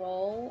that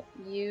roll,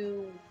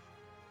 you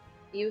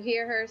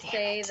hear her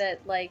say that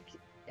like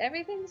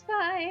everything's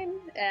fine,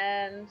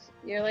 and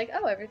you're like,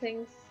 oh,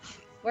 everything's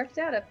worked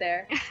out up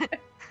there.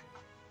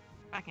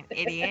 Fucking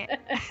idiot.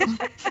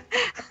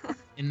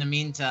 In the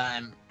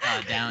meantime,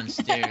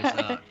 downstairs,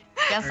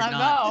 Guess Or I'll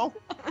not.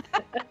 go.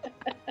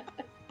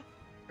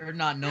 or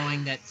not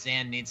knowing that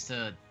Zan needs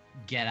to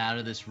get out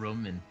of this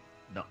room, and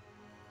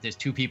there's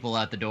 2 people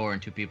at the door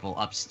and 2 people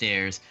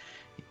upstairs.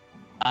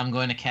 I'm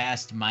going to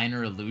cast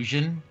Minor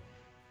Illusion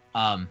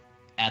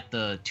at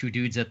the 2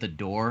 dudes at the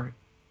door.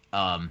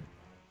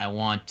 I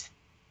want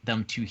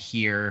them to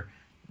hear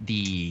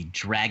the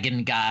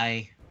dragon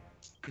guy,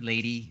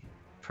 lady,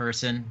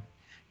 person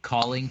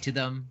calling to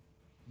them,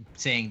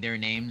 saying their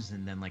names,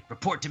 and then like,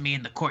 report to me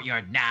in the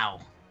courtyard now.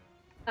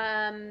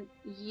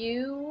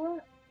 You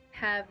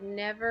have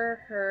never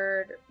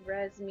heard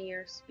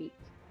Resmir speak.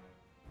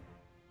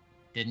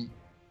 Didn't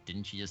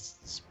she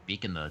just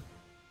speak in the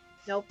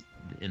Nope.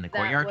 in the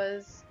courtyard?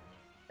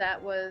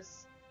 That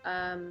was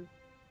Born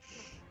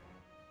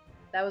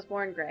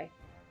Grey.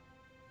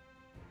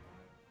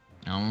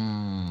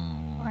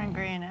 Oh. Born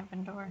Grey and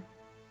Evandor.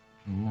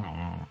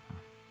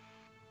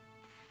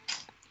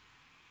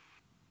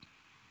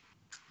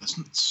 That's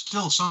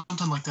still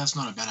something like that's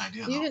not a bad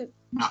idea.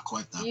 Not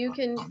quite that. You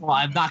can. Well,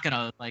 I'm not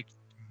gonna like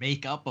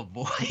make up a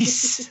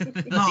voice.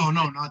 No,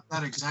 not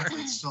that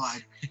exactly. It's still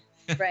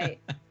Right.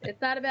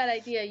 It's not a bad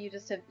idea.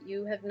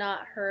 You have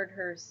not heard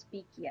her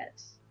speak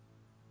yet.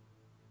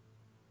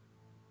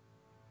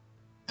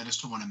 I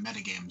just don't want to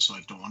metagame, so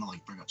I don't want to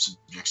like bring up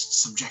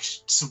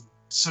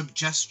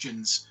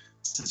suggestions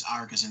since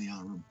Ark is in the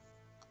other room.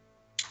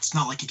 It's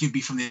not like it could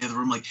be from the other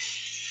room, like,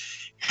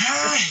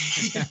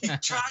 hey,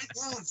 try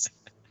this.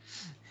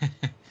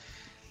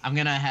 I'm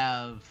gonna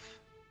have.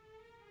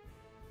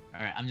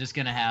 All right, I'm just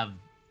gonna have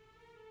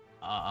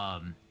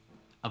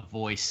a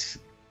voice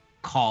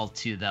call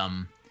to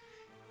them.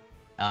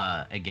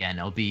 Again,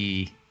 it'll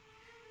be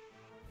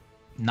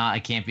not.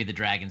 It can't be the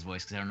dragon's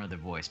voice because I don't know their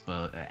voice,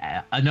 but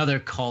another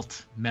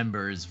cult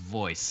member's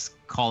voice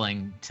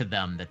calling to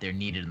them that they're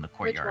needed in the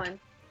courtyard. Which one?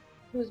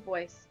 Whose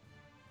voice?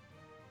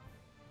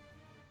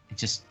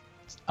 Just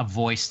a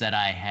voice that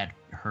I had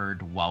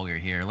heard while we were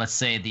here. Let's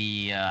say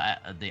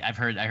I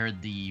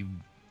heard the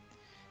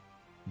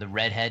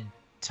redhead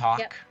talk,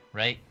 Yep.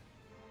 right?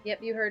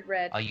 Yep, you heard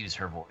Red. I'll use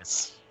her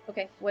voice.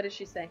 Okay, what does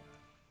she say?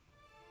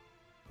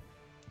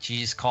 She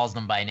just calls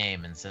them by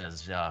name and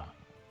says,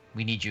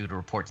 we need you to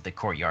report to the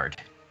courtyard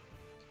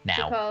now.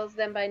 She calls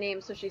them by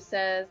name, so she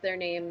says their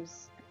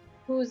names.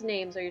 Whose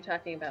names are you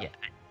talking about? Yeah.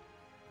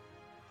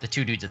 The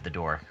 2 dudes at the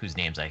door, whose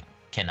names I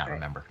cannot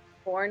remember.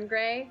 Born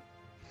Grey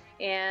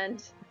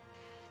and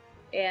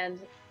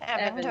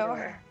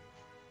Evandor.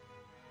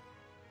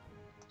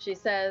 She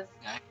says.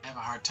 Yeah, I have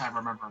a hard time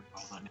remembering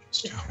all the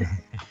names too.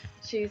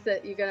 She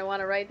said you're gonna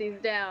want to write these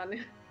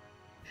down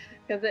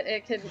because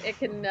it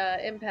can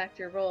impact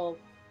your roll.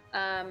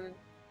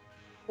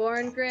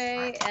 Born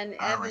Grey and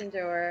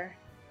Evandor. Right.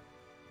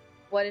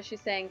 What is she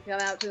saying?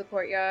 Come out to the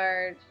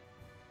courtyard.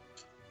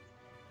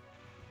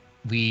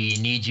 We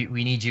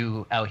need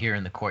you out here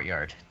in the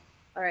courtyard.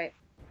 All right.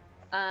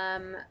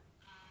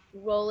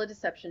 Roll a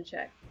deception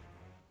check.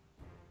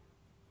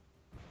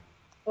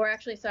 Or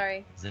actually,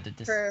 sorry. Is it a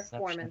deception?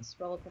 Performance.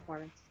 Roll a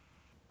performance.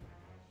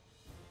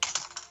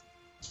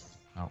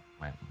 Oh,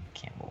 wait,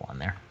 can't roll on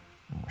there.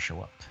 It won't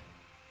show up.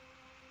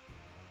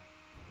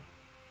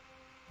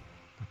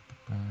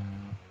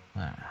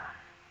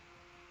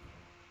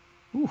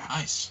 Ooh,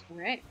 nice. All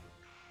right.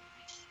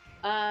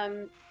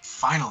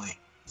 Finally.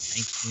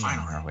 19.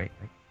 Finally. Oh, wait.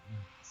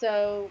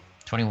 So.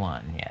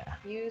 21. Yeah.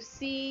 You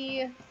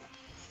see,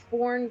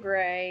 Born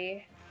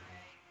Grey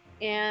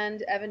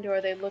and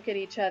Evandor. They look at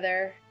each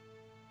other,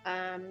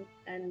 and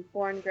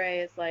Born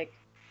Grey is like,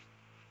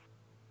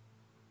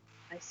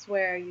 "I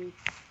swear, you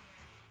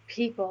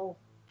people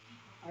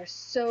are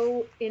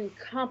so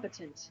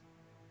incompetent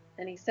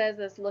And he says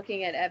this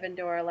looking at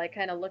Evandor, like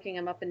kind of looking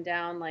him up and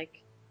down,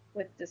 like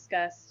with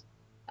disgust.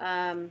 See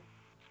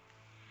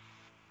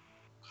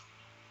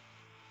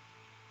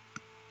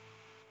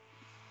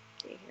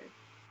here.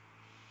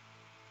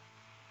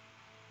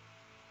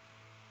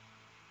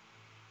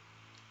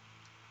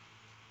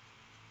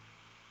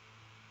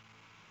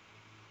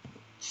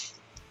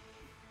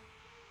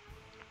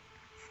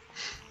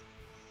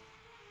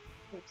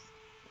 Oops.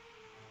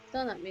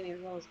 Still not meaning as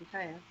well as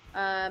Micaiah.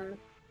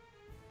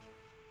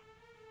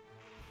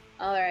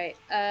 Alright,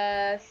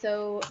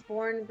 so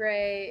Born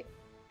Grey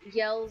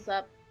yells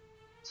up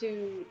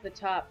to the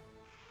top.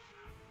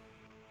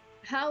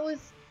 Did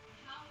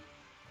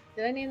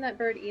I name that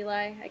bird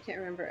Eli? I can't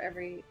remember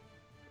everything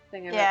I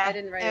wrote. Yeah, I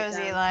didn't write it it was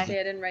down. Eli. See,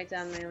 I didn't write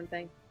down my own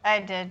thing.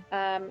 I did.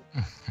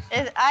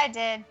 I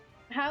did.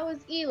 How is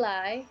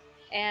Eli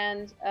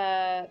and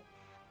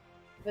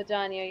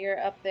Vidania,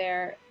 you're up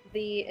there.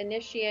 The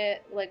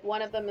initiate, like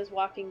one of them is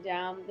walking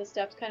down the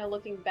steps, kind of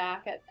looking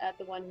back at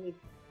the one who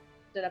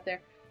stood up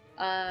there.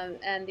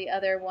 And the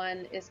other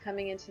one is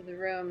coming into the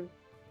room.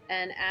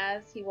 And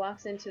as he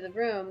walks into the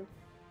room,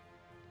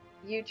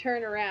 you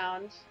turn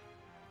around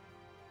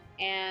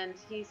and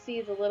he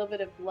sees a little bit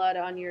of blood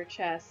on your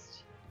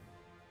chest.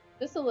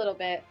 Just a little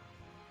bit,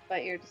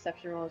 but your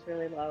deception roll is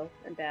really low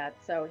and bad,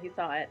 so he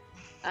saw it.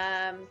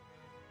 And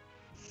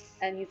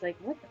he's like,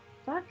 "What the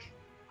fuck?"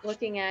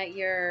 Looking at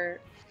your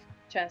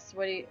chest.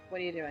 What are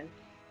you doing?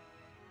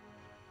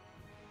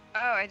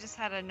 Oh, I just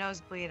had a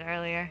nosebleed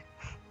earlier.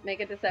 Make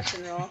a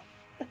deception roll.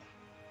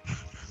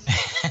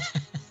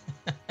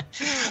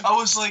 I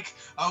was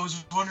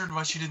wondering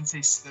why she didn't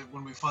say that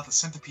when we fought the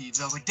centipedes.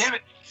 I was like, damn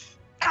it!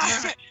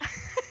 Damn it!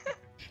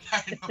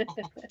 I know.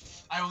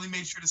 I only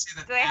made sure to say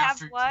that Do they have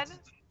after. blood?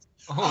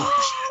 Oh,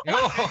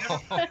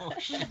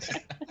 shit.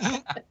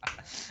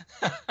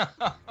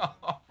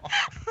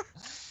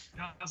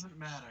 Doesn't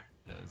matter.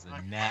 That was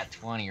a nat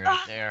 20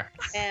 right there.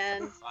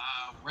 And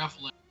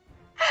Reveling.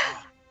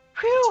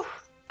 Whew.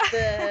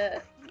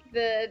 the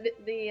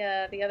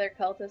other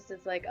cultist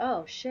is like,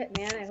 "Oh shit,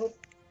 man! I hope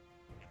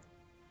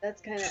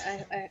that's kind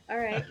of all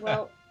right."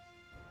 Well,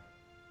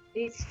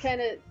 he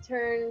kind of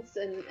turns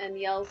and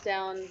yells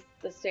down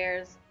the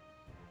stairs.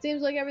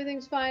 Seems like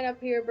everything's fine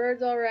up here.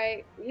 Bird's all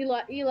right.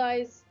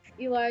 Eli's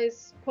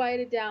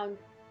quieted down.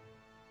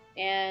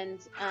 And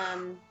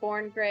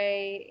Born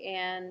Grey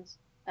and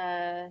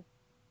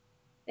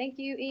thank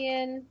you,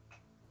 Ian,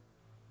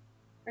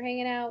 for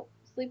hanging out.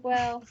 Sleep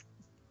well.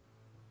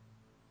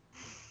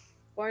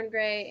 Born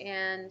Grey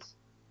and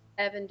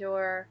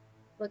Evandor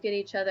look at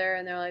each other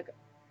and they're like,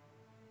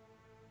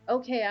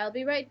 "Okay, I'll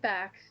be right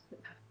back."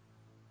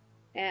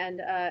 And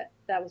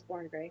that was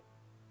Born Grey.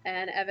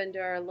 And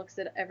Evandor looks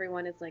at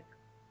everyone. It's like,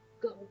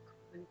 "Go."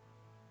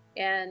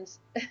 And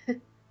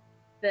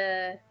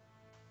the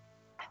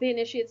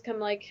initiates come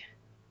like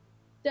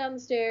down the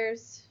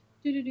stairs,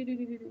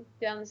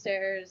 down the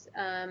stairs,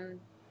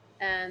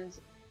 and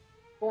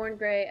Born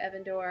Grey,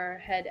 Evandor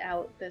head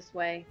out this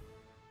way.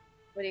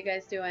 What are you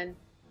guys doing?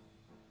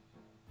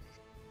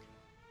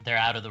 They're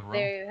out of the room.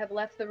 They have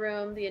left the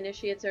room. The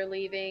initiates are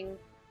leaving.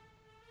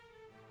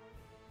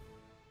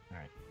 All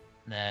right.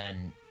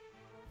 Then,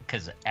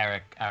 because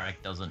Eric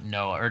doesn't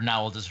know, or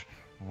now we'll just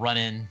run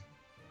in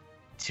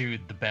to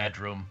the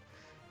bedroom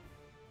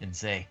and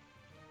say,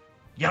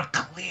 "You're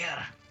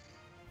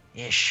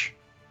clear-ish."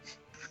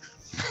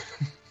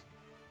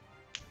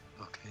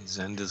 Okay,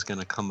 Zender's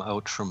gonna come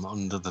out from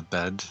under the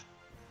bed,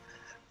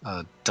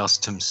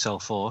 dust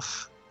himself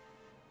off,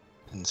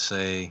 and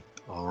say,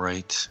 "All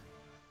right.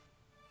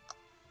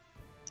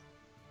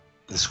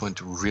 This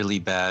went really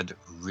bad,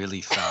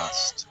 really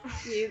fast.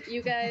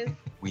 You guys,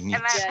 We need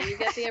yeah, you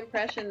get the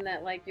impression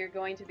that like you're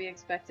going to be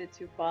expected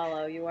to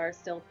follow. You are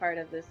still part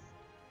of this,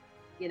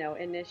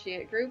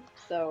 initiate group.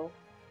 So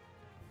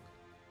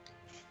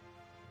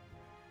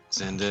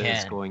Xander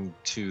is going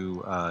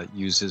to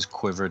use his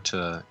quiver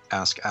to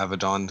ask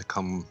Avedon to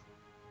come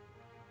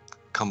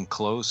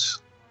close.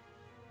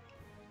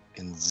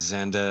 And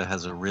Xander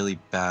has a really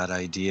bad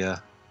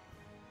idea.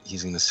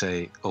 He's going to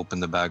say, "Open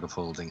the bag of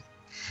holding."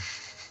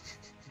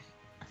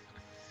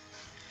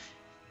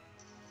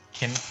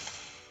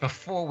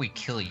 Before we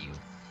kill you,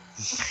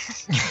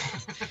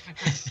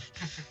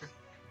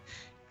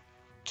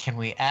 can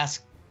we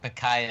ask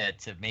Micaiah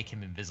to make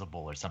him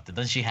invisible or something?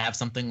 Doesn't she have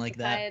something like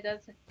that? Micaiah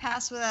does.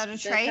 Pass without a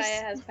trace.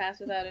 Micaiah has passed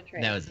without a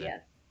trace. That was it.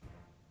 Yes.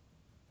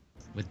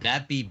 Would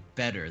that be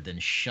better than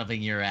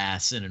shoving your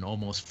ass in an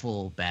almost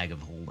full bag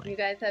of You holding?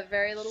 guys have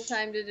very little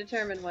time to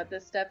determine what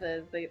this step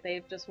is.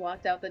 They've just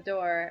walked out the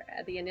door.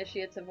 The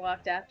initiates have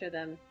walked after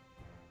them.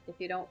 If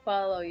you don't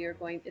follow,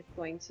 it's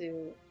going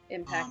to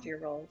impact your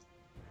rolls.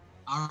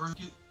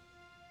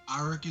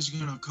 Arik is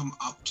gonna come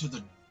up to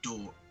the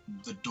door.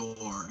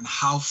 And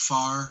how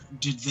far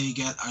did they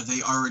get? Are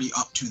they already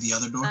up to the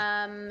other door?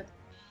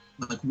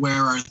 Like,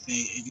 where are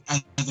they?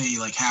 Are they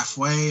like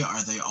halfway?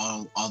 Are they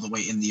all the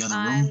way in the other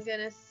room? I'm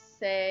gonna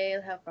say,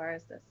 how far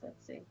is this?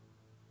 Let's see.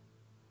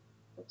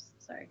 Oops,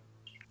 sorry.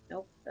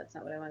 Nope, that's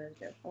not what I wanted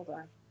to do. Hold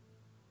on.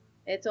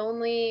 It's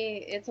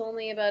only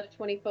about a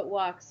 20-foot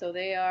walk, so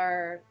they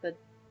are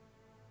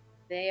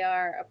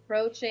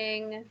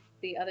approaching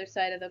the other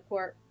side of the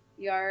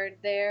courtyard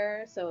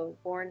there. So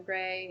Born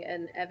Grey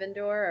and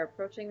Evandor are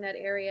approaching that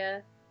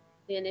area.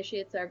 The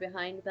initiates are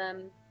behind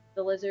them.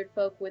 The lizard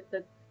folk with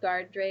the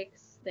guard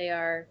drakes, they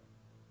are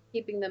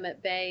keeping them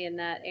at bay in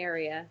that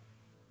area.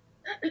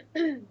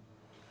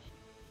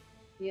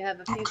 You have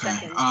a few Okay.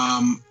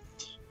 seconds.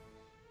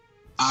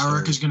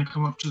 Arik is going to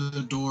come up to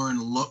the door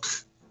and look.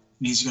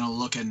 And he's going to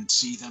look and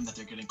see them, that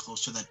they're getting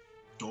close to that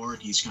door.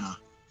 And he's going to,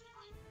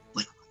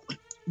 like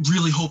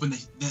really hoping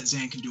that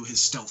Zan can do his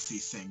stealthy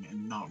thing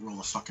and not roll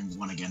a fucking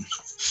one again.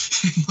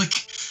 like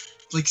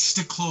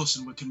stick close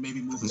and we can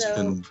maybe move his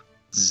And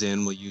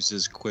Zan will use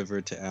his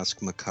quiver to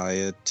ask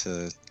Micaiah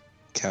to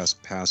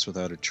cast Pass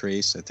Without a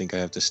Trace. I think I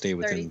have to stay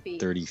within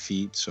 30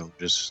 feet, so I'm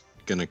just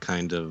going to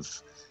kind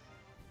of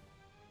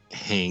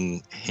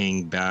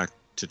hang back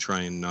to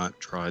try and not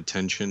draw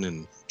attention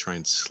and try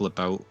and slip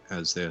out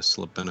as they're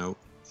slipping out.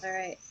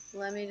 Alright,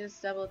 let me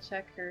just double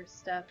check her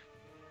stuff.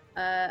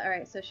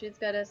 Alright, so she's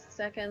got a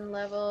 2nd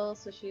level,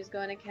 so she's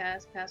going to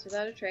cast Pass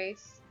Without a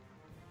Trace.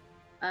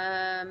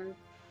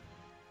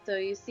 So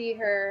you see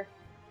her,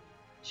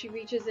 she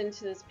reaches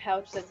into this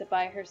pouch that's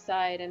by her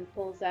side and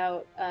pulls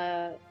out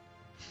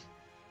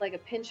like a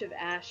pinch of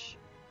ash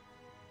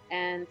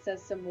and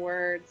says some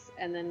words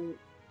and then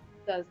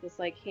does this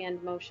like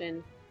hand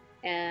motion,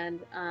 and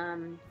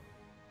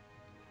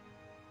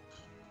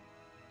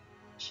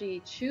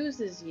she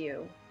chooses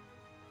you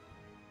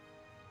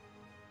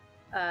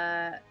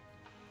to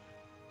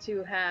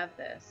have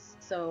this.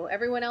 So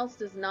everyone else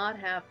does not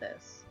have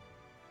this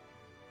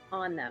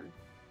on them.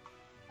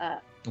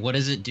 What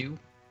does it do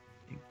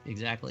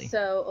exactly?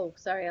 So, oh,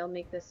 sorry, I'll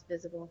make this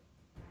visible.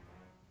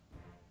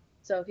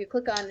 So if you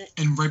click on it,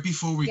 And right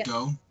before we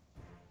go,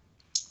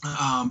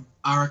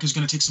 Arik is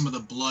going to take some of the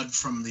blood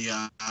from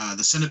the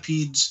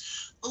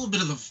centipedes, a little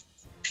bit of the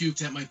puke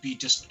that might be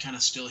just kind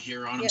of still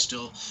here on him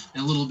still,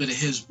 and a little bit of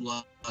his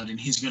blood, and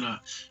he's going to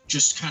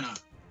just kind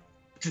of,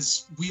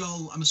 because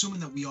I'm assuming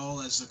that we all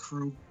as a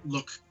crew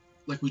look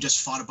like we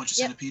just fought a bunch of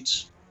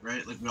centipedes,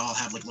 right? Like we all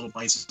have like little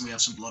bites and we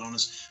have some blood on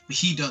us, but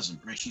he doesn't,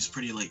 right? He's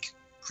pretty like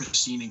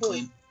pristine and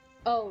clean.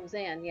 Oh,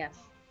 Zan, yes.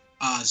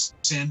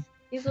 Zan?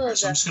 He's a little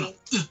so I'm just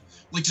dusty.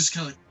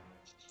 gonna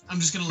I'm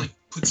just gonna like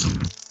put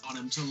some on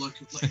him to look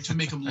like, to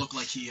make him look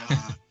like he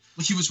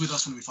was with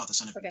us when we fought the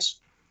centipedes.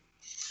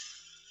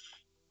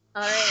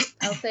 Okay. All right,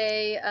 I'll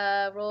say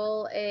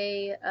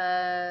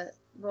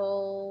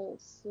roll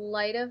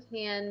sleight of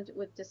hand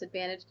with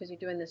disadvantage because you're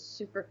doing this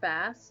super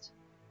fast.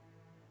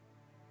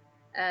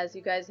 As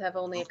you guys have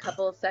only a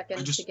couple of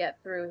seconds to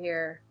get through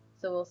here,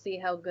 so we'll see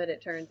how good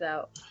it turns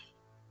out.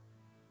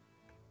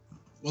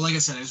 Well, like I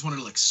said, I just wanted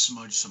to like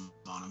smudge some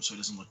on him so it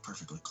doesn't look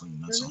perfectly clean.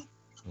 That's all.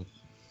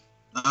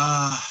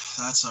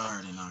 That's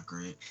already not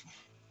great.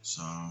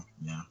 So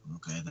yeah,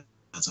 okay,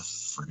 that's a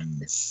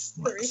friggin'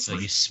 So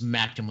you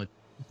smacked him.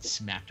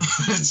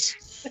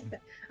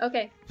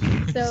 Okay,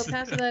 so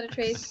Pass Without a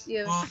Trace.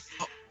 You. Well,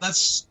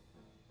 that's.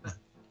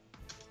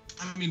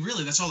 I mean,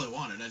 really, that's all I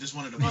wanted. I just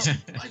wanted to put some,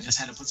 I just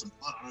had to put some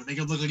blood on it, make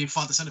it look like he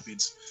fought the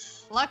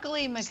centipedes.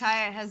 Luckily,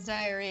 Micaiah has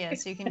diarrhea,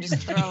 so you can just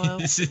throw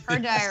her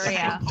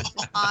diarrhea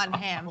on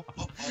him.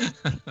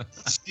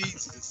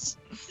 Jesus.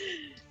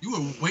 You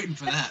were waiting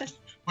for that,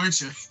 weren't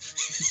you?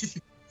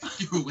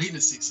 You were waiting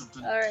to see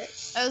something. All right.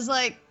 I was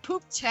like,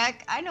 poop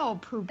check. I know a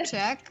poop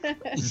check.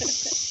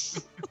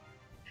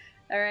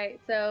 All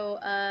right, so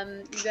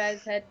you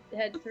guys head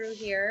through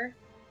here,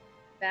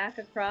 back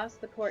across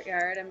the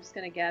courtyard. I'm just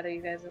gonna gather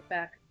you guys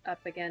back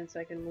up again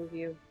so I can move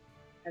you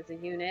as a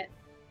unit.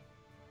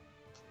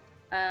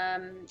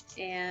 And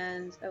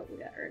oh, we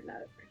got Erdnot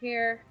over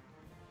here.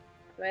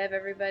 Do I have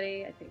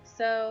everybody? I think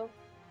so.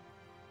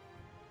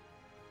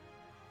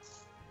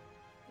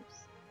 Oops.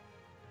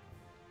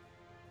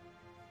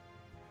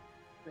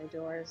 My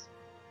doors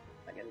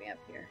bugging me up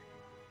here.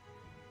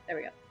 There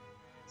we go.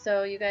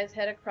 So you guys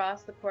head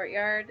across the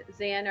courtyard.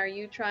 Zan,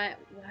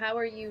 how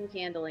are you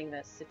handling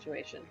this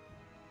situation?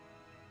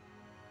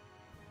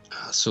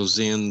 So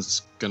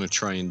Zan's gonna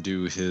try and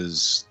do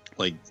his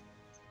like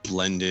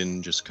blend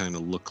in, just kind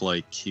of look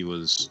like he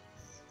was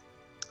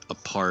a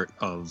part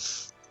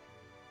of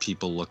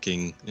people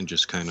looking and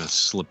just kind of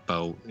slip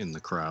out in the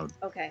crowd.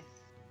 Okay.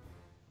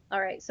 All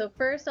right. So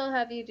first I'll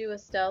have you do a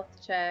stealth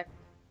check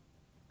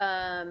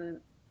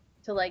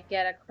to like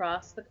get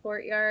across the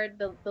courtyard.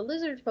 The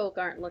lizard folk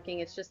aren't looking.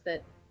 It's just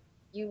that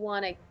you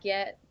want to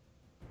get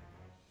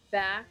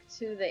back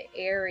to the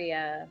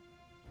area.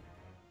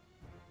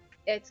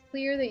 It's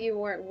clear that you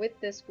weren't with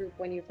this group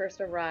when you first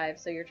arrived,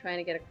 so you're trying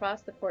to get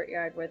across the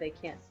courtyard where they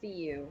can't see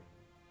you,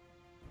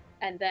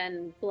 and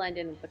then blend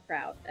in with the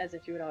crowd as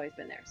if you had always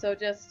been there. So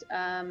just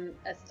a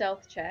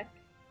stealth check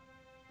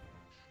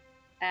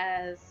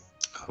as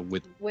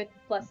with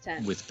plus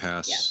 10. With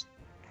pass. Yeah.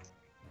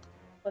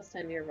 Plus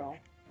 10 to your roll.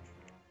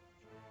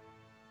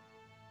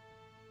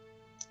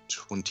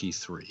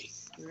 23.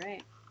 All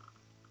right.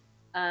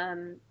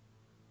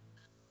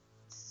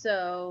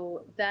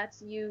 So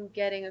that's you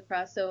getting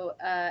across. So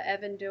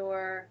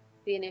Evandor,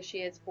 the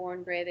Initiates,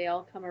 Born Grey, they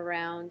all come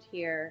around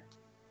here,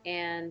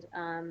 and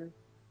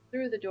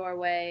through the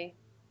doorway.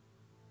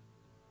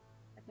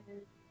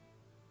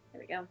 There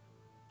we go.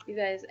 You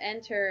guys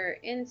enter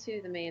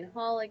into the main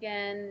hall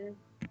again,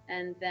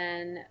 and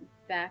then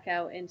back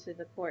out into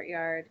the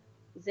courtyard.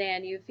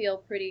 Zan, you feel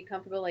pretty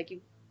comfortable, like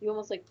you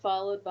almost like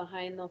followed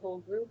behind the whole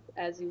group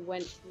as you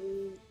went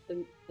through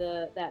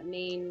that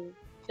main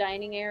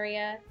dining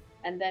area,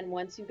 and then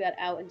once you got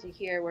out into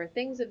here where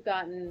things have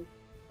gotten,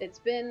 it's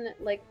been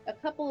like a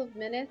couple of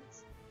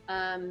minutes.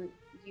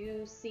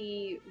 You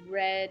see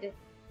Red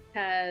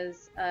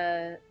is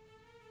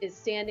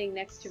standing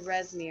next to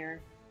Resmir,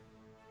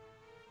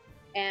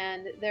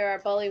 and there are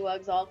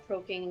bullywugs all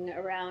croaking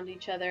around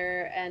each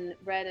other, and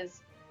Red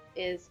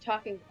is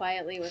talking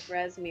quietly with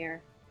Resmir,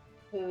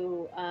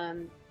 who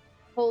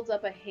holds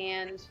up a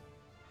hand,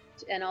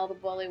 and all the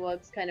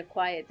bullywugs kind of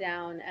quiet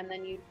down, and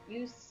then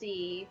you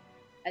see,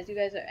 as you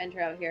guys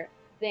enter out here,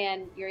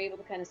 then you're able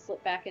to kind of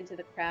slip back into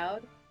the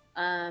crowd.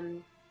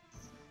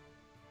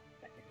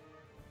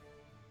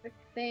 Quick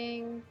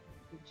thing,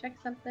 check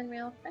something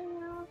real fast.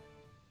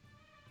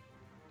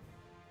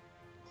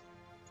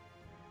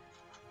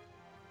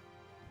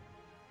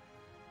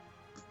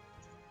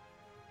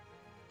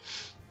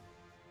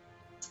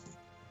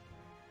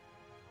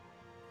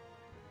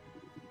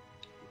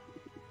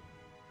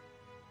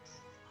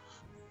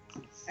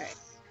 Alright.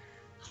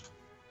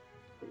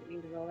 Didn't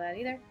mean to roll that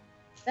either.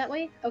 That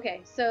way?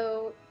 Okay,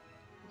 so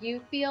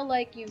you feel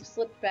like you've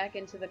slipped back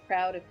into the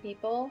crowd of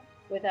people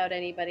without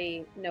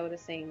anybody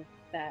noticing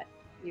that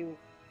you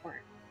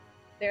weren't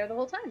there the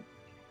whole time.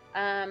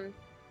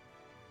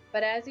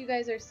 But as you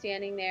guys are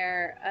standing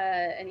there,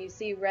 and you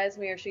see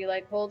Resmir, she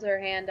like holds her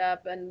hand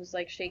up and is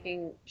like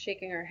shaking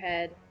her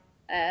head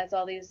as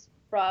all these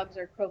frogs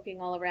are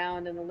croaking all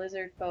around, and the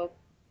lizard folk.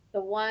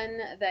 The one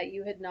that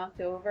you had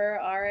knocked over,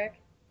 Arik,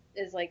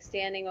 is like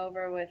standing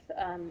over with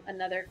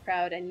another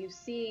crowd, and you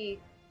see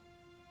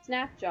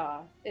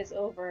Snapjaw is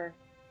over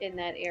in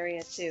that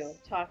area too,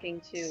 talking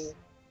to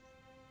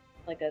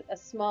like a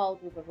small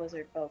group of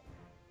lizard folk.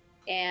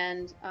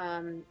 And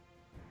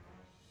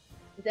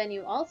then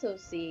you also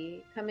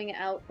see, coming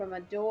out from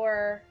a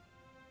door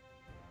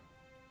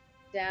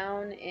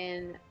down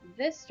in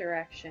this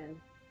direction,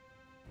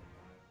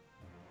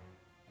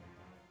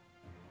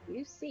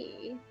 you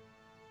see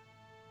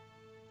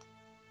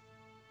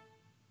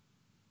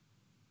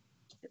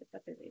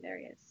there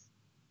he is.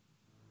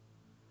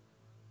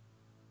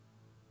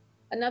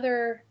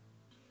 Another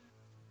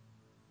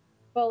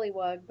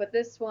bullywug, but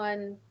this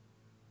one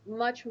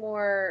much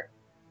more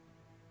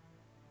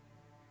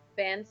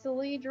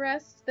fancily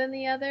dressed than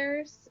the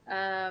others.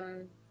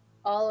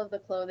 All of the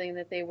clothing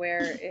that they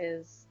wear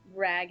is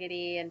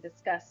raggedy and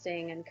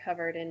disgusting and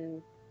covered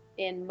in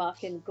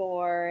muck and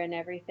gore and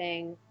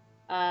everything.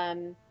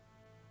 But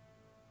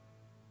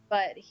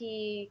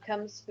he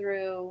comes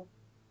through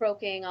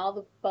croaking all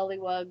the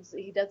bullywugs.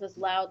 He does this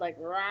loud like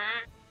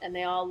rah, and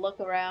they all look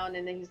around,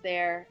 and then he's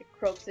there. He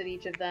croaks at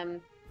each of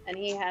them, and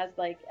he has,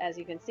 like, as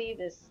you can see,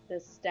 this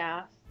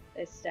staff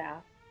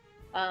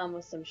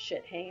with some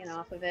shit hanging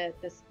off of it.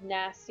 This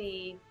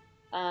nasty,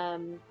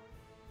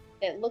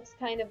 it looks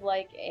kind of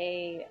like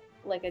a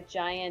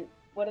giant,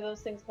 what are those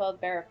things called?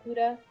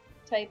 Barracuda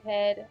type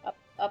head.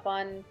 Up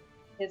on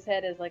his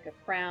head is like a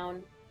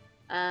crown.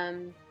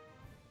 And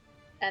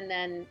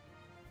then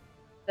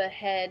the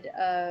head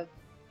of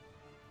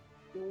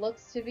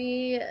looks to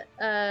be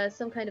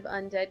some kind of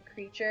undead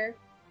creature.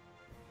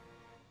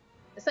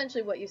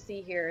 Essentially what you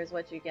see here is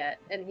what you get.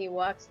 And he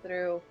walks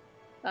through,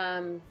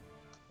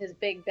 his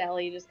big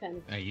belly just kind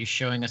of... Are you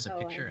showing us a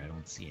picture? I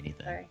don't see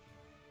anything. Sorry.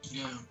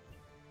 Yeah.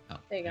 Oh,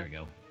 there we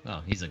go.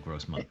 Oh, he's a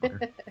gross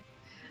motherfucker.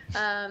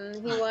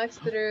 He walks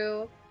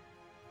through.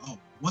 Oh,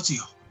 what's he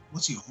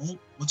holding?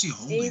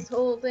 He's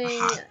holding,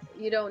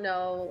 you don't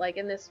know, like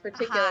in this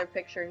particular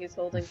picture, he's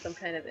holding some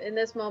kind of, in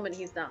this moment,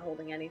 he's not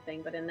holding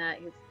anything, but in that,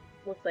 he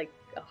looks like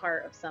a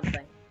heart of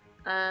something.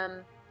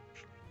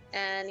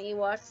 And he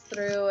walks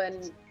through,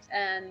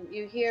 and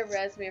you hear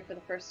Resmir for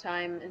the first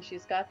time, and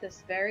she's got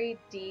this very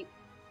deep,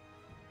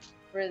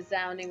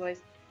 resounding voice.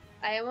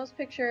 I almost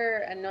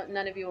picture, and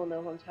none of you will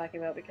know who I'm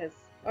talking about because,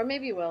 or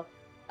maybe you will,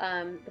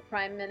 the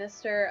Prime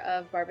Minister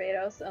of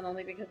Barbados, and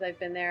only because I've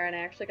been there and I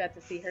actually got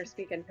to see her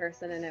speak in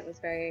person, and it was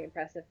very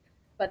impressive.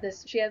 But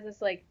she has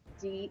this like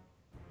deep,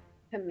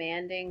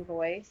 commanding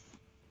voice,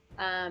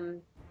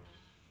 and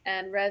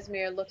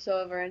Resmir looks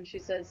over and she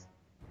says,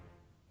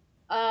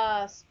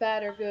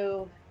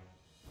 Spattergoo.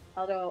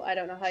 Although I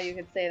don't know how you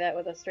could say that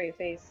with a straight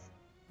face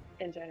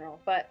in general,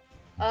 but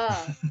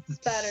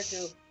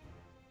Spattergoo,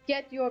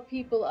 get your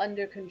people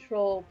under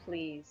control,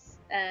 please.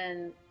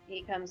 And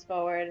he comes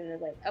forward and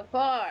is like, of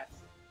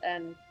course.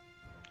 And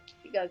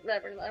he goes,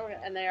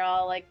 and they're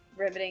all like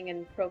riveting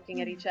and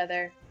croaking at each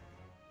other.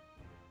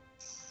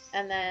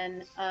 And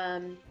then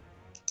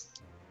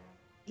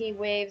he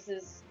waves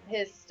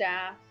his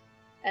staff,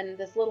 and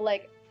this little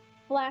like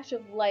flash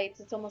of lights.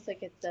 It's almost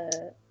like it's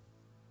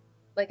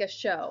like a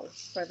show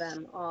for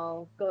them.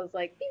 All goes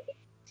like, beep,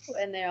 beep,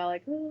 and they're all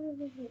like,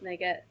 and they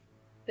get.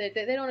 They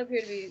don't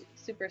appear to be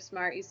super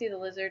smart. You see the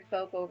lizard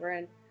folk over,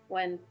 and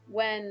when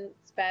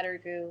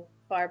Spattergoo,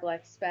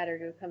 Farblex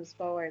Spattergoo comes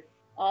forward,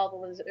 all the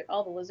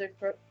lizard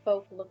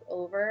folk look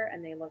over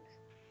and they look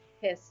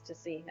pissed to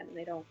see him.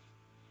 They don't.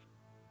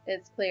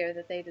 It's clear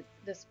that they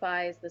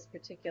despise this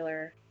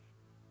particular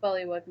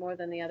Bullywug more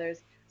than the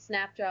others.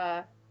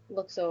 Snapjaw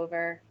looks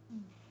over.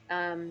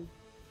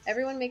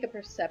 Everyone make a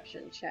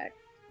perception check.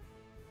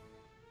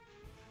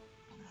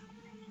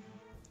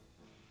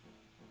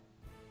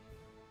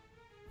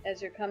 As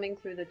you're coming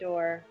through the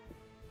door.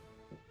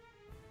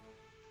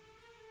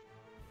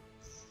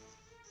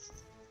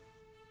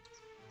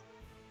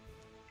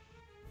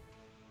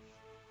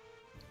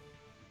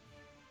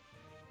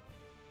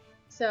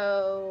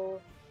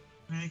 So.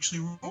 I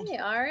actually rolled. Hey,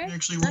 Arik. I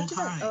actually Not rolled too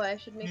bad. high. Oh, I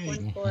should make Hey.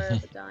 one for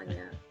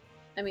Vidania.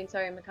 I mean,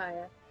 sorry,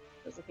 Micaiah.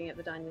 I was looking at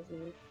Vidania's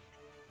name.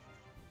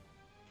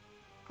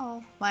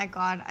 Oh my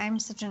god, I'm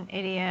such an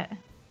idiot.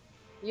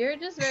 You're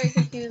just very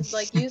confused.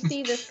 Like, you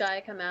see this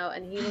guy come out,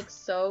 and he looks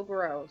so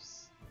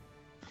gross.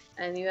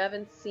 And you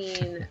haven't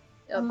seen...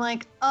 I'm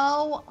like,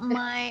 oh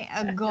my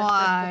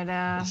god.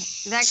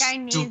 That guy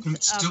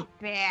needs a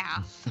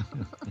bath.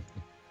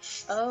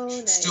 Oh,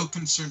 nice. Still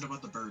concerned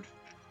about the bird.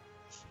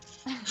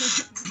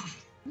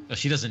 Oh,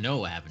 she doesn't know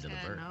what happened to the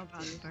I bird. don't know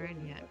about the bird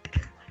yet.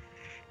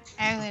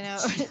 I only know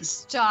it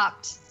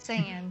stopped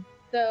singing.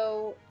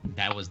 So...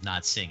 That was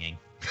not singing.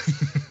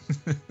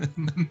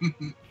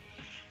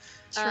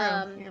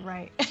 True, you're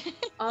right.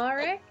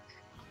 Arik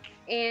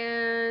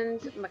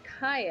and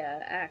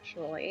Micaiah,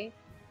 actually.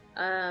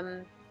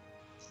 As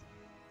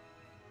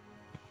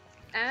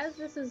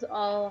this is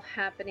all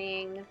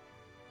happening,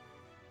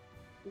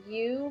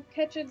 you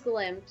catch a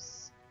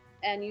glimpse,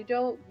 and you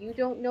don't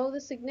know the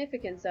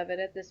significance of it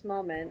at this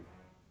moment,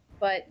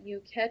 but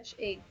you catch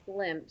a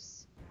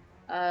glimpse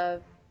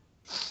of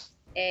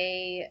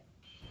a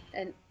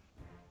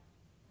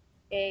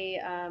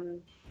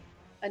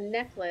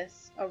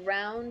necklace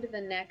around the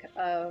neck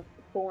of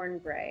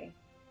Borngray,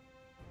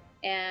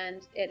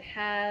 and it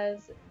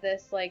has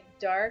this like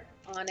dark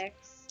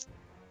onyx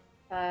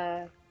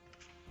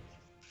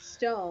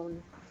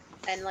stone,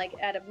 and like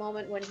at a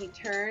moment when he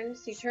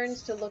turns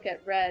to look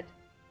at Red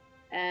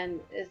and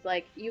is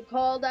like, "You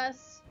called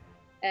us,"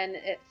 and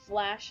it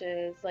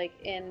flashes like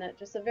in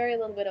just a very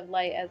little bit of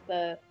light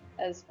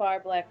as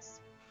Farblex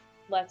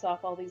lets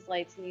off all these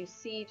lights, and you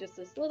see just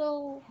this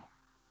little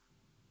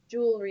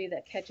jewelry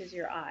that catches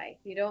your eye.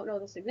 You don't know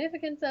the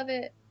significance of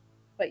it,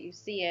 but you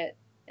see it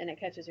and it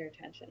catches your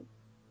attention.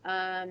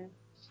 I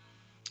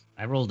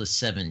rolled a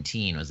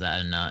 17. Was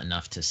that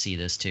enough to see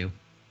this too?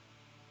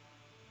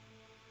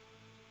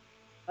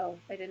 Oh,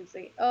 I didn't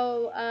see.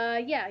 Oh,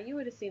 yeah, you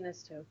would have seen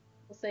this too.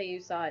 We'll say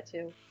you saw it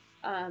too.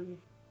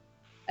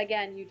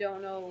 Again, you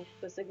don't know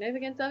the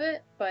significance of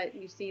it, but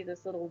you see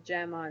this little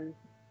gem on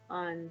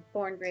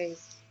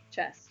Thorngray's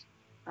chest,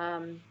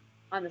 on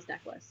this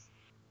necklace.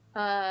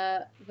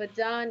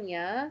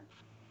 Vidania,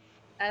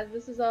 as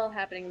this is all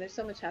happening, there's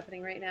so much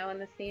happening right now in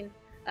this scene.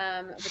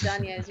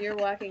 Vidania, as you're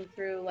walking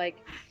through, like,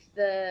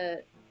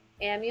 the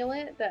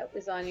amulet that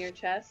was on your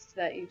chest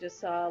that you just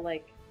saw,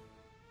 like,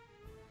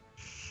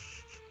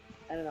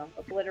 I don't know,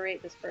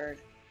 obliterate this bird.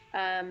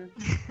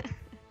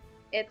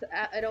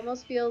 It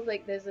almost feels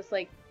like there's this,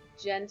 like,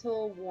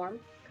 gentle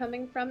warmth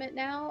coming from it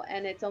now,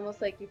 and it's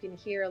almost like you can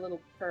hear a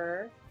little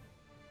purr,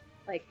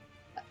 like,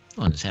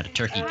 Oh, just had a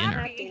turkey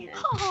dinner. happiness.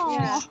 Oh,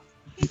 Yeah.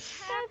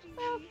 He's happy.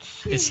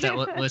 It's that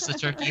what's the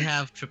turkey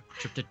have?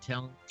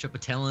 Tryptophan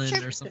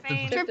or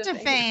something?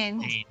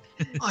 Tryptophan.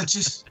 Oh, I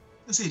just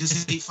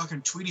ate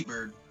fucking Tweety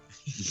Bird.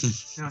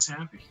 Now it's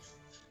happy.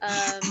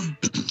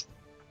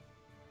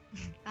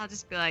 I'll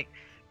just be like,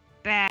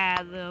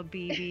 bad little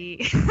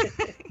BB.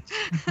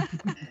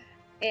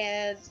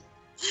 And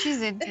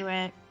She's into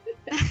it.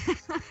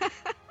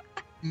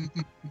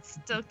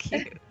 Still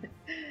cute.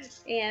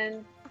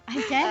 and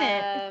I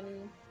get it.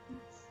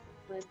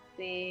 let's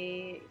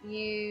see,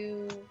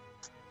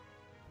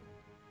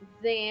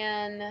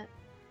 Zan,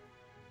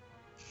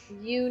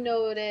 you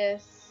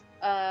notice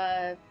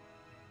that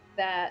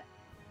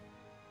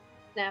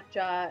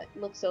Snapjaw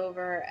looks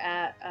over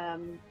at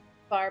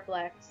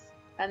Farblex,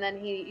 and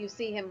then you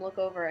see him look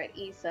over at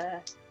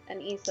Issa,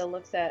 and Issa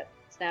looks at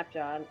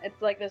Snapjaw. And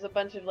it's like there's a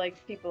bunch of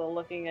like people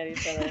looking at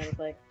each other, and it's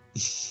like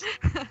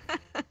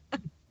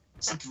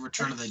It's like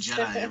Return of the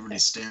Jedi.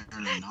 Everybody's staring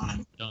on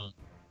him.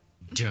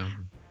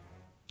 Dun.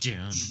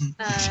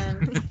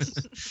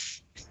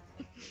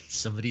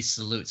 Somebody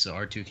salute so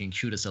R2 can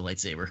shoot us a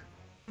lightsaber.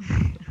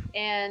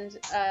 And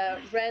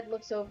Red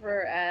looks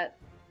over at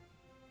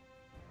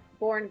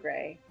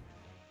Borngray,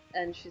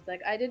 and she's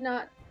like, I did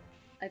not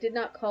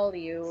call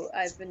you.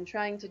 I've been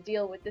trying to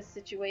deal with this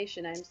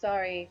situation. I'm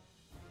sorry,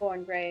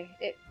 Borngray.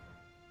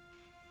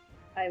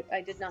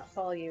 I did not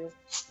call you.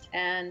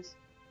 And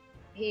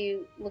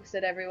he looks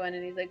at everyone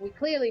and he's like, we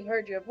clearly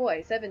heard your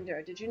voice.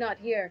 Evander, did you not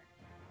hear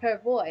her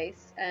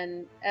voice?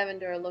 And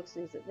Evander looks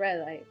and he's like,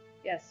 Red,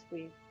 yes,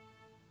 we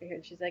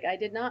And she's like, I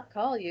did not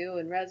call you.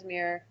 And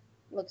Resmir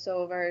looks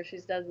over. She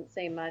doesn't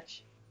say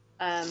much.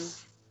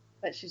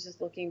 But she's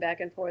just looking back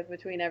and forth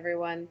between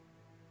everyone.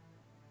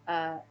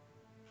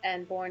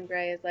 And Born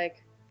Grey is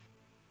like,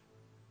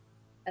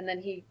 and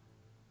then he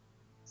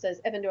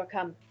says, Evandor,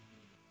 come.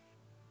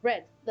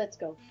 Red, let's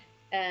go.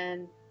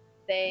 And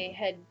they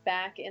head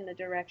back in the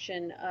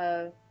direction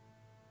of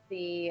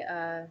the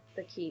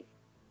keep.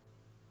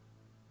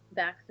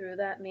 Back through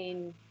that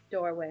main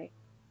doorway.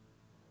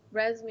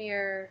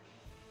 Resmir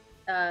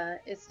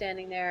is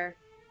standing there,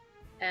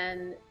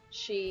 and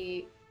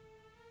she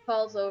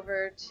calls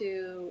over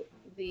to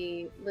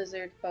the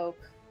lizard folk.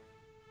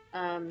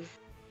 And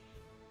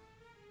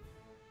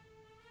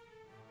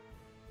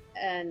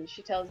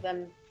she tells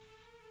them,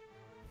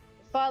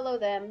 follow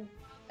them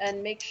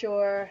and make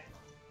sure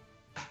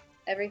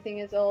everything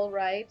is all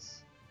right.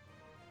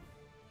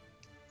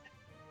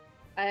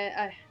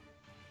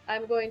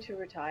 I'm going to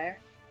retire.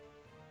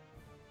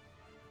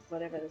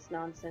 Whatever this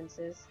nonsense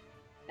is.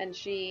 And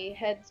she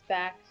heads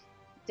back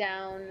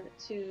down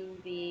to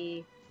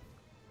the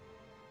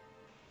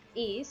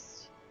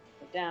east,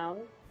 down,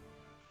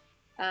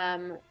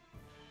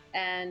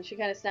 and she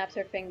kind of snaps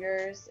her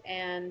fingers,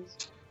 and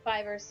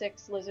 5 or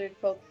 6 lizard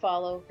folk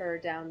follow her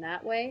down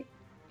that way.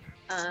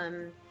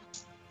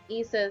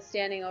 Issa is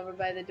standing over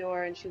by the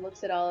door, and she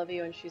looks at all of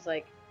you, and she's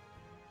like,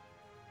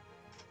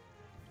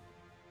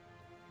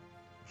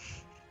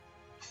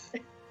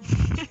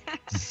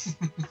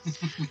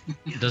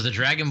 Does the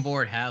dragon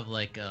board have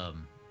like the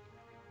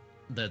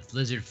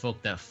lizard folk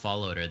that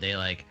followed her? They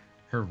like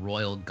her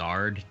royal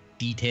guard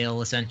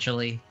detail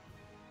essentially?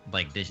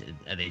 Like they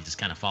just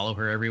kind of follow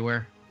her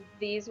everywhere?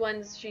 These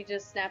ones, she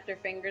just snapped her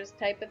fingers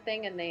type of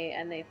thing, and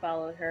they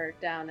followed her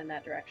down in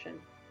that direction.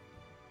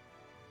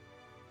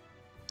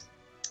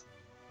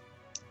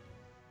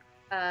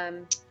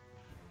 So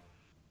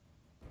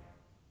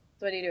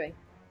what are you doing?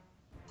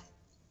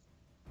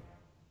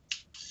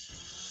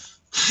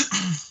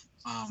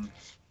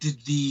 Did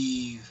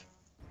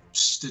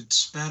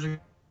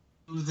Spatter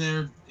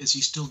there? Is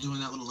he still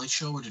doing that little light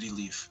show, or did he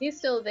leave? He's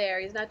still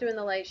there. He's not doing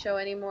the light show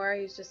anymore.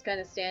 He's just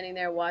kind of standing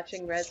there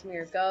watching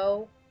Resmir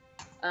go,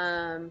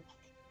 and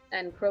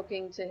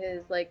croaking to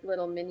his like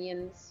little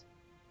minions,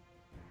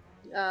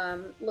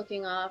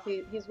 looking off.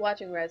 He's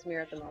watching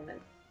Resmir at the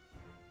moment.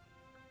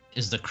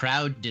 Is the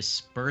crowd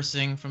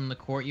dispersing from the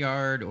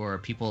courtyard, or are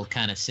people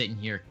kind of sitting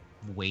here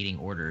waiting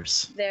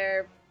orders?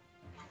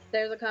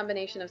 There's a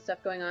combination of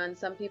stuff going on.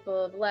 Some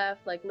people have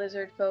left, like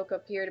lizard folk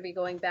appear to be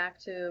going back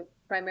to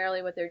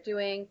primarily what they're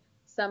doing.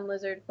 Some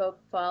lizard folk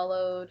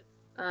followed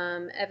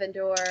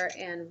Evandor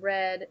and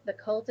Red. The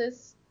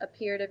cultists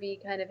appear to be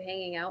kind of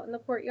hanging out in the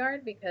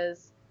courtyard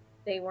because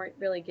they weren't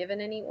really given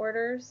any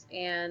orders,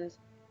 and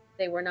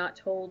they were not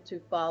told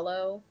to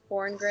follow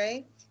Born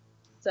Grey.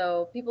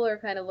 So people are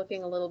kind of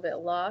looking a little bit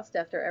lost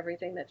after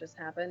everything that just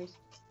happened.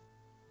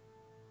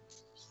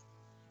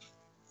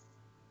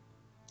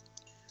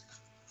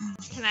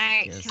 Can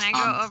I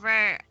go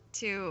over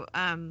to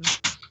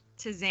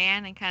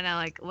Zan and kind of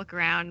like look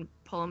around,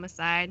 pull him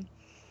aside?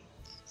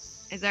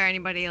 Is there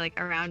anybody like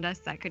around us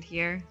that could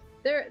hear?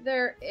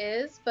 There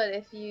is, but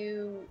if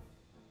you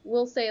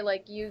will say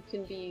like you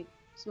can be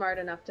smart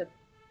enough to,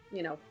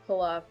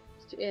 pull off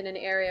in an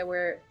area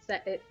where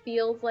it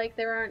feels like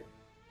there aren't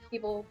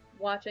people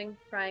watching,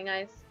 prying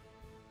eyes.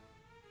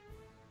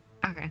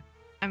 Okay,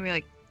 I'm gonna be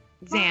like,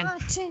 Zan,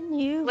 watching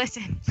you.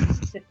 Listen.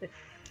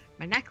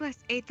 My necklace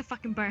ate the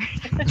fucking bird.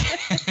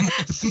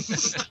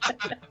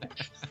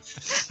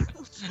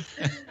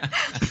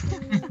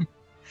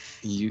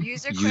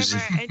 Use your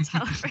quiver and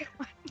tell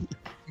everyone.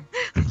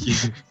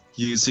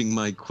 Using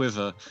my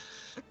quiver.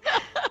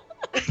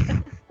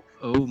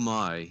 Oh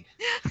my.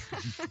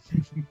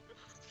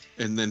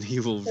 And then he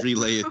will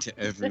relay it to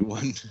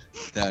everyone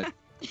that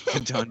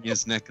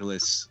Kadania's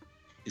necklace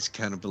is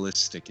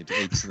cannibalistic. It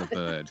ate the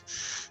bird.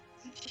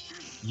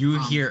 You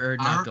hear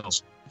Erdnot go,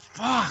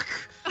 fuck!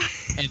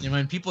 And then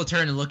when people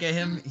turn and look at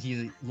him,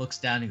 he looks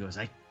down and goes,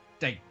 I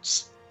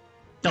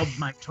stubbed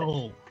my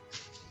toe.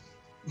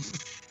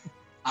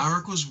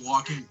 Arik was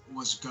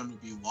going to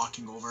be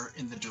walking over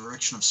in the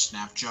direction of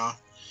Snapjaw,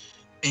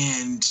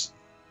 and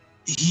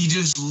he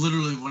just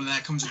literally, when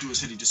that comes into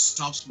his head, he just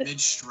stops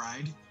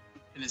mid-stride,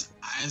 and his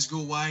eyes go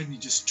wide, and he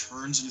just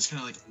turns and just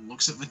kind of like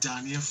looks at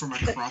Vidania from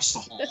across the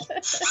hall.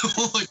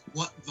 Like,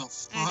 what the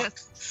fuck?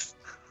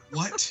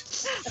 What?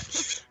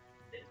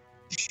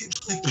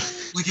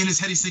 like in his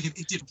head, he's thinking,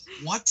 it did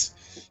what?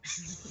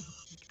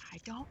 I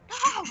don't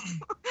know.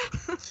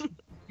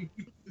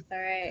 All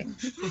right.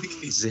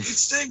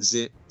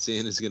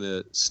 Zan is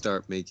gonna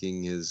start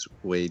making his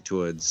way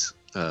towards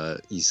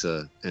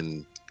Issa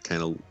and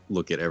kind of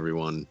look at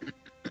everyone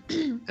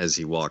as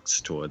he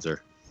walks towards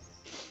her.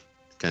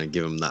 Kind of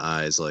give him the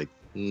eyes, like.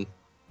 All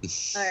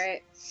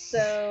right.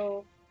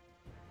 So,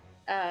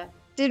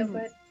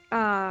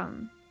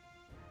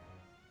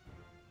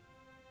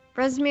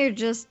 Resmir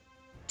just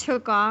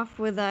took off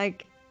with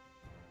like,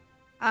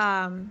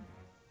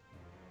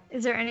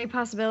 is there any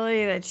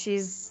possibility that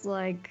she's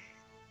like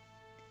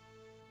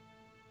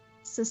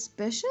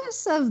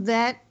suspicious of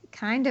that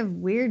kind of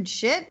weird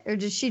shit, or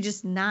does she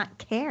just not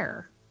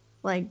care?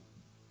 Like,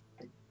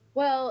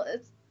 Well,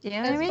 it's, you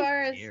know what I as mean?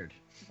 far as Weird.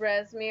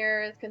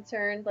 Bresmir is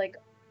concerned, like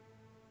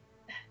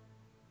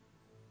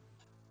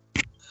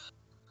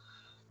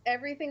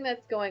everything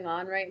that's going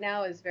on right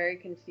now is very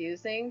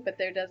confusing, but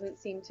there doesn't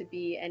seem to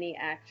be any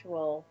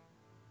actual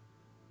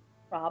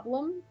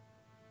problem.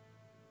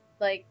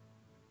 Like,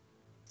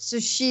 So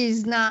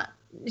she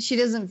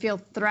doesn't feel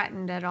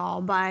threatened at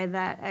all by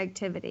that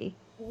activity.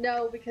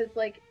 no, because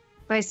like,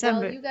 By well,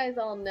 somebody. you guys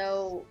all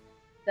know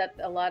that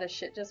a lot of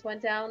shit just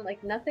went down.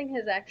 Like, nothing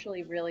has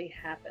actually really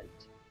happened.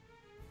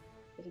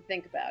 If you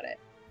think about it,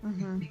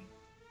 Mm-hmm.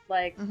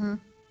 like Mm-hmm.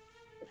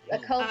 a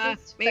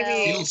cultist maybe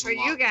fell. Feels a for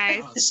you lot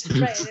guys. like us.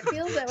 Right, it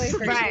feels that way for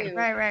Right, you.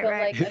 right, but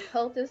right. like a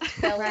cultist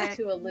fell Right.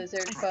 into a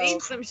lizard Seen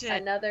folk. some shit.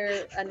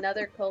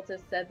 Another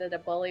cultist said that a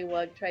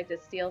bullywug tried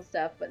to steal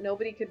stuff, but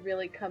nobody could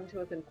really come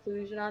to a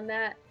conclusion on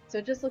that. So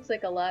it just looks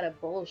like a lot of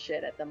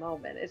bullshit at the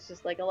moment. It's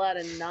just like a lot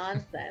of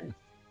nonsense.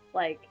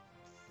 Like,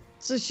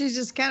 So she's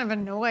just kind of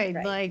annoyed,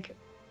 Right. like,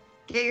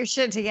 get your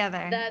shit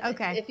together. that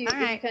Okay. if you all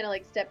right. kind of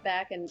like step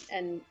back and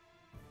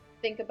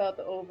think about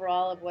the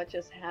overall of what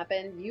just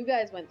happened, you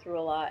guys went through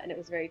a lot and it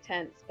was very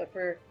tense, but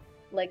for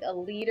like a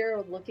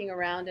leader looking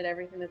around at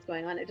everything that's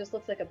going on, it just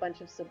looks like a bunch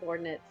of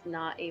subordinates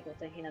not able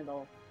to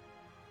handle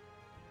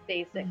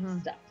basic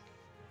Mhm. stuff.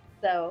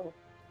 So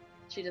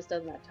she just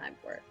doesn't have time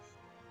for it.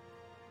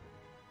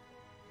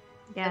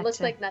 It looks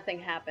Gotcha. like nothing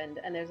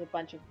happened and there's a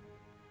bunch of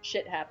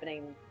shit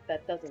happening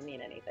that doesn't mean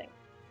anything.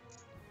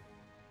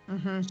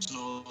 Mm-hmm.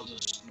 So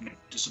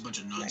just a bunch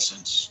of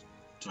nonsense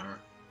to her.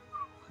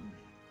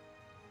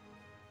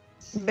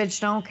 Bitch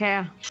don't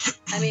care.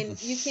 I mean,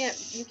 you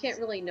can't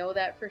really know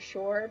that for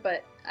sure,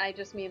 but I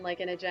just mean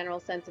like in a general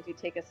sense, if you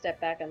take a step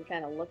back and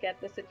kind of look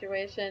at the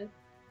situation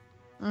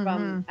Mm-hmm.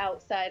 from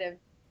outside of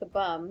the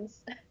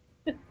bums,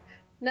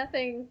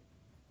 nothing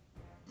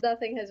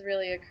has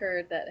really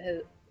occurred that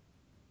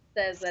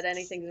says that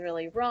anything's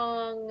really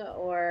wrong,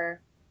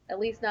 or at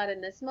least not in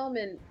this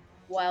moment,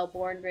 while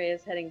Borngray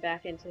is heading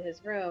back into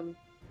his room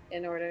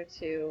in order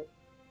to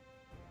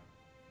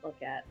look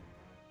at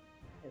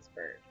his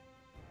bird.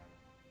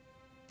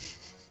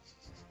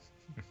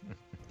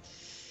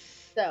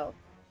 So,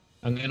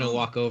 I'm gonna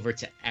walk over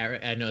to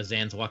Arik. I know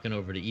Zan's walking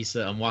over to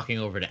Issa. I'm walking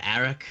over to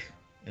Arik,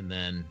 and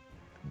then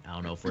I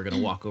don't know if we're gonna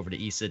walk over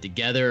to Issa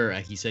together.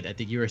 He said, I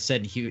think you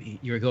said you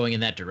were going in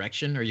that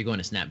direction, or are you going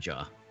to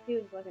Snapjaw? he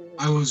was looking at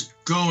I was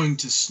going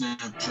to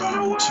Snapjaw until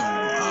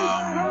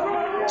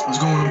I was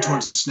going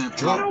towards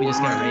Snapjaw. Oh, we just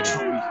got right raided.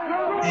 until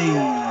Hey,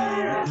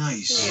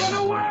 nice. Yeah,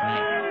 no work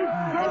night.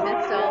 They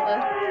missed all the.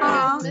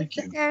 Aw, Thank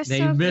you. they're They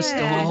so missed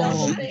good. all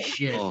Double the thing.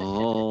 shit.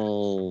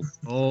 Oh,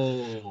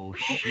 Oh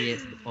shit.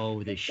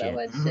 Oh the So shit.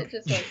 much shit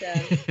just went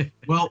down.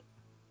 Well,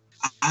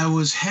 I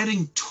was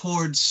heading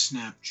towards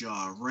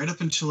Snapjaw right up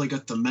until I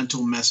got the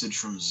mental message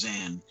from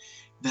Zan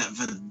that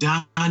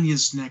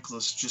Vidania's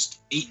necklace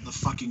just ate the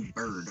fucking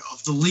bird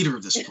of the leader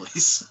of this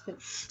place.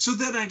 So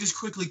then I just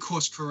quickly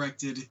course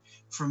corrected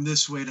from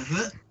this way to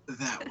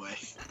that way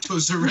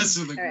towards the rest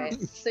of the All group.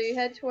 right, so you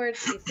head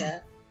towards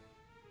Issa,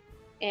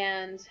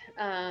 and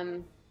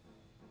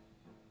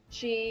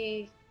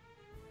she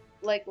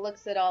like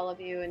looks at all of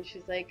you, and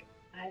she's like,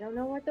 "I don't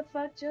know what the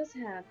fuck just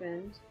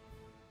happened,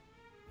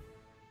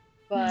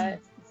 but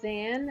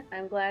Zan,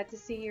 I'm glad to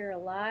see you're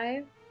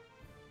alive.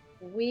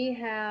 We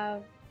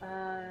have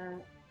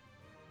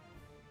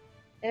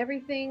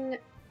everything.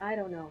 I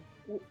don't know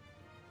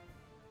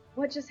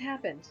what just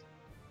happened."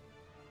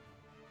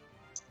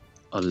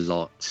 a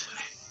lot.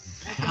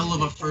 Hell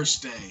of a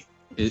first day.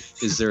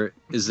 Is there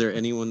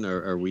anyone?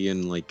 Are we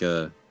in like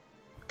a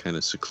kind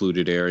of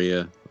secluded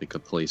area, like a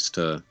place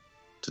to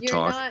You're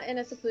talk? not in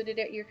a secluded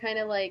area. You're kind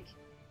of like,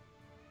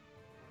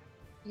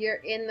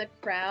 you're in the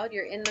crowd,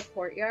 you're in the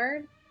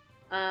courtyard,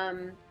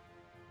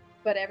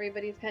 but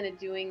everybody's kind of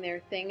doing their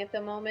thing at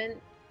the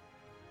moment.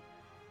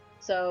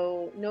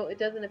 So no, it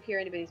doesn't appear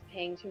anybody's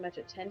paying too much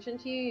attention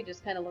to you. You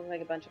just kind of look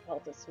like a bunch of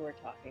cultists who are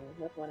talking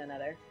with one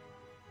another.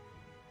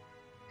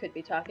 Could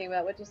be talking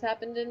about what just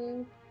happened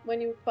and when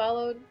you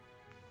followed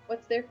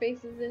what's their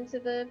faces into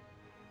the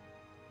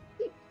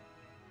keep.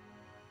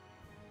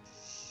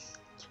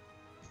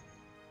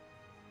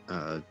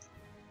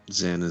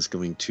 Zan is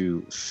going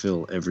to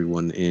fill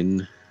everyone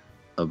in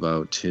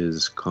about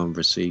his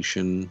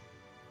conversation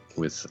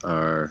with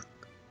our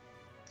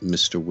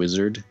Mr.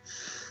 Wizard.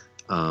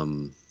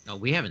 Oh,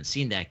 we haven't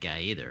seen that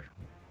guy either,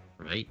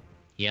 right?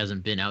 He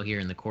hasn't been out here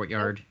in the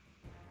courtyard.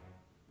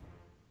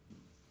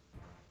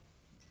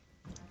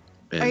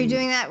 Are you and-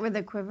 doing that with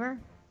a quiver?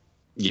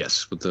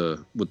 Yes, with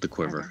the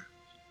quiver.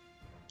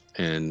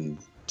 And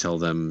tell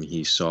them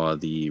he saw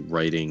the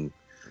writing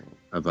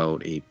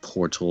about a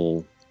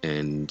portal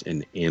and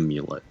an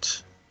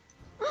amulet.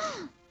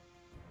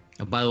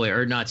 Oh, by the way,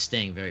 Erdnot's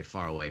staying very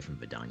far away from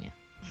Vidania.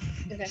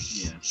 Okay.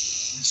 Yeah.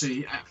 So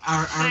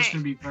ours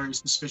gonna be very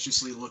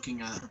suspiciously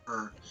looking at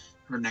her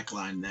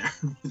neckline there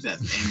with that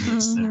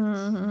amulet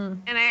there.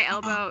 And I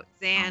elbow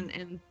Zan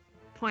and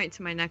point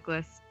to my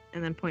necklace.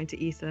 and then point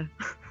to Issa.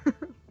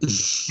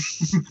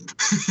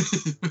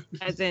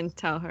 As in,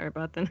 tell her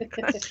about the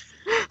necklace.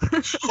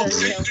 Oh,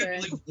 So you you tell her.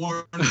 like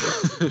warn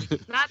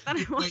Not that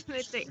I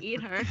wanted to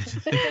eat her.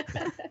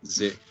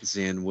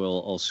 Zan will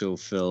also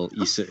fill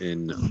Issa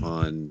in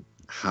on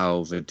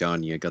how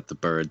Vidania got the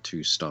bird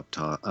to stop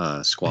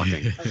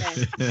squawking.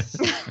 Okay.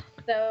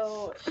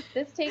 So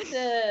this takes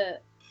a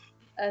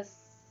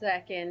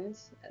second,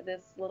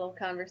 this little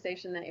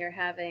conversation that you're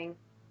having,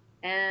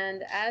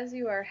 and as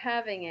you are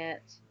having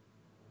it,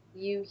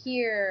 you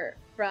hear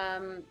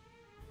from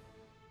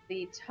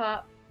the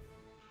top,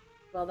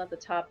 well, not the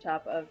top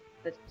of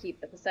the keep,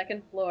 but the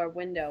second floor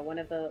window, one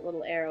of the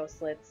little arrow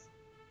slits,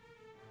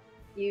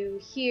 you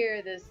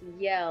hear this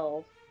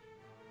yell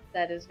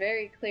that is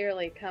very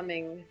clearly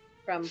coming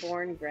from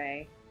Born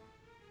Grey,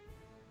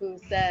 who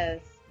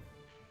says,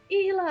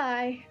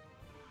 "Eli!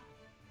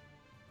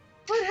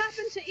 What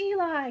happened to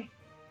Eli?"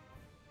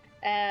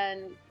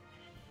 And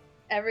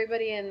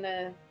everybody in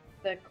the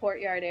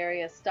courtyard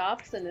area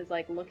stops and is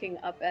like looking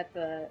up at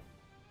the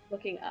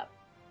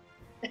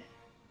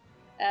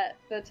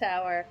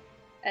tower,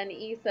 and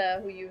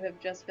Issa, who you have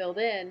just filled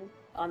in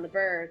on the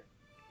bird,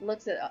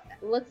 looks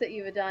at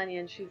you, Vidania,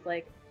 and she's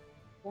like,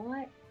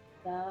 "What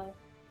the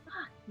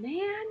fuck,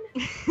 man?"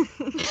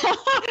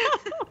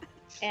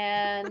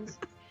 And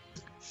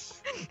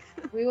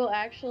we will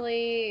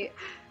actually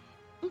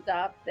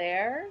stop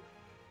there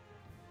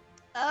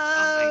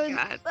Oh my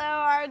God. It's so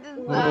hard to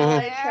while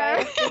I stop try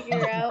there. to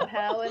figure out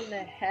how in the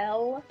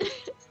hell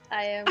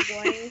I am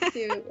going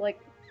to, like,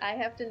 I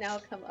have to now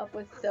come up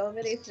with so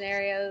many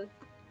scenarios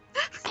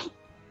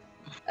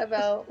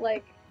about,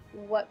 like,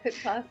 what could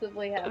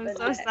possibly happen I'm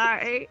so next.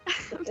 sorry.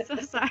 I'm so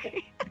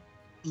sorry.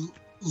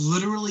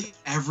 literally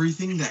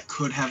everything that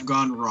could have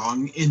gone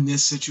wrong in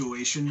this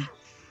situation.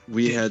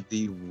 We had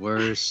the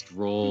worst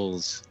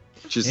rolls.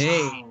 Just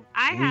Hey,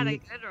 I had a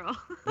good roll.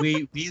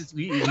 we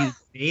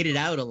made it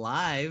out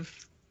alive.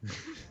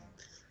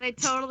 They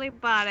totally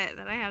bought it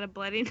that I had a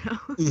bloody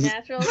nose.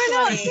 Natural We're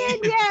not 20. dead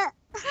yet.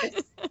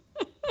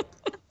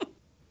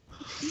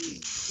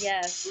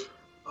 Yes.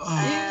 Oh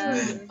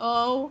man.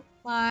 Oh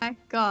my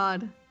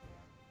god.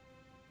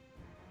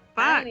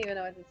 I Fuck. don't even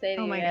know what to say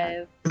to Oh you my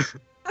guys.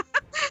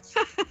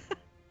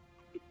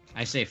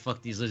 I say,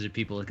 fuck these lizard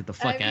people. Get the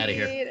fuck out of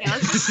here. mean, Yeah,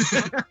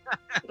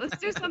 let's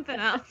do something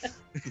else.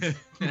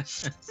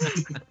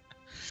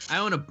 I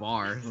own a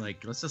bar.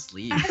 Like, let's just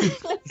leave.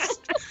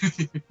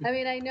 I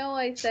mean, I know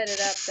I set it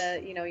up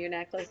that, you know, your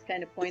necklace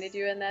kind of pointed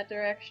you in that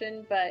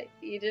direction, but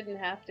you didn't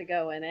have to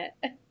go in it.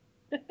 I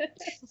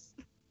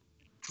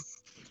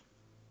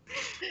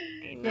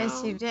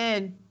Yes, know. you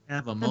did.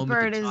 Have a The moment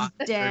bird to is talk.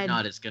 dead.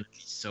 Not is gonna be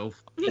so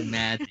fucking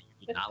mad that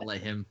you did not let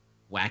him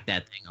whack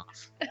that thing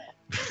off.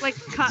 Like,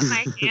 cut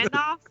my hand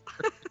off.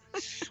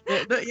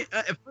 Well,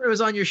 if it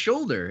was on your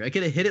shoulder, I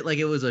could have hit it like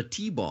it was a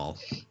T-ball.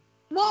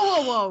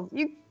 Whoa.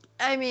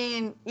 I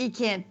mean, you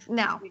can't.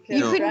 No, You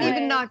you could've couldn't tried.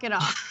 even knock it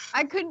off.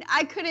 I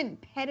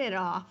couldn't pet it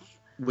off.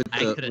 with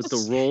I the could've with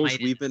the rolls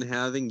smited. we've been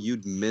having,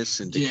 you'd miss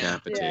and Yeah.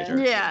 decapitate Yeah.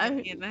 her. Yeah,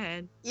 In the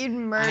head. you'd I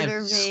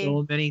murder have me.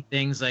 so many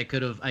things I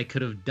could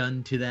have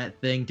done to that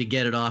thing to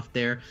get it off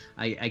there.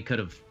 I could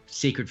have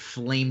sacred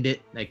flamed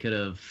it. I could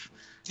have.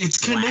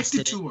 It's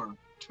Blasted connected to her.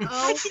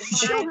 Oh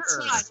my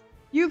god.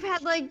 You've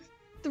had like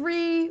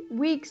 3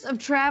 weeks of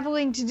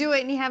traveling to do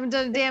it and you haven't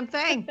done a damn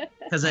thing.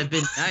 Because I've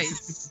been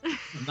nice.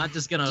 I'm not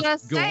just gonna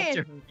Just go up saying.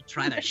 to her and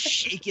try to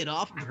shake it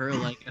off of her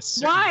like a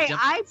certain Why? devil-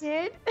 I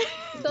did.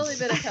 It's only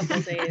been a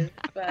couple days,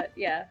 but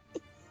yeah.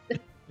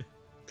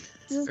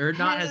 Just Erdnot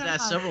pet has it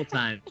asked off. several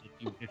times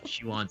if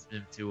she wants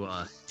him to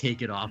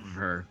take it off of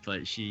her,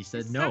 but she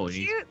said It's no. So and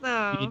he's cute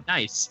though. being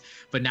nice,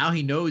 but now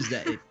he knows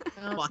that it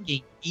Oh,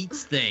 fucking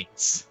eats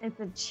things. it's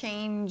a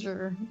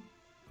changer.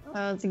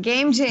 It's a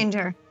game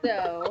changer.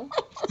 So,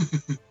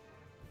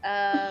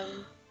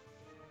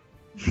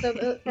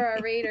 for our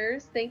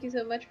raiders, thank you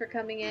so much for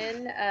coming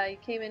in. You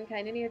came in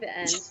kind of near the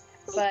end,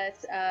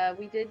 but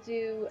we did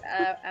do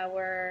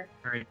our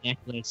Her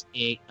necklace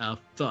ate a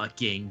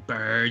fucking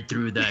bird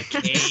through the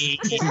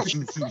cage.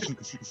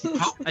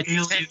 How A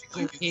alien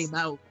tentacle came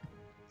out.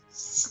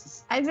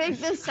 I think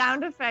the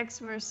sound effects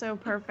were so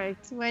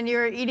perfect when you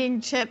were eating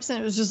chips and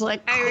it was just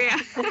like. Oh,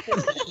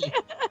 yeah.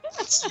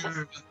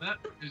 Sorry about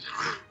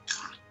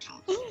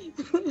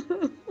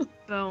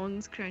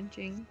Bones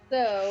crunching.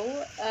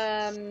 so.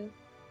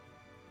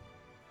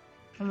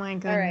 Oh my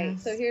goodness. All right,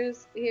 so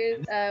here's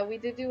we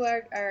did do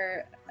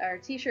our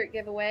t-shirt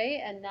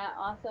giveaway, and Nat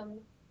Awesome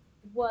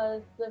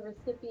was the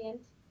recipient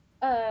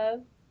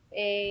of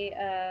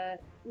a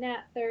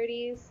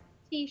NAT30s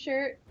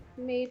t-shirt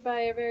made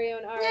by our very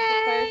own artist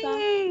Firesong.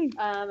 Yay!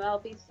 I'll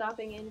be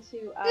stopping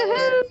into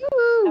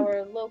Woohoo!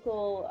 our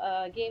local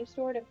game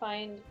store to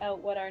find out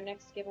what our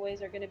next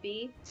giveaways are going to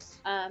be.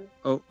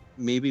 Oh,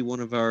 maybe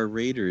one of our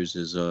raiders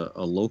is a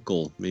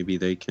local. Maybe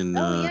they can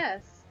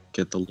Yes.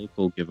 get the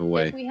local If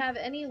giveaway. we have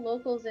any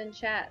locals in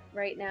chat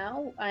right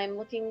now, I'm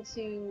looking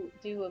to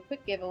do a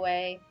quick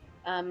giveaway.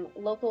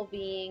 Local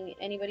being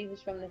anybody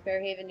who's from the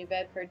Fairhaven, New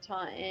Bedford,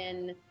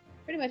 Taunton,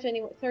 pretty much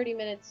any 30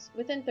 minutes,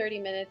 within 30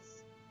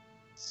 minutes,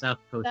 South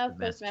Coast South of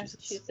Coast,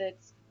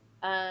 Massachusetts.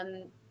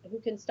 who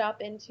can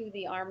stop into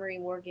the Armory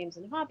War Games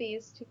and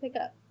Hobbies to pick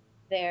up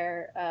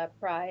their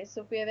prize.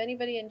 So if we have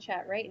anybody in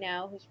chat right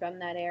now who's from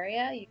that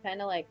area, you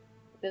kind of like,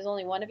 if there's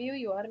only one of you,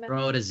 you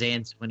Throw it a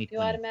Zan 2020.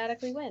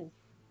 automatically win.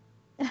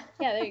 Yeah,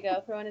 there you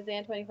go. Throw in a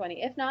Zan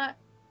 2020. If not,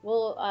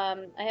 we'll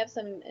I have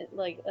some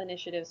like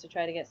initiatives to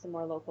try to get some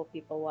more local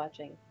people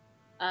watching.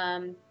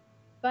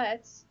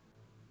 But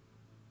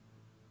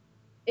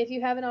if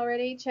you haven't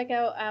already, check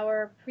out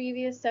our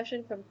previous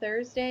session from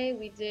Thursday.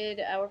 We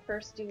did our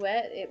first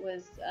duet. It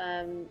was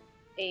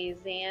a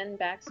Zan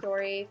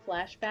backstory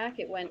flashback.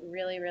 It went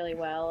really, really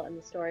well, and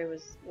the story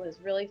was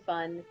really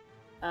fun.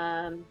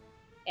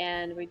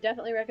 And we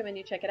definitely recommend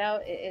you check it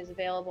out. It is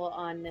available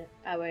on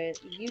our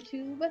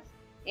YouTube,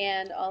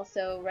 and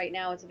also right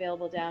now it's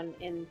available down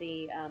in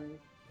the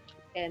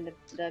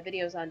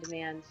videos on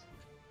demand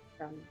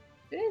from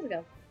 2 days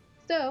ago.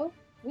 So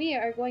we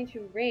are going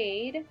to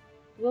raid.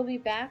 We'll be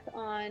back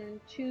on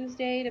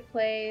Tuesday to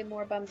play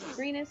more Bums of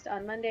Greenest.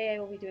 On Monday, I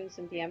will be doing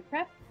some DM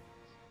prep.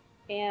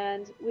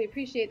 And we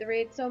appreciate the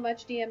raid so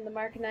much, DM the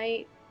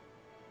Markanite.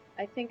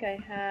 I think I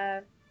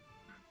have...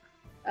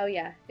 Oh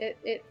yeah,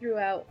 it threw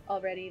out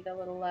already the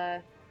little,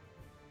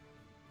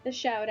 the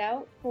shout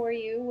out for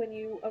you when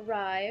you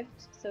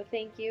arrived. So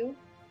thank you.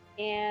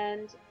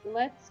 And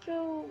let's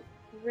go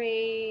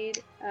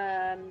raid,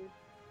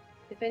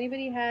 if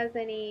anybody has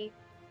any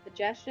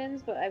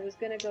suggestions, but I was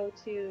gonna go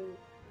to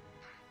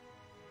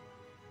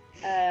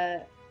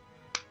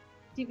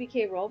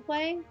TPK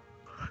roleplay.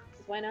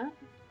 Why not?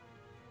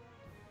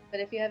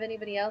 But if you have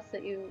anybody else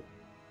that you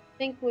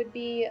think would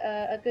be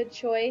a good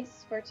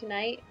choice for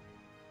tonight,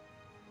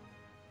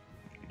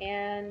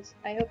 and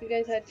I hope you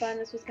guys had fun.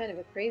 This was kind of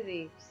a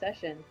crazy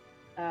session.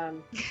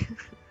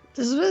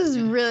 This was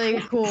really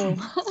cool.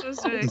 This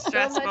was really so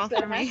stressful much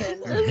that for me.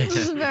 happened. This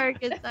was a very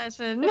good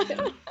session.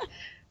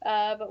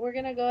 But we're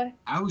gonna go.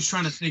 I was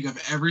trying to think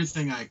of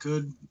everything I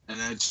could,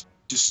 and I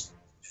just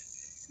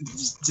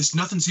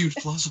nothing seemed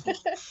plausible.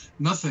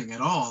 Nothing at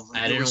all.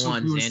 Like, I didn't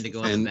want we were- Zan to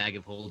go in the bag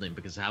of holding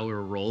because how we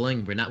were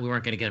rolling, we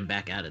weren't gonna get him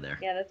back out of there.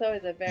 Yeah, that's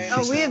always a very.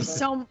 Oh, we have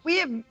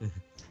problem.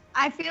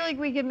 I feel like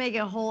we could make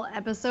a whole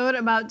episode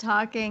about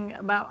talking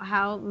about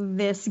how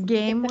this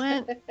game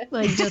went,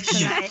 like just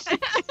tonight.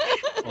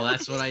 Well,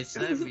 that's what I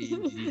said. We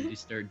need to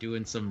start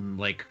doing some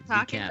like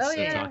Talking. recaps Oh, of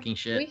yeah. talking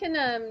shit. We can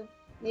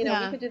you know,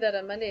 Yeah. we could do that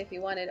on Monday if you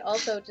wanted.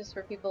 Also, just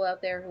for people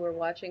out there who are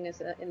watching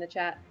us in the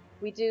chat,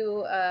 we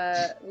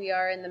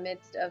are in the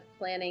midst of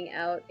planning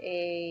out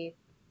a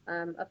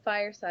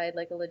fireside,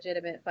 like a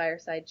legitimate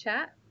fireside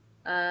chat,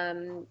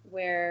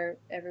 where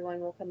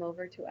everyone will come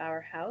over to our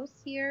house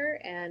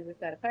here, and we've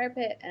got a fire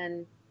pit,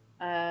 and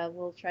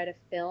we'll try to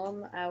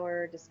film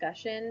our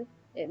discussion.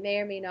 It may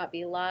or may not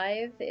be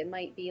live. It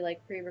might be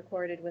like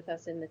pre-recorded with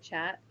us in the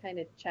chat, kind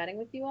of chatting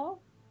with you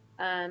all.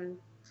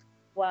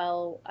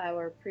 While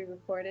our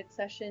pre-recorded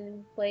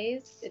session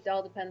plays, it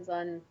all depends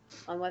on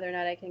whether or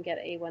not I can get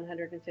a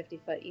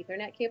 150-foot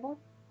Ethernet cable,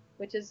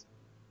 which is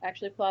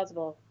actually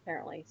plausible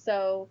apparently.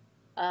 So,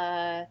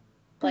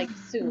 like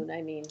soon,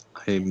 I mean.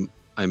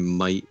 I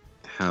might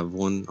have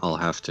one. I'll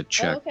have to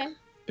check Oh, okay.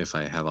 if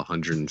I have a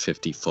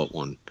 150-foot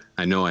one.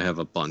 I know I have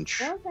a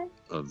bunch Oh, okay.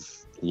 of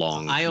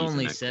long. I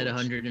only Ethernet said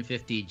cords.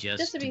 150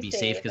 just to to be be safe.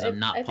 safe because I'm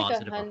not I think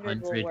positive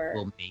 100 will 100 work.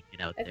 will make it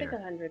out I think there.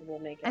 100 will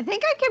make it. I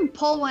think I can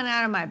pull one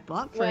out of my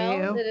butt for Well,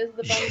 you. it is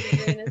the Bums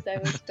of Greenest. I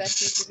would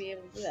expect you to be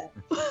able to do that.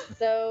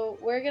 So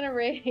we're gonna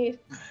raid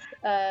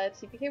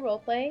TPK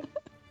roleplay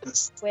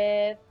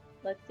with,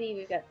 let's see,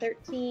 we've got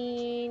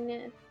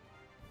 13.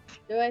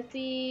 Do I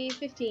see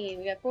 15?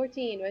 We got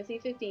 14. Do I see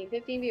 15?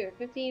 15 viewers.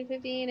 15.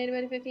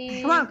 Anybody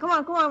 15? Come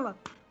on.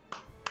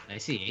 I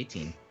see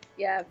 18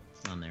 Yeah,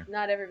 on there.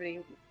 not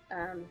everybody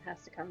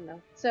has to come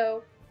though.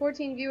 So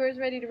 14 viewers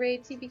ready to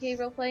raid TPK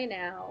roleplay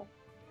now.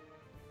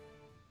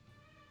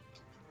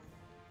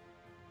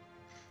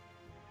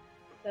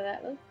 So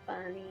that was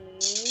funny.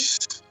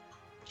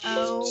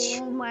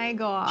 Oh my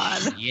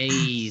god.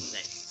 Yay!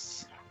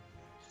 Thanks.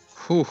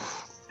 Whew.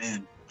 Man,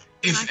 Not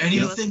if gonna be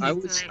able anything,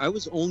 to I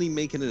was only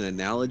making an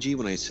analogy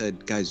when I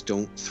said, guys,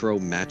 don't throw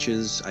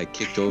matches. I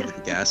kicked over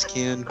the gas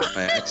can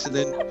by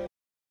accident.